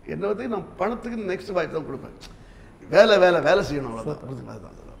 என்ன வந்து நான் பணத்துக்கு நெக்ஸ்ட் வாய்ப்பு தான் கொடுப்பேன். வேலை செய்யணும், அவ்வளோதான்.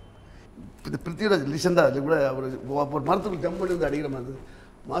 அதுதான் சார். இது பிருத்திவிராஜ் லிசண்டா அது கூட ஒரு மரத்துக்கு ஜம்ப் பண்ணி வந்து அடிக்கிற மாதிரி,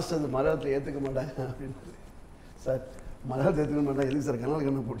 மாஸ்டர் அந்த மலையாளத்தில் ஏற்றுக்க மாட்டாங்க அப்படின்னு. சார் மலையாளத்தை ஏற்றுக்க மாட்டேன், எதுக்கு சார் கனல்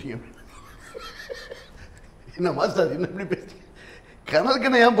கண்ணை போட்டீங்க அப்படின்னு. என்ன மாஸ்டர் என்ன எப்படி பேசுறீங்க, கனல்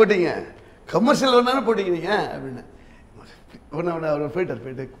கண்ணை ஏன் போட்டீங்க, கமர்ஷியல் வேணாலும் போட்டீங்க நீங்கள் அப்படின்னு. உடனே அவர்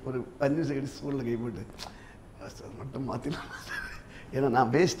போயிட்டு ஒரு 5 நிமிஷம் கழிச்சு ஸ்கூலில் கை போட்டு சார் மட்டும் மாற்றிடலாம், ஏன்னா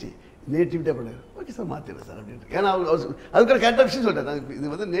நான் வேஸ்டி நேட்டிவிட்டியாக பண்ணுறேன். ஓகே சார் மாற்றிடுறேன் சார் அப்படின்ட்டு. ஏன்னா அதுக்கான கேட்ட விஷயம் சொல்லிட்டேன்,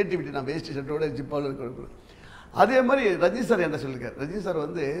 இது வந்து நேட்டிவிட்டி, நான் வேஸ்டி ஷர்ட்டோட ஜிப்பாவில் இருக்கிறேன். அதே மாதிரி ரஜினி சார் என்ன சொல்லியிருக்கார். ரஜினி சார்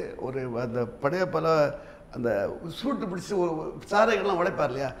வந்து ஒரு அந்த படையப்பல அந்த சூட்டு பிடிச்சி சாரைகள்லாம்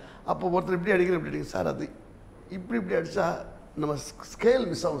உடைப்பார் இல்லையா, அப்போ ஒருத்தர் இப்படி அடிக்கிற இப்படி அடிக்க சார், அது இப்படி அடித்தா நம்ம ஸ்கேல்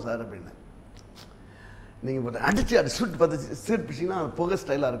மிஸ் ஆகும் சார் அப்படின்னு. நீங்கள் அடித்து அது சூட்டு பார்த்து சீட் பிடிச்சிங்கன்னா அது புகை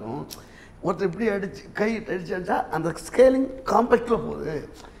ஸ்டைலாக இருக்கும். ஒருத்தர் இப்படி அடித்து கை அடித்தா அந்த ஸ்கேலிங் காம்பேக்டில் போகுது,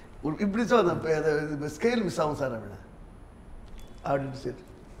 இப்படி தான் அந்த ஸ்கேல் மிஸ் ஆகும் சார் அப்படின்னு சரி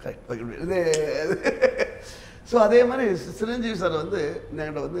கரெக்ட் இது. ஸோ அதே மாதிரி சிரஞ்சீவி சார் வந்து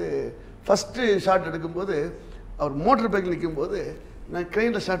என்கிட்ட வந்து ஃபஸ்ட்டு ஷாட் எடுக்கும்போது அவர் மோட்டர் பைக்கில் நிற்கும்போது நான்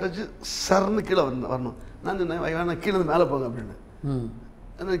க்ரெயினில் ஷாட் வச்சு சர்ன்னு கீழே வரணும். நான் சொன்னேன் வேணாம் கீழே வந்து மேலே போங்க அப்படின்னு.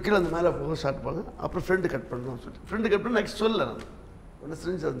 கீழே வந்து மேலே போக ஷாட் போங்க, அப்புறம் ஃப்ரெண்டு கட் பண்ணணும்னு சொல்லிட்டு ஃப்ரெண்டு கட் பண்ணி நெக்ஸ்ட் சொல்லலை. நான் உடனே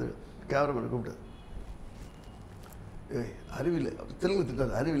சிரஞ்சீவி சார் வந்து கேமராமேனை கூப்பிட்டு, ஏய் அறிவில்லை, அவர் தெலுங்கு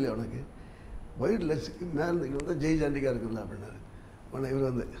திட்டார், அறிவில்லை அவனுக்கு வைல்ட் லென்ஸுக்கு மேலே இங்கே வந்து ஜெய் ஜாண்டிக்காக இருக்குல்ல அப்படின்னாரு. உடனே இவர்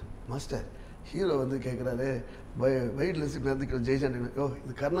வந்து மாஸ்டர் ஹீரோ வந்து கேட்குறாரு வைல்ட் லென்ஸுக்கு மேலே ஜெய் ஜாண்டிக்கு, ஓ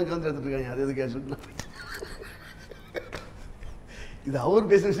இது கர்ணன் கலந்து எடுத்துட்டு இருக்காங்க அது எதுக்கு சொல்லிட்டு. இது அவர்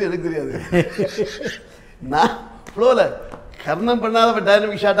பேசுகிற விஷயம் எனக்கு தெரியாது. நான் ஃப்ளோவில் கர்ணம் பண்ணாத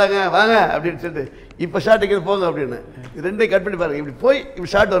டைனமிக் ஷாட்டாங்க வாங்க அப்படின்னு சொல்லிட்டு இப்போ ஷாட் வைக்கிறது போங்க அப்படின்னு ரெண்டையும் கட் பண்ணி பாருங்க, இப்படி போய்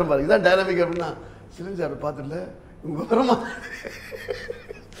இப்படி ஷாட் வரும் பாருங்க, இதுதான் டைனமிக் அப்படின்னா சிரிஞ்சு அவர் பார்த்துடல உங்கள் வரமா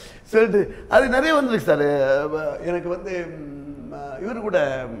சொல்லிட்டு அது நிறைய வந்துருக்கு சார். எனக்கு வந்து இவர் கூட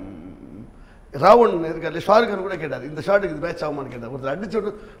ராவன் இருக்காரு, ஷாருக்கான் கூட கேட்டார் இந்த ஷாட்டுக்கு இது மேட்ச் ஆகுமான்னு கேட்டார். ஒருத்தர்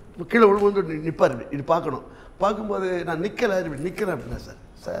அடிச்சோன்னு கீழே விழுந்து நிற்பார், இப்படி பார்க்கணும். பார்க்கும்போது நான் நிற்கலை இப்படி நிற்கிறேன் அப்படின்னா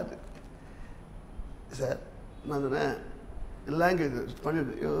சார் சார் நான் தானே லாங்குவேஜ்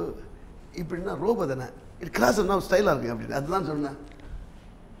பண்ணிட்டு இப்படின்னா ரோபோ தானே இது கிளாஸ் என்ன ஸ்டைலாக இருக்கு அப்படின்னு அதுதான் சொன்னேன்.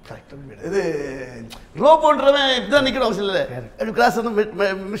 கரெக்டாக இது ரோபோன்றவன் இப்படிதான் நிற்கிற அவசியம் இல்லை, அப்படி கிளாஸ் வந்து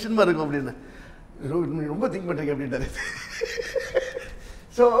மிஷின் மாதிரி இருக்கும் அப்படின்னு. ரொம்ப திங்க் பண்ணுறீங்க அப்படின்ட்டாரு.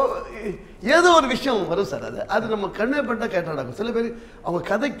 ஸோ ஏதோ ஒரு விஷயம் வரும் சார், அது நம்ம கண்ணே பண்ணால் கேட்டால் நடக்கும். சில பேர் அவங்க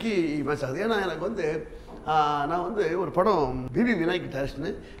கதைக்கு மேட்ச் ஆகுது. ஏன்னா எனக்கு வந்து நான் வந்து ஒரு படம் பிபி விநாயக்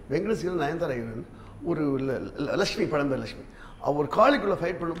டேரக்ஷனு வெங்கடேஸ்வரன் நயன்தாரா ஒரு லக்ஷ்மி படம் பேர் லக்ஷ்மி, அவர் காலிக்குள்ளே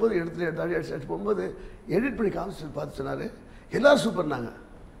ஃபைட் பண்ணும்போது எடுத்துகிட்டு அடிச்சு போகும்போது எடிட் பண்ணி காமிச்சு பார்த்து சொன்னார் எல்லோரும் சூப்பர்னாங்க.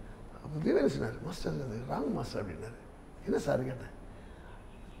 அப்போ விவேக் சொன்னார் மாஸ்டர் அது ராங் மாஸ்டர் அப்படின்னாரு. என்ன சார் கேட்டேன்.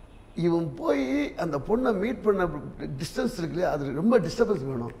 இவன் போய் அந்த பொண்ணை மீட் பண்ண டிஸ்டன்ஸ் இருக்குல்லையா அது ரொம்ப டிஸ்டர்பன்ஸ்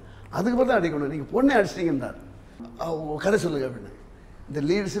வேணும், அதுக்கு மட்டும் தான் அடிக்கணும், நீங்கள் பொண்ணை அடிச்சிட்டிங்கன்றார். கதை சொல்லுங்க அப்படின்னு. இந்த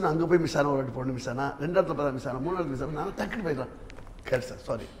லீட்ஸுன்னு அங்கே போய் மிஸ் ஆனா ஒரு வாட்டி பொண்ணு மிஸ் ஆனா, 2 இடத்துல பார்த்தா மிஸ் ஆனா, 3 இடத்துல மிஸ் ஆனா, நான் டக்குன்னு போயிடுறேன் கேட்டு சார்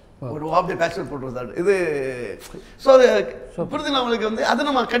சாரி ஒரு ஆப்டே பேக்ஸ்போர்ட் போட்டுருந்தாரு இது. ஸோ அது புரிஞ்சு நம்மளுக்கு வந்து அதை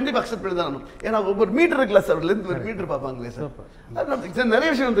நம்ம கண்டிப்பாக அக்செப்ட் பண்ணி தான். ஏன்னா ஒவ்வொரு மீட்டர் இருக்குல்ல சார், லென்த் ஒரு மீட்டர் பார்ப்பாங்களே சார், அது நிறைய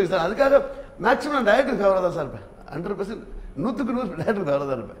விஷயம் வந்துருக்கு சார். அதுக்காக மேக்ஸிமம் நான் டேரக்டருக்கு ஃபேவராக தான் சார் இருப்பேன். 100% 100% டேரக்டருக்கு ஃபேவராக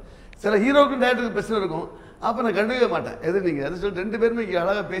தான் இருப்பேன். சில ஹீரோவுக்கும் டேரக்டருக்கு பிரச்சனை இருக்கும், அப்போ நான் கண்டுக்கவே மாட்டேன். எது நீங்கள் அது சொல்லிட்டு 2 பேருமே இங்கே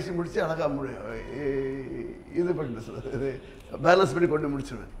அழகாக பேசி முடிச்சு அழகாக இது பண்ணிட்டு சார் இது பேலன்ஸ் பண்ணி கொண்டு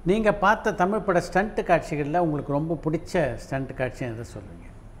முடிச்சிடுவேன். நீங்கள் பார்த்த தமிழ் பட ஸ்டண்ட்டு காட்சிகளில் உங்களுக்கு ரொம்ப பிடிச்ச ஸ்டண்ட் காட்சி எதை சொல்லுவீங்க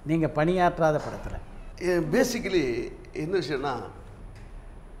நீங்கள் பணியாற்றாத படத்தில்? பேசிக்கலி என்ன விஷயம்னா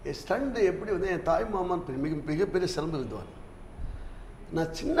ஸ்டண்ட்டு எப்படி வந்து என் தாய் மாமான் மிகப்பெரிய சிறந்த வித்வான்.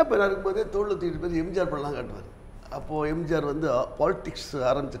 நான் சின்ன பையனாக இருக்கும்போதே தோளில் தூக்கிட்டு போய் எம்ஜிஆர் படம்லாம் காட்டுவார். அப்போது எம்ஜிஆர் வந்து பாலிடிக்ஸ்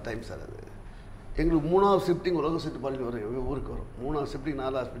ஆரம்பித்த டைம் சார். அது எங்களுக்கு 3வது ஷிஃப்டிங் உலகம் சுற்றி பாலிட்டி வரும், ஊருக்கு வரும் 3வது ஷிஃப்டிங்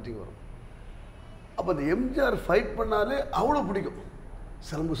 4வது ஷிஃப்டிங் வரும். அப்போ அந்த எம்ஜிஆர் ஃபைட் பண்ணாலே அவ்வளோ பிடிக்கும்.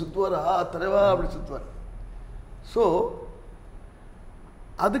 சிலம்பு சுற்றுவார், தலைவா அப்படி சுற்றுவார். ஸோ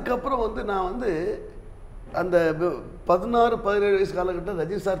அதுக்கப்புறம் வந்து நான் வந்து அந்த 16-17 வயசு காலகட்டம்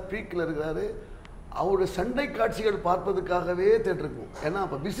ரஜினி சார் பீக்கில் இருக்கிறாரு. அவருடைய சண்டை காட்சிகள் பார்ப்பதுக்காகவே தேட்டருக்கும். ஏன்னா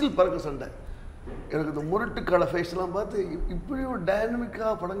அப்போ விசில் பறக்க சண்டை. எனக்கு இந்த முரட்டு கால ஃபேஸ்லாம் பார்த்து இப்படி ஒரு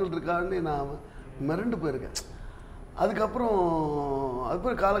டைனமிக்காக படங்கள் இருக்கான்னு நான் மிரண்டு போயிருக்கேன். அதுக்கப்புறம்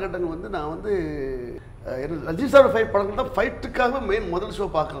காலகட்டங்கள் வந்து நான் வந்து எனக்கு ரஜினி சார் ஃபைட் படங்கள் தான் ஃபைட்டுக்காக மெயின் முதல்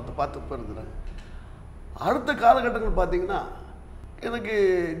ஷோ பார்த்து போயிருந்தேன். அடுத்த காலகட்டங்கள் பார்த்தீங்கன்னா எனக்கு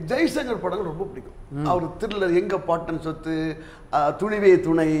ஜெய்சங்கர் படங்கள் ரொம்ப பிடிக்கும். அவர் த்ரில்லர், எங்க பாட்டன் சொத்து, துணிவே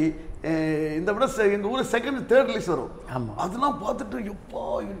துணை, இந்த படம் எங்கள் ஊரில் 2nd, 3rd ரிலீஸ் வரும். அதெல்லாம் பார்த்துட்டு எப்பா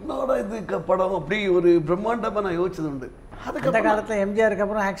என்னடா இது படம் அப்படி ஒரு பிரம்மாண்டமாக நான் யோசிச்சது உண்டு. அந்த காலத்தில் எம்ஜிஆருக்கு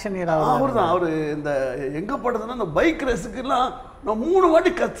அப்புறம் ஆக்ஷன் ஹீரோ அவர் தான். அவர் இந்த எங்கே படத்துனா இந்த பைக் ரேஸுக்கெல்லாம் நான் 3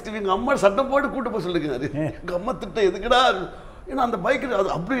 வாட்டி கற்றுட்டு எங்கள் அம்மா சட்டம் போட்டு கூட்டு போய் சொல்லிருக்காரு. எங்கள் அம்மா திட்டம் எதுக்குடா, ஏன்னா அந்த பைக்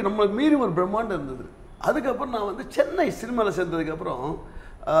அது அப்படி நம்மளுக்கு மீறி ஒரு பிரம்மாண்டம் இருந்தது. அதுக்கப்புறம் நான் வந்து சென்னை சினிமாவில் சேர்ந்ததுக்கப்புறம்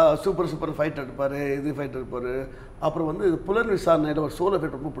சூப்பர் ஃபைட் எடுப்பார், இது ஃபைட் எடுப்பார். அப்புறம் வந்து புலன் விசாரணையில் ஒரு சோலோ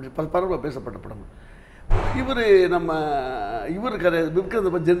ஃபைட் ரொம்ப பிடிச்சி பரவாயில்ல பேசப்பட்ட படம். இவர்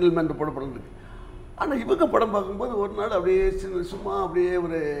விக்ரந்த ஜென்டில்மேன் போட படம் இருக்குது. ஆனால் இவங்க படம் பார்க்கும்போது ஒரு நாள் அப்படியே சும்மா அப்படியே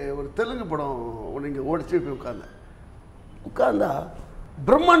ஒரு தெலுங்கு படம் ஒன்று இங்கே ஓடிச்சு போய் உட்காந்தா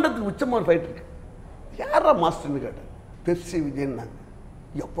பிரம்மாண்டத்துக்கு உச்சமான ஃபைட் இருக்கு. யாரா மாஸ்டர்னு கேட்டேன். பெப்சி விஜயன்னாங்க.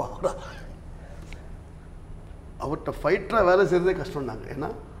 எப்பா அவர்கிட்ட ஃபைட்டராக வேலை செய்கிறதே கஷ்டம்னாங்க. ஏன்னா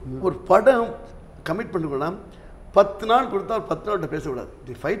ஒரு படம் கமிட் பண்ணிக்கூடாது, 10 நாள் கொடுத்தா 10 நாள்கிட்ட பேசக்கூடாது.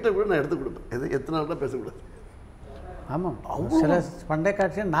 நீ ஃபைட்டை கூட நான் எடுத்து கொடுப்பேன், எத்தனை நாள் தான் பேசக்கூடாது. ஆமாம், சில பண்டை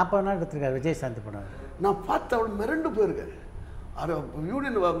காட்சியில் 40 நாள் எடுத்துருக்காரு விஜயசாந்தி படம். நான் பார்த்து அவள் மிரண்டு போயிருக்காரு. அது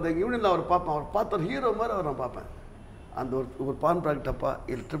யூனியனில் அவர் பார்ப்பேன், அவர் பார்த்த ஹீரோ மாதிரி அவர் நான் பார்ப்பேன். அந்த ஒரு பான் ப்ராடக்ட் டப்பா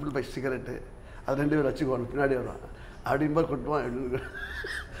இல்லை 555 சிகரெட்டு, அது 2 பேர் வச்சுக்குவாங்க, பின்னாடி வருவாங்க, அப்படின்பா கொட்டுவான்.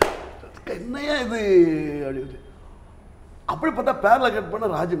 என்னையா இது அப்படின்னு. அப்படி பார்த்தா பேரில் கட் பண்ண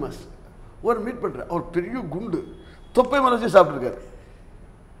ராஜி மாஸ்டர் ஒரு மீட் பண்ணுறேன். அவர் பெரிய குண்டு தொப்பை மேலே வச்சு சாப்பிட்ருக்காரு.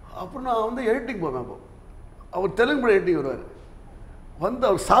 அப்புறம் நான் வந்து எடிட்டிங் போவேன். அப்போ அவர் தெலுங்கு படம் எடிட்டிங் வருவார். வந்து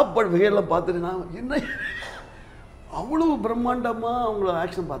அவர் சாப்பாடு வகையெல்லாம் பார்த்துட்டு நான் என்ன அவ்வளோ பிரம்மாண்டமாக அவங்கள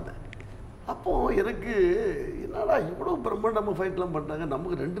ஆக்ஷன் பார்த்தேன். அப்போது எனக்கு என்னடா இவ்வளோ பிரம்மாண்டமாக ஃபைட்லாம் பண்ணுறாங்க,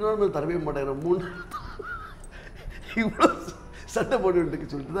 நமக்கு 2 நாள் தரவே மாட்டேங்கிற 3 இவ்வளோ சட்டை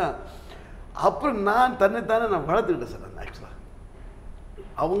போட்டுக்கிட்டு சொல்லிட்டு தான் அப்புறம் நான் தன்னைத்தானே நான் வளர்த்துக்கிட்டேன் சார். நான் ஆக்சுவலாக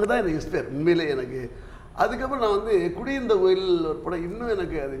அவங்க தான் எனக்கு இன்ஸ்பயர் உண்மையிலே எனக்கு. அதுக்கப்புறம் நான் வந்து குடியிருந்த கோயில் ஒரு படம் இன்னும்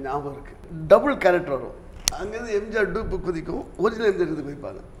எனக்கு அது ஞாபகம் இருக்குது. டபுள் கேரக்டர் வரும். அங்கேருந்து எம்ஜிஆர் டூப்பு குதிக்கும், ஒரிஜினல் எம்ஜிஆர் எடுத்து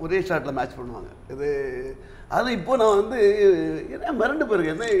குதிப்பாங்க, ஒரே ஷாட்டில் மேட்ச் பண்ணுவாங்க. இது ஆனால் இப்போ நான் வந்து என்ன மிரண்டு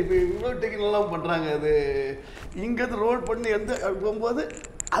போயிருக்கேன், என்ன இப்போ இவ்வளோ டெக்னிக்கெல்லாம் பண்ணுறாங்க. அது இங்கேருந்து ரோல் பண்ணி எந்த போகும்போது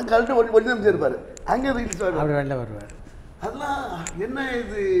அங்கே அல்ட்டு ஒரிஜினல் எம்ஜிஆர் இருப்பார், அங்கே ரீல்ஸ் வெளில வருவார். அதெல்லாம் என்ன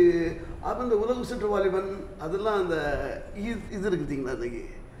இது. அப்போ இந்த உலகம் சுற்று வாலிபன் அதெல்லாம் அந்த இது இருக்குதுங்களா. அன்றைக்கி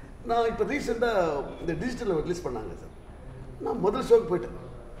நான் இப்போ ரீசெண்டாக இந்த டிஜிட்டலில் ரிலீஸ் பண்ணாங்க சார். நான் முதல் ஷோக்கு போயிட்டேன்.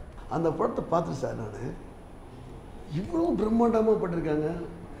 அந்த படத்தை பார்த்துட்டு சார் நான் இவ்வளோ பிரம்மாண்டமாக பண்ணியிருக்காங்க.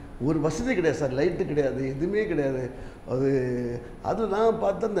 ஒரு வசதி கிடையாது சார், லைட்டு கிடையாது, எதுவுமே கிடையாது. அது நான்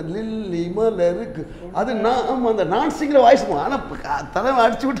பார்த்தேன் அந்த லில் இருக்கு. அது நான் அந்த நான் சிங்கிற வாய்ஸ் ஆனால் தலைமை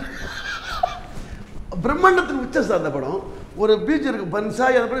அடிச்சு விட்டு பிரம்மாண்டத்துக்கு உச்சம் சார். அந்த படம் ஒரு பீச் இருக்கும்,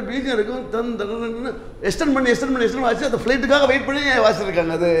 பன்சாய் அது படம் பீச்சும் இருக்கும், எக்ஸ்டெண்ட் பண்ணி வாசி அந்த ஃப்ளைட்டுக்காக வெயிட் பண்ணி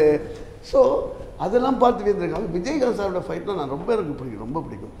வாசிச்சிருக்காங்க அது. ஸோ அதெல்லாம் பார்த்து வந்துருக்காங்க. விஜயகாந்த் சாரோட ஃபைட்லாம் நான் எனக்கு பிடிக்கும், ரொம்ப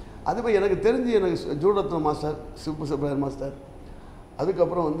பிடிக்கும். அதுபோல் எனக்கு தெரிஞ்சு எனக்கு ஜூடரத்னம் மாஸ்டர், சிப்பு சுப்ரமணியன் மாஸ்டர்,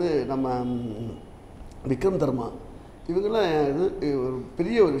 அதுக்கப்புறம் வந்து நம்ம விக்ரம் தர்மா, இவங்கெல்லாம் இது ஒரு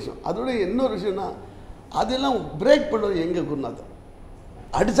பெரிய ஒரு விஷயம். அதோட இன்னொரு விஷயம்னா அதெல்லாம் பிரேக் பண்ணுறது எங்கே குருநாதன்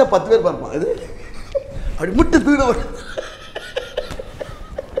அடித்தா 10 பேர் பார்ப்பான். அது அப்படி முட்டு தூட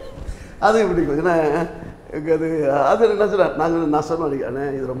அது பிடிக்கும். ஏன்னா அது அது என்ன சொல்கிறேன், நான் சொன்னேன் அடிக்கானே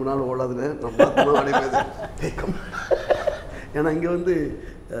இது ரொம்ப நாள் ஓடாதுன்னு நான் பார்த்தோம் அடிப்பேன். ஏன்னா இங்கே வந்து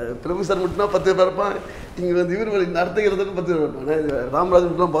பிரபு சார் மட்டும்னா 10 பேர் பார்ப்பான், இங்கே வந்து இவர் இந்த அர்த்தங்கிறதுக்கு 10 பேர் பார்ப்பான். ராமராஜ்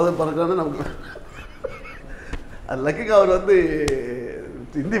மட்டும் 10 பறக்கிறான்னு நமக்கு அது லக்கிக்கு அவர் வந்து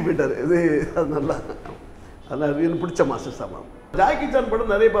ஹிந்தி போயிட்டார். இது அது நல்லா எனக்கு பிடிச்ச மாஸ்டர் சாமான். ஜாக்கி சான்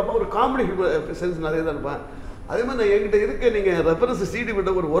படம் நிறைய பார்ப்பேன், ஒரு காமெடி சென்ஸ் நிறைய தான் இருப்பேன். அதே மாதிரி நான் என்கிட்ட இருக்க நீங்கள் ரெஃபரன்ஸ் சிடி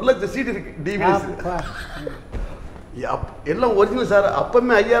விட்ட ஒரு 1 லட்சம் சீடி இருக்குது டிவிடிஸ் எல்லாம் ஒரிஜினல் சார்.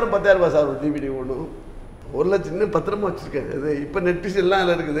 அப்போவுமே 5000 10,000 ரூபாய் சார் ஒரு டிவிடி ஒன்று. 1 லட்சம் இன்னும் பத்திரமா வச்சுருக்கேன். இது இப்போ நெட்ஃப்ளிக்ஸ் எல்லாம்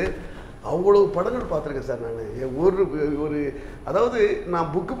அதில் இருக்குது. அவ்வளோ படங்கள் பார்த்துருக்கேன் சார். நான் ஒரு அதாவது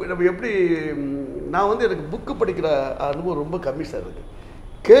நான் புக்கு நம்ம எப்படி நான் வந்து எனக்கு புக்கு படிக்கிற அனுபவம் ரொம்ப கம்மி சார். இருக்குது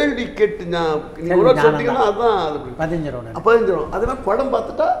கேள்வி கேட்டு நீங்கள் சொன்னீங்கன்னா அதுதான் அது பதிஞ்சிடும். அதே மாதிரி படம்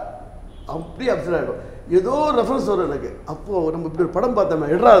பார்த்துட்டா அப்படியே அப்செட் ஆகிடும். ஏதோ ரெஃபரன்ஸ் வரும் எனக்கு. அப்போது நம்ம இப்படி ஒரு படம் பார்த்தோம்,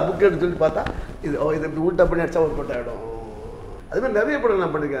 எடுறா புக் எடுத்து சொல்லி பார்த்தா இது இப்படி உள்டா பண்ணி அடிச்சா ஒரு போட்டோ ஆகிடும். அதுமாதிரி நிறைய படம்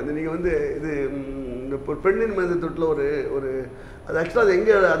நான் பண்ணியிருக்கேன். அந்த நீங்கள் வந்து இது இந்த பெண்ணின் மனித தொட்டில் ஒரு அது ஆக்சுவலாக அது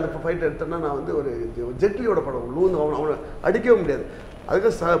எங்கே அந்த ஃபைட் எடுத்தேன்னா நான் வந்து ஒரு ஜெட்லியோட படம் லூந்து அவனை அடிக்கவே முடியாது. அதுக்கு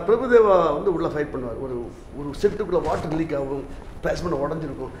பிரபுதேவா வந்து உள்ளே ஃபைட் பண்ணுவார். ஒரு செட்டுக்குள்ளே வாட்டர் லீக் ஆகும், பேஸ்மெண்ட்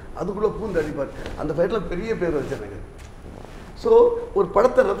உடஞ்சிருக்கும், அதுக்குள்ளே பூந்து அடிப்பார். அந்த ஃபைட்டில் பெரிய பேர் வச்சு எனக்கு. ஸோ ஒரு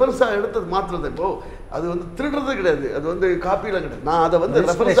படத்தை ரெஃபரன்ஸாக எடுத்தது மாத்திரது. இப்போது அது வந்து திருடுறது கிடையாது, அது வந்து காப்பிலாம் கிடையாது. நான் அதை வந்து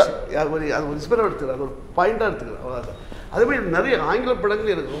ரெஃபரன்ஸாக அது ஒரு இன்ஸ்பைராக எடுத்துக்கிறேன், அது ஒரு பாயிண்ட்டாக எடுத்துக்கிறேன், அவ்வளோதான். அதுமாதிரி நிறைய ஆங்கில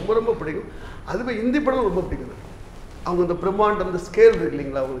படங்கள் எனக்கு ரொம்ப ரொம்ப பிடிக்கும். அதுமாதிரி ஹிந்தி படம் ரொம்ப பிடிக்கும். அவங்க இந்த பிரம்மாண்டம் இந்த ஸ்கேல் இருக்கு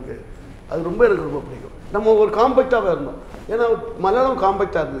இல்லைங்களா, அவங்களுக்கு அது ரொம்ப எனக்கு ரொம்ப பிடிக்கும். நம்ம ஒரு காம்பேக்டாகவே இருந்தோம். ஏன்னா மலையாளம்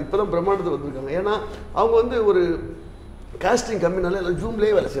காம்பேக்டாக இருந்தது, இப்போ தான் பிரம்மாண்டத்துக்கு வந்திருக்காங்க. ஏன்னா அவங்க வந்து ஒரு காஸ்டிங் கம்மினால எல்லாம்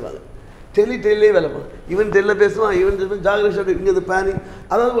ஜூம்லேயே வேலை செய்வாங்க, டெல்லியே வேலை பண்ணுவாங்க. இவன் டெல்லியில் பேசுவான், இவன் ஜாகிரேஷன் இங்கே இது பேனிங்,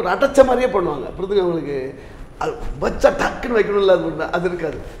 அதாவது ஒரு அடைச்ச மாதிரியே பண்ணுவாங்க. புரிதுங்க அவங்களுக்கு. அது வச்சா டக்குன்னு வைக்கணும்ல, அது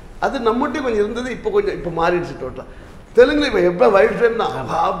இருக்காது. அது நம்மகிட்டே கொஞ்சம் இருந்தது, இப்போ மாறிடுச்சு டோட்டலாக. தெலுங்குல இப்போ எப்போ வைட் ஃப்ரேம் தான்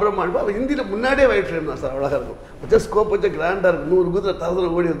பிரம்மாண்டமா. ஹிந்தியில் முன்னாடியே வைட் ஃப்ரேம் தான் சார், அழகாக இருக்கும். வச்சா ஸ்கோப் வச்சா கிராண்டாக இருக்கும், 100 குதிரை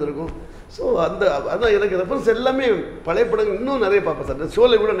 1000 ஓடி வந்துருக்கும். ஸோ அதான் எனக்கு ரெஃபரன்ஸ் எல்லாமே பழைய படங்கள் இன்னும் நிறைய பார்ப்பேன் சார்.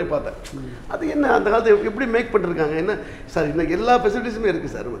 ஷோவில் கூட நான் பார்த்தேன். அது என்ன அந்த காலத்தை எப்படி மேக் பண்ணிருக்காங்க என்ன சார், இன்னைக்கு எல்லா ஃபெசிலிட்டிஸுமே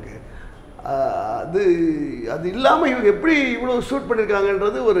இருக்குது சார் நமக்கு. அது இல்லாமல் இவங்க எப்படி இவ்வளோ ஷூட்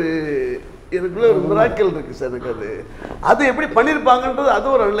பண்ணியிருக்காங்கன்றது ஒரு எனக்குள்ளே ஒரு மிராக்கல் இருக்குது சார். எனக்கு அது எப்படி பண்ணியிருப்பாங்கன்றது அது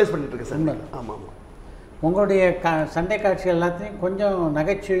ஒரு அனலைஸ் பண்ணிட்டு இருக்கேன் சார். ஆமாம். உங்களுடைய சண்டை காட்சி எல்லாத்தையும் கொஞ்சம்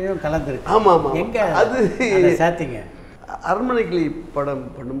நகைச்சுவையும் கலந்துருக்கு. ஆமாம் ஆமாம். எங்கே அது சேர்த்திங்க? அரண்மனைக்கிளி படம்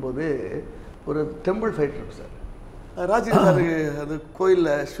பண்ணும்போது ஒரு டெம்பிள் ஃபைட் இருக்கும் சார். ராஜேந்திர சாருக்கு அது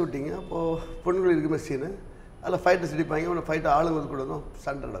கோயிலில் ஷூட்டிங்கு. அப்போது பொண்ணுகள் இருக்குமே சீனு, அதில் ஃபைட்டர்ஸ் அடிப்பாங்க. அவனை ஃபைட்டை ஆளுங்க கூட தான்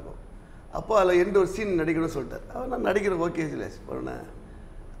சண்டை நடக்கும். அப்போது அதில் எந்த ஒரு சீன் நடிக்கணும்னு சொல்லிட்டார். அவர் நான் நடிக்கிறேன், ஓகே இல்லை பொண்ணை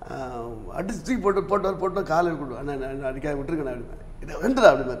அடிச்சு தூக்கி போட்டு காலையில் கொடுவேன். அண்ணா நான் அடிக்காத விட்டுருக்கேன் அப்படிப்பேன். இதை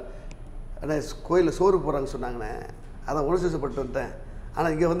வந்துடா அப்படிமாரு. அண்ணா கோயிலில் சோறு போகிறாங்க சொன்னாங்கண்ணே, அதான் உணர்ச்சிப்பட்டு வந்துட்டேன்.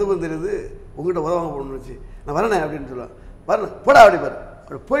 ஆனால் இங்கே வந்து தெரியுது உங்கள்கிட்ட உதவாங்க போகணும்னு வச்சு நான் வரேனே அப்படின்னு சொல்லுவேன். வரேன் போடா அப்படிப்பாரு.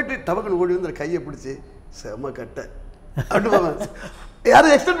 அப்படி போயிட்டு டபக்குன்னு ஓடி வந்து கையை பிடிச்சி செம்ம கட்டை அப்படின்னு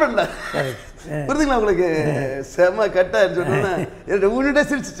யாரும் எக்ஸ்பெக்ட் பண்ணல. புரிஞ்சுங்களா உங்களுக்கு? செம்ம கட்டை சொன்னோன்னா என்னோட ஊனிட்டே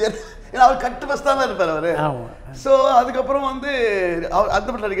சிரிச்சு. ஏன்னா அவர் கட்டு பஸ் தான் இருப்பார் அவர். ஸோ அதுக்கப்புறம் வந்து அவர் அந்த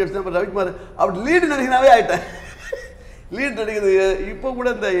படம் நடிக்க வச்சு ரவிக்குமார் அப்படி லீடு நடிகனாவே ஆகிட்டேன். லீட் நடிக்கிறது இப்போ கூட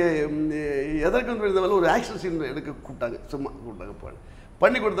இந்த எதற்கு ஒரு ஆக்ஷன் சீன் எடுக்க கூப்பிட்டாங்க, சும்மா கூப்பிட்டாங்க.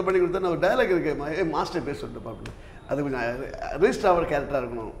 பண்ணி கொடுத்தா நான் ஒரு டைலாக் இருக்கு, மாஸ்டர் பேர் சொல்லிட்டு பார்ப்பேன். அது கொஞ்சம் ரிஜிஸ்டர் ஆகிற கேரக்டராக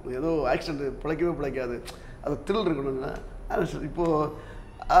இருக்கணும், ஏதோ ஆக்சிடென்ட் பிழைக்காது, அது த்ரில் இருக்கணும்னா இப்போது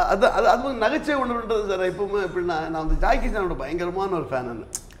அது அது அது நகைச்சுவை ஒன்றுன்றது சார். எப்போவுமே எப்படின்னா நான் வந்து ஜாக்கி சானோட பயங்கரமான ஒரு ஃபேன்.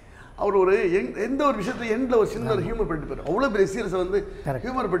 அவர் ஒரு எந்த ஒரு விஷயத்தையும் எண்டில் ஒரு சின்ன ஒரு ஹியூமர் பண்ணிட்டு போயிடுவார். அவ்வளோ பெரிய சீரியஸை வந்து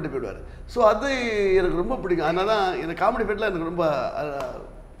ஹியூமர் பண்ணிட்டு போயிடுவார். ஸோ அது எனக்கு ரொம்ப பிடிக்கும். அதனால தான் எனக்கு காமெடி ஃபைட்டில் எனக்கு ரொம்ப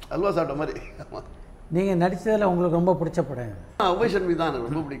அல்வா சாப்பிட்ட மாதிரி. நீங்கள் நடித்ததில் உங்களுக்கு ரொம்ப பிடிச்ச படம் அவ்வை சண்முகி தான் எனக்கு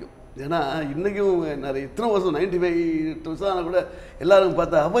ரொம்ப பிடிக்கும். ஏன்னா இன்றைக்கும் நிறைய இத்தனை வருஷம் 95 ஆனால் கூட எல்லாரும்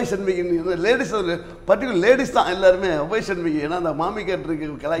பார்த்தா அவ்வை சண்முகின்னு லேடிஸ், பர்டிகுலர் லேடிஸ் தான் எல்லாருமே அவ்வை சண்முகி. ஏன்னா அந்த மாமி கேரக்டருக்கு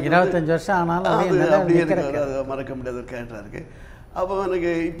 25 வருஷம் ஆனாலும் அது அப்படியே இருக்கு, அது மறக்க முடியாத ஒரு கேரக்டராக இருக்குது. அப்போ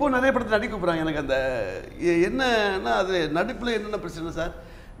எனக்கு இப்போது நிறைய படத்தில் நடிக்க கூப்பிட்றாங்க. எனக்கு அந்த என்னன்னா அது நடிப்பில் என்னென்ன பிரச்சனை சார்,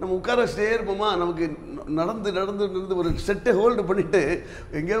 நம்ம உட்கார வச்சுட்டே இருப்போமா, நமக்கு நடந்து ஒரு செட்டை ஹோல்டு பண்ணிவிட்டு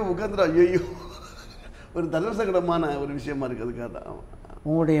எங்கேயோ உட்காந்துட்டா ஐயோ ஒரு தர்மசங்கடமான ஒரு விஷயமா இருக்குது. அதுக்காக தான்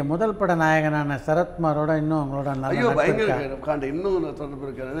உங்களுடைய முதல் பட நாயகனான சரத்குமாரோட இன்னும் உங்களோட ஐயோ பயங்கர காண்ட இன்னும் தொடர்பு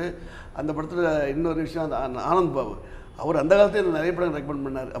இருக்காரு. அந்த படத்தில் இன்னொரு விஷயம், அந்த ஆனந்த் பாபு அவர் அந்த காலத்தில் எனக்கு நிறைய படம் ரெக்கமெண்ட்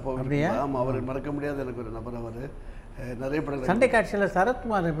பண்ணார். அப்போ ஆமாம், அவர் மறக்க முடியாத எனக்கு ஒரு நபர். அவர் நிறைய படம் சண்டை காட்சியில்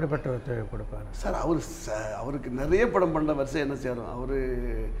சரத்குமார் எப்படிப்பட்ட ஒத்துழைப்பு கொடுப்பார் சார்? அவருக்கு நிறைய படம் பண்ண வருஷம் என்ன செய்யறோம். அவர்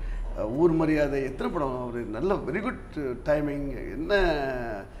ஊர் மரியாதை எத்தனை படம், அவர் நல்ல வெரி குட் டைமிங், என்ன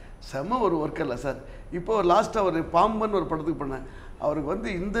செம்ம ஒரு ஒர்க் இல்லை சார். இப்போது லாஸ்ட்டாக ஒரு பாம்பன் ஒரு படத்துக்கு பண்ணேன். அவருக்கு வந்து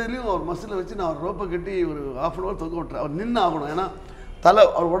இந்த இதுலேயும் அவர் மசில் வச்சு நான் அவர் ரோப்பை கட்டி ஒரு 1/2 hour தொங்க விட்டுறேன். அவர் நின்று ஆகணும். ஏன்னா தலை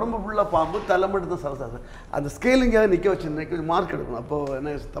அவர் உடம்பு ஃபுல்லாக பாம்பு, தலை மட்டும் தான் சரசா சார். அந்த ஸ்கேலிங்காக நிற்க வச்சு மார்க் எடுக்கணும். அப்போது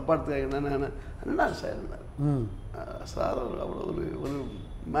என்ன தப்பாடுத்து என்னென்ன சார் சார் அவ்வளோ ஒரு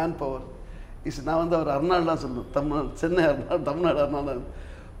மேன் பவர் நான் வந்து அவர் அர்னால்டு தான் சொல்லுவேன். Chennai Arnold, Tamil Nadu Arnold.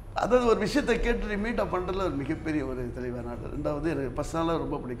 அதாவது ஒரு விஷயத்தை கேட்டு மீட்டப் பண்ணுறதுல ஒரு மிகப்பெரிய ஒரு தெளிவான நாடு. ரெண்டாவது எனக்கு பர்சனலாக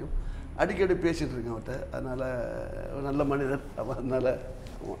ரொம்ப பிடிக்கும், அடிக்கடி பேசிகிட்டு இருக்கேன் அவர்கிட்ட. அதனால் ஒரு நல்ல மனிதர். அதனால்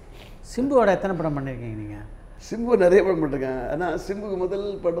சிம்புவோட எத்தனை படம் பண்ணியிருக்கீங்க நீங்கள்? சிம்பு நிறைய படம் பண்ணிருக்கேன். ஆனால் சிம்புக்கு முதல்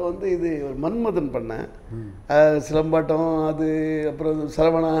படம் வந்து இது ஒரு மன்மதன் பண்ணேன், சிலம்பாட்டம், அது அப்புறம்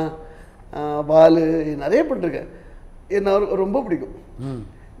சரவணா, பாலு, நிறைய பண்ணிருக்கேன். என்ன ரொம்ப பிடிக்கும்.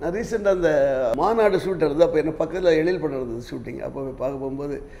 நான் ரீசெண்டாக அந்த மாநாடு ஷூட் இருந்தது. அப்போ என்ன பக்கத்தில் எழில் படம் இருந்தது ஷூட்டிங். அப்போ பார்க்க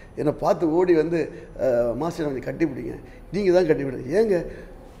போகும்போது என்னை பார்த்து ஓடி வந்து மாஸ்டர் கொஞ்சம் கட்டி பிடிங்க, நீங்கள் தான் கட்டி பிடிங்க. ஏங்க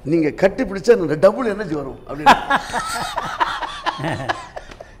நீங்கள் கட்டி பிடிச்சா டபுள் எனர்ஜி வரும் அப்படின்னு.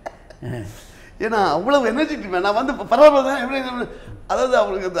 ஏன்னா அவ்வளோ எனர்ஜெட்டிக் நான் வந்து பரவாயில்ல தான் எப்படி. அதாவது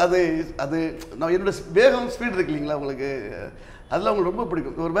அவங்களுக்கு அது அது நான் என்னோட வேகம் ஸ்பீட் இருக்கு இல்லைங்களா உங்களுக்கு, அதெல்லாம் அவங்களுக்கு ரொம்ப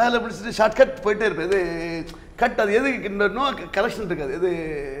பிடிக்கும். ஒரு வேலை பிடிச்சிட்டு ஷார்ட் கட் போயிட்டே இருப்பேன். இது கட் அது எதுக்கு நோ கலெக்ஷன் இருக்காது. இது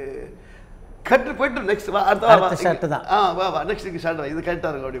கட்டு போயிட்டு நெக்ஸ்ட் அடுத்த ஷார்ட் தான். வா நெக்ஸ்ட்டுக்கு ஷார்ட் இது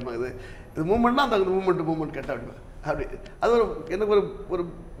கரெக்டாக இருக்கும் அப்படிமா. இது மூமெண்ட்னா அந்த மூமெண்ட் கரெக்டாக அப்படிமா அப்படி. அது ஒரு எனக்கு ஒரு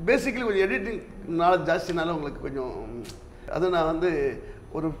பேசிக்கலி கொஞ்சம் எடிட்டிங் நாலேஜ் ஜாஸ்தினால உங்களுக்கு கொஞ்சம் அது நான் வந்து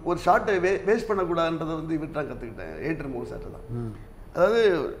ஒரு ஷார்ட்டை வேஸ்ட் பண்ணக்கூடாதுன்றதை வந்து இவர்தான் கற்றுக்கிட்டேன். 8 மூவ் ஷார்ட்டு தான். அதாவது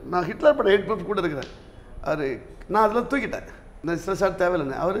நான் ஹிட்லர் படம் 8 மூவ் கூட இருக்கிறேன். அவர் நான் அதெல்லாம் தூக்கிட்டேன். இந்த சில ஷார்ட்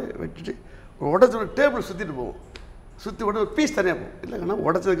தேவையில்லைண்ணே. அவர் வச்சுட்டு உடச்சி ஒரு டேபிள் சுற்றிட்டு போவோம், சுற்றி உடனே ஒரு பீஸ் தனியாக போகும். இல்லைங்கண்ணா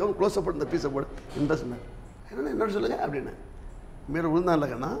உடச்சதுக்காக க்ளோஸ்அப் பண்ணி இந்த பீஸை போடு இன்ட்ரெஸ்ட்ண்ணே என்னென்ன என்னோட சொல்லுங்கள் அப்படின்னு. மேலே விழுந்தான்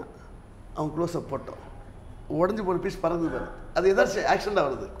இல்லைங்கண்ணா அவன் க்ளோஸ்அப் போட்டோம், உடஞ்சி போன பீஸ் பறந்து பாரு, அது ஏதாச்சும் ஆக்சிடெண்ட்டாக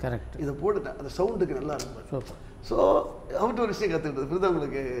வருது. கரெக்ட். இதை போட்டுட்டேன், அந்த சவுண்டுக்கு நல்லா இருக்கும். ஸோ அவர்கிட்ட ஒரு விஷயம் கற்றுக்கிட்டது புரியுது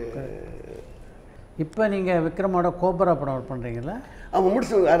உங்களுக்கு. இப்போ நீங்கள் விக்ரமோட கோபரா படம் ஒர்க் பண்ணுறீங்களா? ஆமாம்,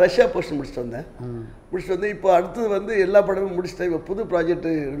 முடிச்சுட்டு ரஷ்யா போஸ்ட் முடிச்சுட்டு வந்தேன். முடிச்சுட்டு வந்து இப்போ அடுத்தது வந்து எல்லா படமும் முடிச்சுட்டேன். இப்போ புது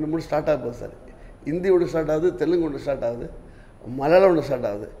ப்ராஜெக்ட்டு 2-3 ஸ்டார்ட் ஆகுது சார். ஹிந்தி ஒன்று ஸ்டார்ட் ஆகுது, தெலுங்கு ஒன்று ஸ்டார்ட் ஆகுது, மலையாளம் ஒன்று ஸ்டார்ட்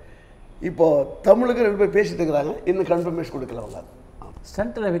ஆகுது. இப்போது தமிழுக்கு 2 பேர் பேசிகிட்டு இருக்கிறாங்க, இன்னும் கன்ஃபர்மேஷன் கொடுக்கல அவங்க.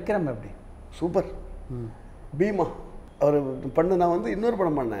 ஸ்டண்ட்டில் விக்ரம் எப்படி? சூப்பர். பீமா அவர் பண்ண நான் வந்து இன்னொரு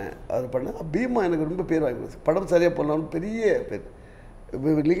படம் பண்ணேன். அது பண்ணேன் பீமா எனக்கு ரொம்ப பேர் வாங்கி கொடுத்து. படம் சரியாக போடலாம்னு பெரிய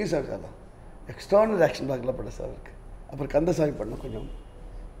பேர் லிங்கி சார் தான் எக்ஸ்ட்ரானரி ஆக்ஷன் பிளாக்லாம் பண்ண சார் இருக்குது. அப்புறம் கந்தசாமி பண்ணேன் கொஞ்சம்.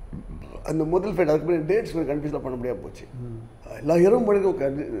 அந்த முதல் ஃபைட் அதுக்கு முன்னாடி டேட்ஸ் கொஞ்சம் கன்ஃபியூஸாக பண்ண முடியாமல் போச்சு. எல்லா ஹீரோவும்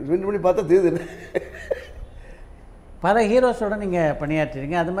பண்ணிருக்கோம். 2 மணி பார்த்தா தெரியுது. பல ஹீரோஸோட நீங்கள்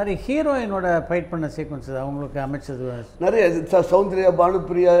பணியாற்றிருக்கீங்க. அது மாதிரி ஹீரோயினோட ஃபைட் பண்ண சீக்வன்ஸ் அவங்களுக்கு அமைச்சது நிறைய. சௌந்தர்யா,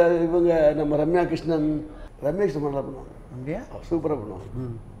 பானுப்பிரியா, இவங்க நம்ம ரம்யா கிருஷ்ணன் நல்லா பண்ணுவாங்க. அப்படியா? சூப்பராக பண்ணுவாங்க.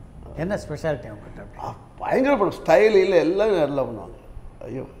 என்ன ஸ்பெஷாலிட்டி அவங்ககிட்ட? பயங்கர படம். ஸ்டைல் இல்லை எல்லாம் நல்லா பண்ணுவாங்க.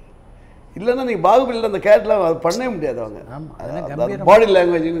 ஐயோ இல்லைன்னா நீங்கள் பாகுபலியில் அந்த கேரக்டர்லாம் அது பண்ணவே முடியாது. அவங்க பாடி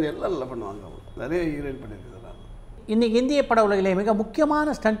லாங்குவேஜ் எல்லாம் நல்லா பண்ணுவாங்க. அவங்க நிறைய ஹீரோயின் பண்ணியிருக்கிறாங்க. இன்றைக்கி இந்திய பட உலகிலே மிக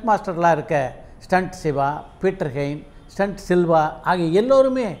முக்கியமான ஸ்டண்ட் மாஸ்டர்களாக இருக்க stunt Siva, Peter Hein, stunt Silva ஆகிய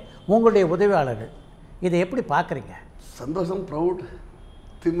எல்லோருமே உங்களுடைய உதவியாளர்கள். இதை எப்படி பார்க்குறீங்க? சந்தோஷம், ப்ரௌட்,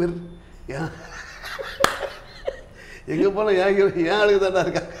 திமிர். எங்கே போனால் ஏன் அழுகு தானே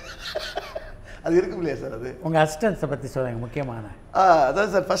இருக்காங்க. அது இருக்கும் இல்லையா சார்? அது உங்கள் அசிஸ்டன்ஸை பற்றி சொல்லுங்கள். முக்கியமான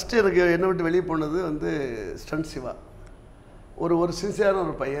அதான் சார் ஃபஸ்ட்டு எனக்கு என்னை விட்டு வெளியே போனது வந்து ஸ்டண்ட் சிவா. ஒரு சின்சியரான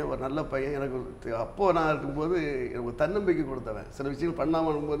ஒரு பையன், ஒரு நல்ல பையன். எனக்கு அப்போது நான் இருக்கும்போது எனக்கு தன்னம்பிக்கை கொடுத்தவன். சில விஷயங்கள்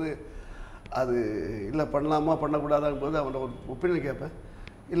பண்ணாமல் இருக்கும்போது அது இல்லை பண்ணலாமா பண்ணக்கூடாதாகும் போது அவனை ஒரு ஒப்பீனியன் கேட்பேன்.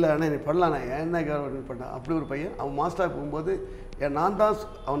 இல்லை அண்ணா நீ பண்ணலாம், நான் என்ன பண்ணேன். அப்படி ஒரு பையன். அவன் மாஸ்டராக போகும்போது நான் தான்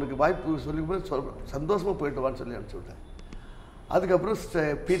அவனுக்கு வாய்ப்பு சொல்லி சந்தோஷமாக போயிட்டு வான்னு சொல்லி அனுப்பிச்சி விட்டேன். அதுக்கப்புறம்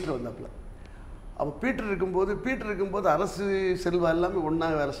பீட்டர் வந்தாப்புல. அப்போ பீட்டர் இருக்கும்போது அரசு செல்வா எல்லாமே ஒன்றா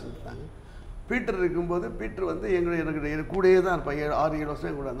வேலை செஞ்சுட்டாங்க. பீட்டர் இருக்கும்போது பீட்டர் வந்து எனக்கு கூடயே தான் இருப்பான். 6-7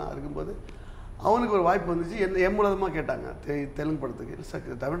 வருஷம் கூட தான் இருக்கும்போது அவனுக்கு ஒரு வாய்ப்பு வந்துச்சு. என் மூலமாக கேட்டாங்க தெலுங்கு படத்துக்கு. இல்லை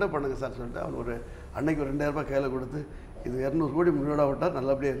சார் தமிழை பண்ணுங்க சார் சொல்லிட்டு அவன் ஒரு அன்னைக்கு ஒரு 2000 ரூபாய் கையில் கொடுத்து இது 200 கோடி முன்னோட விட்டால்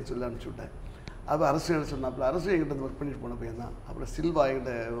நல்லபடியாக இருந்து சொல்லி அனுப்பிச்சி விட்டேன். அப்போ அரசு சொன்னாப்புல. அரசு எங்கிட்ட ஒர்க் பண்ணிட்டு போன பையன் தான். அப்புறம் சில்வா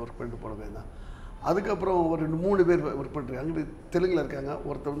எங்கிட்ட ஒர்க் பண்ணிட்டு போன பையன் தான். அதுக்கப்புறம் ஒரு 3 பேர் ஒர்க் பண்ணிருக்காங்க. அங்கிட்டு தெலுங்கில் இருக்காங்க,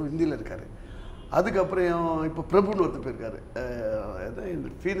 ஒருத்தர் வந்து ஹிந்தியில் இருக்கார். அதுக்கப்புறம் இப்போ பிரபுன்னு ஒருத்தர் போயிருக்காரு.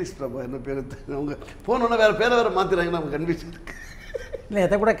 ஃபீனிக்ஸ் பிரபு என்ன பேர் அவங்க போனோன்னா வேறு மாற்றிடுறாங்கன்னா அவங்க கன்வியூஷன் இருக்கு. இல்லை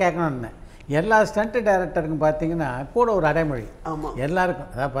எதை கூட கேட்கணும்னு எல்லா ஸ்டண்ட் டைரக்டருக்கும் பார்த்தீங்கன்னா கூட ஒரு அடைமொழி. ஆமாம் எல்லாருக்கும்.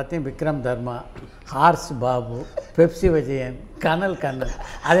 அதாவது பார்த்தீங்கன்னா விக்ரம் தர்மா, ஹார்ஸ் பாபு, பெப்சி விஜயன், கனல் கண்ணன்.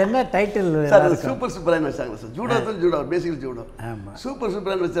 அது என்ன டைட்டில்? சூப்பர் சூப்பரானு வச்சாங்க சார். Judo physical judo. ஆமாம் சூப்பர்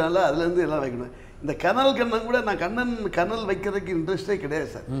சூப்பரானு வச்சனால அதுலேருந்து எல்லாம் வைக்கணும். இந்த கனல் கண்ணன் கூட நான் கனல் வைக்கிறதுக்கு இன்ட்ரெஸ்டே கிடையாது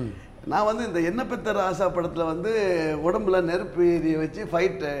சார். நான் வந்து இந்த என்ன பெத்த ராசா படத்தில் வந்து உடம்புல நெருப்பு ஏறிய வச்சு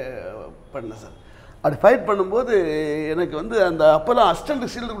ஃபைட்டு பண்ணேன் சார். அப்படி ஃபைட் பண்ணும்போது எனக்கு வந்து அந்த அப்போல்லாம்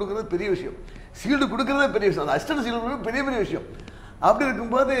அசிஸ்டண்ட் ஷீல்டு கொடுக்குறது பெரிய விஷயம். ஷீல்டு கொடுக்குறதே பெரிய விஷயம். அந்த அசிஸ்டண்ட் ஷீல்டு கொடுக்குறது பெரிய விஷயம். அப்படி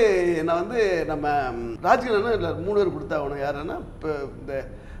இருக்கும்போது நான் வந்து நம்ம ராஜ்கண்ணன் இல்லை 3 பேர் கொடுத்தாகணும். யாருன்னா இப்போ இந்த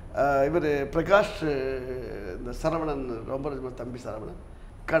இவர் பிரகாஷ், இந்த சரவணன், ரொம்ப தம்பி சரவணன்,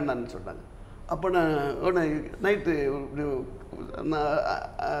 கண்ணன் சொன்னாங்க. அப்போ நான் ஒன்று நைட்டு இப்படி நான்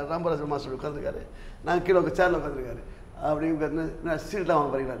ராமராஜ மாஸ்டர் உட்காந்துருக்காரு, நான் கீழே சேரில் உட்காந்துருக்காரு. அப்படின்னு நான் சீல்டாக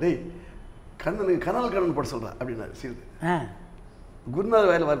வாங்க போறீங்களா? டேய் கண்ணனுக்கு கனல் கண்ணன் போட சொல்கிறேன் அப்படின்னாரு சீல்டு. குருநாத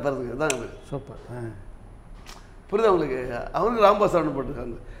வயலில் வரப்பாருங்க தான் சூப்பர். புரியுது அவங்களுக்கு? அவனுக்கு ராம்பாசரவணன்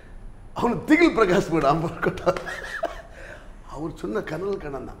போட்டிருக்காங்க. அவனுக்கு திகில் பிரகாஷ் போய்டு ஆம்பர் கொட்டார். அவர் சொன்ன கனல்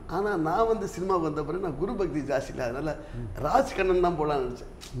கண்ணன் தான். ஆனால் நான் வந்து சினிமாவுக்கு வந்த பிறகு நான் குரு பக்தி ஜாஸ்தி இல்லை, அதனால் ராஜ்கண்ணன் தான் போடலான்னு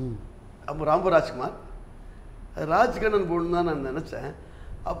நினச்சேன். அப்போ ராமராஜ்குமார் ராஜ்கண்ணன் போடணுன்னு தான் நான் நினச்சேன்.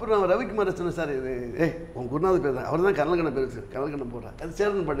 அப்புறம் நான் ரவிக்குமார் சொன்னேன், சார் இது உன் குருநாத பேர் தான், அவர் தான் கனல்கண்ணன் பேர் வச்சு கனல்கண்ணன் போடுறேன். அது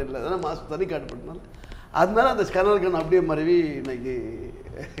சேரன் பண்ணிடல, அதனால் மாதம் தனி காட்டு பண்ணனால அதனால அந்த கனல்கண்ணன் அப்படியே மறைவி இன்னைக்கு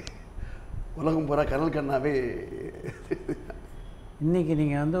உலகம் பூரா கனல்கண்ணாவே. இன்றைக்கி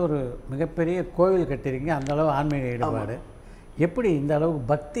நீங்கள் வந்து ஒரு மிகப்பெரிய கோவில் கட்டிருக்கீங்க. அந்தளவு ஆன்மீக ஈடுபாடு. எப்படி இந்த அளவுக்கு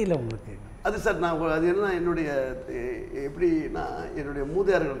பக்தியில் உங்களுக்கு? அது சார் நான் அது என்ன என்னுடைய எப்படின்னா என்னுடைய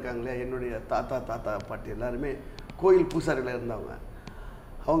மூதையார்கள் இருக்காங்களே, என்னுடைய தாத்தா பாட்டி எல்லாருமே கோயில் பூசாரிகளாக இருந்தவங்க.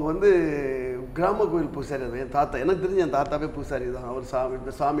 அவங்க வந்து கிராம கோயில் பூசாரி தான். என் தாத்தா எனக்கு தெரிஞ்சு என் தாத்தாவே பூசாரி தான். அவர்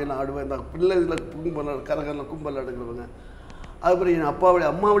இந்த சாமியெல்லாம் ஆடுவேன். இந்த பிள்ளை இதில் கும்பல் கரகரில் கும்பல் எடுக்கிறவங்க. அதுக்கப்புறம் என்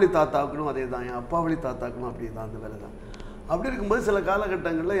அம்மாவளி தாத்தாக்கணும் அதே தான், என் அப்பாவளி தாத்தாக்கணும் அப்படி தான், அந்த வேலை தான். அப்படி இருக்கும்போது சில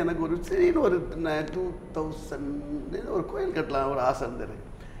காலகட்டங்களில் எனக்கு ஒரு சரின்னு ஒரு 2000 ஒரு கோயில் கட்டலாம் ஒரு ஆசை இருந்தது.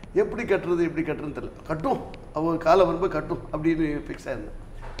 எப்படி கட்டுறதுன்னு தெரியல. கட்டும் அவர் காலம் வரும்போது கட்டும் அப்படின்னு ஃபிக்ஸ் ஆயிருந்தேன்.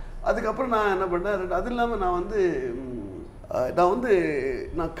 அதுக்கப்புறம் நான் என்ன பண்ணேன், அது இல்லாமல்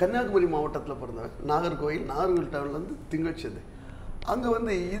நான் கன்னியாகுமரி மாவட்டத்தில் பிறந்தேன். நாகர்கோவில் டவுன்லேருந்து திங்கட்சது. அங்கே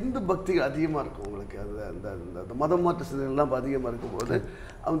வந்து இந்து பக்திகள் அதிகமாக இருக்கும் உங்களுக்கு. அது அந்த அந்த மதம் மாற்ற சிந்தனைகள்லாம் அதிகமாக இருக்கும்போது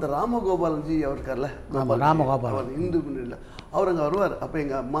அந்த ராமகோபாலன்ஜி அவர் இருக்கார்ல, ராமகோபால் இந்து இல்லை, அவர் அங்கே வருவார். அப்போ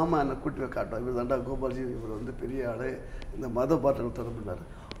எங்கள் மாமா என்னை கூட்டி காட்டுவார், இவர் தாண்டா கோபால்ஜி, இவர் வந்து பெரிய ஆள், இந்த மத பாட்டங்கள் தொடர்புனார்.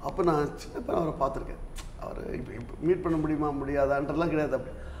 அப்போ நான் சின்ன பையன் அவரை பார்த்துருக்கேன். அவர் இப்போ மீட் பண்ண முடியாதான்றலாம் கிடையாது.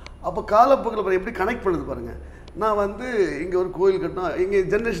 அப்படி அப்போ காலப்போக்கில் எப்படி கனெக்ட் பண்ணுது பாருங்கள். நான் வந்து இங்கே ஒரு கோயில் கட்டணும், இங்கே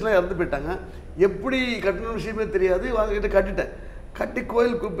ஜென்ரேஷன்லாம் இறந்து போயிட்டாங்க, எப்படி கட்டணும் விஷயமே தெரியாது, வாங்கிட்டு கட்டிட்டேன். கட்டி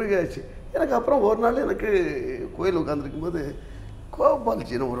கோயில் குப்பிக்காச்சு. எனக்கு அப்புறம் ஒரு நாள் எனக்கு கோயில் உட்காந்துருக்கும் போது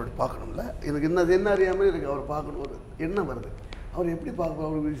கோபால்ஜி அவரோட பார்க்கணும்ல, எனக்கு என்ன அறியாமல் எனக்கு அவர் பார்க்கணும் ஒரு எண்ணம் வருது. அவர் எப்படி பார்க்க,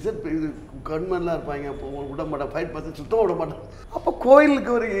 அவர் ரிசல்ட் இது கண்மெல்லாம் இருப்பாங்க, அப்போ விட மாட்டேன், 5% சுத்தமாக விட மாட்டேன். அப்போ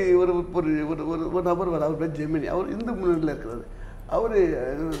கோயிலுக்கு ஒரு ஒரு ஒரு ஒரு நபர் வர, அவர் பேர் ஜெமினி, அவர் இந்து முன்னணியில் இருக்கிறாரு. அவர்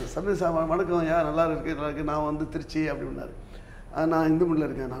சந்திரசாமி வணக்கம், யார் நல்லா இருக்கு, நான் வந்து திருச்சி அப்படின்னாரு. நான் இந்து முன்னில்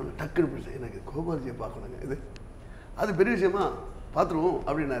இருக்கேன். நான் டக்குன்னு பிடிச்சேன், எனக்கு கோபால்ஜியை பார்க்கணுங்க, இது அது பெரிய விஷயமா பார்த்துருவோம்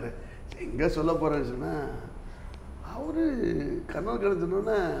அப்படின்னாரு. எங்கே சொல்ல போகிறேன்னு சொன்னால் அவர் கண்ணல்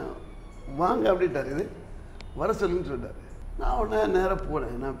கிடச்சினோன்னே வாங்க அப்படின்ட்டார், இது வர சொல்லுன்னு சொல்லிட்டார். நான் உடனே நேராக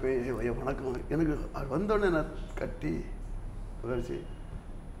போனேன். நான் போய் வணக்கம், எனக்கு அவர் வந்தோடனே நான் கட்டி உட்காரிச்சு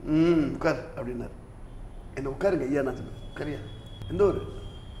உட்கார் அப்படின்னார். என்னை உட்காருங்க ஐயா, நான் சொன்னேன் உட்காரியா, எந்த ஊர்?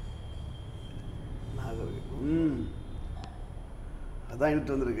 நாகர்கோவில். அதான்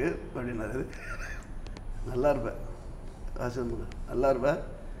இழுத்து வந்திருக்கு அப்படின்னாரு. நல்லா இருப்பேன் ராசன், நல்லா இருப்பேன்,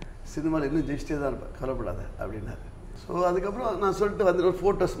 சினிமாவில் இன்னும் ஜெயிச்சிட்டே தான் இருப்பேன், கவலைப்படாத அப்படின்னாரு. ஸோ அதுக்கப்புறம் நான் சொல்லிட்டு வந்து ஒரு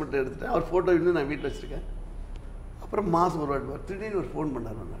ஃபோட்டோஸ் மட்டும் எடுத்துட்டேன். அவர் ஃபோட்டோ இன்னும் நான் வீட்டில் வச்சுருக்கேன். அப்புறம் மாதம் ஒரு வாட்டி திடீர்னு ஒரு ஃபோன்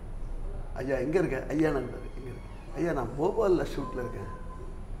பண்ணார் ஒன்று, ஐயா எங்கே இருக்கேன்? ஐயா நான் எங்கே இருக்கேன்? ஐயா நான் போபாலில் ஷூட்டில் இருக்கேன்,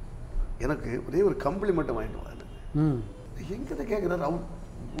 எனக்கு ஒரே ஒரு கம்ப்ளிமெண்ட்டை வாங்கிட்டு வாங்க. எங்கிட்ட கேட்குறாரு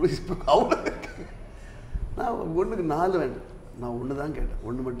அவ்வளோ. நான் ஒன்றுக்கு 4 வேண்டாம், நான் ஒன்று தான் கேட்டேன்,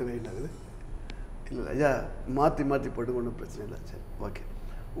 ஒன்று மட்டும் வேண்டாகுது. இல்லை ஐயா மாற்றி மாற்றி போட்டு ஒன்றும் பிரச்சனை இல்லை, சரி ஓகே.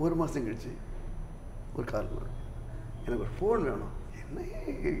 ஒரு மாதம் கழிச்சு ஒரு கால் வரும், எனக்கு ஒரு ஃபோன் வேணும்.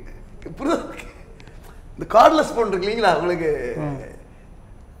 என்ன புரியுது, இந்த கார்ட்லெஸ் ஃபோன் இருக்கு இல்லைங்களா உங்களுக்கு,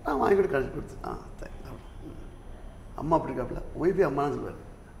 நான் வாங்கி கூட கழிச்சு கொடுத்து அம்மா அப்படி இருக்காப்புல, ஒய்ஃபே அம்மான்னு சொல்லுவார்,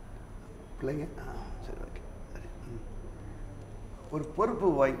 பிள்ளைங்க சரி ஓகே சரி ஒரு பொறுப்பு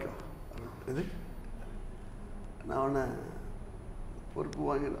வாங்கிக்கோ. இது நான் அவனை பொறுப்பு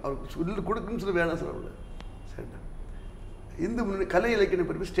வாங்கி அவருக்கு சொல்லி கொடுக்குன்னு சொல்லி வேணாம் சொல்லல. சரிண்ணா, இந்து முன்னணி கலை இலக்கிய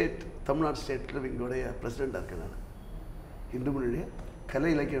பிரிவு ஸ்டேட் தமிழ்நாடு ஸ்டேட் விங்கோடைய பிரசிடெண்ட்டாக இருக்கேன் நான். இந்து முன்னணிய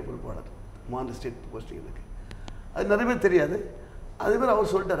கலை இலக்கிய பொறுப்பாளர், மாநில ஸ்டேட் போஸ்டிங் எனக்கு. அது நிறைய பேர் தெரியாது. அதேமாதிரி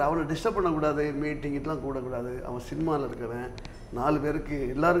அவர் சொல்லிட்டார், அவனை டிஸ்டர்ப் பண்ணக்கூடாது, மீட்டிங் இதெல்லாம் கூடக்கூடாது, அவன் சினிமாவில் இருக்கிறவன், 4 பேருக்கு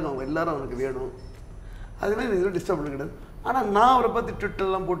எல்லாருக்கும் அவங்க எல்லோரும் அவனுக்கு வேணும், அதுமாதிரி எதுவும் டிஸ்டர்ப் பண்ணக்கூடாது. ஆனால் நான் அவரை பற்றி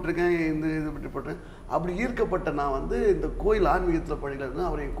ட்விட்டர்லாம் போட்டிருக்கேன், இந்த இது பற்றி போட்டேன். அப்படி ஈர்க்கப்பட்ட நான் வந்து இந்த கோயில் ஆன்மீகத்தில் படிக்கலன்னா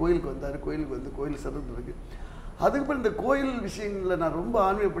அவர் என் கோயிலுக்கு வந்தார், கோயிலுக்கு வந்து கோயில் சிறந்து இருக்குது. அதுக்கப்புறம் இந்த கோயில் விஷயங்களில் நான் ரொம்ப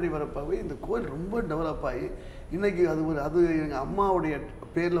ஆன்மீகப்படி வரப்பாகவே இந்த கோயில் ரொம்ப டெவலப் ஆகி இன்றைக்கி அது எங்கள் அம்மாவுடைய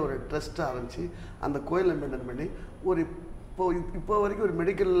பேரில் ஒரு ட்ரஸ்ட்டை ஆரம்பித்து அந்த கோயிலை மெயின்டைன் பண்ணி ஒரு இப்போ வரைக்கும் ஒரு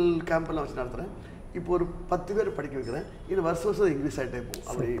மெடிக்கல் கேம்பெல்லாம் வச்சு நடத்துகிறேன். இப்போ ஒரு 10 பேர் படிக்க வைக்கிறேன். இன்னும் வருஷம் இன்க்ரீஸ் ஆகிட்டே போகும்.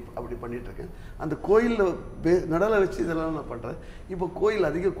 அப்படி பண்ணிகிட்ருக்கேன். அந்த கோயிலில் நடலை வச்சு இதெல்லாம் நான் பண்ணுறேன். இப்போ கோயில்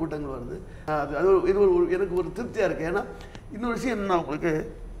அதிக கூட்டங்கள் வருது. இது எனக்கு ஒரு திருப்தியாக இருக்குது. ஏன்னா இன்னொரு விஷயம் என்ன, உங்களுக்கு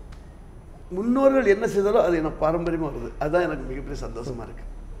முன்னோர்கள் என்ன செய்தாலும் அது எனக்கு பாரம்பரியமாக வருது. அதுதான் எனக்கு மிகப்பெரிய சந்தோஷமாக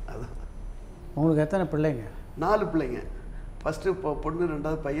இருக்குது. அதுதான். உங்களுக்கு எத்தனை பிள்ளைங்க? 4 பிள்ளைங்க. ஃபஸ்ட்டு பொண்ணு,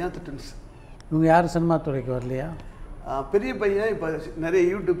 2வது பையன், ட்வின்ஸ். இவங்க யாரும் சினிமா துறைக்கு வரலையா? பெரிய பையன் இப்போ நிறைய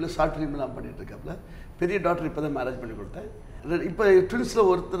யூடியூப்பில் ஷார்ட் ஃபிலிம்லாம் பண்ணிகிட்ருக்காப்புல. பெரிய டாக்டர் இப்போ தான் மேரேஜ் பண்ணி கொடுத்தேன். இப்போ ட்வின்ஸில்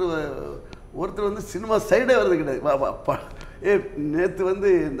ஒருத்தர் வந்து சினிமா சைடே வர்றது கிடையாது. நேற்று வந்து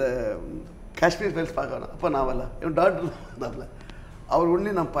இந்த காஷ்மீர் ஃபைல்ஸ் பார்க்கணும், அப்போ நான் வரல, என் டாக்டர் இருந்தாப்புல. அவர்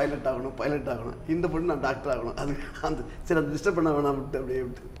ஒன்றே நான் பைலட் ஆகணும், இந்த பொண்ணு நான் டாக்டர் ஆகணும். அது சரி அந்த டிஸ்டர்ப் பண்ண வேணாம் விட்டு அப்படியே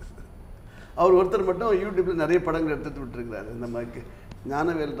விட்டு. அவர் ஒருத்தர் மட்டும் யூடியூப்பில் நிறைய படங்கள் எடுத்துகிட்டு விட்டுருக்கிறாரு. இந்த மாதிரி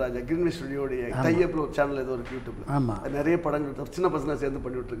ஞானவேல் ராஜா கிரீன்வி ஸ்டுடியோடைய டைப்பில் ஒரு சேனல் ஏதோ ஒரு யூடியூப்பில். ஆமாம், நிறைய படங்கள் சின்ன பசங்க சேர்ந்து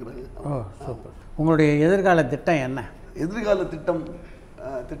பண்ணி விட்டுருக்குறாங்க. ஓ சூப்பர். உங்களுடைய எதிர்கால திட்டம் என்ன? எதிர்கால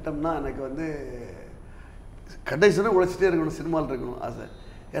திட்டம்னா எனக்கு வந்து கடைசியாக உழைச்சிட்டே இருக்கணும், சினிமாவில் இருக்கணும் ஆசை.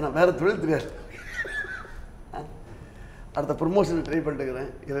 ஏன்னா வேறு தொழில் தெரியாது. அடுத்த ப்ரொமோஷனுக்கு ட்ரை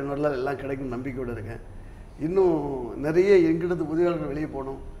பண்ணிட்டுருக்கிறேன். இதனால எல்லாம் கிடைக்கும் நம்பிக்கையோடு இருக்கேன். இன்னும் நிறைய எங்கிட்ட உதவியாளர்கள் வெளியே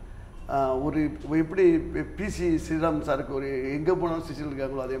போகணும். ஒரு எப்படி பிசி ஸ்ரீராம் சாருக்கு ஒரு எங்கே போனாலும் சிசிகள்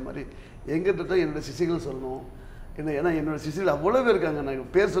இருக்காங்களோ அதே மாதிரி எங்கிட்ட என்னோடய சிசிகள் சொல்லணும். ஏன்னா என்னோடய சிசிகள் அவ்வளோ பேர் இருக்காங்க. நான்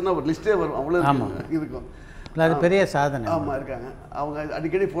பேர் சொன்னால் ஒரு லிஸ்ட்டே வரும், அவ்வளோ இருக்கும். அது பெரிய சாதனை. ஆமாம் இருக்காங்க. அவங்க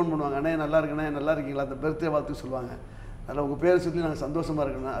அடிக்கடி ஃபோன் பண்ணுவாங்க, அண்ணே நல்லா இருக்குண்ணே, நல்லா இருக்கீங்களா, அந்த பர்த்டே வாழ்த்துக்கு சொல்லுவாங்க. அதனால் உங்கள் பேரை சொல்லி நாங்கள் சந்தோஷமாக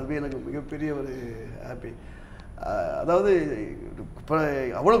இருக்கணும். அதுவே எனக்கு மிகப்பெரிய ஒரு ஹாப்பி. அதாவது இப்போ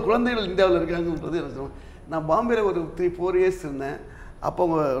அவ்வளோ குழந்தைகள் இந்தியாவில் இருக்காங்கன்றது எனக்கு சொல்லுவேன். நான் பாம்பேயில் ஒரு 3-4 இயர்ஸ் இருந்தேன். அப்போ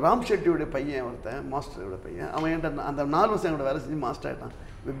அவங்க ராம் ஷெட்டியோடைய பையன் ஒருத்தன், மாஸ்டரோட பையன், அவன் என்கிட்ட அந்த 4 வருஷம் எங்களோட வேலை செஞ்சு மாஸ்டர் ஆகிட்டான்.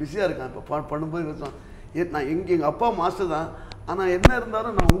 இப்போ பிஸியாக இருக்கான். இப்போ பண்ணும்போது வச்சான், நான் எங்கள் அப்பா மாஸ்டர் தான், ஆனால் என்ன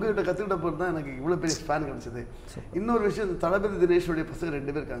இருந்தாலும் நான் உங்கள்கிட்ட கற்றுக்கிட்ட போது தான் எனக்கு இவ்வளோ பெரிய ஸ்பேன் கிடச்சிது. இன்னொரு விஷயம், தளபதி தினேஷோடைய பசங்க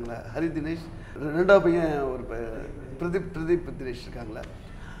 2 பேர் இருக்காங்களே, ஹரி தினேஷ், 2வது பையன் ஒரு பிரதீப் தினேஷ் இருக்காங்களே.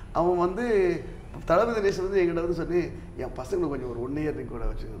 அவன் வந்து தளபதி தினேஷ் வந்து என்கிட்ட வந்து சொல்லி என் பசங்களுக்கு கொஞ்சம் ஒரு 1 இயர் கூட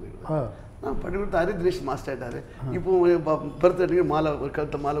வச்சுக்கோங்க. நான் பண்ணி கொடுத்து ஹரி தினேஷ் மாஸ்டர் ஆகிட்டாரு. இப்போ பர்த்டேக்கு மாலை ஒரு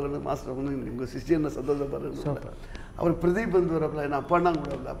கழுத்த மாலை வந்து மாஸ்டர் வந்து உங்கள் சிஸ்டர் என்ன சந்தோஷப்படுறாரு. அவர் பிரதீப் வந்து வரப்பில் என்ன அப்பான்னா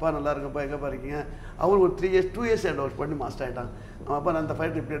கூட இல்லை, அப்பா நல்லா இருக்கப்பா எங்கே பாருங்க. அவர் ஒரு 2 இயர்ஸ் ஆகிட்ட ஒர்க் பண்ணி மாஸ்டர் ஆகிட்டாங்க. அவன் அப்பா நான் அந்த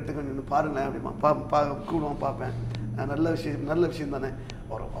ஃபைட் இப்படி எடுத்து கொஞ்சம் பாருங்களேன் அப்படிமா கூடுவான் பார்ப்பேன். நல்ல விஷயம் தானே.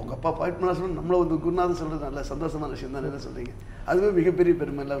 அவங்க அப்பா ஃபைட் பண்ண சொல்லி நம்மளை வந்து குருநாதன் சொல்கிறது நல்ல சந்தோஷமான விஷயம் தானே என்ன சொல்கிறீங்க. அதுவே மிகப்பெரிய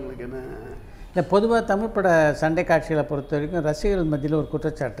பெருமை இல்லை உங்களுக்கு என்ன. இல்லை பொதுவாக தமிழ் பட சண்டை காட்சிகளை பொறுத்த வரைக்கும் ரசிகர்கள் மத்தியில் ஒரு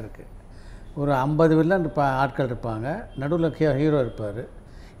குற்றச்சாட்டு இருக்குது. ஒரு 50 வில்லன் ஆட்கள் இருப்பாங்க, நடுவில் ஹீரோ இருப்பார்.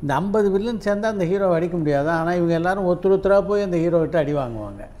 இந்த 50 வில்லன் சேர்ந்தால் அந்த ஹீரோவை அடிக்க முடியாது. ஆனால் இவங்க எல்லாரும் ஒருத்தராக போய் அந்த ஹீரோ விட்டு அடி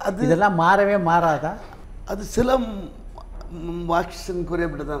வாங்குவாங்க. அது இதெல்லாம் மாறவே மாறாதா? அது சில ஆக்ஷன்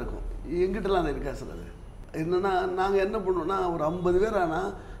குறையப்பட்டு தான் இருக்கும். எங்கிட்டலாம் அது இருக்கா சிலது. என்னென்னா நாங்கள் என்ன பண்ணுவோம்னா ஒரு 50 பேர்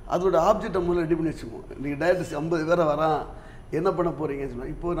ஆனால் அதோட ஆப்ஜெக்டை முதல்ல ரெடி பண்ணி வச்சுக்குவோம். நீங்கள் டைரக்டர் 50 பேரை வரான் என்ன பண்ண போகிறீங்கன்னு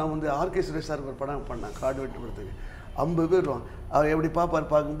சொன்னால், இப்போது நான் வந்து ஆர்கே சுரேஷ் சார் ஒரு படம் பண்ணேன் காடு வெட்டு படத்துக்கு. 50 பேர் வருவான். அவர் எப்படி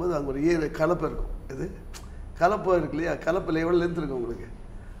பார்க்கும்போது அங்கே ஒரு கலப்பை இருக்கும். இது கலப்பை இருக்கு இல்லையா, கலப்பில் எவ்வளோ லென்த் இருக்கும் உங்களுக்கு.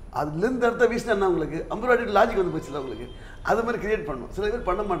 அது லென்த் இடத்த வீசினா உங்களுக்கு 50 அடி லாஜிக் வந்து போச்சுல உங்களுக்கு. அது மாதிரி கிரியேட் பண்ணுவோம். சில பேர்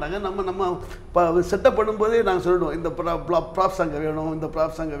பண்ண மாட்டாங்க. நம்ம செட்டப் பண்ணும்போதே நாங்கள் சொல்லிடுவோம் இந்த ப்ராப்ஸ் அங்கே வேணும், இந்த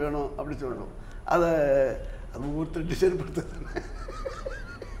ப்ராப்ஸ் அங்கே வேணும் அப்படி சொல்லிடுவோம். அது ஒருத்தர் டிசைன் பண்ணுறது.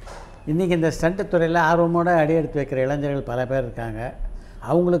 இன்றைக்கி இந்த ஸ்டண்ட்டு துறையில் ஆர்வமோடு அடி எடுத்து வைக்கிற இளைஞர்கள் பல பேர் இருக்காங்க.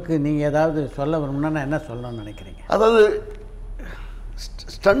 அவங்களுக்கு நீங்கள் ஏதாவது சொல்ல விரும்புனா என்ன சொல்லணும்னு நினைக்கிறீங்க? அதாவது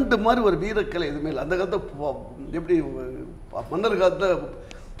ஸ்டண்ட்டு மாதிரி ஒரு வீரக்கலை எதுவுமே இல்லை. அந்த காலத்தில் எப்படி மன்னர் காலத்தில்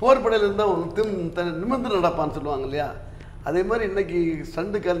போர் படையில் இருந்தால் நிமிர்ந்து நடப்பான்னு சொல்லுவாங்க இல்லையா, அதே மாதிரி இன்றைக்கி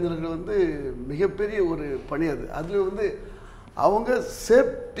ஸ்டண்ட்டு கலைஞர்கள் வந்து மிகப்பெரிய ஒரு பணி அது. அதில் வந்து அவங்க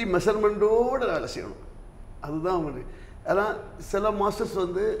சேஃப்டி மெஷர்மெண்ட்டோடு வேலை செய்யணும். அதுதான் அவங்க. ஆனால் சில மாஸ்டர்ஸ்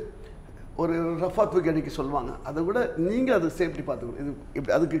வந்து ஒரு ரஃபாக தூக்கி அடிக்க சொல்லுவாங்க. அதை விட நீங்கள் அது சேஃப்டி பார்த்துக்கணும். இது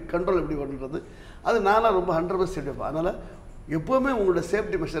இப்படி அதுக்கு கண்ட்ரோல் எப்படி பண்ணுறது அது நானாக ரொம்ப 100% சேஃப்டி பார்ப்பேன். அதனால் எப்போவுமே உங்களோட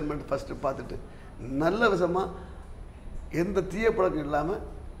சேஃப்டி மெஷர்மெண்ட் ஃபஸ்ட்டு பார்த்துட்டு நல்ல விதமாக எந்த தீய பழக்கம் இல்லாமல்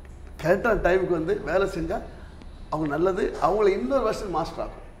கரெக்டான டைமுக்கு வந்து வேலை செஞ்சால் அவங்க நல்லது. அவங்கள இன்னொரு வருஷம் மாஸ்டர்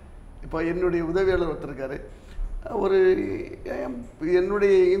ஆகும். இப்போ என்னுடைய உதவியாளர் ஒருத்தர் இருக்கார். ஒரு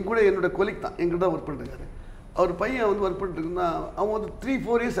என்னுடைய கொலிக் தான் எங்கிட்ட ஒர்க் பண்ணிருக்காரு. அவர் பையன் வந்து ஒர்க் பண்ணிட்டுருக்குன்னா அவன் வந்து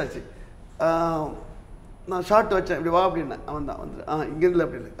 3-4 இயர்ஸ் ஆச்சு. நான் ஷார்ட் வச்சேன் இப்படி வா அப்படின்னேன். அவன் தான் வந்து இங்கேருந்து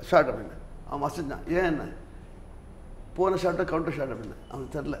அப்படி இல்லை ஷார்ட் அப்படின்னு அவன் வசிச்சான். ஏன் என்ன போன ஷார்ட்டை கவுண்டர் ஷார்ட் அப்படின்னு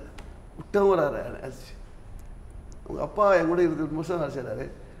அவனுக்கு தெரில விட்டவும் வராரு ஆச்சு. அவங்க அப்பா என் கூட 20 வருஷம் வேலை செய்கிறாரு.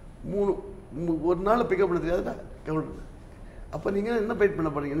 ஒரு நாள் பிக்கப் பண்ண தெரியாதுடா கவுண்டர். அப்போ நீங்கள் என்ன ஃபைட் பண்ண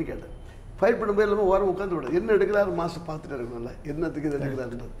போகிறீங்கன்னு கேட்டேன். ஃபைட் பண்ணும்போது எல்லாமே ஓரம் உட்காந்து விட என்ன எடுக்கிறாரு மாஸ்டர் பார்த்துட்டு இருக்கணும்ல என்னத்துக்கு இது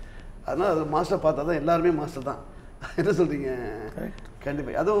எடுக்கிறாருன்றது. அதனால் அது மாஸ்டர் பார்த்தா தான் எல்லாருமே மாஸ்டர் தான். என்ன சொல்கிறீங்க?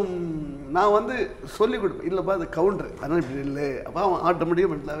 கண்டிப்பாக. அதுவும் நான் வந்து சொல்லிக் கொடுப்பேன். இல்லைப்பா அது கவுண்டரு அதனால் இப்படி இல்லை. அப்போ அவன்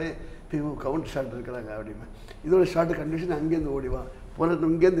ஆட்டோமேட்டிக்காக மென்டலாகவே இப்போ கவுண்டர் ஷாட் இருக்கிறாங்க அப்படின்னா இதோட ஷார்ட்டு கண்டிஷன் அங்கேருந்து ஓடிவா போன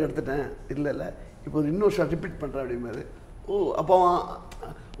இங்கேருந்து எடுத்துட்டேன் இல்லை இப்போ இன்னொரு ஷார்ட் ரிப்பீட் பண்ணுறேன் அப்படிங்கிறது. அப்போ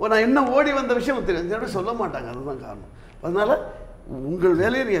நான் என்ன ஓடி வந்த விஷயம் தெரியும் சொல்ல மாட்டாங்க. அதுதான் காரணம். அதனால் உங்கள்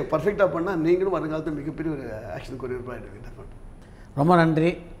வேலையை நீங்கள் பர்ஃபெக்டாக பண்ணால் நீங்களும் வருங்காலத்தில் மிகப்பெரிய ஒரு ஆக்ஷன் கொரியோகிராஃபர். ரொம்ப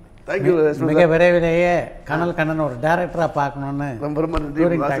நன்றி. தேங்க்யூ. மிக விரைவிலேயே கண்ணன் ஒரு டைரக்டராக பார்க்கணுன்னு ரொம்ப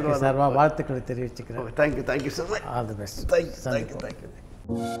நன்றி சார்பாக வாழ்த்துக்களை தெரிவிச்சுக்கிறேன். Thank you sir. All the best. Thank you.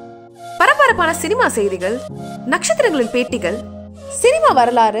 பரபரப்பான சினிமா செய்திகள், நட்சத்திரங்களின் பேட்டிகள், சினிமா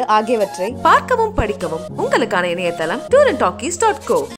வரலாறு ஆகியவற்றை பார்க்கவும் படிக்கவும் உங்களுக்கான இணையதளம் KS.Ravikumar.